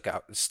shots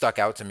stuck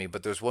out to me.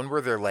 But there's one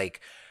where they're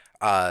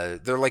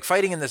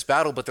fighting in this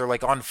battle, but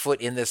they're on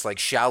foot in this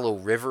shallow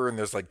river, and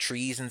there's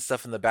trees and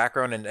stuff in the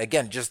background, and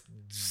again just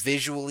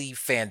visually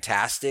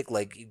fantastic,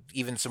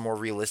 even some more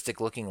realistic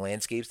looking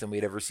landscapes than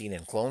we'd ever seen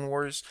in Clone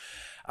Wars.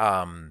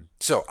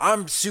 So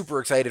I'm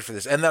super excited for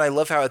this. And then I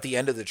love how at the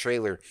end of the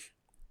trailer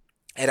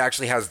it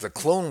actually has the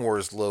Clone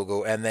Wars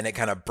logo, and then it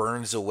kind of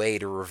burns away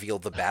to reveal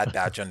the Bad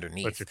Batch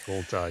underneath. Such a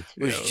cool touch.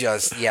 Which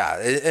just,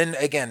 and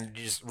again,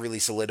 just really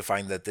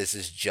solidifying that this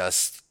is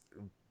just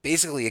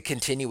basically a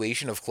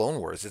continuation of Clone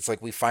Wars. It's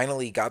we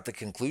finally got the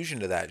conclusion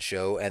to that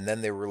show, and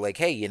then they were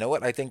hey, you know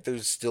what? I think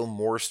there's still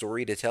more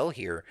story to tell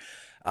here.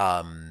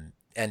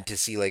 And to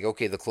see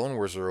okay, the Clone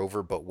Wars are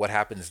over, but what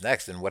happens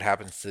next, and what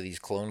happens to these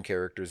clone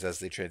characters as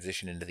they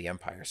transition into the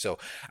Empire. So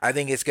I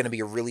think it's going to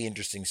be a really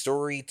interesting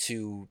story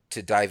to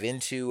dive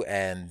into,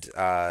 and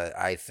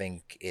I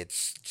think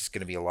it's just going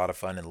to be a lot of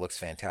fun and looks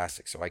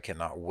fantastic. So I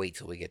cannot wait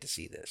till we get to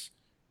see this.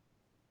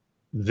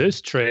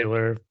 This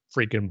trailer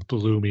freaking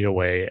blew me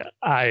away.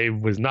 I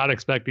was not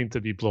expecting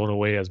to be blown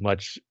away as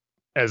much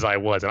as I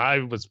was. And I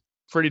was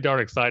pretty darn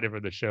excited for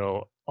the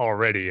show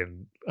already.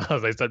 And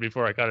as I said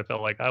before, I kind of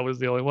felt like I was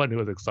the only one who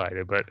was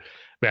excited. But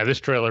man, this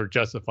trailer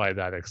justified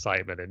that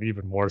excitement, and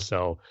even more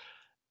so.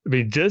 I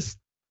mean, just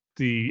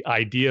the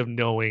idea of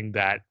knowing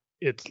that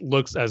it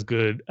looks as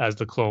good as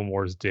the Clone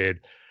Wars did.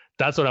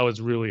 That's what I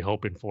was really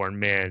hoping for. And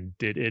man,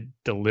 did it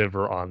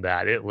deliver on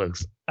that. It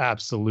looks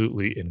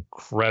absolutely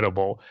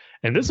incredible.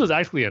 And this was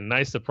actually a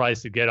nice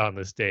surprise to get on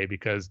this day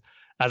because,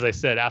 as I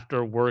said,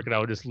 after work and I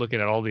was just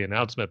looking at all the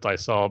announcements, I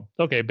saw,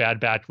 okay, Bad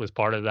Batch was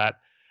part of that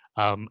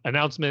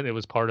announcement. It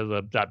was part of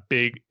that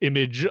big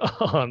image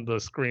on the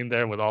screen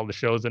there with all the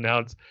shows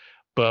announced.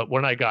 But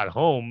when I got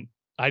home,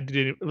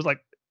 it was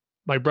like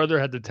my brother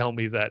had to tell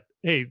me that,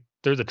 hey,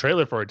 there's a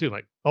trailer for it too. I'm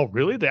like, oh,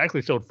 really? They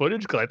actually showed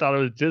footage? Because I thought it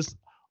was just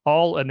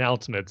all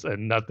announcements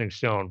and nothing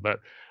shown. But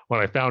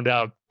when I found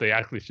out they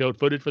actually showed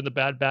footage from the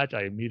Bad Batch,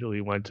 I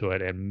immediately went to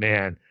it. And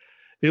man,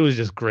 it was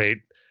just great.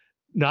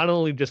 Not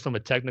only just from a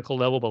technical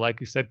level, but like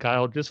you said,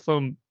 Kyle, just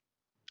from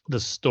the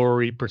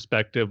story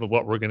perspective of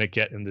what we're going to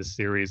get in this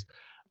series,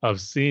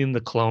 of seeing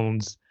the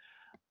clones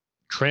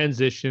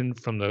transition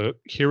from the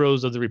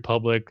heroes of the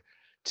Republic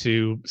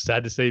to,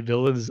 sad to say,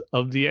 villains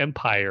of the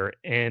Empire.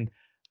 And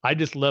I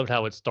just loved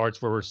how it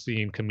starts where we're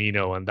seeing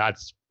Kamino, and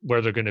that's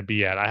where they're going to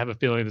be at. I have a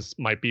feeling this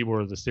might be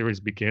where the series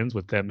begins,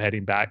 with them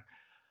heading back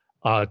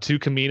to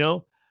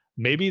Kamino.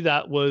 Maybe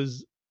that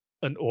was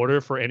an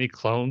order for any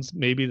clones,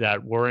 maybe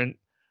that weren't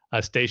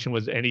stationed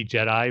with any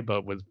Jedi,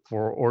 but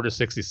for Order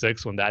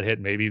 66, when that hit,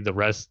 maybe the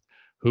rest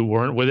who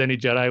weren't with any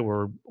Jedi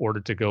were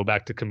ordered to go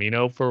back to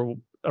Kamino for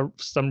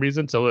some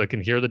reason, so they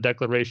can hear the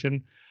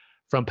declaration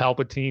from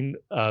Palpatine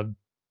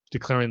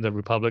declaring the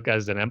Republic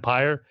as an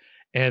empire.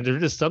 And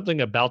there's just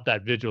something about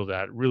that vigil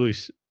that really,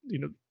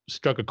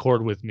 struck a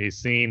chord with me,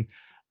 seeing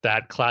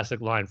that classic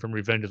line from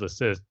Revenge of the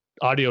Sith,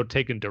 audio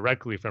taken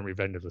directly from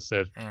Revenge of the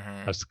Sith,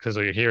 because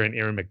you're hearing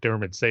Ian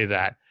McDiarmid say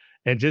that,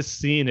 and just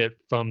seeing it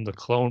from the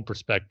clone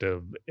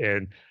perspective.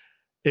 And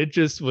it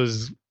just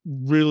was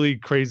really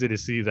crazy to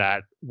see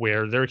that,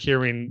 where they're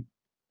hearing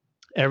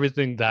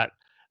everything that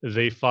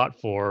they fought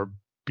for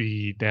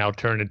be now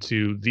turned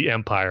into the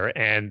Empire.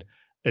 And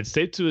it's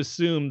safe to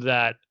assume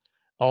that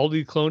all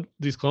these clone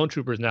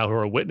troopers now who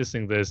are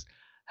witnessing this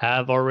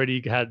have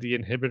already had the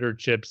inhibitor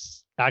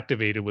chips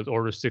activated with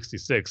Order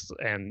 66.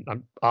 And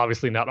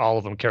obviously not all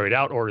of them carried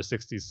out Order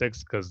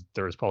 66, because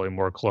there's probably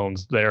more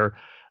clones there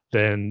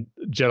than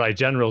Jedi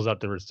generals that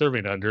they were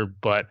serving under.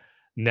 But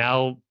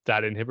now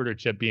that inhibitor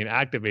chip being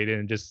activated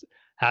and just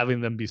having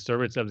them be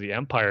servants of the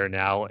Empire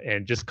now,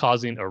 and just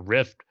causing a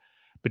rift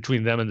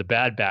between them and the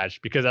Bad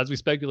Batch, because as we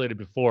speculated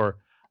before,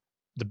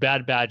 the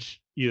Bad Batch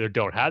either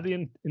don't have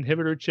the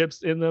inhibitor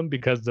chips in them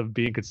because of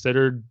being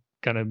considered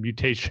kind of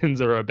mutations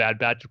or a bad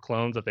batch of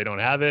clones, that they don't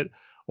have it,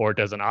 or it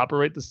doesn't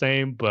operate the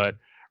same. But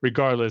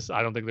regardless,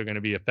 I don't think they're going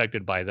to be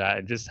affected by that,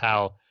 and just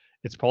how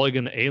it's probably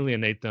going to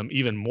alienate them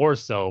even more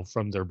so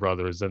from their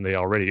brothers than they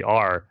already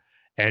are.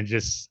 And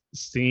just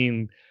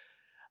seeing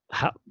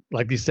how,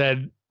 like you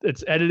said,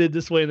 it's edited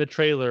this way in the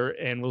trailer,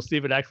 and we'll see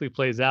if it actually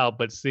plays out,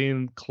 but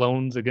seeing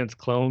clones against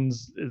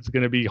clones, it's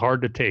going to be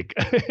hard to take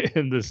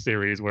in this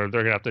series, where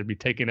they're going to have to be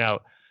taking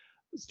out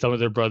some of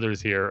their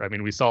brothers here. I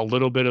mean, we saw a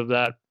little bit of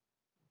that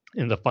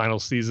in the final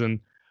season,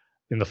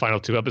 in the final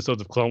 2 episodes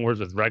of Clone Wars,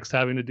 with Rex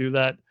having to do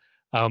that,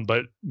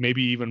 but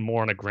maybe even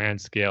more on a grand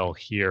scale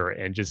here,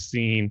 and just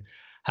seeing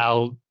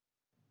how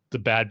the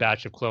Bad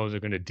Batch of clones are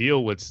going to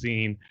deal with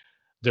seeing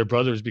their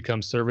brothers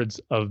become servants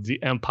of the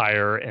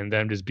Empire, and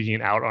them just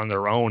being out on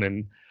their own,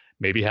 and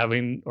maybe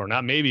having, or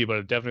not maybe, but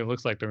it definitely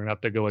looks like they're going to have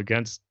to go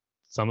against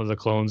some of the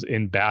clones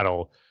in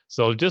battle.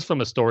 So just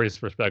from a story's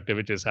perspective,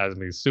 it just has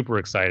me super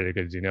excited,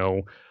 because,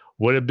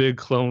 what a big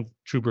clone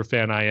trooper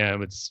fan I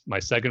am. It's my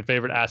second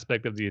favorite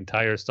aspect of the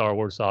entire Star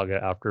Wars saga,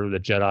 after the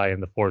Jedi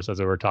and the Force, as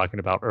we were talking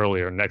about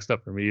earlier. Next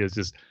up for me is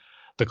just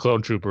the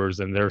clone troopers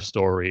and their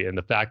story, and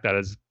the fact that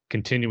it's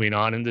continuing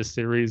on in this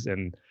series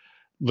and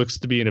looks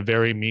to be in a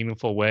very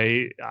meaningful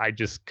way. I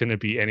just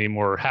couldn't be any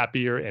more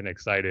happier and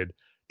excited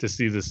to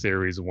see the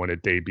series when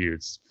it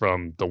debuts,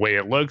 from the way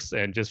it looks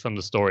and just from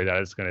the story that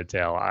it's going to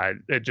tell.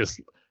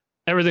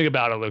 Everything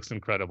about it looks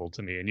incredible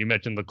to me. And you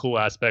mentioned the cool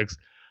aspects,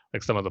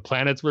 like some of the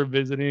planets we're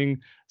visiting,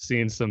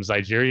 seeing some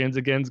Zygerians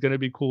again is going to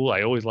be cool.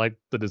 I always liked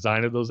the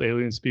design of those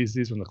alien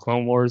species from the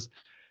Clone Wars.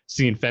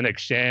 Seeing Fennec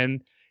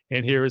Shan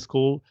in here is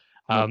cool.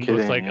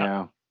 Looks like,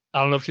 yeah.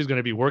 I don't know if she's going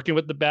to be working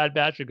with the Bad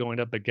Batch or going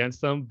up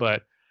against them,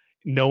 but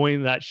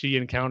knowing that she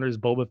encounters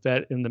Boba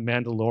Fett in The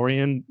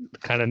Mandalorian,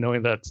 kind of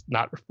knowing that's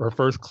not her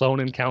first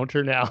clone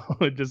encounter now,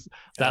 just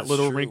that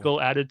little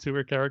wrinkle added to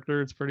her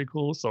character, it's pretty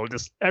cool. So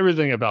just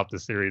everything about the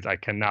series, I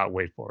cannot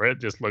wait for it. It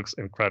just looks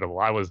incredible.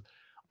 I was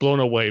blown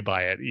away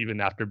by it,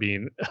 even after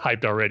being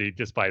hyped already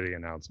just by the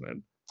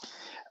announcement.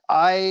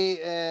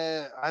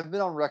 I've been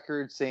on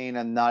record saying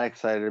I'm not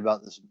excited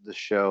about this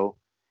show,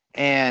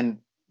 and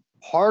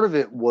part of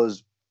it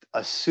was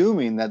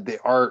assuming that the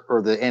art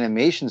or the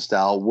animation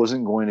style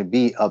wasn't going to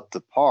be up to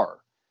par.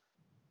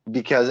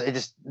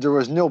 because there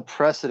was no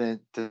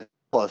precedent to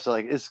tell us. So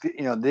like it's they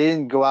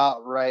didn't go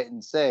out right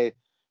and say,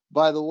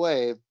 by the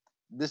way,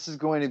 this is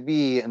going to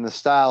be in the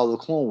style of the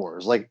Clone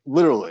Wars, like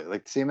literally,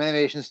 like the same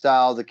animation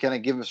style to kind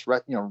of give us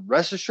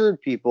rest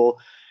assured people.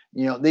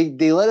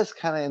 They let us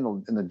kind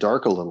of in the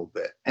dark a little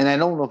bit, and I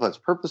don't know if that's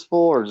purposeful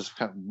or just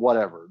kind of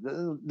whatever.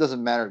 It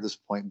doesn't matter at this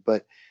point,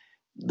 but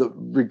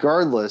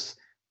regardless,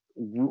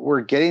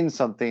 we're getting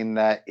something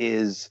that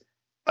is,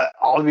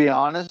 I'll be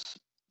honest,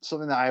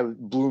 something that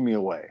blew me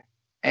away.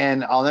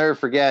 And I'll never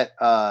forget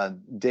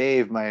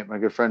Dave, my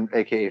good friend,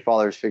 aka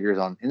Father's Figures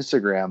on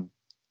Instagram.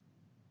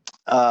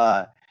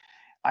 I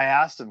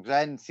asked him because I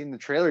hadn't seen the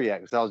trailer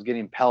yet because I was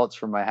getting pellets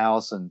from my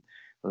house and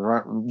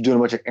doing a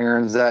bunch of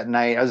errands that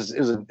night. It was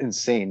an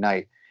insane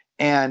night.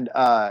 And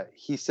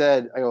he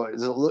said, I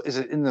go, is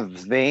it in the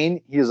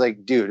vein? He was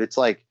like, dude, it's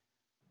like,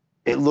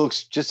 it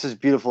looks just as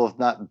beautiful, if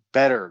not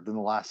better, than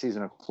the last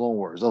season of Clone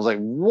Wars. I was like,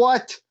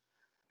 what?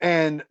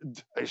 And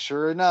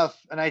sure enough,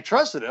 and I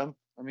trusted him.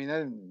 I mean, I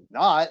didn't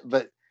not,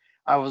 but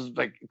I was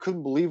like,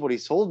 couldn't believe what he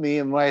told me.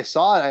 And when I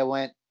saw it, I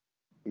went,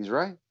 he's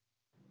right.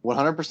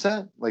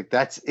 100%. Like,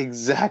 that's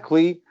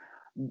exactly,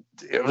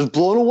 it was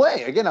blown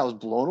away. Again, I was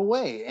blown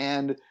away.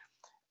 And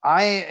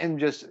I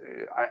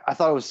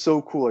thought it was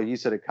so cool. Like you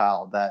said it,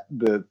 Kyle, that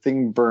the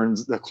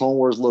Clone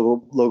Wars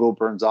logo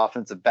burns off,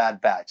 and it's a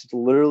Bad Batch. It's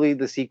literally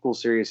the sequel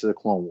series to the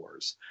Clone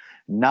Wars,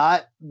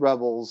 not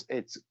Rebels.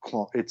 It's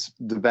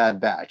the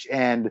Bad Batch.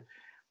 And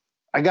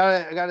I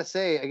gotta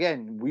say,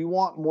 again, we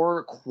want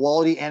more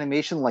quality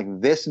animation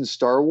like this in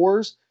Star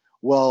Wars.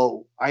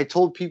 Well, I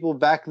told people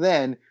back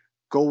then,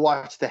 go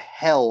watch the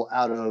hell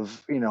out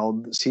of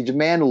Siege of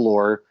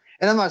Mandalore.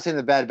 And I'm not saying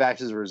the Bad Batch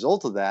is a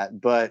result of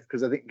that, but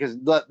because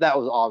that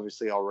was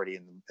obviously already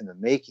in the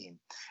making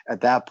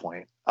at that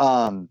point.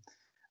 I'm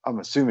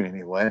assuming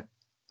anyway.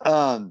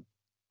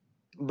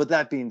 But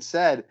that being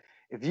said,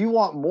 if you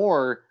want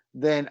more,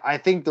 then I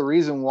think the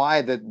reason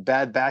why that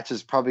Bad Batch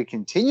is probably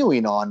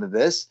continuing on to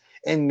this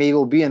and maybe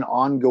will be an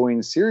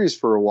ongoing series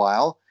for a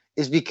while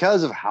is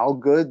because of how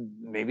good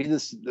maybe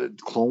the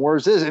Clone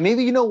Wars is. And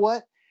maybe, you know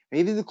what?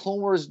 Maybe the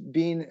Clone Wars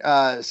being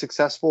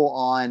successful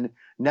on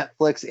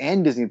Netflix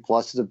and Disney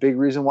Plus is a big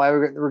reason why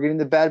we're getting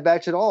the Bad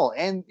Batch at all.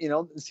 And,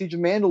 the Siege of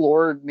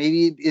Mandalore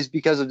maybe is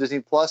because of Disney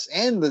Plus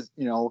and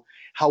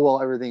how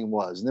well everything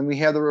was. And then we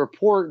have the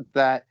report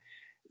that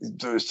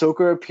the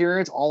Ahsoka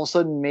appearance all of a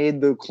sudden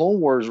made the Clone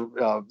Wars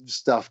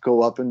stuff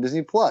go up in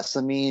Disney Plus.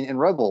 I mean, in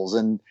Rebels.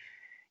 And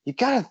you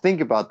got to think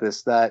about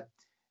this, that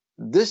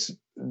this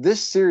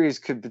series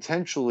could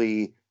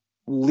potentially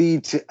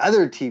lead to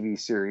other TV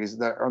series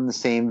that are in the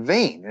same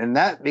vein. And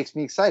that makes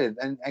me excited.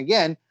 And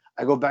again,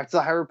 I go back to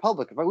the High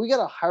Republic. If we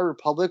got a High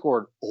Republic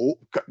or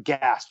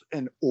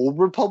an Old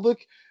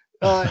Republic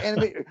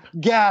anime,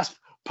 gasp,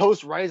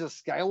 post Rise of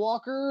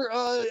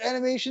Skywalker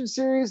animation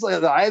series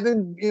like that I've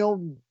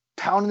been,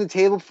 pounding the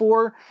table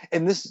for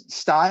in this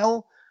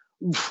style,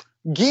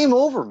 game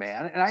over,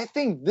 man. And I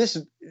think this,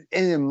 and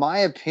in my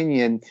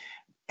opinion,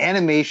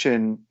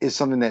 animation is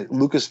something that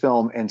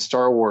Lucasfilm and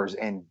Star Wars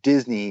and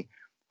Disney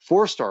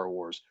for Star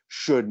Wars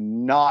should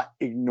not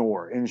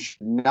ignore and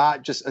should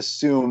not just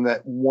assume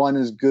that one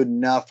is good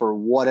enough or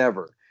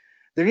whatever.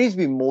 There needs to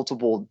be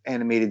multiple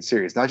animated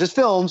series, not just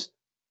films,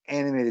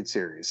 animated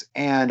series.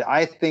 And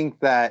I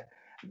think that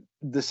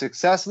the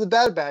success of the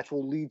Bad Batch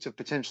will lead to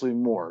potentially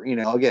more.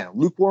 Again,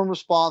 lukewarm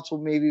response will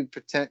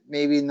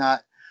maybe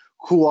not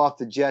cool off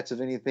the jets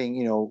of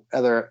anything,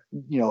 other,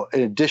 an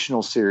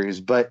additional series.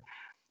 But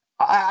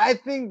I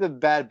think the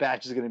Bad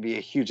Batch is going to be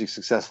a hugely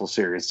successful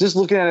series. Just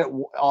looking at it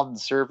on the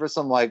surface,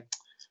 I'm like,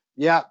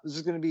 yeah, this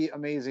is going to be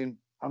amazing.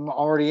 I'm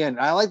already in.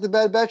 I like the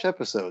Bad Batch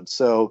episodes.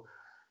 So,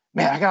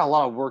 man, I got a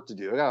lot of work to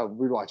do. I got to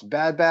rewatch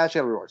Bad Batch. I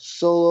got to rewatch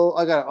Solo.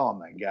 Oh,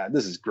 my God,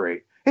 this is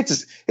great.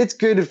 It's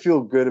good to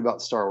feel good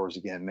about Star Wars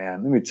again,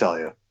 man. Let me tell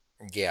you.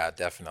 Yeah,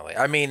 definitely.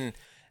 I mean,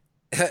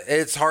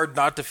 it's hard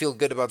not to feel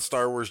good about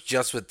Star Wars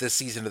just with this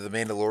season of The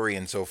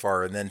Mandalorian so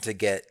far, and then to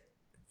get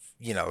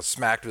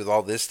smacked with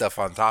all this stuff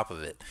on top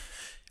of it.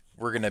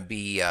 We're going to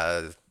be,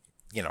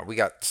 we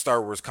got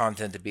Star Wars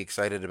content to be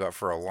excited about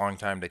for a long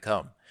time to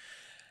come.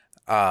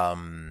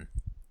 But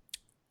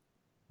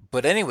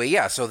anyway,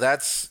 yeah, so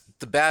that's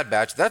the Bad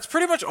Batch. That's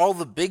pretty much all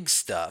the big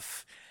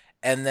stuff.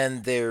 And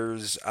then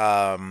there's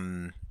Star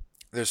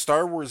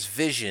Wars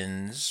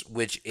Visions,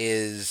 which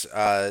is,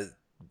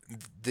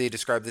 they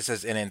describe this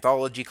as an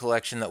anthology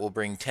collection that will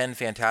bring 10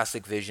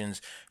 fantastic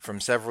visions from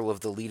several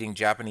of the leading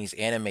Japanese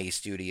anime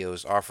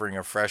studios, offering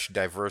a fresh,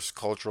 diverse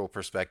cultural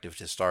perspective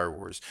to Star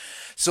Wars.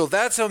 So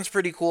that sounds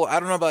pretty cool. I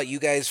don't know about you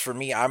guys. For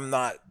me, I'm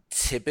not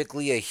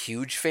typically a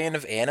huge fan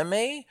of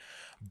anime,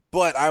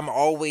 but I'm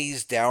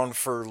always down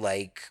for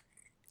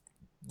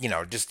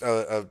just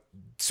a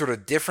sort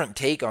of different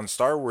take on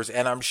Star Wars.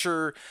 And I'm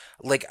sure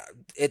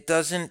it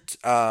doesn't,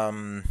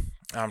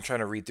 I'm trying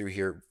to read through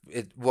here.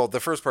 The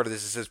first part of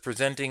this, it says,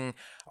 presenting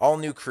all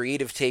new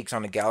creative takes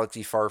on a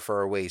galaxy far,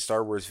 far away,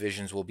 Star Wars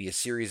Visions will be a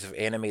series of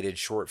animated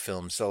short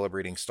films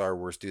celebrating Star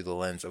Wars through the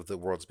lens of the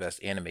world's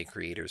best anime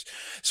creators.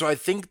 So I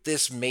think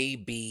this may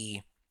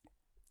be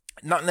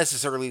not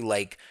necessarily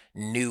like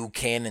new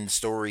canon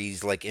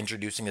stories, like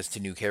introducing us to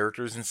new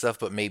characters and stuff,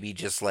 but maybe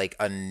just like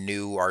a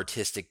new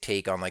artistic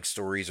take on like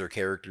stories or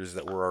characters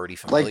that we're already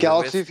familiar Like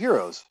Galaxy with. of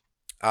Heroes.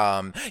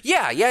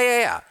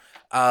 Yeah.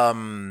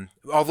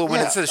 Although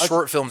when it says Yeah,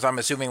 short films, I'm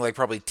assuming like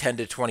probably 10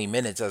 to 20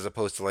 minutes as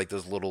opposed to like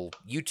those little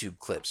YouTube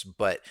clips.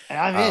 But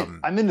and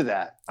I'm into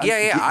that.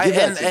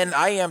 and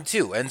I am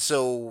too. And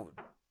so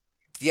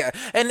yeah,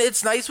 and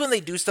it's nice when they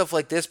do stuff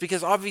like this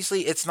because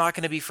obviously it's not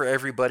going to be for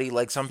everybody.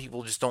 Like some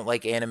people just don't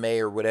like anime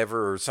or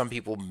whatever, or some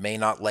people may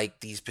not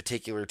like these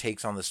particular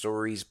takes on the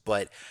stories,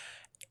 but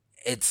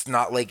it's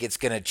not like it's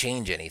going to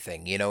change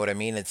anything. You know what I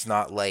mean? It's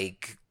not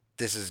like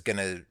this is going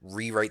to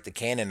rewrite the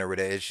canon or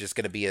whatever. It's just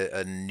going to be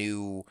a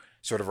new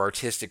sort of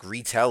artistic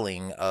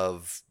retelling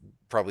of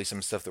probably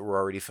some stuff that we're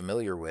already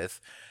familiar with.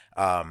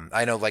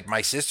 I know like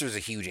my sister's a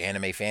huge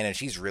anime fan and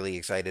she's really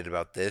excited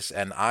about this,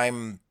 and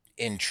I'm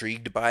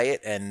intrigued by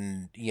it.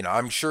 And you know,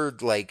 I'm sure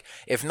like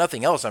if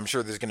nothing else, I'm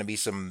sure there's going to be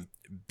some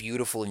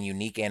beautiful and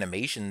unique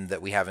animation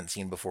that we haven't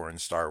seen before in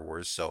Star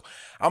Wars. So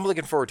I'm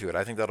looking forward to it.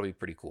 I think that'll be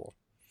pretty cool.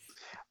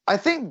 I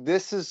think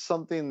this is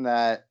something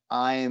that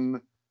I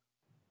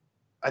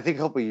think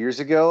a couple of years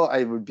ago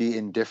I would be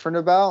indifferent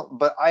about,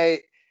 but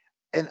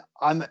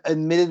I'm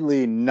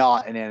admittedly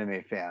not an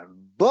anime fan.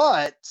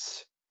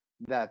 But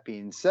that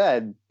being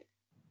said,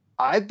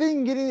 I've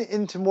been getting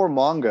into more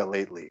manga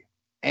lately.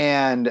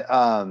 And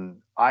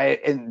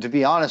to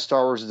be honest,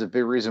 Star Wars is a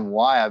big reason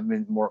why I've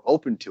been more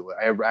open to it.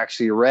 I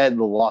actually read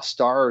the Lost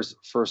Stars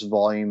first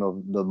volume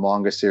of the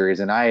manga series,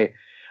 and I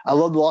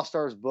love the Lost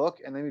Stars book.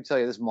 And let me tell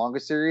you, this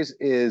manga series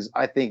is,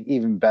 I think,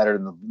 even better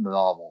than the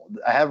novel.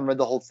 I haven't read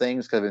the whole thing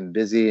because I've been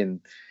busy, and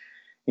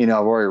I've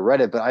already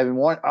read it. But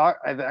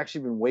I've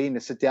actually been waiting to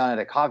sit down at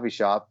a coffee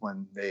shop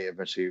when they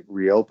eventually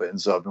reopen.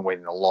 So I've been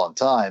waiting a long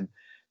time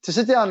to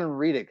sit down and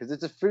read it because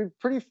it's a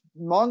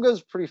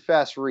manga's pretty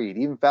fast read,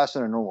 even faster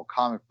than a normal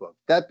comic book.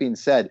 That being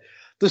said,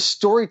 the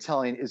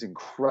storytelling is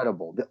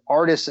incredible. The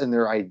artists and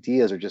their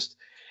ideas are just,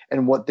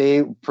 and what they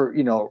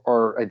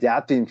are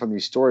adapting from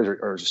these stories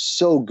are just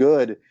so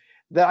good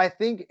that I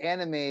think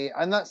anime.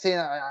 I'm not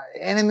saying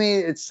anime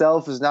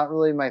itself is not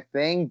really my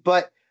thing,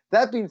 but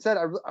that being said,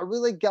 I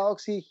really like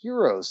Galaxy of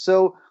Heroes.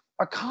 So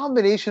a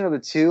combination of the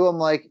two, I'm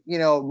like,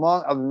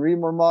 I'm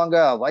reading more manga.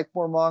 I like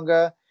more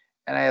manga.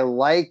 And I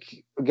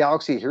like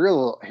Galaxy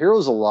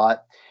Heroes a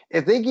lot.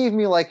 If they gave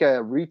me like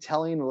a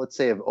retelling, let's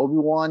say, of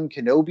Obi-Wan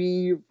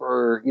Kenobi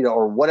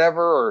or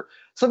whatever, or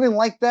something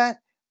like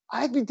that,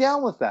 I'd be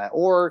down with that.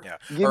 Or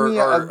give me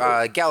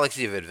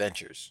Galaxy of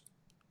Adventures.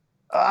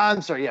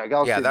 I'm sorry, yeah,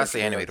 Galaxy. Yeah, of that's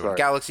Adventures, the animated one.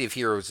 Galaxy of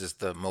Heroes is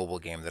the mobile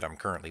game that I'm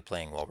currently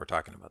playing while we're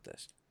talking about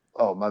this.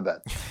 Oh, my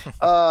bad.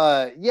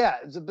 But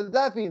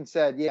that being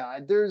said,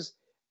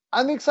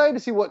 I'm excited to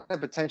see what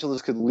kind of potential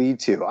this could lead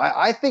to.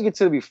 I think it's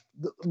going to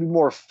be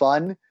more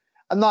fun.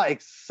 I'm not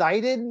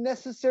excited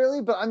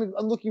necessarily, but I'm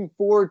looking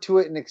forward to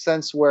it in a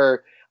sense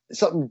where it's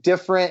something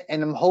different,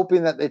 and I'm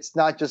hoping that it's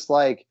not just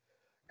like,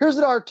 here's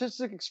an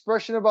artistic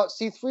expression about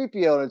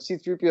C-3PO, and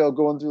C-3PO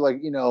going through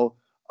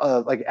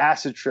like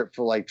acid trip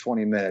for like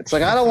 20 minutes.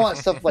 Like I don't want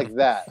stuff like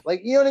that.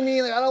 Like, you know what I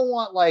mean? Like I don't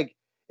want like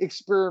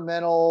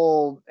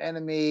experimental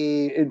anime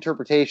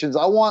interpretations.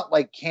 I want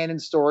like canon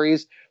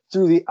stories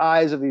through the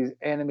eyes of these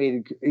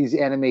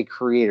anime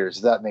creators,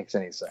 if that makes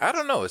any sense. I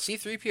don't know. A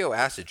C-3PO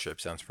acid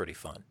trip sounds pretty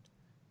fun.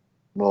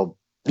 Well,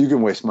 you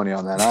can waste money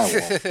on that.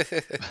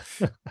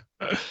 I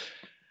won't.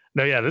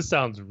 No, yeah, this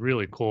sounds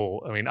really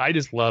cool. I mean, I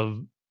just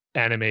love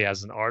anime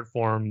as an art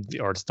form, the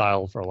art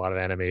style for a lot of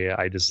anime.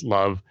 I just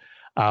love.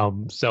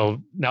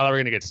 So now that we're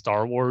going to get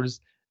Star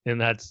Wars in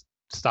that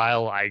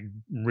style, I'm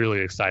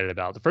really excited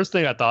about. The first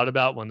thing I thought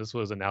about when this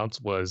was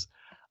announced was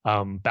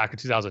back in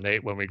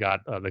 2008 when we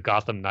got the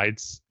Gotham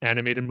Knights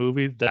animated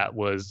movie that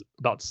was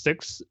about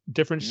 6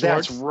 different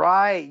shorts. That's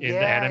right. In the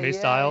anime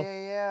style.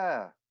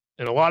 Yeah.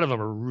 And a lot of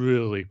them are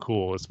really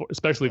cool,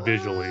 especially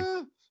visually.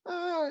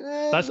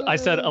 I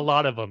said a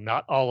lot of them,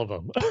 not all of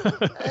them.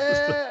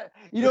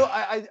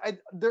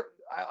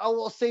 I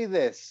will say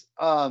this.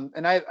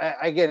 And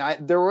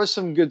there were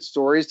some good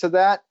stories to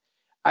that.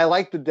 I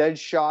like the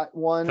Deadshot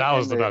one. That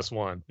was the best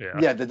one. Yeah.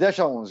 Yeah, the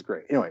Deadshot one was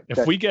great. Anyway,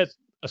 if we get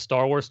a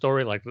Star Wars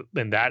story like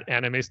in that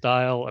anime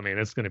style, I mean,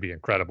 it's going to be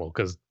incredible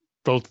because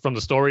both from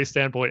the story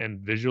standpoint and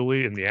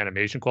visually and the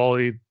animation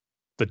quality,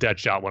 the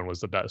Deadshot one was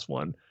the best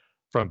one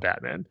from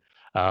Batman.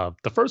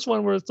 The first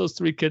one where it's those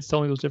 3 kids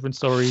telling those different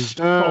stories,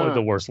 probably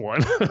the worst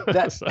one.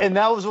 And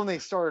that was when they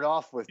started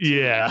off with.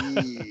 Yeah.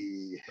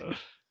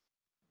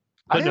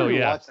 I didn't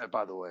even watch that,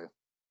 by the way.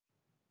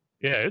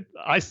 Yeah,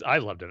 I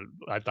loved it.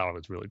 I thought it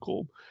was really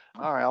cool.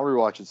 All right, I'll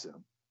rewatch it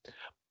soon.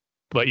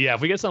 But yeah,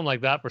 if we get something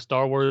like that for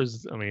Star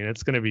Wars, I mean,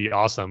 it's going to be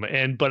awesome.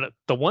 But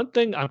the one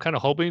thing I'm kind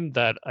of hoping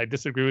that I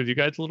disagree with you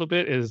guys a little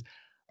bit is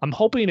I'm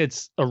hoping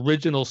it's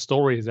original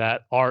stories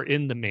that are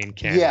in the main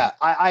canon. Yeah,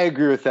 I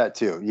agree with that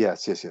too.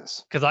 Yes.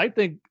 Because I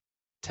think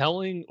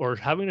telling or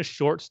having a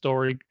short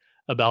story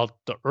about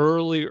the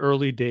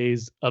early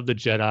days of the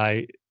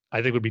Jedi,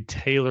 I think would be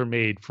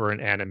tailor-made for an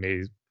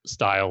anime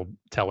style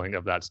telling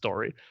of that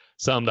story.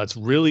 Some that's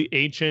really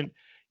ancient,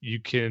 you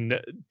can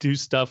do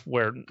stuff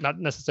where not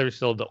necessarily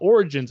still the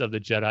origins of the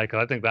Jedi,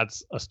 because I think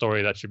that's a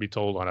story that should be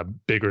told on a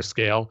bigger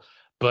scale.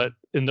 But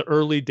in the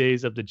early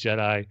days of the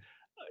Jedi,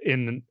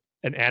 in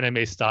an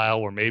anime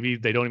style where maybe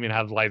they don't even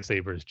have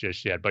lightsabers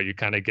just yet, but you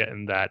kind of get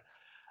in that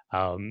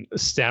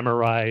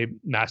samurai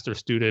master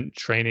student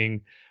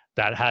training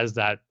that has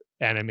that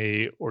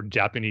anime or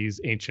Japanese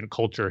ancient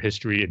culture,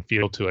 history, and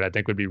feel to it, I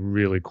think would be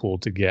really cool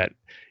to get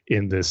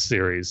in this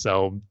series.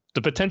 So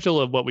the potential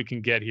of what we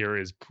can get here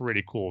is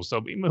pretty cool.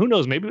 So who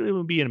knows, maybe it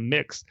will be a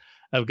mix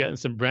of getting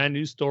some brand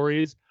new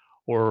stories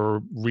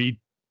or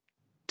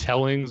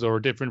retellings or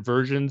different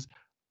versions,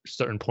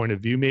 certain point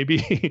of view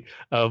maybe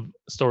of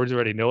stories you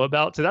already know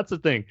about. So that's the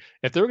thing.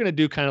 If they're going to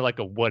do kind of like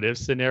a what if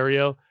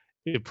scenario,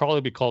 it'd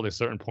probably be called A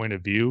Certain Point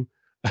of View.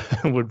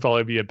 Would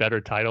probably be a better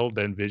title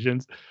than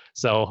Visions.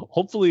 So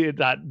hopefully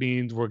that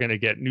means we're going to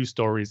get new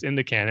stories in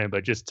the canon,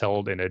 but just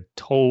told in a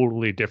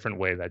totally different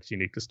way that's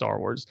unique to Star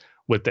Wars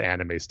with the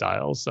anime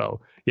style. So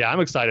yeah, I'm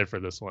excited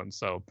for this one.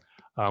 So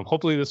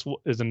hopefully this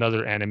is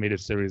another animated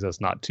series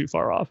that's not too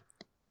far off.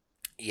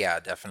 Yeah,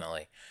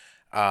 definitely.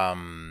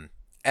 And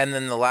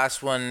then the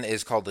last one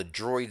is called A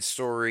Droid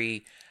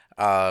Story.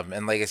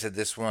 And like I said,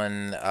 this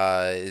one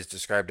is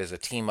described as a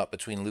team up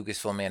between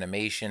Lucasfilm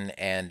Animation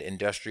and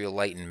Industrial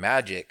Light and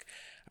Magic.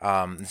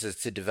 This is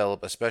to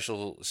develop a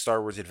special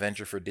Star Wars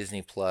adventure for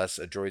Disney Plus,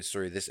 A Droid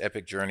Story. This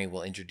epic journey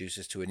will introduce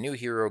us to a new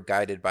hero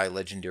guided by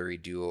legendary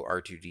duo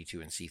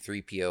R2-D2 and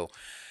C-3PO.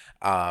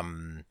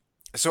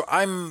 So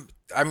I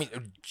mean,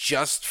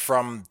 just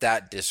from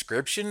that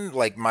description,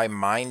 like my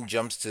mind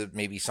jumps to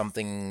maybe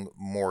something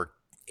more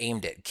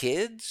aimed at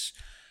kids.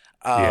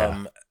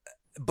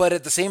 But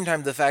at the same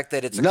time, the fact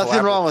that it's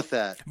nothing wrong with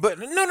that. But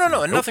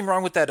no, nothing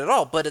wrong with that at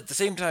all. But at the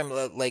same time,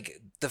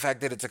 like the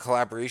fact that it's a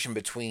collaboration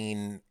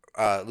between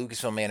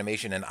Lucasfilm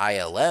Animation and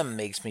ILM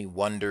makes me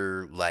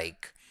wonder,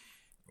 like,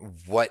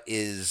 what's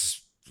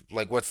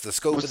the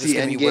scope of this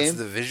going to be? What's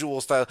the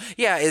visual style?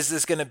 Yeah, is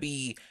this going to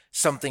be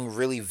something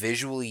really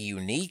visually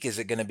unique? Is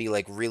it going to be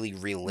like really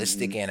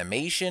realistic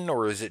animation,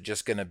 or is it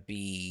just going to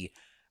be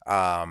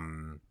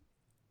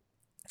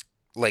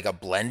like a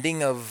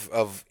blending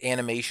of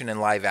animation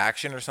and live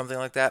action or something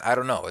like that? I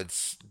don't know.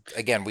 It's,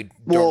 again, we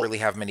don't really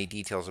have many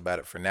details about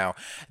it for now.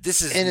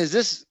 Is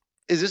this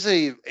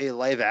a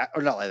live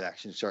or not live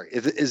action? Sorry,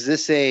 is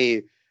this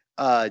a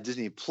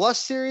Disney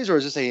Plus series, or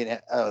is this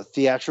a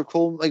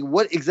theatrical? Like,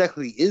 what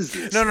exactly is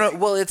this? No.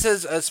 Well, it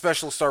says a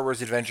special Star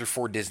Wars adventure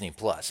for Disney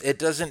Plus. It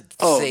doesn't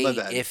say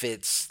if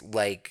it's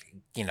like,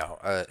 you know,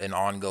 an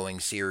ongoing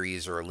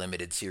series or a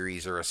limited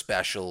series or a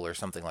special or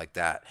something like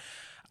that.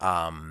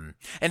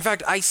 In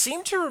fact, I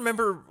seem to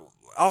remember,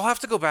 I'll have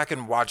to go back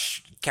and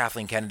watch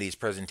Kathleen Kennedy's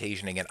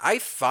presentation again. I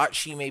thought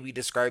she maybe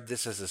described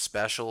this as a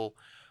special,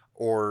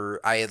 or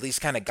I at least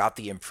kind of got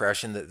the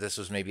impression that this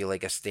was maybe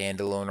like a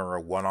standalone or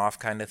a one-off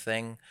kind of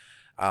thing.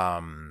 But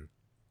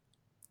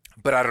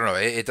I don't know.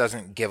 It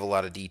doesn't give a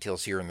lot of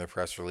details here in the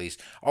press release.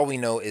 All we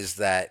know is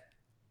that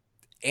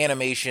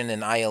animation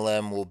and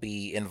ILM will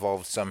be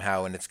involved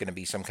somehow, and it's going to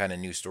be some kind of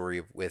new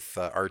story with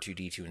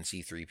R2-D2 and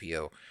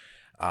C-3PO.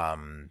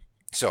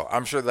 So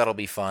I'm sure that'll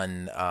be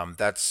fun.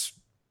 That's,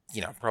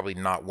 you know, probably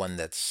not one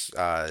that's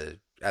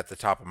at the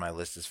top of my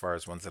list as far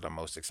as ones that I'm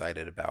most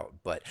excited about.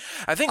 But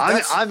I think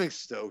I'm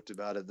stoked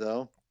about it,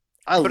 though.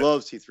 I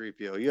love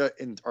C-3PO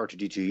and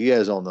R2-D2. You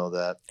guys all know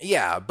that.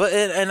 Yeah, but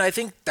and I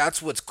think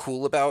that's what's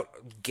cool about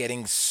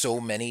getting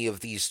so many of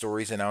these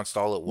stories announced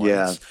all at once.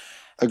 Yeah,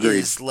 agreed.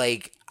 Is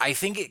like, I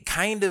think it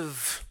kind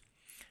of,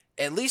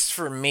 at least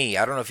for me,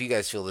 I don't know if you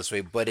guys feel this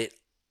way, but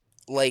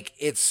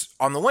it's,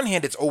 on the one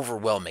hand, it's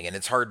overwhelming and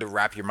it's hard to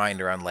wrap your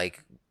mind around,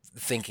 like,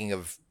 thinking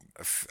of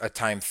a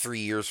time 3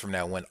 years from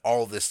now when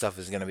all this stuff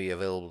is going to be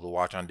available to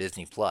watch on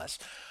Disney Plus.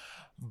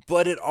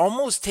 But it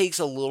almost takes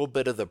a little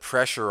bit of the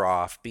pressure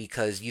off,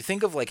 because you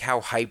think of like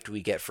how hyped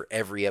we get for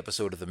every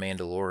episode of The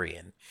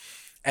Mandalorian.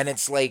 And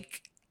it's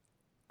like,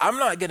 I'm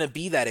not going to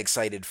be that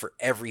excited for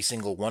every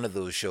single one of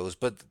those shows,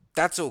 but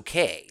that's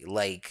okay.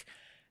 Like,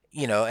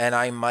 you know, and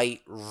I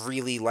might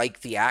really like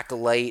The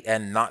Acolyte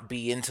and not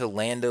be into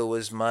Lando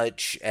as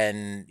much.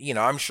 And, you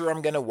know, I'm sure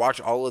I'm going to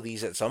watch all of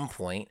these at some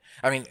point.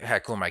 I mean,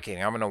 heck, who am I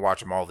kidding? I'm going to watch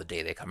them all the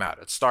day they come out.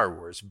 It's Star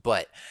Wars.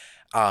 But,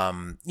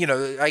 you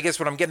know, I guess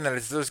what I'm getting at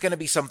is there's going to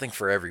be something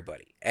for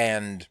everybody.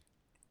 And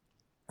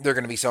there are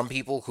going to be some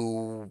people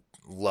who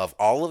love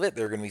all of it.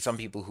 There are going to be some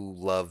people who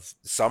love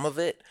some of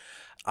it.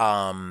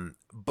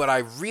 But I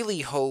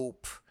really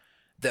hope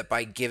that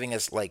by giving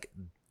us like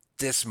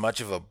this much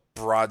of a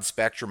broad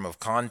spectrum of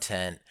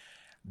content,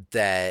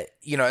 that,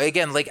 you know,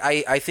 again, like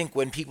I think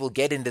when people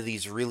get into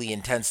these really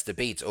intense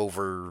debates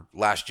over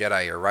Last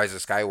Jedi or Rise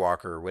of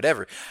Skywalker or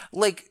whatever,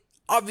 like,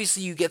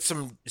 obviously you get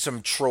some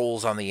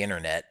trolls on the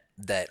internet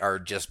that are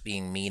just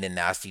being mean and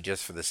nasty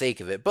just for the sake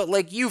of it. But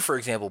like you, for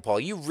example, Paul,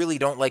 you really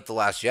don't like The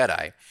Last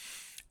Jedi.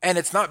 And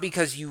it's not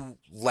because you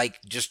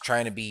like just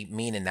trying to be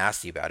mean and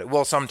nasty about it.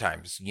 Well,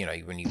 sometimes, you know,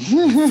 when you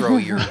throw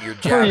your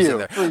jabs in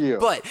there.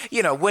 But,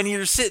 you know, when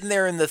you're sitting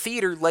there in the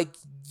theater, like,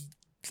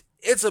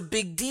 it's a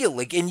big deal,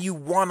 like, and you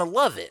want to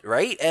love it,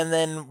 right? And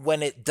then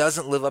when it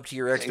doesn't live up to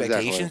your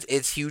expectations,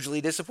 it's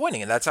hugely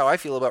disappointing. And that's how I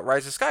feel about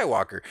Rise of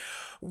Skywalker.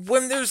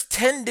 When there's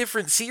 10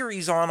 different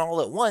series on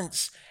all at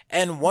once,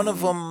 and one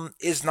of them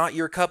is not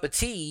your cup of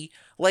tea,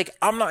 like,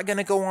 I'm not going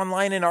to go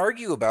online and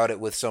argue about it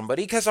with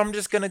somebody, because I'm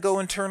just going to go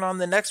and turn on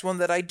the next one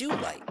that I do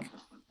like.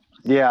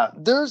 Yeah,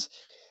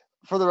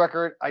 for the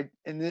record,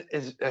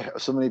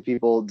 so many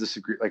people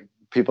disagree, like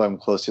people I'm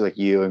close to, like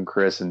you and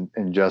Chris and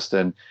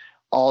Justin,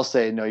 all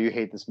say, no, you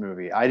hate this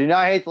movie. I do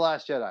not hate The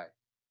Last Jedi.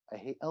 I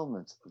hate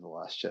elements of The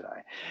Last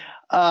Jedi.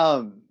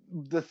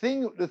 The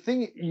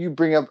thing you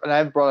bring up, and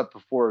I've brought up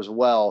before as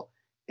well,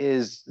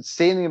 is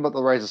saying about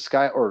the Rise of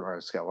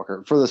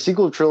Skywalker for the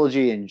sequel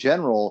trilogy in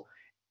general,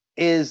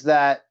 is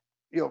that,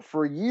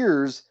 for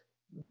years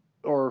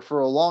or for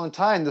a long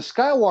time, the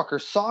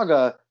Skywalker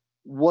saga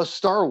was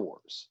Star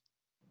Wars.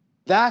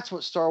 That's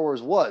what Star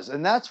Wars was.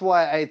 And that's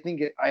why I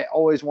think I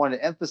always wanted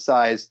to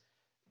emphasize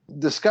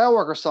the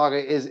Skywalker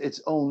saga is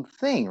its own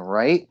thing,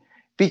 right?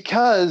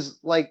 Because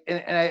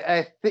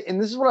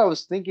and this is what I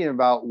was thinking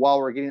about while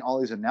we're getting all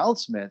these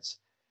announcements,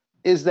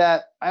 is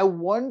that I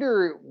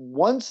wonder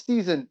once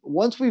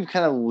we've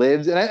kind of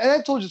lived, and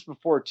I've told you this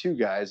before too,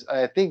 guys.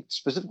 I think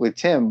specifically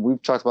Tim,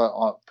 we've talked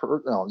about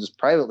just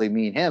privately,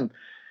 me and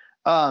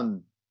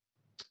him.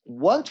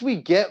 Once we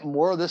get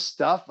more of this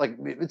stuff, like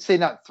let's say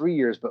not 3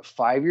 years, but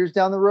 5 years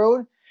down the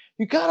road,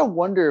 you gotta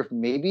wonder if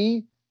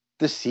maybe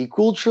the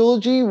sequel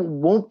trilogy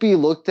won't be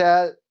looked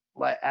at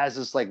like as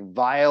this like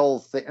vile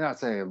thing. I'm not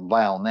saying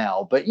vile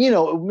now, but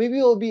maybe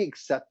it'll be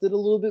accepted a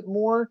little bit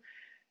more,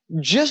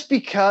 just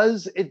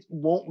because it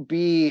won't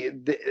be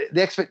the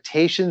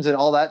expectations and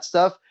all that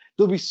stuff.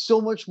 There'll be so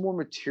much more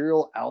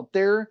material out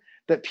there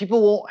that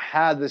people won't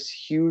have this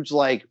huge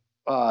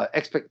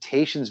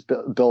expectations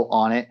built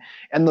on it,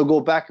 and they'll go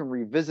back and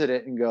revisit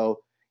it and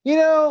go,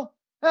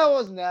 that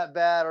wasn't that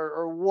bad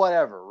or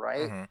whatever,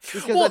 right? Mm-hmm.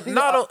 Because well, I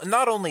think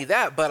not only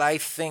that, but I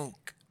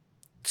think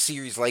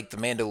series like The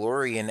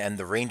Mandalorian and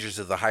The Rangers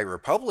of the High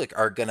Republic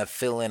are going to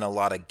fill in a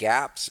lot of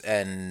gaps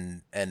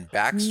and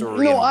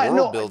backstory and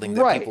world building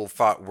that people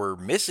thought were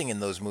missing in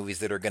those movies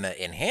that are going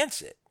to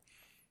enhance it.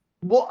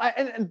 Well,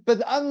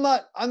 but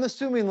I'm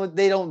assuming that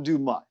they don't do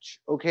much.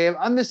 Okay,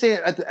 I'm just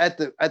saying at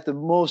the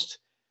most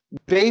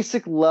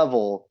basic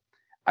level,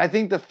 I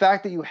think the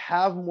fact that you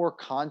have more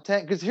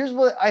content, because here's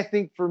what I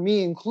think for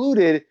me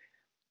included,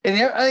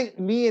 and I think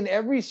me and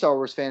every Star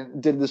Wars fan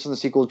did this in the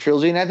sequel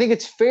trilogy, and I think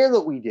it's fair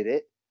that we did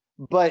it,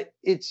 but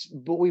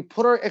we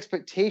put our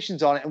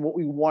expectations on it and what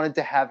we wanted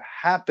to have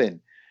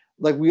happen,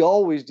 like we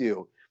always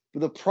do.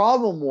 But the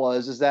problem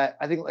is that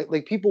I think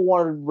like people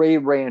wanted Ray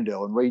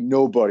Rando and Ray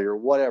Nobody or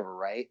whatever,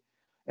 right?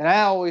 And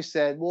I always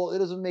said, well, it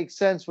doesn't make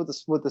sense with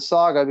the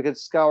saga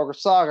because Skywalker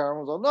saga.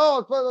 Everyone's like, no,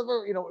 it's blah, blah,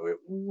 blah. We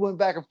went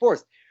back and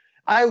forth.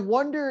 I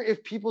wonder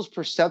if people's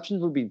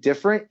perceptions would be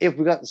different if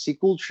we got the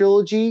sequel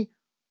trilogy,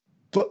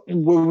 but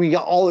where we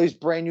got all these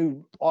brand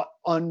new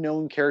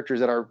unknown characters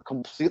that are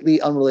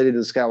completely unrelated to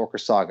the Skywalker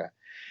saga.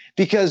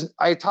 Because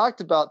I talked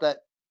about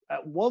that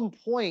at one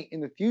point in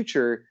the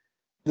future,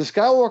 the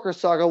Skywalker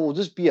saga will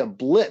just be a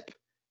blip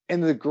in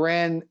the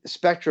grand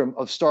spectrum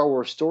of Star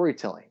Wars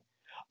storytelling.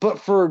 But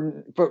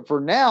for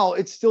now,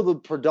 it's still the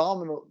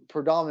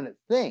predominant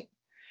thing.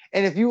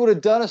 And if you would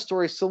have done a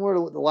story similar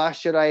to what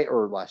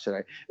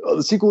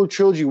the sequel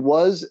trilogy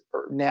was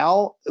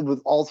now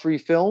with all three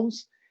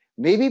films,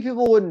 maybe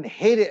people wouldn't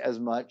hate it as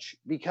much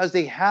because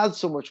they have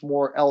so much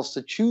more else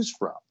to choose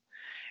from.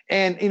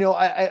 And,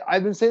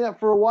 I've been saying that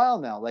for a while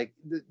now. Like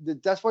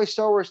that's why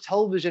Star Wars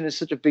television is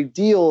such a big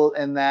deal,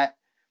 and that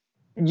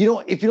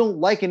if you don't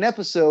like an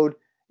episode,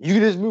 you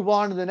can just move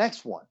on to the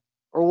next one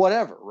or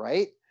whatever,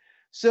 right?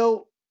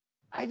 So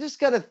I just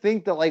got to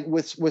think that like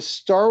with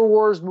Star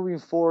Wars moving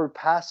forward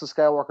past the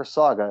Skywalker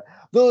saga,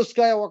 though the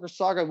Skywalker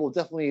saga will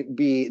definitely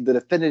be the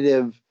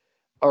definitive,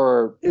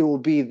 or it will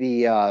be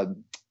the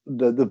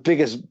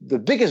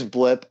biggest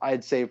blip,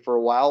 I'd say, for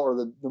a while, or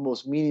the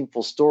most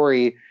meaningful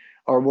story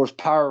or most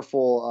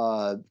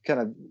powerful kind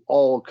of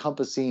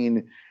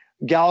all-encompassing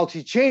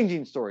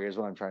galaxy-changing story is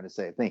what I'm trying to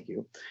say. Thank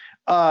you.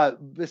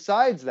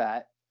 Besides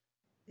that,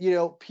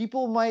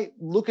 people might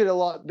look at it a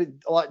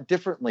lot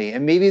differently,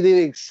 and maybe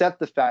they accept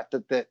the fact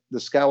that the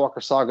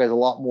Skywalker saga is a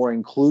lot more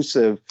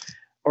inclusive,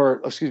 a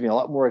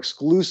lot more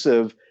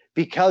exclusive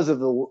because of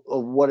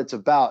what it's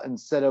about,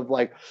 instead of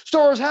like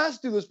Star Wars has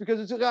to do this because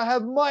it's gonna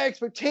have my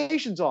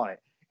expectations on it,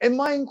 and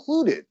mine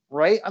included,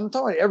 right? I'm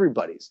talking about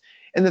everybody's.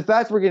 And the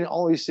fact we're getting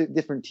all these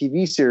different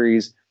TV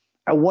series,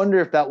 I wonder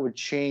if that would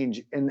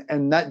change,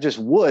 and not just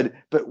would,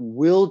 but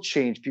will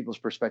change people's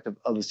perspective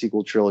of the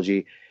sequel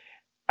trilogy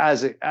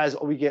as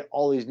we get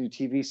all these new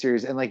TV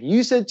series. And like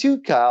you said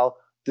too, Kyle,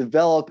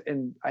 develop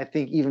and I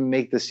think even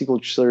make the sequel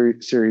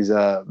series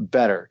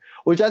better,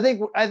 which I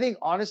think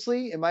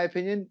honestly, in my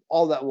opinion,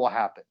 all that will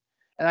happen.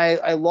 And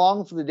I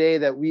long for the day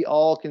that we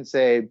all can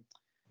say,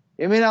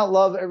 I may not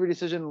love every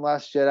decision in The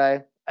Last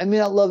Jedi, I may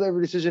not love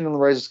every decision in The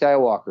Rise of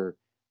Skywalker,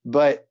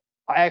 but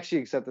I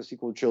actually accept the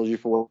sequel trilogy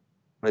for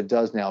what it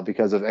does now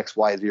because of X,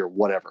 Y, Z, or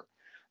whatever.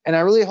 And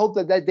I really hope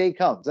that that day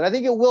comes. And I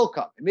think it will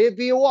come. It may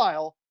be a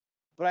while,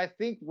 but I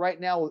think right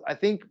now, I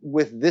think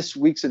with this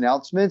week's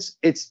announcements,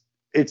 it's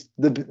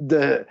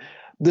the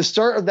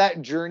start of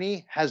that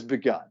journey has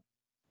begun.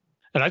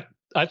 And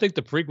I think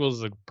the prequel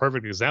is a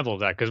perfect example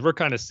of that, because we're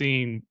kind of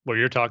seeing what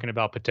you're talking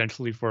about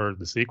potentially for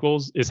the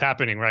sequels is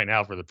happening right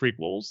now for the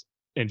prequels,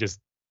 and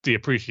just the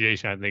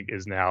appreciation, I think,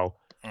 is now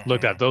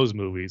looked at those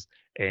movies.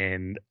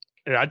 And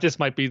that just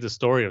might be the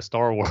story of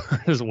Star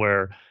Wars,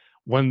 where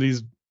when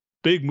these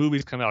big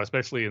movies come out,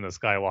 especially in the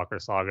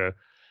Skywalker saga,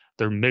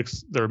 they're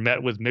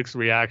met with mixed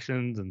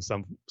reactions, and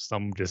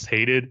some just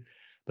hated.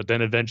 But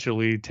then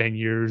eventually 10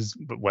 years,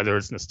 whether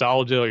it's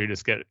nostalgia or you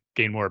just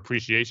gain more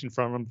appreciation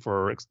from them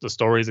for the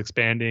stories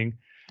expanding,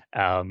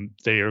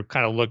 they are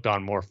kind of looked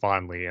on more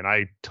fondly. And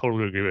I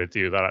totally agree with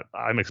you that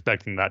I'm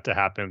expecting that to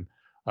happen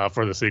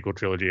for the sequel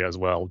trilogy as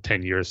well,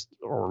 10 years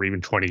or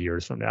even 20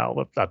 years from now,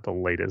 at the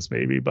latest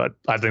maybe. But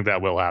I think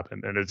that will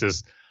happen. And it's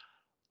just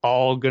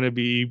all going to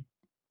be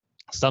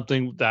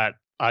something that,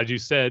 as you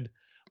said,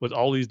 with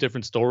all these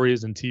different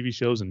stories and TV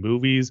shows and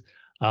movies,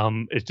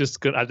 it's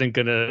just, I think,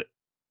 going to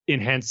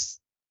enhance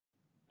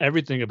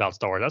everything about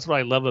Star Wars. That's what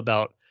I love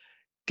about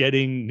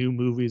getting new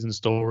movies and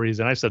stories.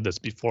 And I've said this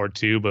before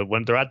too, but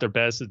when they're at their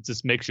best, it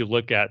just makes you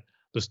look at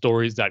the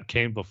stories that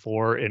came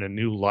before in a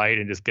new light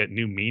and just get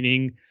new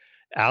meaning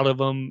out of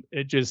them.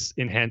 It just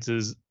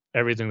enhances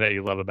everything that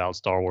you love about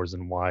Star Wars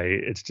and why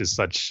it's just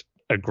such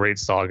a great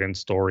saga and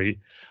story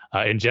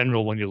in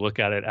general when you look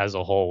at it as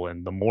a whole.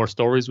 And the more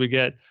stories we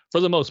get, for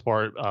the most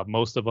part,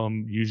 most of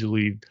them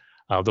usually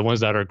the ones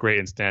that are great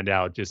and stand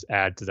out just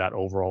add to that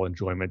overall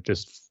enjoyment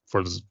just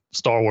for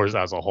Star Wars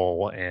as a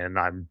whole. And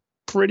I'm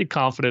pretty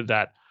confident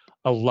that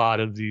a lot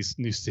of these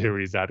new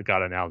series that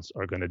got announced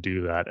are going to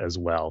do that as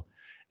well.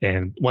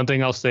 And one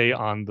thing I'll say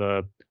on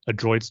a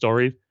droid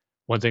story,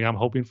 one thing I'm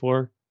hoping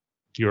for,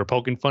 you were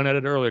poking fun at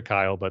it earlier,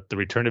 Kyle, but the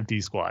return of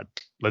D-Squad.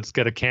 Let's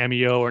get a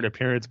cameo or an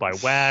appearance by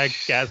WAG,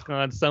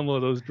 Gascon, some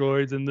of those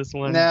droids in this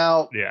one.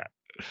 Now, yeah.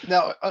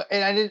 No,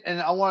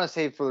 and I want to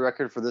say for the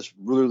record, for this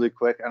really, really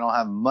quick, I don't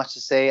have much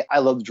to say. I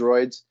love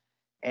droids,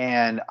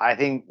 and I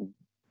think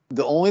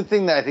the only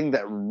thing that I think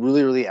that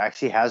really, really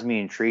actually has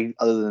me intrigued,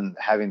 other than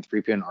having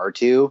 3PO and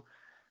R2,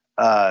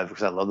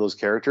 because I love those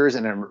characters,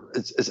 and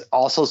it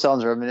also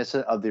sounds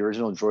reminiscent of the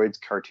original Droids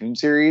cartoon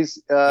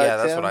series. Yeah,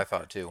 that's Tim, what I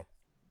thought too.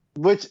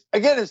 Which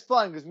again is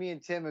fun because me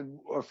and Tim,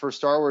 for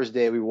Star Wars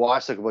Day, we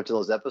watched like a bunch of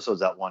those episodes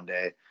that one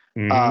day.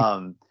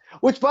 Mm-hmm.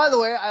 Which, by the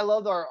way, I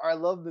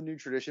love the new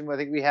tradition I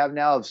think we have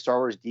now of Star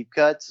Wars deep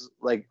cuts,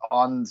 like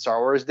on Star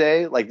Wars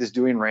Day, like just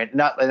doing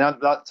not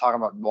talking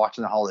about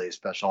watching the holiday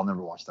special. I'll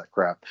never watch that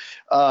crap.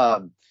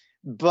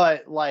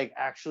 But like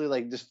actually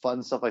like just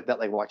fun stuff like that,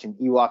 like watching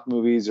Ewok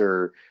movies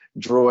or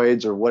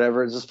droids or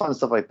whatever. It's just fun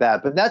stuff like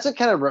that. But that's what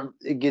kind of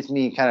it gets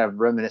me kind of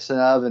reminiscent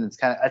of, and it's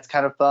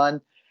kind of fun.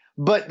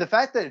 But the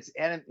fact that it's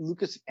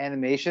Lucas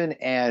Animation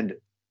and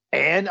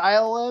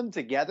ILM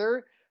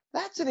together,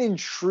 that's an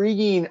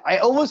intriguing. I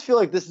almost feel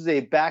like this is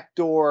a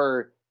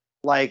backdoor,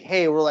 like,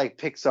 hey, we're like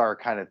Pixar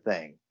kind of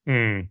thing.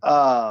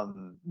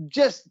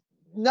 Just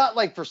not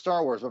like for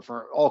Star Wars, but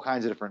for all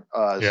kinds of different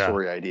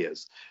story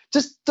ideas.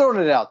 Just throwing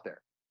it out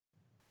there.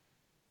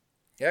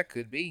 Yeah,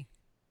 could be.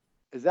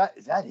 Is that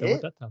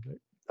it?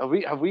 Have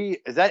we?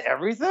 Is that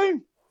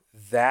everything?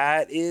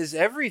 That is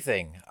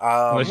everything.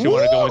 Unless you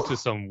want to go into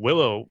some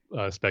Willow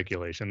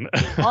speculation.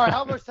 All right,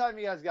 how much time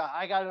you guys got?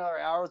 I got another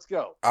hour. Let's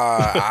go.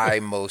 I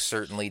most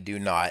certainly do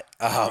not.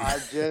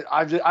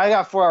 I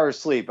got 4 hours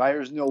sleep.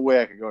 There's no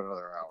way I could go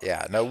another hour.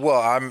 Yeah, no. Well,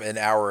 I'm an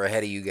hour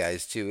ahead of you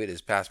guys too. It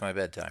is past my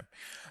bedtime,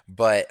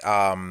 but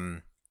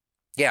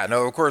yeah,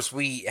 no. Of course,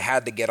 we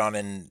had to get on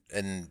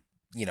and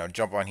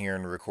jump on here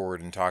and record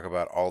and talk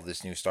about all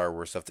this new Star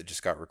Wars stuff that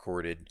just got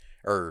recorded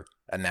or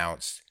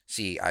announced.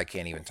 See, I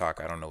can't even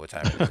talk. I don't know what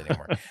time it is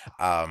anymore.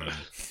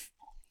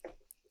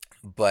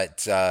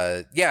 But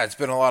yeah, it's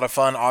been a lot of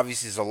fun.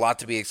 Obviously, there's a lot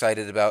to be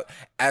excited about.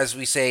 As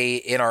we say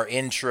in our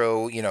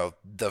intro,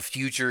 the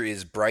future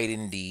is bright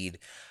indeed.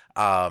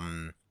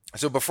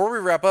 So before we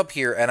wrap up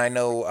here, and I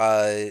know,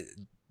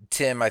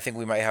 Tim, I think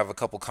we might have a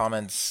couple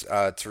comments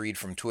to read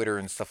from Twitter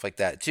and stuff like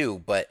that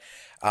too. But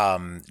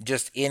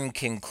just in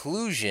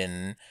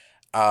conclusion,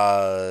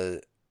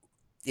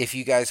 if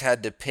you guys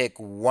had to pick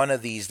one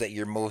of these that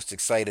you're most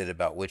excited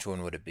about, which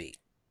one would it be?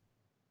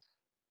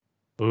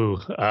 Ooh,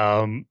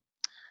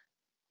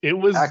 it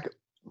was.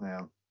 Yeah.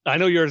 I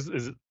know yours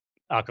is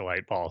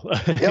Acolyte, Paul.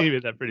 Yep. You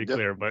made that pretty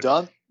clear. But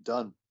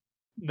done.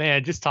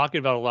 Man, just talking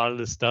about a lot of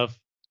this stuff,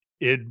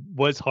 it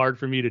was hard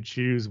for me to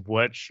choose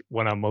which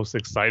one I'm most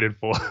excited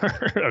for.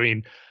 I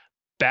mean,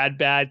 Bad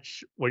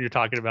Batch. When you're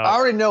talking about, I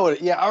already know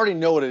it. Yeah, I already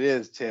know what it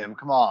is. Tim,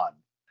 come on.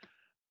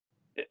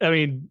 I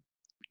mean,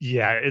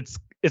 yeah,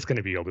 it's going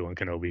to be Obi-Wan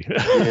Kenobi.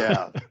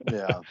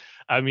 Yeah.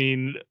 I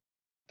mean,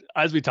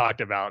 as we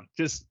talked about,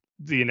 just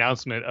the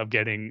announcement of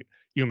getting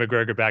Ewan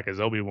McGregor back as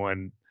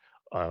Obi-Wan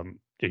a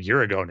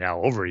year ago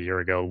now, over a year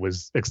ago,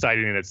 was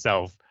exciting in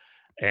itself.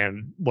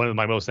 And one of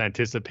my most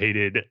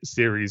anticipated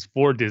series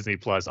for Disney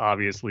Plus,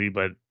 obviously,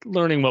 but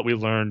learning what we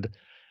learned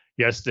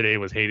yesterday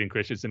was Hayden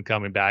Christensen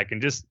coming back,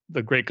 and just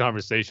the great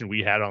conversation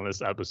we had on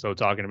this episode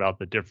talking about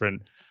the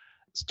different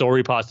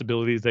story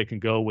possibilities that can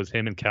go with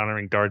him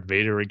encountering Darth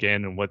Vader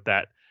again, and what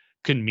that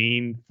can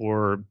mean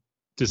for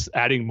just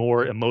adding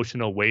more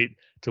emotional weight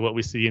to what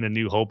we see in A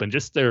New Hope, and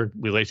just their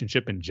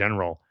relationship in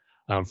general,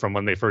 from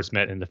when they first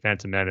met in The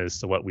Phantom Menace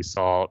to what we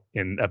saw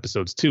in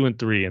episodes 2 and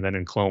 3 and then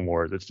in Clone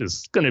Wars. It's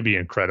just going to be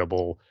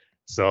incredible.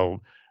 So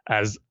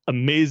as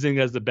amazing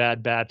as the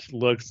Bad Batch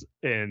looks,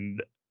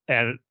 and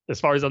as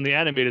far as on the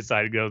animated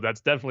side goes,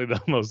 that's definitely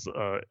the most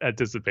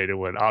anticipated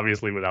one,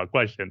 obviously, without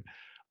question.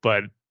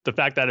 But the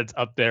fact that it's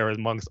up there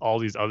amongst all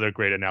these other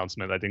great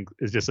announcements, I think,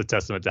 is just a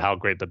testament to how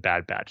great the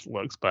Bad Batch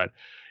looks. But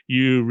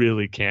you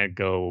really can't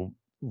go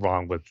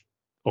wrong with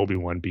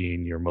Obi-Wan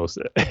being your most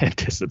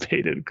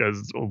anticipated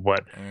because of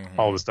what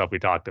all the stuff we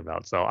talked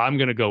about. So I'm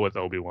going to go with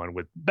Obi-Wan,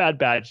 with Bad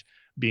Batch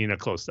being a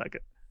close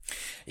second.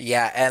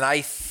 Yeah, and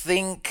I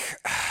think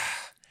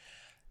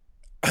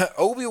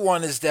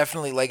Obi-Wan is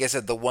definitely, like I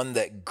said, the one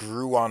that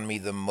grew on me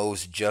the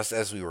most just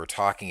as we were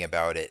talking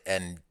about it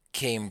and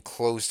came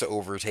close to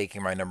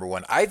overtaking my number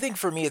one. I think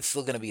for me, it's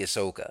still going to be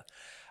Ahsoka.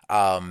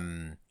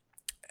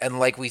 And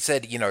like we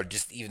said, you know,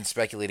 just even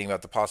speculating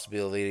about the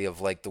possibility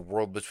of like the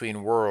world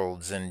between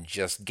worlds and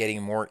just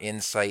getting more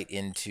insight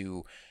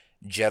into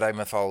Jedi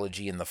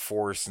mythology and the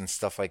Force and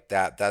stuff like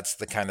that. That's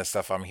the kind of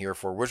stuff I'm here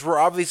for, which we're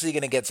obviously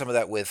going to get some of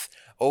that with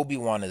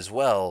Obi-Wan as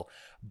well,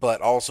 but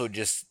also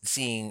just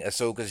seeing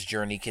Ahsoka's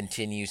journey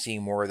continue,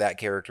 seeing more of that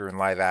character in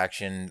live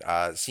action,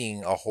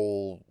 seeing a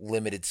whole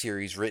limited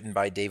series written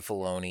by Dave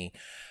Filoni.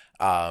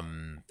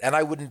 And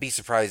I wouldn't be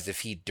surprised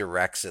if he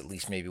directs at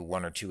least maybe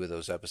 1 or 2 of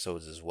those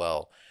episodes as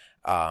well.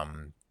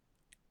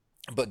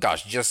 But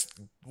gosh, just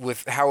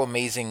with how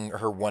amazing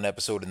her one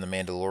episode in The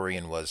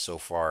Mandalorian was so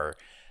far,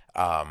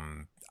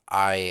 I'm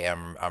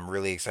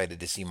really excited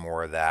to see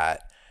more of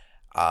that.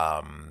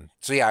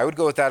 So yeah, I would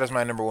go with that as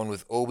my number one,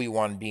 with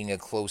Obi-Wan being a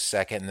close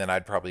second, and then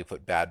I'd probably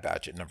put Bad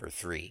Batch at number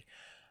 3.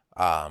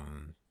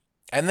 And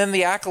then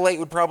The Acolyte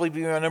would probably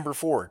be my number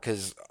 4,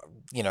 because,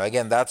 you know,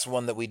 again, that's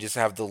one that we just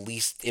have the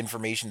least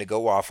information to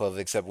go off of,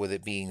 except with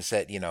it being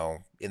set, you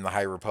know, in the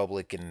High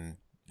Republic and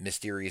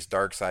mysterious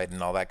dark side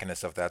and all that kind of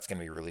stuff. That's going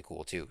to be really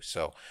cool too.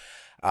 So,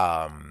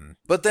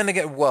 but then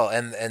again, well,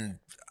 and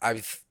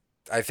I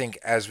think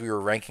as we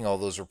were ranking all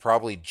those, we're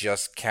probably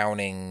just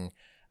counting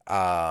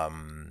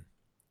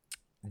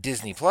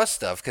Disney Plus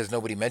stuff, because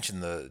nobody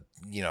mentioned the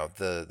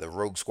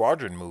Rogue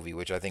Squadron movie,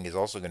 which I think is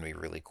also going to be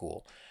really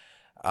cool.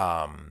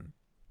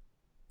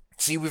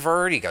 See, we've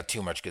already got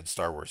too much good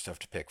Star Wars stuff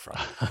to pick from.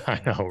 I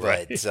know,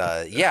 right?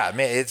 But yeah,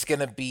 man, it's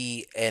going to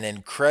be an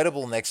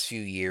incredible next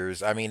few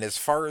years. I mean, as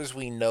far as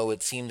we know,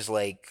 it seems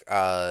like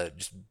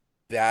just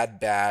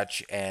Bad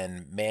Batch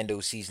and Mando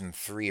Season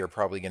 3 are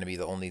probably going to be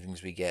the only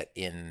things we get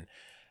in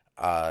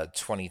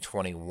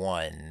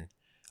 2021,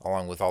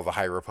 along with all the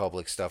High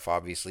Republic stuff,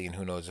 obviously, and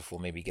who knows if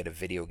we'll maybe get a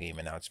video game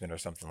announcement or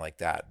something like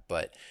that.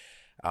 But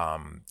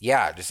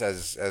yeah, just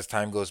as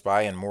time goes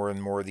by and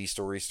more of these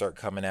stories start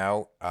coming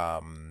out,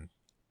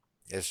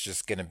 it's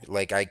just gonna be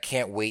like, I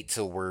can't wait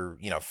till we're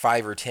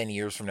 5 or 10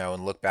 years from now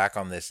and look back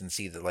on this and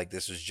see that like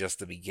this was just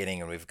the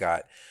beginning and we've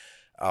got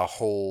a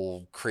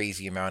whole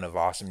crazy amount of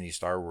awesome new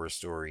Star Wars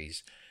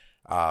stories.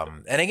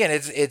 And again,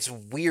 it's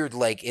weird,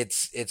 like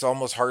it's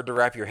almost hard to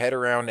wrap your head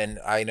around, and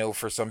I know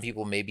for some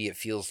people maybe it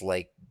feels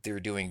like they're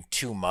doing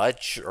too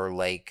much, or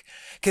like,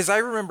 because I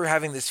remember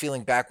having this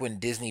feeling back when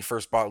Disney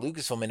first bought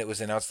Lucasfilm and it was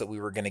announced that we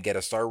were going to get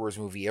a Star Wars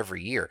movie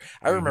every year.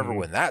 I remember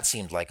when that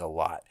seemed like a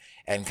lot,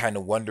 and kind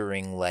of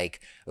wondering like,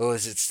 oh,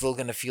 is it still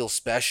going to feel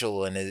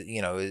special, and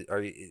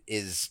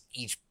is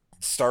each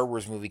Star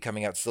Wars movie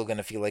coming out still going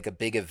to feel like a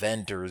big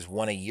event, or is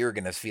one a year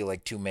going to feel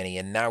like too many?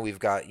 And now we've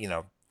got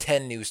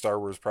 10 new Star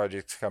Wars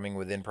projects coming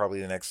within probably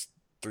the next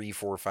 3,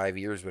 4, 5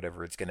 years,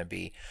 whatever it's going to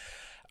be.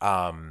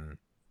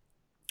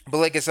 But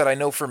like I said, I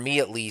know for me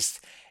at least,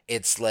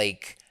 it's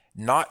like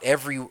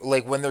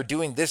when they're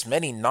doing this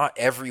many, not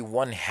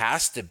everyone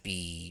has to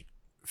be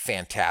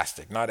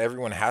fantastic. Not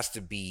everyone has to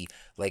be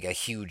like a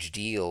huge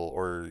deal,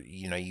 or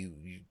you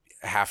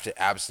have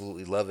to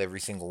absolutely love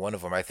every single one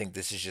of them. I think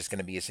this is just going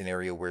to be a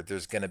scenario where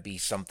there's going to be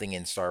something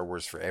in Star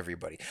Wars for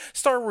everybody.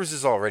 Star Wars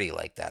is already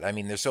like that. I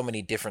mean, there's so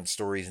many different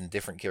stories and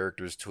different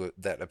characters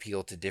that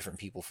appeal to different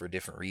people for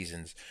different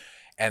reasons,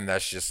 and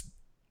that's just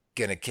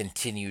going to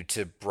continue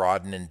to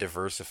broaden and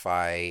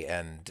diversify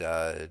and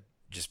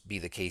just be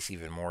the case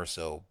even more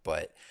so.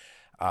 But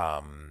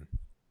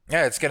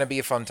yeah, it's going to be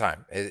a fun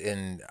time,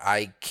 and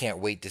I can't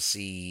wait to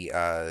see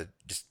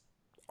just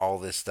all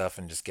this stuff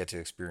and just get to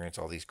experience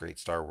all these great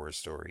Star Wars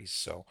stories.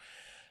 So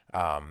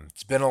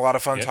it's been a lot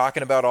of fun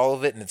talking about all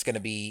of it, and it's going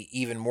to be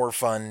even more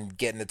fun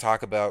getting to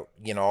talk about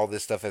all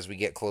this stuff as we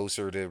get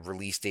closer to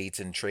release dates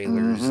and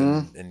trailers,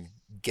 and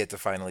get to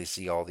finally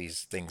see all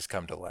these things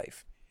come to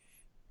life.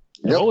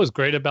 Yep. What was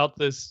great about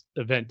this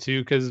event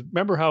too, because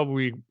remember how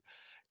we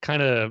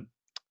kind of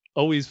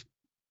always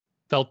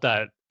felt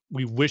that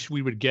we wish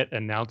we would get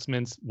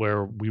announcements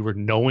where we were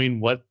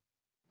knowing what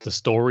the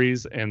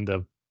stories and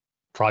the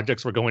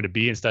projects were going to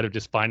be instead of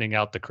just finding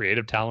out the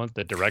creative talent,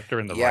 the director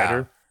and the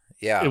writer.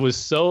 Yeah. It was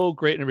so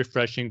great and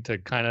refreshing to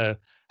kind of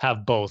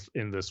have both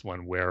in this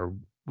one, where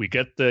we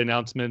get the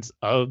announcements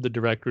of the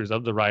directors,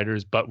 of the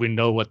writers, but we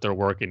know what they're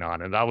working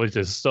on. And that was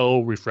just so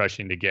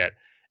refreshing to get.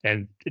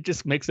 And it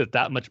just makes it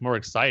that much more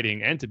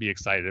exciting, and to be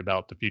excited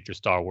about the future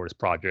Star Wars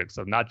projects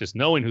of not just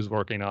knowing who's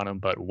working on them,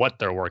 but what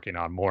they're working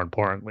on, more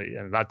importantly.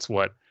 And that's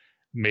what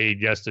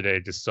made yesterday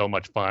just so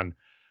much fun,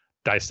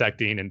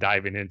 dissecting and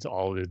diving into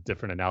all the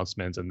different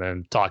announcements and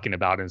then talking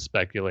about and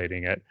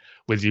speculating it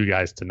with you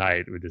guys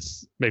tonight. It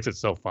just makes it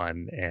so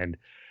fun. And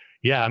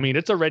yeah, I mean,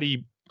 it's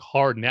already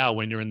hard now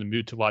when you're in the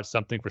mood to watch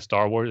something for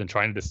Star Wars and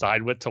trying to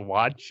decide what to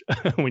watch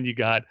when you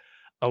got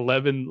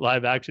 11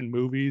 live action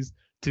movies,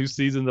 2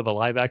 seasons of a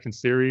live action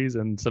series,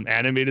 and some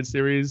animated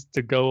series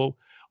to go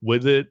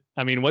with it.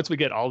 I mean, once we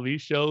get all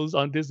these shows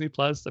on Disney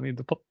Plus, I mean,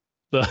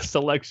 the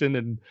selection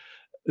and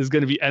is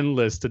going to be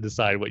endless to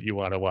decide what you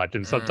want to watch.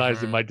 And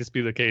sometimes it might just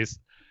be the case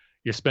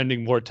you're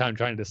spending more time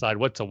trying to decide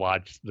what to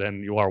watch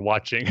than you are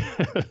watching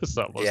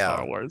some of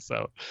Star Wars.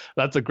 So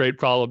that's a great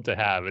problem to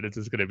have. And it's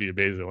just going to be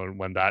amazing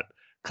when that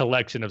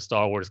collection of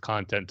Star Wars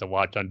content to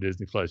watch on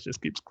Disney Plus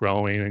just keeps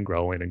growing and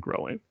growing and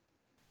growing.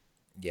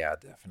 Yeah,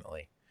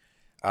 definitely.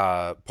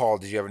 Paul,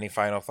 did you have any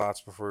final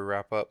thoughts before we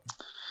wrap up?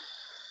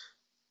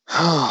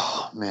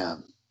 Oh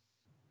man.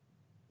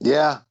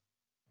 Yeah.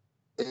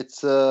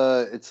 It's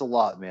a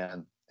lot,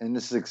 man. And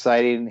this is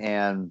exciting.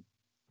 And,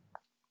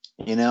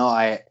 you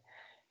know,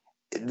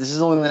 this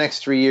is only the next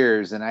 3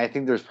 years. And I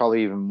think there's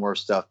probably even more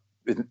stuff,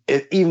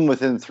 even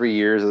within 3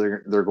 years,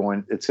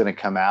 it's going to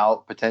come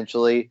out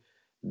potentially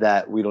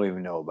that we don't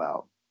even know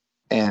about.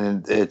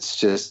 And it's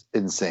just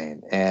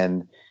insane.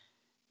 And,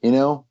 you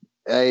know,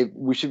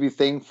 we should be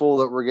thankful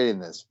that we're getting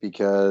this,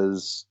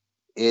 because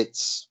I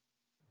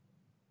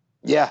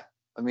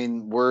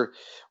mean,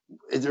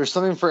 there's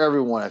something for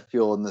everyone, I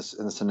feel, in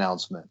this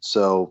announcement.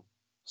 So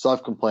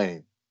stop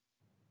complaining.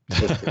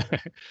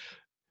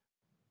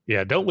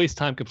 Yeah, don't waste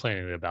time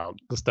complaining about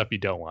the stuff you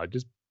don't want.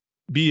 Just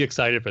be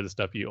excited for the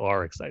stuff you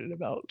are excited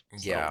about.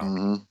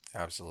 Yeah,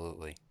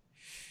 absolutely.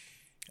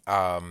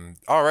 All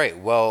right.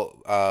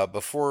 Well,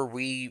 before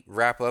we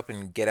wrap up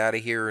and get out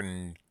of here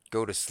and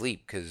go to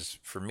sleep, because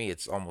for me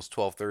it's almost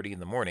 12:30 in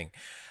the morning.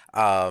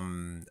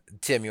 Tim,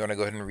 you want to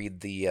go ahead and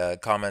read the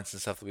comments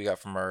and stuff that we got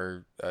from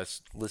our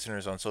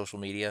listeners on social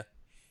media?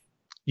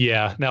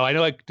 Yeah. Now, I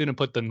know I didn't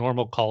put the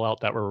normal call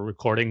out that we're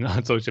recording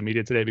on social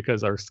media today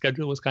because our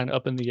schedule was kind of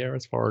up in the air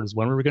as far as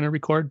when we were going to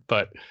record,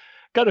 but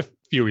got a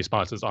few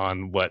responses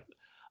on what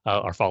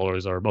our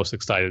followers are most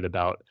excited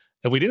about.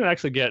 And we didn't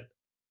actually get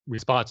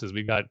responses.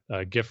 We got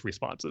GIF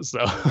responses,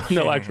 so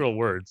no actual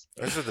words.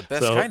 Those are the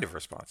best kind of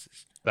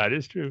responses. That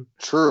is true.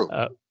 True.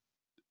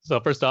 So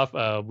first off,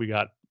 we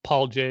got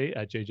Paul J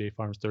at JJ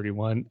Farms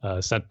 31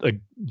 sent a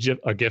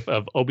GIF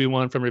of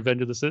Obi-Wan from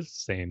Revenge of the Sith,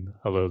 saying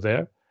hello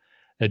there.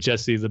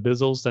 Jesse the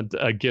Bizzle sent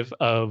a GIF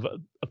of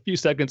a few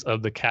seconds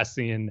of the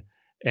Cassian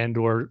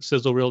Andor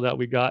sizzle reel that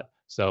we got.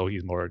 So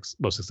he's most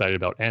excited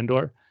about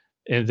Andor.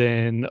 And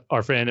then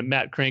our friend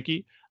Matt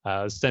Cranky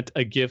sent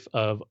a GIF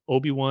of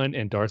Obi-Wan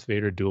and Darth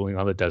Vader dueling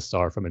on the Death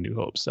Star from A New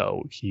Hope.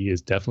 So he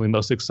is definitely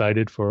most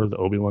excited for the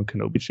Obi-Wan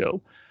Kenobi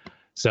show.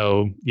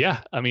 So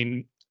yeah, I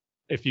mean,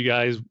 if you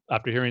guys,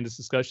 after hearing this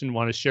discussion,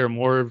 want to share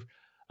more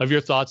of your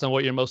thoughts on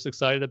what you're most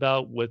excited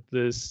about with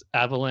this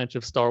avalanche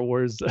of Star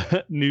Wars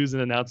news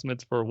and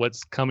announcements for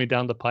what's coming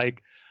down the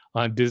pike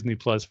on Disney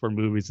Plus for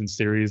movies and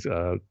series,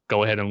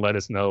 go ahead and let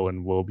us know,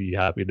 and we'll be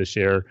happy to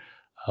share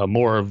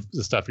more of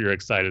the stuff you're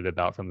excited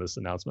about from this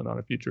announcement on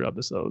a future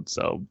episode.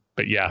 So,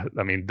 but yeah,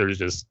 I mean, there's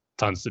just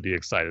tons to be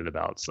excited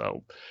about.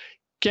 So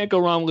can't go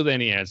wrong with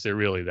any answer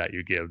really that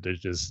you give.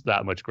 There's just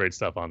that much great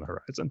stuff on the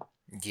horizon.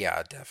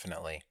 Yeah,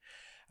 definitely.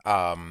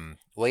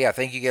 Well, yeah,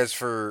 thank you guys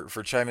for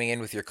chiming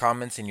in with your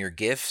comments and your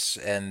gifts,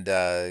 and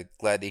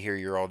glad to hear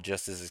you're all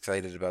just as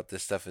excited about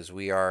this stuff as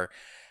we are.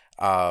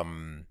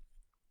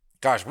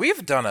 Gosh,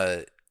 we've done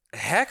a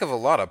heck of a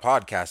lot of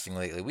podcasting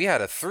lately. We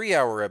had a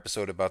 3-hour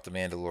episode about The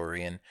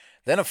Mandalorian,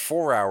 then a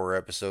 4-hour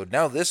episode.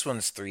 Now this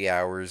one's 3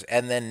 hours,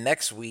 and then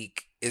next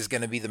week is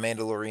going to be The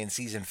Mandalorian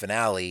season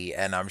finale,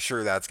 and I'm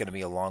sure that's going to be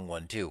a long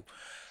one too.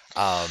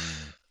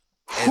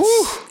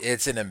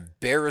 It's an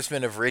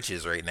embarrassment of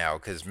riches right now,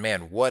 because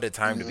man, what a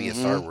time to be a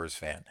Star Wars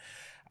fan.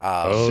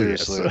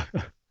 Seriously.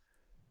 Yes.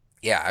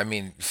 Yeah, I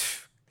mean,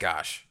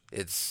 gosh,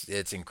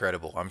 it's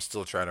incredible. I'm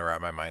still trying to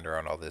wrap my mind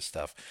around all this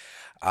stuff.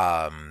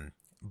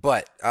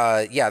 But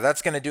yeah,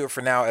 that's going to do it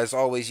for now. As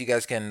always, you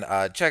guys can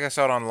check us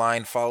out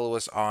online. Follow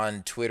us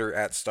on Twitter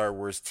at Star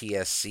Wars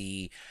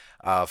TSC.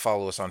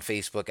 Follow us on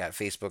Facebook at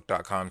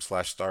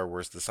facebook.com/Star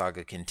Wars The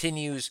Saga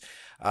Continues.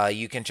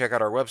 You can check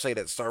out our website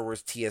at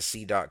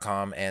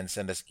starwarstsc.com and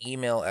send us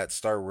email at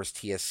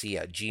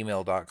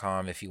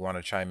starwarstsc@gmail.com if you want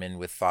to chime in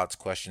with thoughts,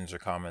 questions, or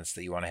comments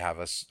that you want to have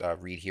us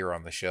read here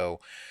on the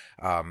show.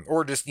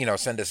 Or just,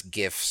 send us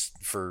GIFs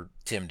for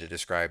Tim to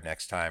describe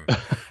next time.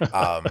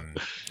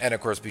 And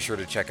of course, be sure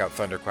to check out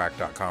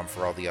thunderquack.com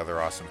for all the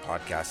other awesome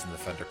podcasts in the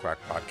Thunderquack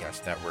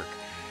Podcast Network.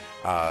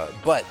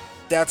 But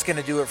that's going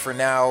to do it for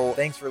now.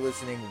 Thanks for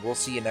listening. We'll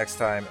see you next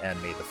time,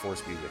 and may the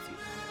Force be with you.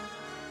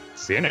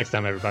 See you next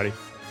time, everybody.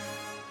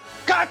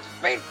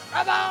 Godspeed,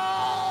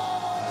 brother!